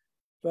المنطقة.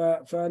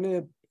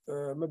 فأنا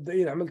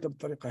مبدئيا عملتها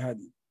بالطريقة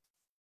هذه.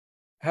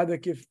 هذا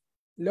كيف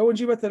لو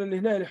نجي مثلا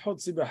هنا لحوض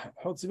سباحة،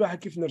 حوض سباحة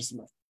كيف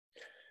نرسمه،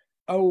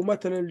 أو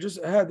مثلا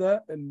الجزء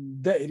هذا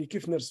الدائري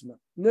كيف نرسمه.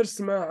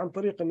 نرسمه عن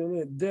طريق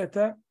أن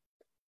الداتا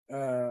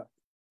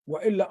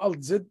وإلا Alt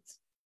Z،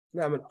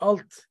 نعمل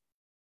Alt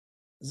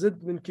Z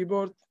من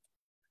كيبورد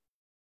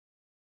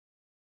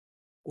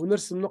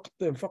ونرسم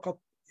نقطتين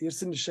فقط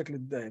يرسم لي الشكل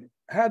الدائري.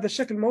 هذا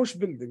الشكل ما هوش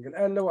بيلدينج.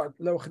 الآن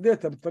لو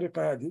خديتها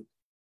بالطريقة هذه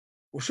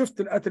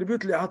وشفت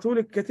الاتريبيوت اللي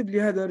اعطولك كاتب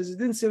لي هذا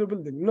ريزيدنسيال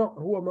بيلدينج، نو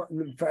هو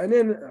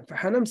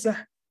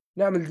فحنمسح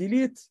نعمل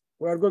ديليت.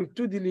 we are going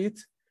to delete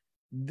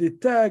the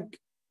tag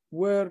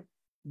where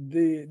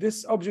this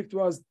object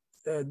was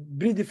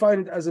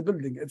predefined as a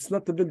building. It's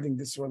not a building,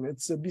 this one.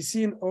 It's a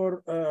basin or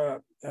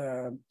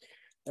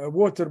a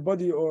water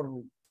body or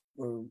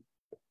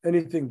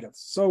anything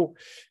else. So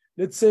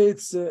let's say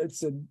it's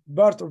a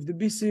part of the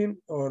basin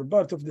or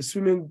part of the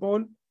swimming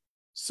pool.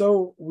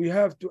 So we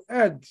have to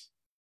add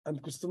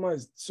and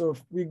customize. So if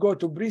we go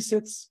to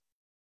presets,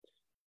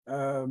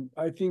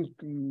 I think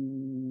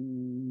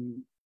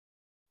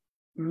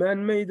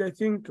man-made, I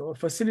think, or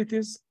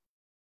facilities,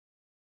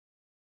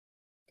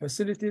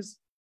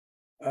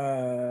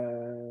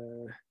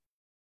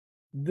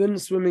 then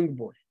swimming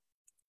pool.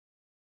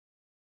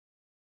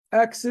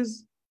 Access,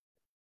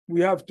 we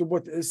have to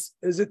put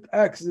is it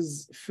access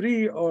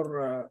free or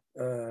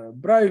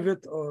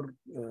private, or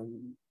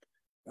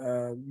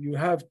you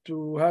have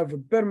to have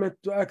a permit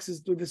to access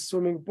to this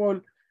swimming pool.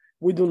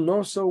 we don't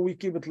know, so we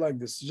keep it like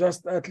this.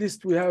 Just at least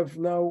we have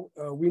now,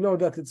 we know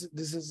that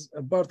this is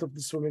a part of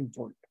the swimming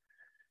pool.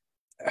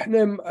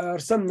 احنا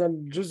ارسلنا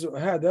الجزء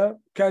هذا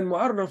كان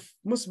معرف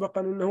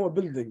مسبقا انه هو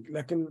building،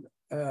 لكن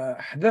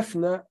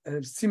حذفنا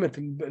سمة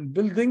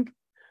البيلدينج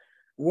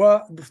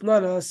وضفنا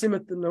لها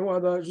سمة انه هو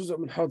هذا جزء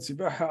من حوض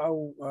سباحة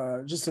او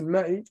جسم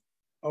مائي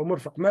او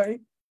مرفق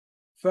مائي.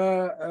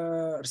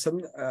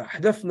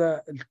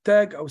 فحذفنا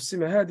التاج او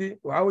السمة هذه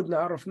وعودنا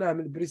عرفناها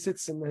من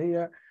البريسيتس ان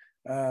هي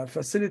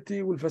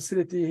فاسيلتي،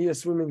 والفاسيلتي هي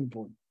سويمنج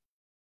بول.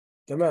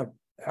 تمام.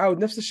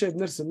 عاود نفس الشيء،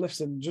 بنرسم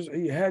نفس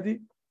الجزئية هذه،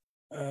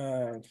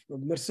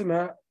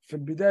 بنرسمها في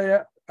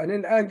البداية. أنا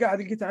الآن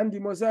قاعد لقيت عندي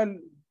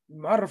موزال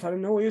معرف على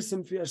أنه هو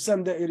يرسم في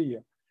أجسام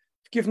دائرية.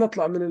 كيف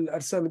نطلع من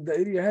الأجسام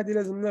الدائرية هذه؟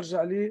 لازم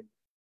نرجع ل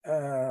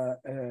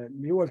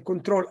اللي هو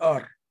الكنترول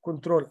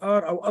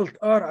آر أو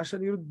ألت آر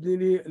عشان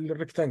يردني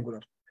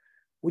للريكتانجولار.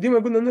 وديما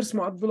قلنا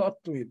نرسمه على الضلع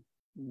الطويل.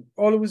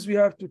 Always we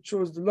have to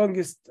choose the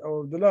longest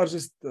or the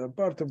largest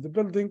part of the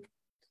building.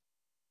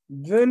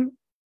 Then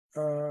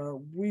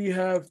we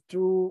have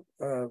to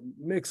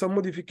make some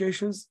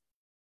modifications.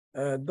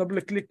 Double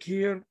click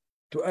here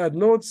to add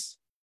nodes,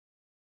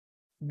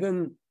 then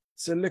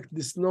select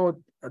this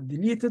node and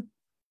delete it.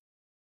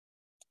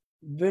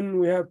 Then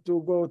we have to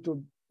go to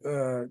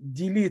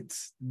delete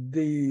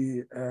the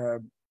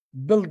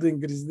building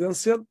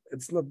residential.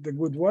 It's not the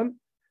good one.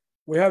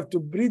 We have to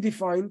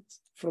predefine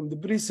from the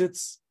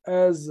presets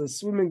as a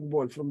swimming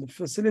pool from the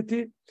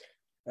facility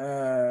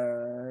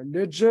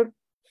ledger.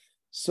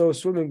 So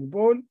swimming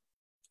pool,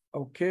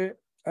 okay,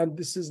 and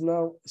this is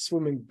now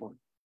swimming pool.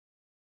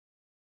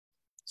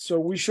 So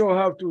we show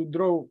how to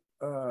draw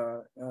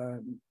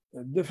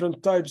different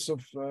types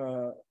of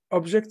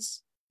objects,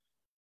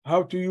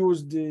 how to use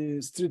the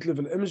street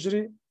level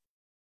imagery,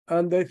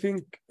 and I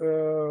think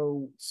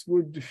it's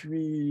good if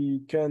we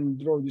can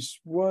draw this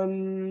one.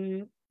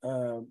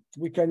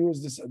 We can use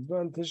this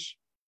advantage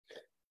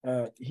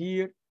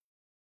here.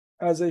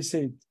 As I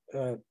said,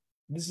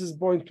 this is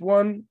point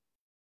 1,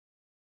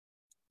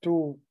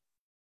 2,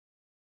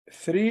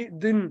 3,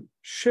 then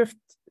shift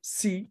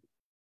C,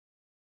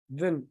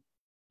 then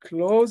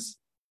close,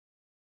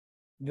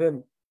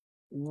 then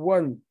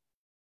 1,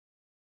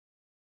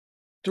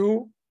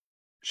 2,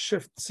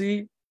 shift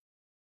C,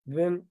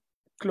 then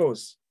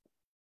close.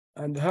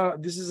 And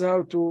this is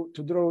how to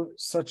draw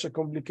such a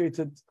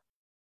complicated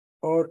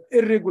or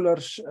irregular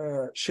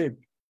shape.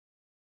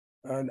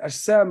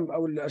 الأجسام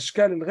أو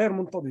الأشكال الغير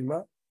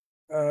منتظمة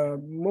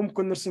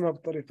ممكن نرسمها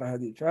بالطريقة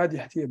هذه.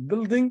 فهذه هي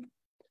building.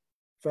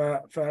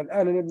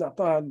 فالآن نبدأ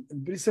نعطاها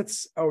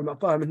البريسيتس أو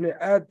نعطاها من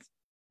هنا add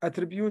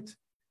attribute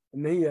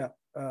إن هي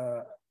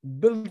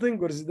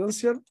building و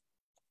residential.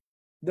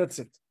 That's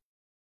it.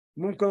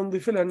 ممكن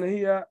نضيف لها إن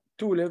هي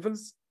 2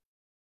 levels.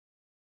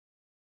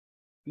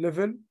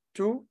 Level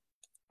 2.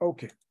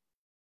 Okay.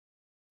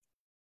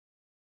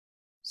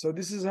 So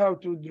this is how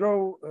to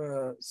draw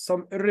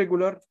some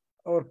irregular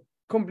or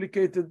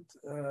complicated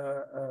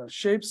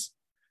shapes,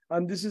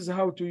 and this is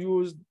how to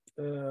use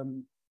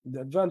the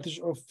advantage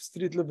of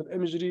street level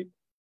imagery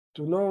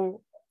to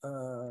know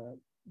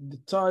the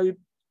type,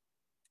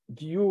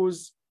 the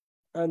use,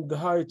 and the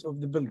height of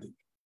the building.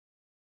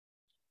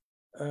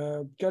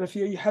 كان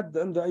في أي حد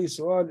عنده أي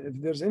سؤال?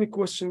 If there's any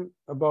question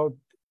about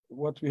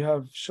what we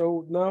have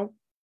showed now.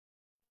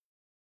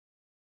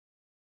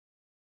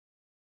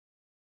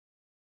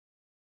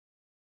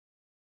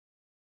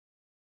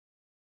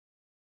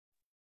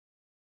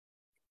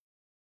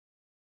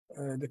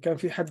 إذا كان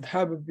في حد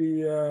حابب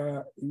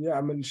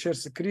يعمل شير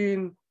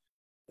سكرين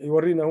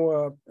يورينا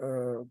هو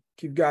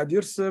كيف قاعد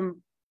يرسم،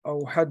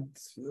 أو حد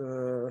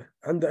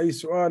عنده أي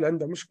سؤال،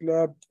 عنده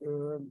مشكلة،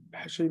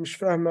 شيء مش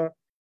فاهمه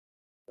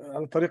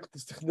على طريقة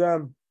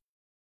استخدام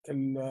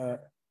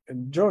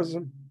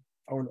الجوزم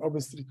أو الأوبن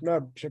ستريت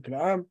ماب بشكل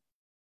عام،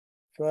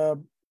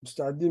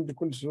 فمستعدين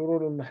بكل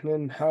سرور إن احنا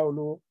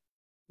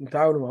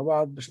نتعاونوا مع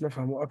بعض باش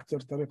نفهموا أكثر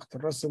طريقة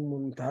الرسم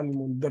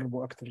ونتعلموا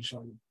وندربوا أكثر إن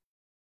شاء الله.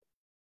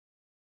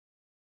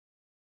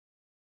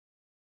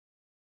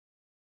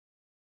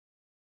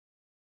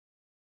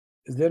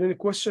 Is there any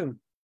question?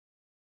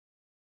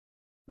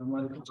 السلام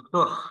عليكم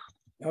دكتور.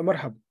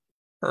 مرحبا.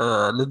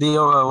 لدي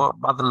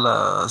بعض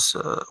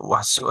واحد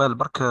السؤال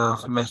برك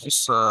فيما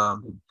يخص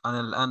أنا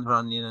الآن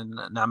راني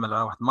نعمل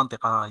على واحد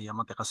منطقة هي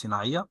منطقة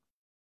صناعية.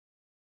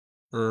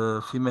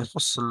 فيما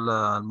يخص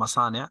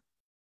المصانع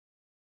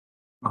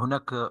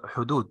هناك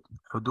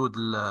حدود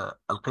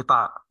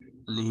القطع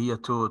اللي هي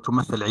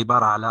تمثل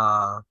عبارة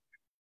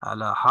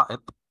على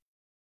حائط.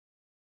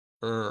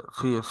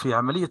 في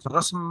عملية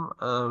الرسم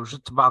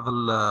وجدت بعض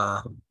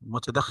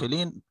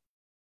المتدخلين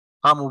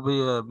قاموا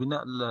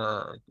ببناء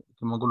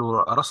كما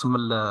نقولوا رسم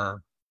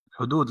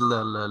حدود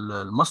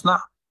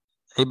المصنع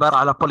عبارة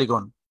على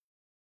بوليغون،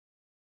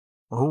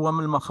 وهو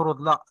من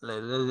المفروض لا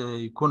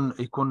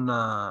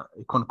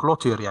يكون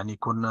كلوتير، يعني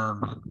يكون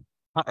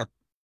حائط،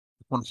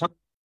 يكون خط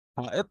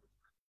حائط،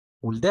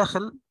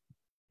 والداخل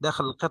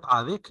داخل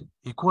القطعة هذيك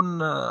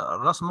يكون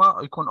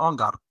الرسمة يكون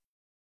اونجار،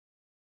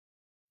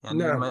 يعني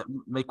نعم.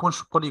 ما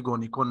يكونش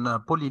بوليغون، يكون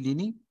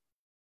بوليليني،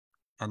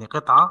 يعني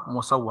قطعة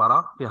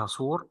مصورة فيها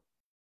صور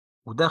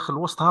وداخل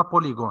وسطها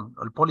بوليجون.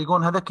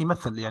 البوليجون هذاك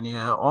يمثل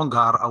يعني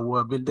أونغار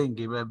أو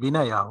بيلدينج،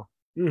 بناية.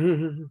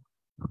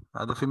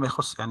 هذا فيما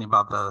يخص يعني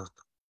بعض.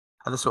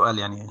 هذا سؤال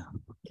يعني.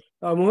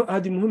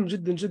 هذه مهم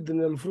جدا جدا.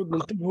 المفروض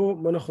ننتبهوا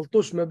ما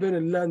نخلطوش ما بين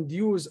اللاند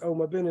يوز او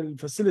ما بين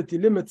الفاسيلتي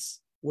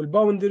ليميتس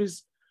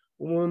والباوندريز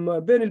وما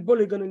بين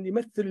البوليجون اللي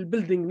يمثل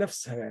البيلدينج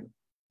نفسها يعني.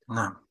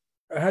 نعم.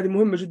 هذه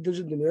مهمه جدا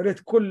جدا. يا ريت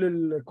كل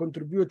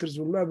الكونتريبيوترز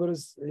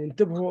والمابرز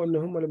ينتبهوا ان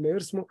هم لما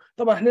يرسموا.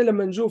 طبعا احنا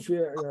لما نشوف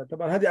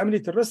طبعا هذه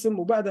عمليه الرسم،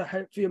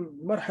 وبعدها في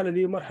مرحله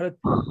اللي هي مرحله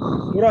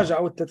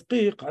المراجعه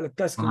والتدقيق على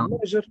التاسك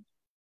مانجر،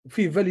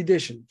 وفي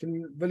فاليديشن. في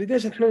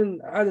الفاليديشن احنا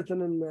عاده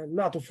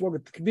نعطوا في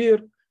وقت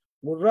كبير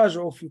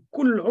ونراجعوا في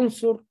كل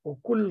عنصر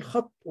وكل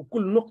خط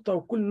وكل نقطه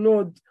وكل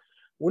نود،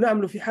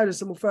 ونعملوا في حاجه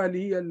يسموها فيها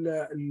اللي هي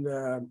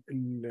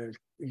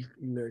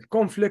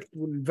الكونفليكت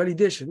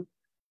والفاليديشن.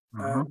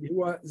 اللي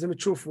هو زي ما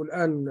تشوفوا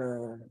الان،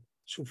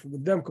 شوفوا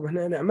قدامكم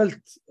هنا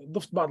انا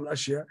ضفت بعض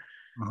الاشياء.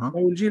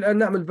 لو نجي الان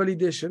نعمل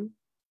فاليديشن،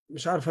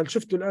 مش عارف هل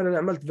شفتوا الان انا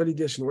عملت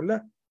فاليديشن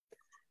ولا؟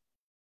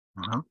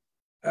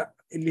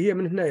 اللي هي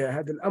من هنا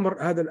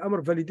هذا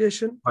الامر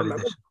فاليديشن.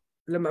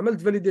 لما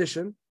عملت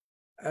فاليديشن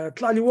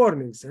طلع لي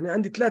وارنينجز، يعني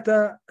عندي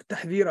 3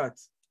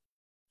 تحذيرات.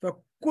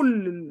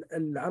 فكل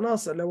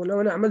العناصر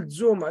لو انا عملت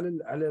زوم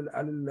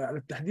على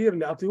التحذير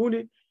اللي اعطيه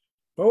لي،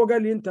 فهو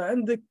قال لي انت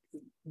عندك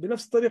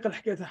بنفس الطريقه اللي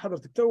حكيتها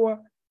حضرتك توا،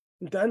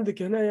 انت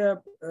عندك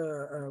هنا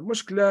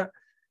مشكله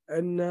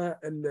ان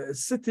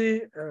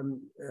السيتي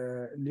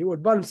اللي هو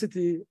البالم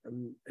سيتي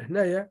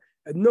هنا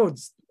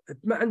النودز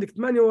ما عندك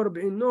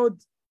 48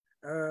 نود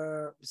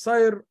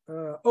صاير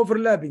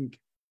اوفرلابينج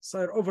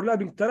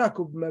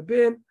تراكب ما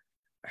بين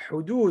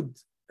حدود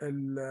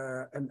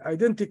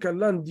الايدنتيكال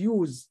لاند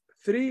يوز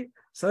 3،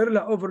 صاير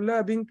لها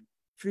اوفرلابينج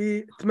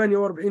في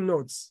 48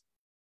 نودز.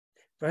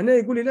 فهنا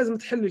يقول لي لازم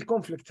تحل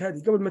الكونفليكت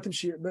هذه قبل ما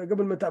تمشي،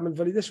 قبل ما تعمل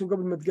فاليديشن،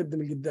 قبل ما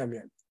تقدم القدام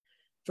يعني.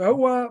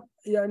 فهو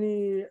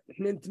يعني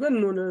احنا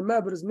نتمنى ان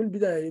المابرز من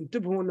البدايه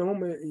ينتبهوا ان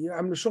هم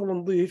يعملوا شغل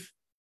نظيف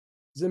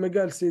زي ما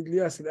قال سيد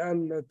الياس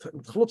الان.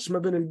 ما تخلطش ما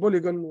بين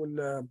البوليجون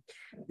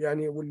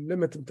يعني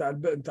والليمت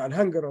بتاع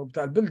الهانجر او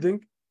بتاع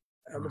البيلدينج.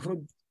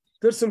 المفروض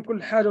ترسم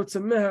كل حاجه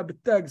وتسميها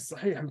بالتاج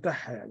الصحيح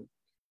بتاعها يعني.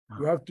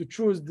 You have to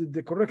choose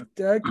the correct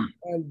tag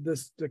and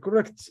the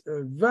correct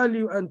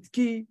value and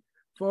key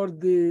for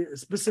the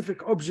specific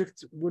object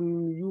when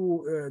you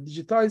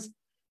digitize.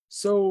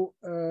 So,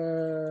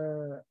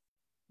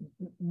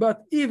 but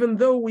even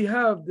though we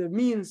have the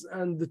means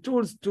and the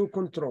tools to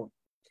control,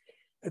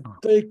 it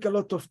takes a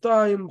lot of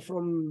time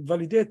from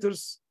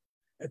validators,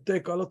 it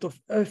takes a lot of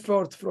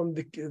effort from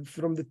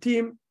the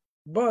team,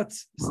 but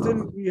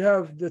still we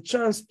have the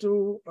chance to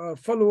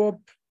follow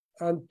up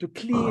and to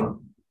clean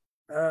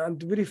and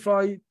to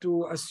verify, to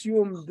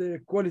assume the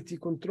quality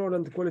control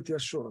and the quality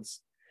assurance.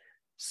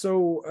 So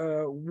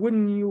when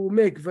you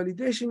make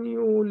validation,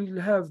 you will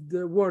have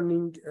the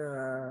warning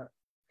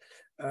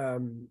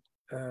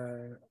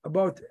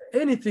about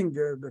anything,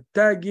 the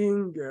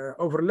tagging,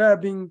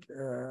 overlapping,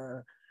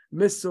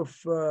 mess of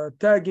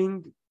tagging,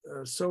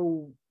 so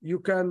you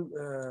can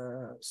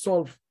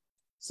solve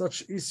such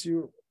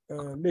issue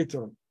later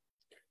on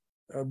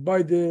by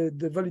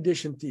the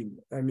validation team.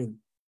 I mean.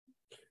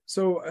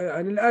 سو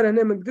يعني الان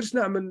هنا ما نقدرش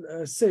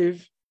نعمل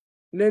سيف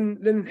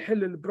لين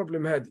نحل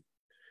البروبلم هذه.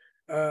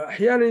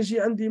 احيانا يجي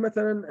عندي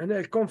مثلا هنا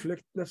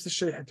الكونفليكت نفس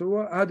الشيء، حتى هو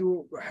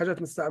هذو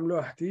حاجات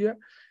نستعملوها حتى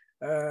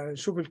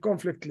نشوف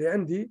الكونفليكت اللي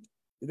عندي.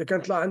 اذا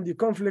كان طلع عندي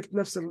كونفليكت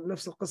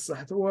نفس القصه،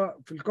 حتى هو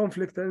في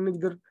الكونفليكت انا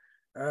نقدر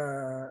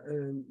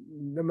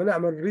لما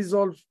نعمل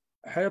ريزولف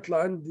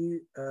حيطلع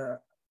عندي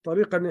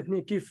طريقه ان احنا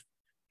كيف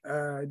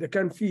اذا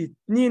كان في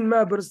 2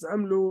 مابرز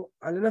عملوا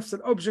على نفس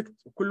الاوبجكت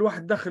وكل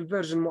واحد دخل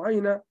فيرجن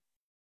معينه،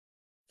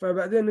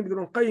 فبعدين نقدر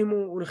نقيمه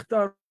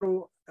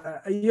ونختاروا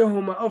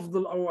ايهما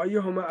افضل او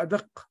ايهما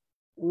ادق،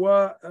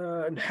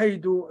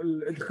 ونحيدوا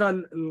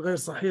الادخال الغير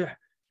صحيح.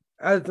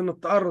 عاده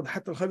التعرض،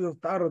 حتى الخريطه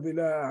تتعرض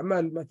الى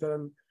اعمال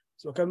مثلا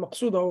سواء كان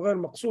مقصوده او غير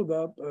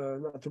مقصوده،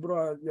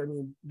 نعتبرها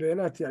يعني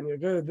بيانات يعني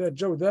غير ذات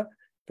جوده،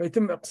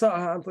 فيتم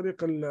اقصائها عن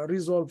طريق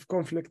الريزولف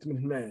كونفليكت من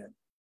هنا يعني.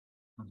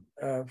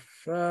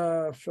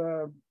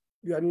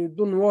 يعني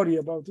don't worry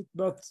about it,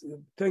 but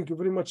thank you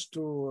very much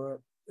to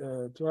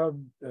have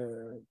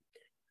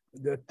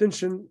the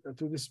attention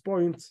to this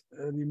point.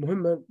 اللي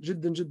مهمة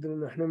جدا جدا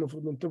ان احنا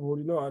المفروض ننتبهوا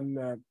لنوع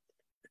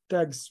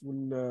التاجز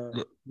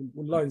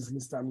واللاينز اللي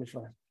نستعمل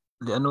فيها.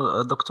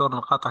 لانه دكتور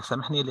نقاطعك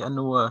سامحني،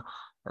 لانه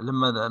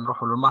لما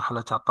نروح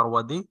للمرحلة تاع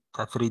الطروادي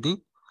تاع 3D،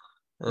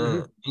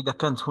 اذا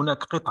كانت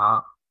هناك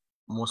قطعة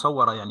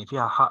مصورة يعني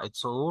فيها حائط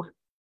صور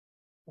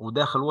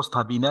وداخل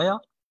وسطها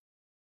بناية،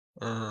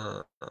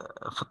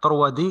 في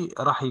الطروادي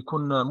راح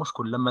يكون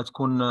مشكل. لما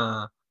تكون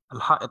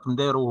الحائط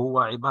مدايره هو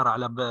عبارة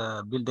على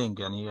بيلدينج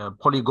يعني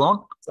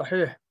بوليجون،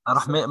 صحيح،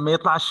 راح ما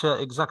يطلعش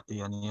اكزاكت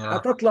يعني.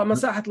 هتطلع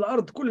مساحة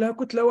الأرض كلها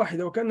كتلة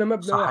واحدة وكأنه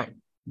مبنى واحد.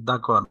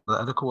 داكور،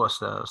 هذاك هو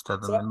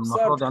استاذ.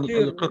 المفروض يعني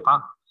كتير.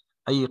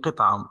 أي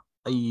قطعة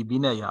أي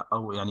بناية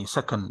أو يعني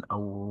سكن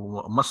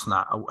أو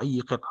مصنع أو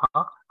أي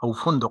قطعة أو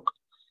فندق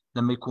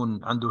لما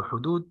يكون عنده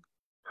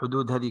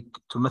حدود هذيك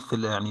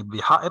تمثل يعني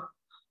بحائط،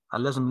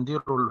 لازم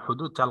نديروا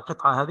الحدود تاع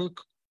القطعة هذيك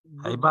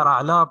عبارة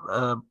على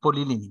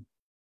بوليليني.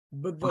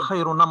 بالضبط.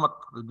 ونخيروا نمط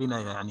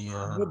البناية يعني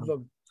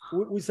بالضبط.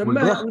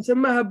 وداخل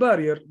ويسماها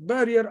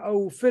بارير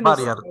او فينس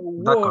بارير،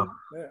 او داكور،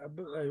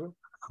 وول. ايوه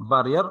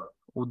بارير.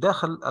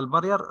 وداخل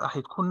البارير راح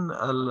تكون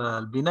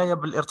البناية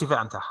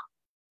بالارتفاع نتاعها.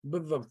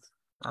 بالضبط.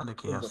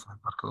 عليك يا بالضبط. أستاذ،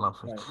 بارك الله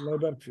فيك. الله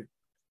يبارك فيك.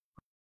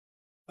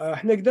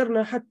 احنا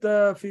قدرنا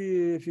حتى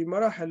في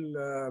مراحل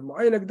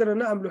معينه قدرنا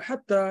نعمله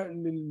حتى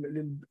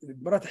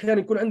مرات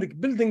احيانا يكون عندك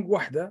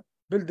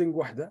بيلدينج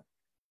واحده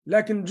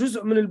لكن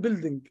جزء من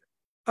البيلدينج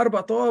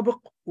 4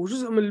 طوابق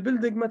وجزء من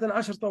البيلدينج مثلا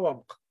 10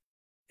 طوابق،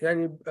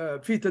 يعني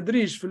في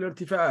تدريج في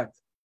الارتفاعات.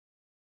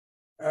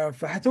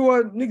 فحتى هو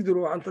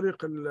نقدروا عن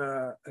طريق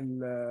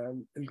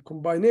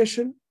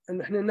الكومباينيشن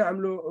ان احنا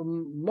نعمله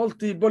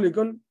مالتي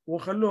بوليجون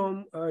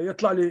ونخلوهم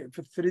يطلع لي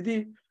في 3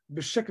 دي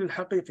بالشكل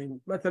الحقيقي،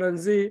 مثلا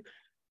زي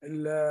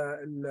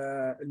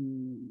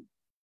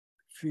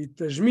في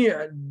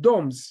تجميع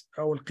الدومز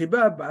او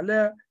القباب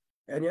على،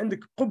 يعني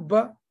عندك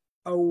قبه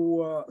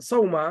او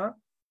صومعه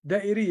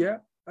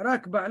دائريه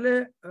راكبه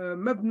عليه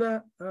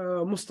مبنى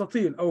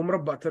مستطيل او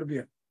مربع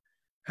تربيع.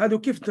 هذا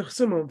كيف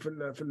ترسمهم في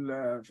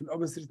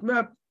الاوبن ستريت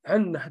ماب.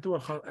 عندنا حتى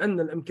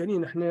عندنا الامكانيه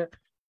نحن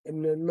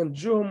ان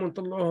نمنتجوهم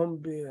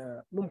ونطلعوهم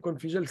ممكن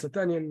في جلسه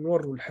ثانيه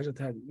نوروا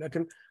الحاجات هذه،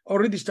 لكن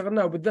اوريدي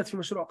اشتغلناها وبالذات في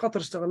مشروع قطر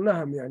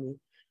اشتغلناهم يعني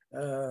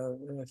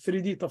 3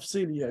 دي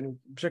تفصيلي يعني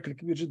بشكل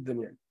كبير جدا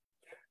يعني.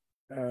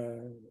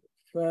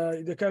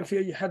 فاذا كان في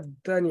اي حد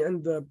ثاني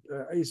عنده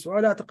اي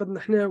سؤال، اعتقد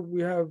نحن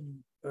we have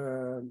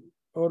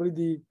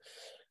already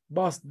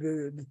passed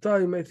the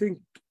time I think.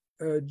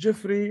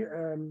 Jeffrey,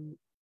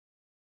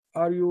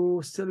 are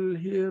you still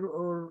here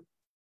or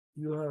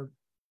you have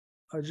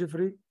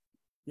Jeffrey?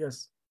 Yes.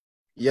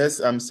 Yes,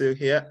 I'm still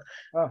here.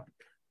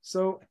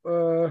 So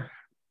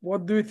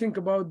what do you think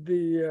about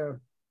the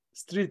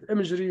street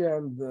imagery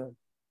and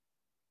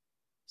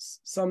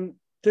some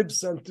tips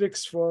and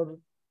tricks for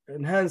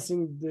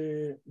enhancing the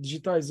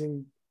digitizing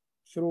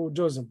through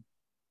JOSM?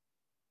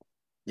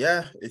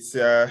 Yeah,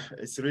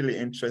 it's really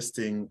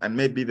interesting, and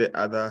maybe the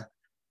other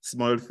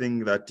small thing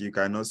that you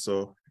can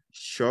also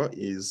show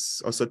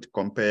is also to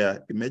compare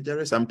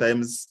imagery.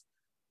 Sometimes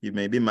you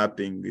may be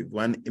mapping with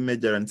one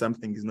imagery and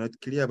something is not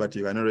clear, but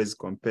you can always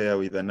compare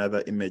with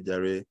another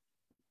imagery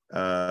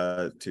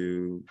to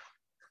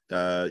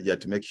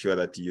make sure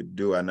that you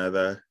do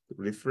another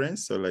reference.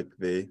 So like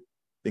I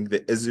think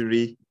the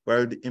Esri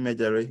world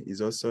imagery is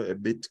also a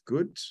bit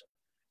good.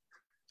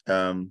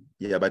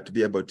 Yeah, but to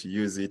be able to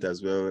use it as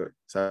well,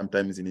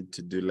 sometimes you need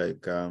to do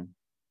like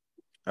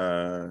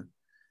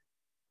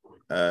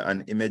an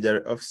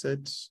imagery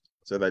offset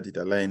so that it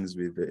aligns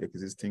with the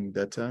existing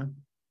data.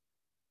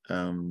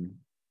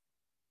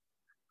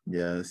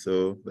 Yeah, so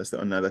that's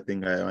another thing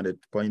I wanted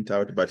to point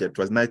out, but it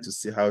was nice to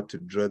see how to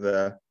draw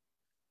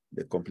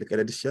the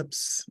complicated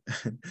shapes.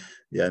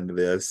 Yeah, and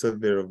there are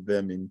several of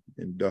them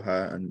in Doha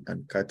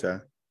and Qatar.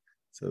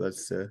 So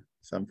that's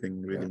something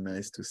really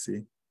nice to see.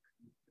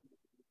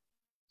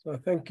 So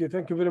thank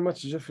you very much,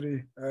 Jeffrey.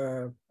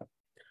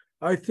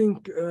 I think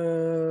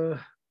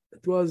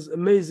it was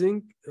amazing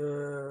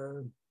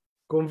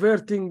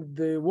converting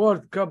the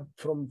World Cup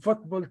from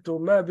football to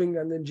mapping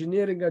and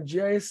engineering at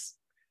GIS,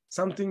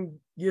 something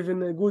given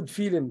a good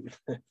feeling.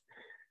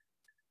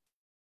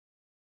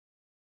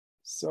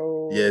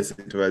 So yes,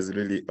 it was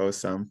really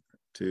awesome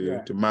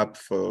to map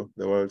for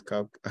the World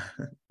Cup.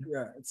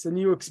 Yeah, it's a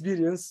new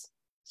experience.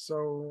 So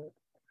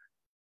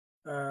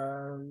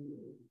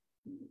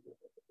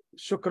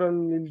شكرا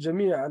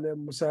للجميع على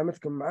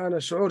مساهمتكم معنا.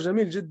 شعور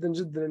جميل جدا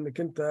جدا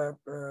انك انت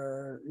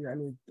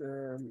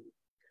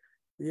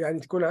يعني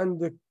تكون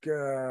عندك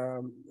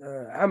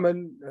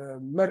عمل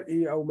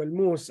مرئي او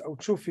ملموس او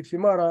تشوف في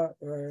ثماره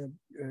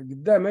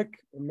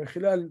قدامك من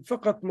خلال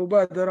فقط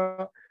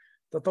مبادره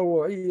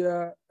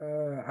تطوعيه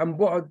عن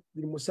بعد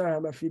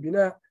للمساهمه في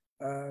بناء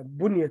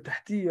بنيه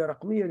تحتيه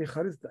رقميه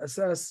لخريطه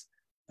اساس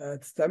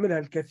تستعملها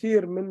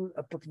الكثير من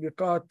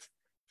التطبيقات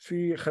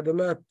في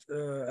خدمات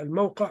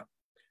الموقع.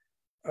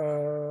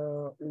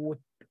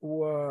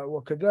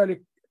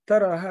 وكذلك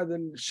ترى هذا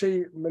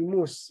الشيء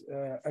ملموس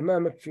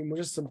أمامك في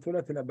مجسم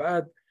ثلاثي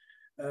الأبعاد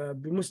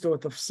بمستوى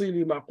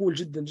تفصيلي معقول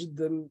جدا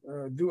جدا،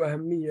 ذو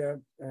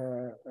أهمية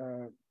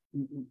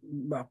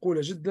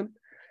معقولة جدا.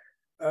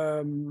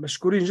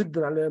 مشكورين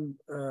جدا على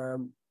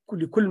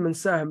كل من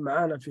ساهم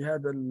معنا في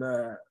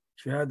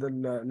هذا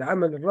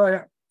العمل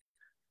الرائع.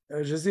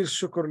 جزيل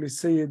الشكر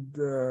للسيد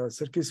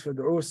سركيس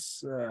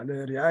فدعوس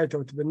على رعايته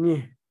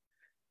وتبنيه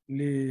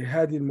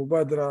لهذه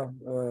المبادرة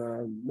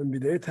من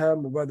بدايتها،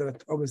 مبادرة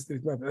أوبن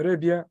ستريت ماب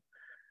ارابيا.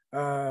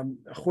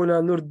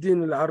 أخونا نور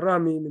الدين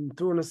العرامي من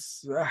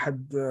تونس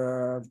أحد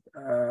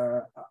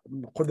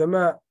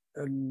قدماء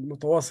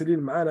المتواصلين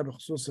معنا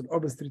بخصوص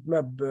الأوبن ستريت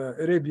ماب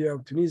ارابيا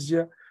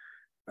وتونيزيا،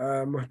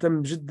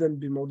 مهتم جدا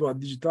بموضوع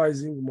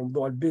الديجيتايزنج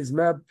وموضوع البيز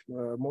ماب،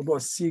 موضوع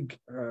السيج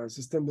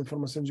سيستم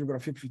انفورماسيون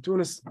جيوغرافيك في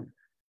تونس.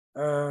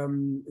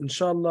 إن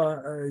شاء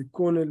الله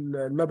يكون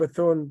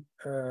الماراثون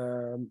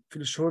في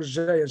الشهور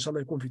الجاية إن شاء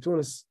الله يكون في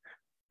تونس.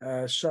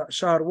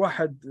 شهر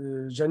 1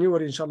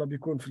 جانيوري إن شاء الله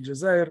بيكون في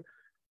الجزائر،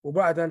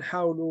 وبعدها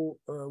نحاولوا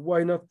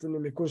واي نوت إنه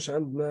ما يكونش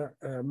عندنا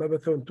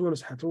ماراثون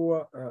تونس حتى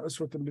هو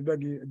أسوة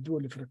بباقي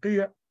الدول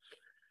الإفريقية.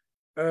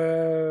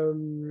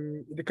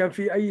 إذا كان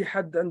في أي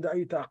حد عنده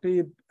أي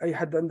تعقيب، أي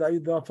حد عنده أي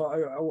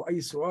إضافة أو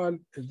أي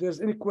سؤال، if there's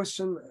any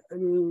question,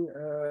 any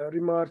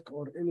remark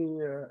or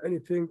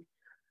anything,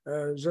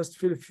 just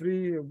feel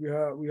free.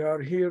 We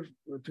are here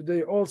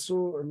today also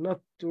not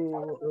to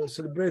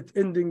celebrate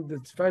ending the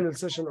final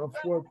session of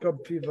World Cup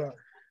FIFA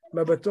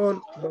Marathon,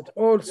 but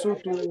also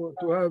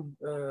to have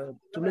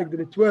to make the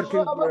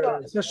networking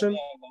session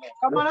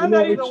to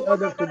know each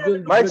other, to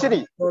build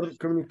for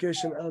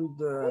communication and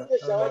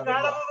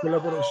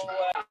collaboration.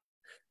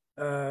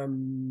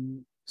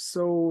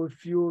 So if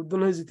you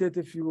don't hesitate,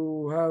 if you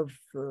have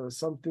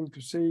something to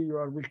say, you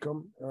are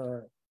welcome.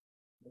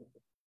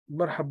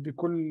 مرحب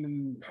بكل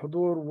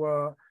الحضور،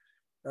 و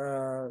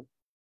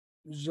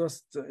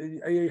just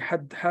أي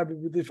حد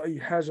حابب يضيف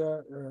أي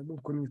حاجة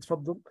ممكن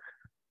يتفضل.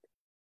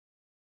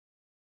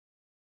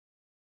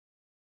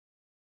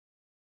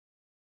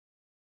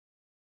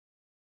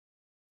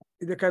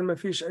 إذا كان ما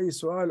فيش أي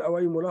سؤال أو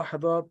أي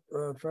ملاحظات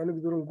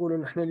فنقدر نقول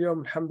إن إحنا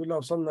اليوم الحمد لله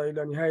وصلنا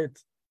إلى نهاية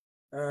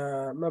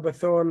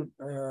ماراثون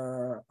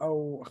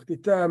أو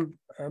اختتام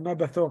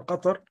ماراثون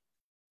قطر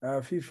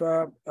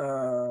فيفا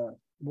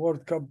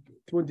وورلد كاب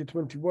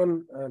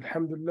 2021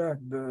 الحمد لله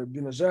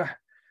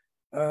بنجاح.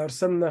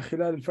 رسمنا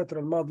خلال الفترة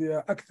الماضية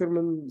أكثر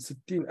من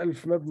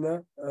 60,000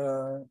 مبنى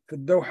في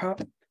الدوحة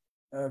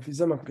في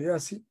زمن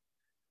قياسي،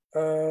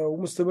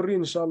 ومستمرين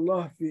إن شاء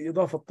الله في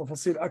إضافة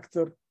تفاصيل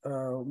أكثر،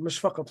 مش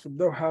فقط في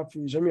الدوحة،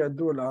 في جميع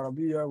الدول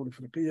العربية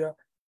والإفريقية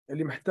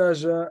اللي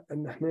محتاجة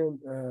أن احنا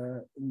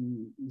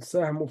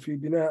نساهموا في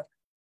بناء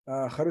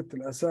خريطة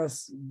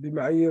الأساس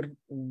بمعايير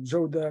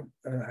وجودة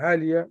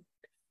عالية.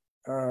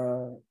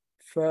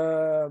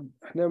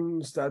 فاحنا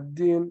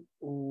مستعدين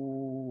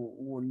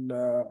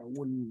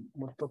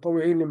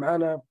والمتطوعين اللي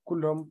معنا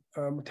كلهم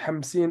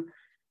متحمسين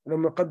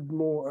انهم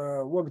يقدموا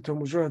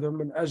وقتهم وجهدهم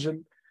من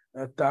اجل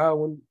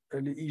التعاون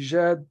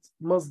لايجاد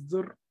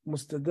مصدر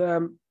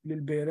مستدام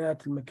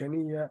للبيانات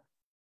المكانيه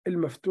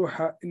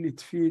المفتوحه اللي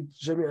تفيد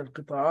جميع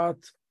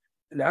القطاعات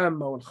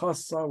العامه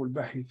والخاصه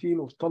والباحثين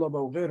والطلبه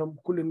وغيرهم.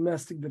 كل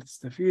الناس تقدر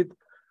تستفيد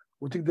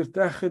وتقدر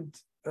تاخذ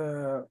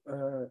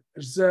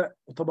أجزاء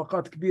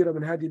وطبقات كبيرة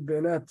من هذه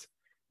البيانات،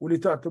 واللي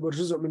تعتبر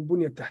جزء من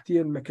البنية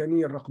التحتية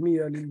المكانية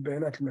الرقمية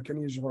للبيانات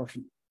المكانية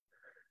الجغرافية.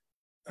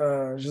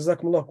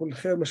 جزاكم الله كل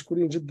خير،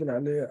 مشكورين جدا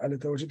على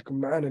تواجدكم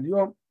معنا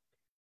اليوم.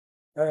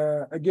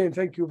 Again,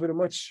 thank you very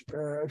much.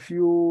 If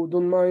you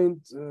don't mind,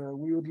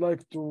 we would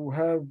like to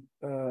have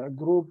a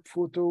group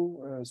photo.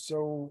 So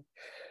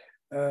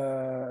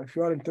if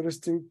you are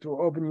interested to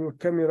open your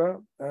camera,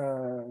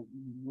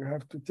 you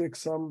have to take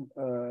some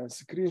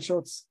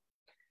screenshots.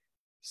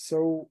 So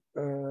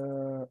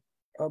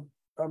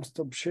I'm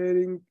stop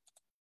sharing.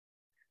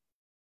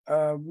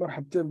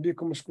 مرحبتين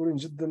بكم، مشكورين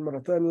جدا مرة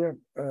ثانية.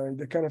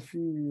 إذا كان في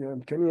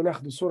إمكانية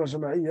ناخذ صورة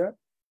جماعية.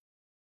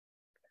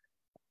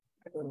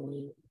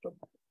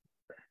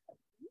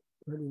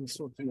 هذه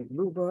صورتي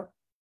مقلوبة،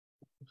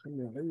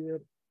 خليني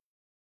أغير،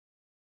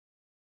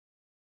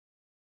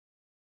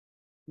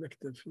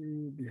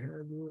 نكتفي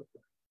بهذا.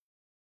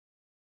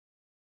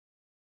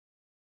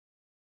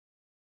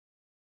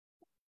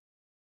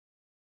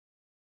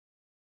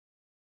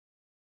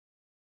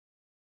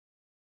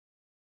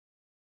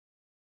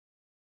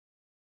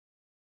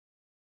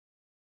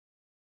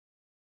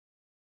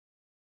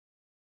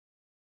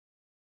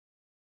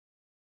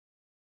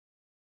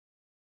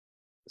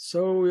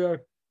 So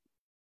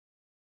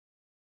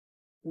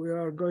we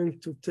are going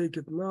to take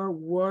it now.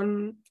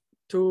 1,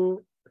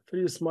 2,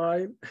 3,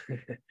 smile.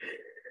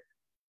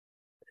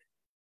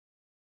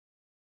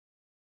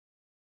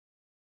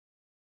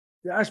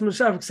 يا عاش من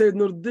شافك سيد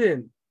نور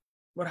الدين،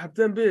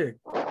 مرحبتين بك.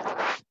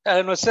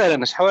 اهلا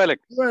وسهلا، ايش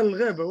حوالك؟ وين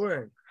الغيبة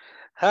وين؟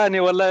 هاني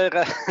والله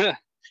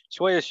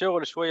شويه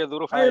شغل شويه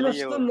ظروف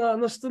عائليه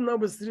نشط لنا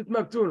بستريت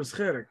ماب تونس،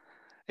 خيرك؟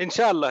 ان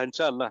شاء الله ان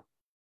شاء الله.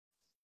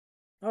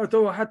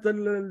 تو حتى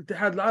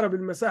الاتحاد العربي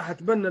المساحه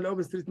تبنى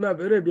الاوبن ستريت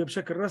ماب ارابيا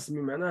بشكل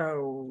رسمي، معناها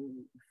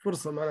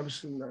وفرصه معنا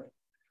باش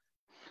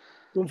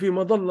يكون في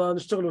مظله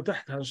نشتغلوا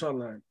تحتها ان شاء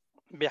الله. يعني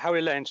بحول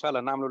الله ان شاء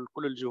الله نعملوا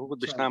كل الجهود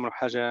باش نعملوا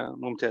حاجه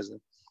ممتازه.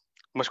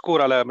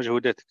 مشكور على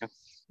مجهوداتك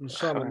ان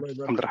شاء الله. الله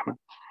يبارك عبد الرحمن.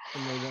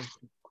 الله يبارك.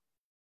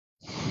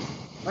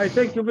 I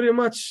thank you very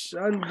much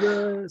and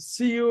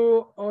see you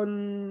on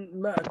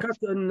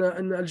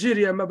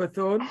Algeria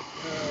Marathon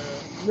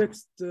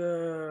next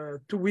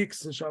 2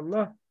 weeks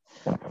inshallah.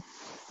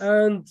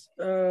 And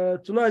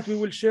tonight we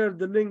will share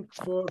the link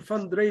for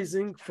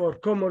fundraising for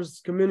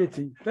commerce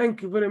community.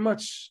 Thank you very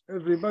much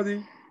everybody.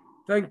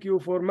 Thank you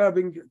for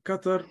mapping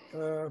Qatar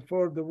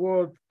for the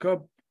World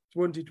Cup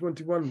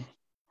 2021.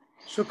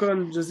 شكرا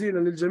جزيلا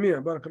للجميع،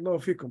 بارك الله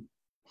فيكم.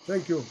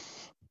 Thank you.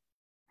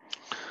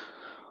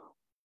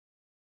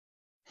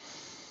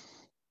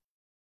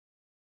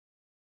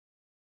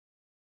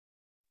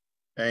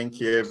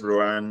 Thank you,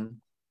 everyone.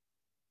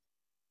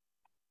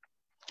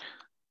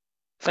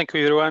 Thank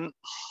you, everyone.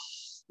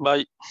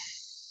 Bye.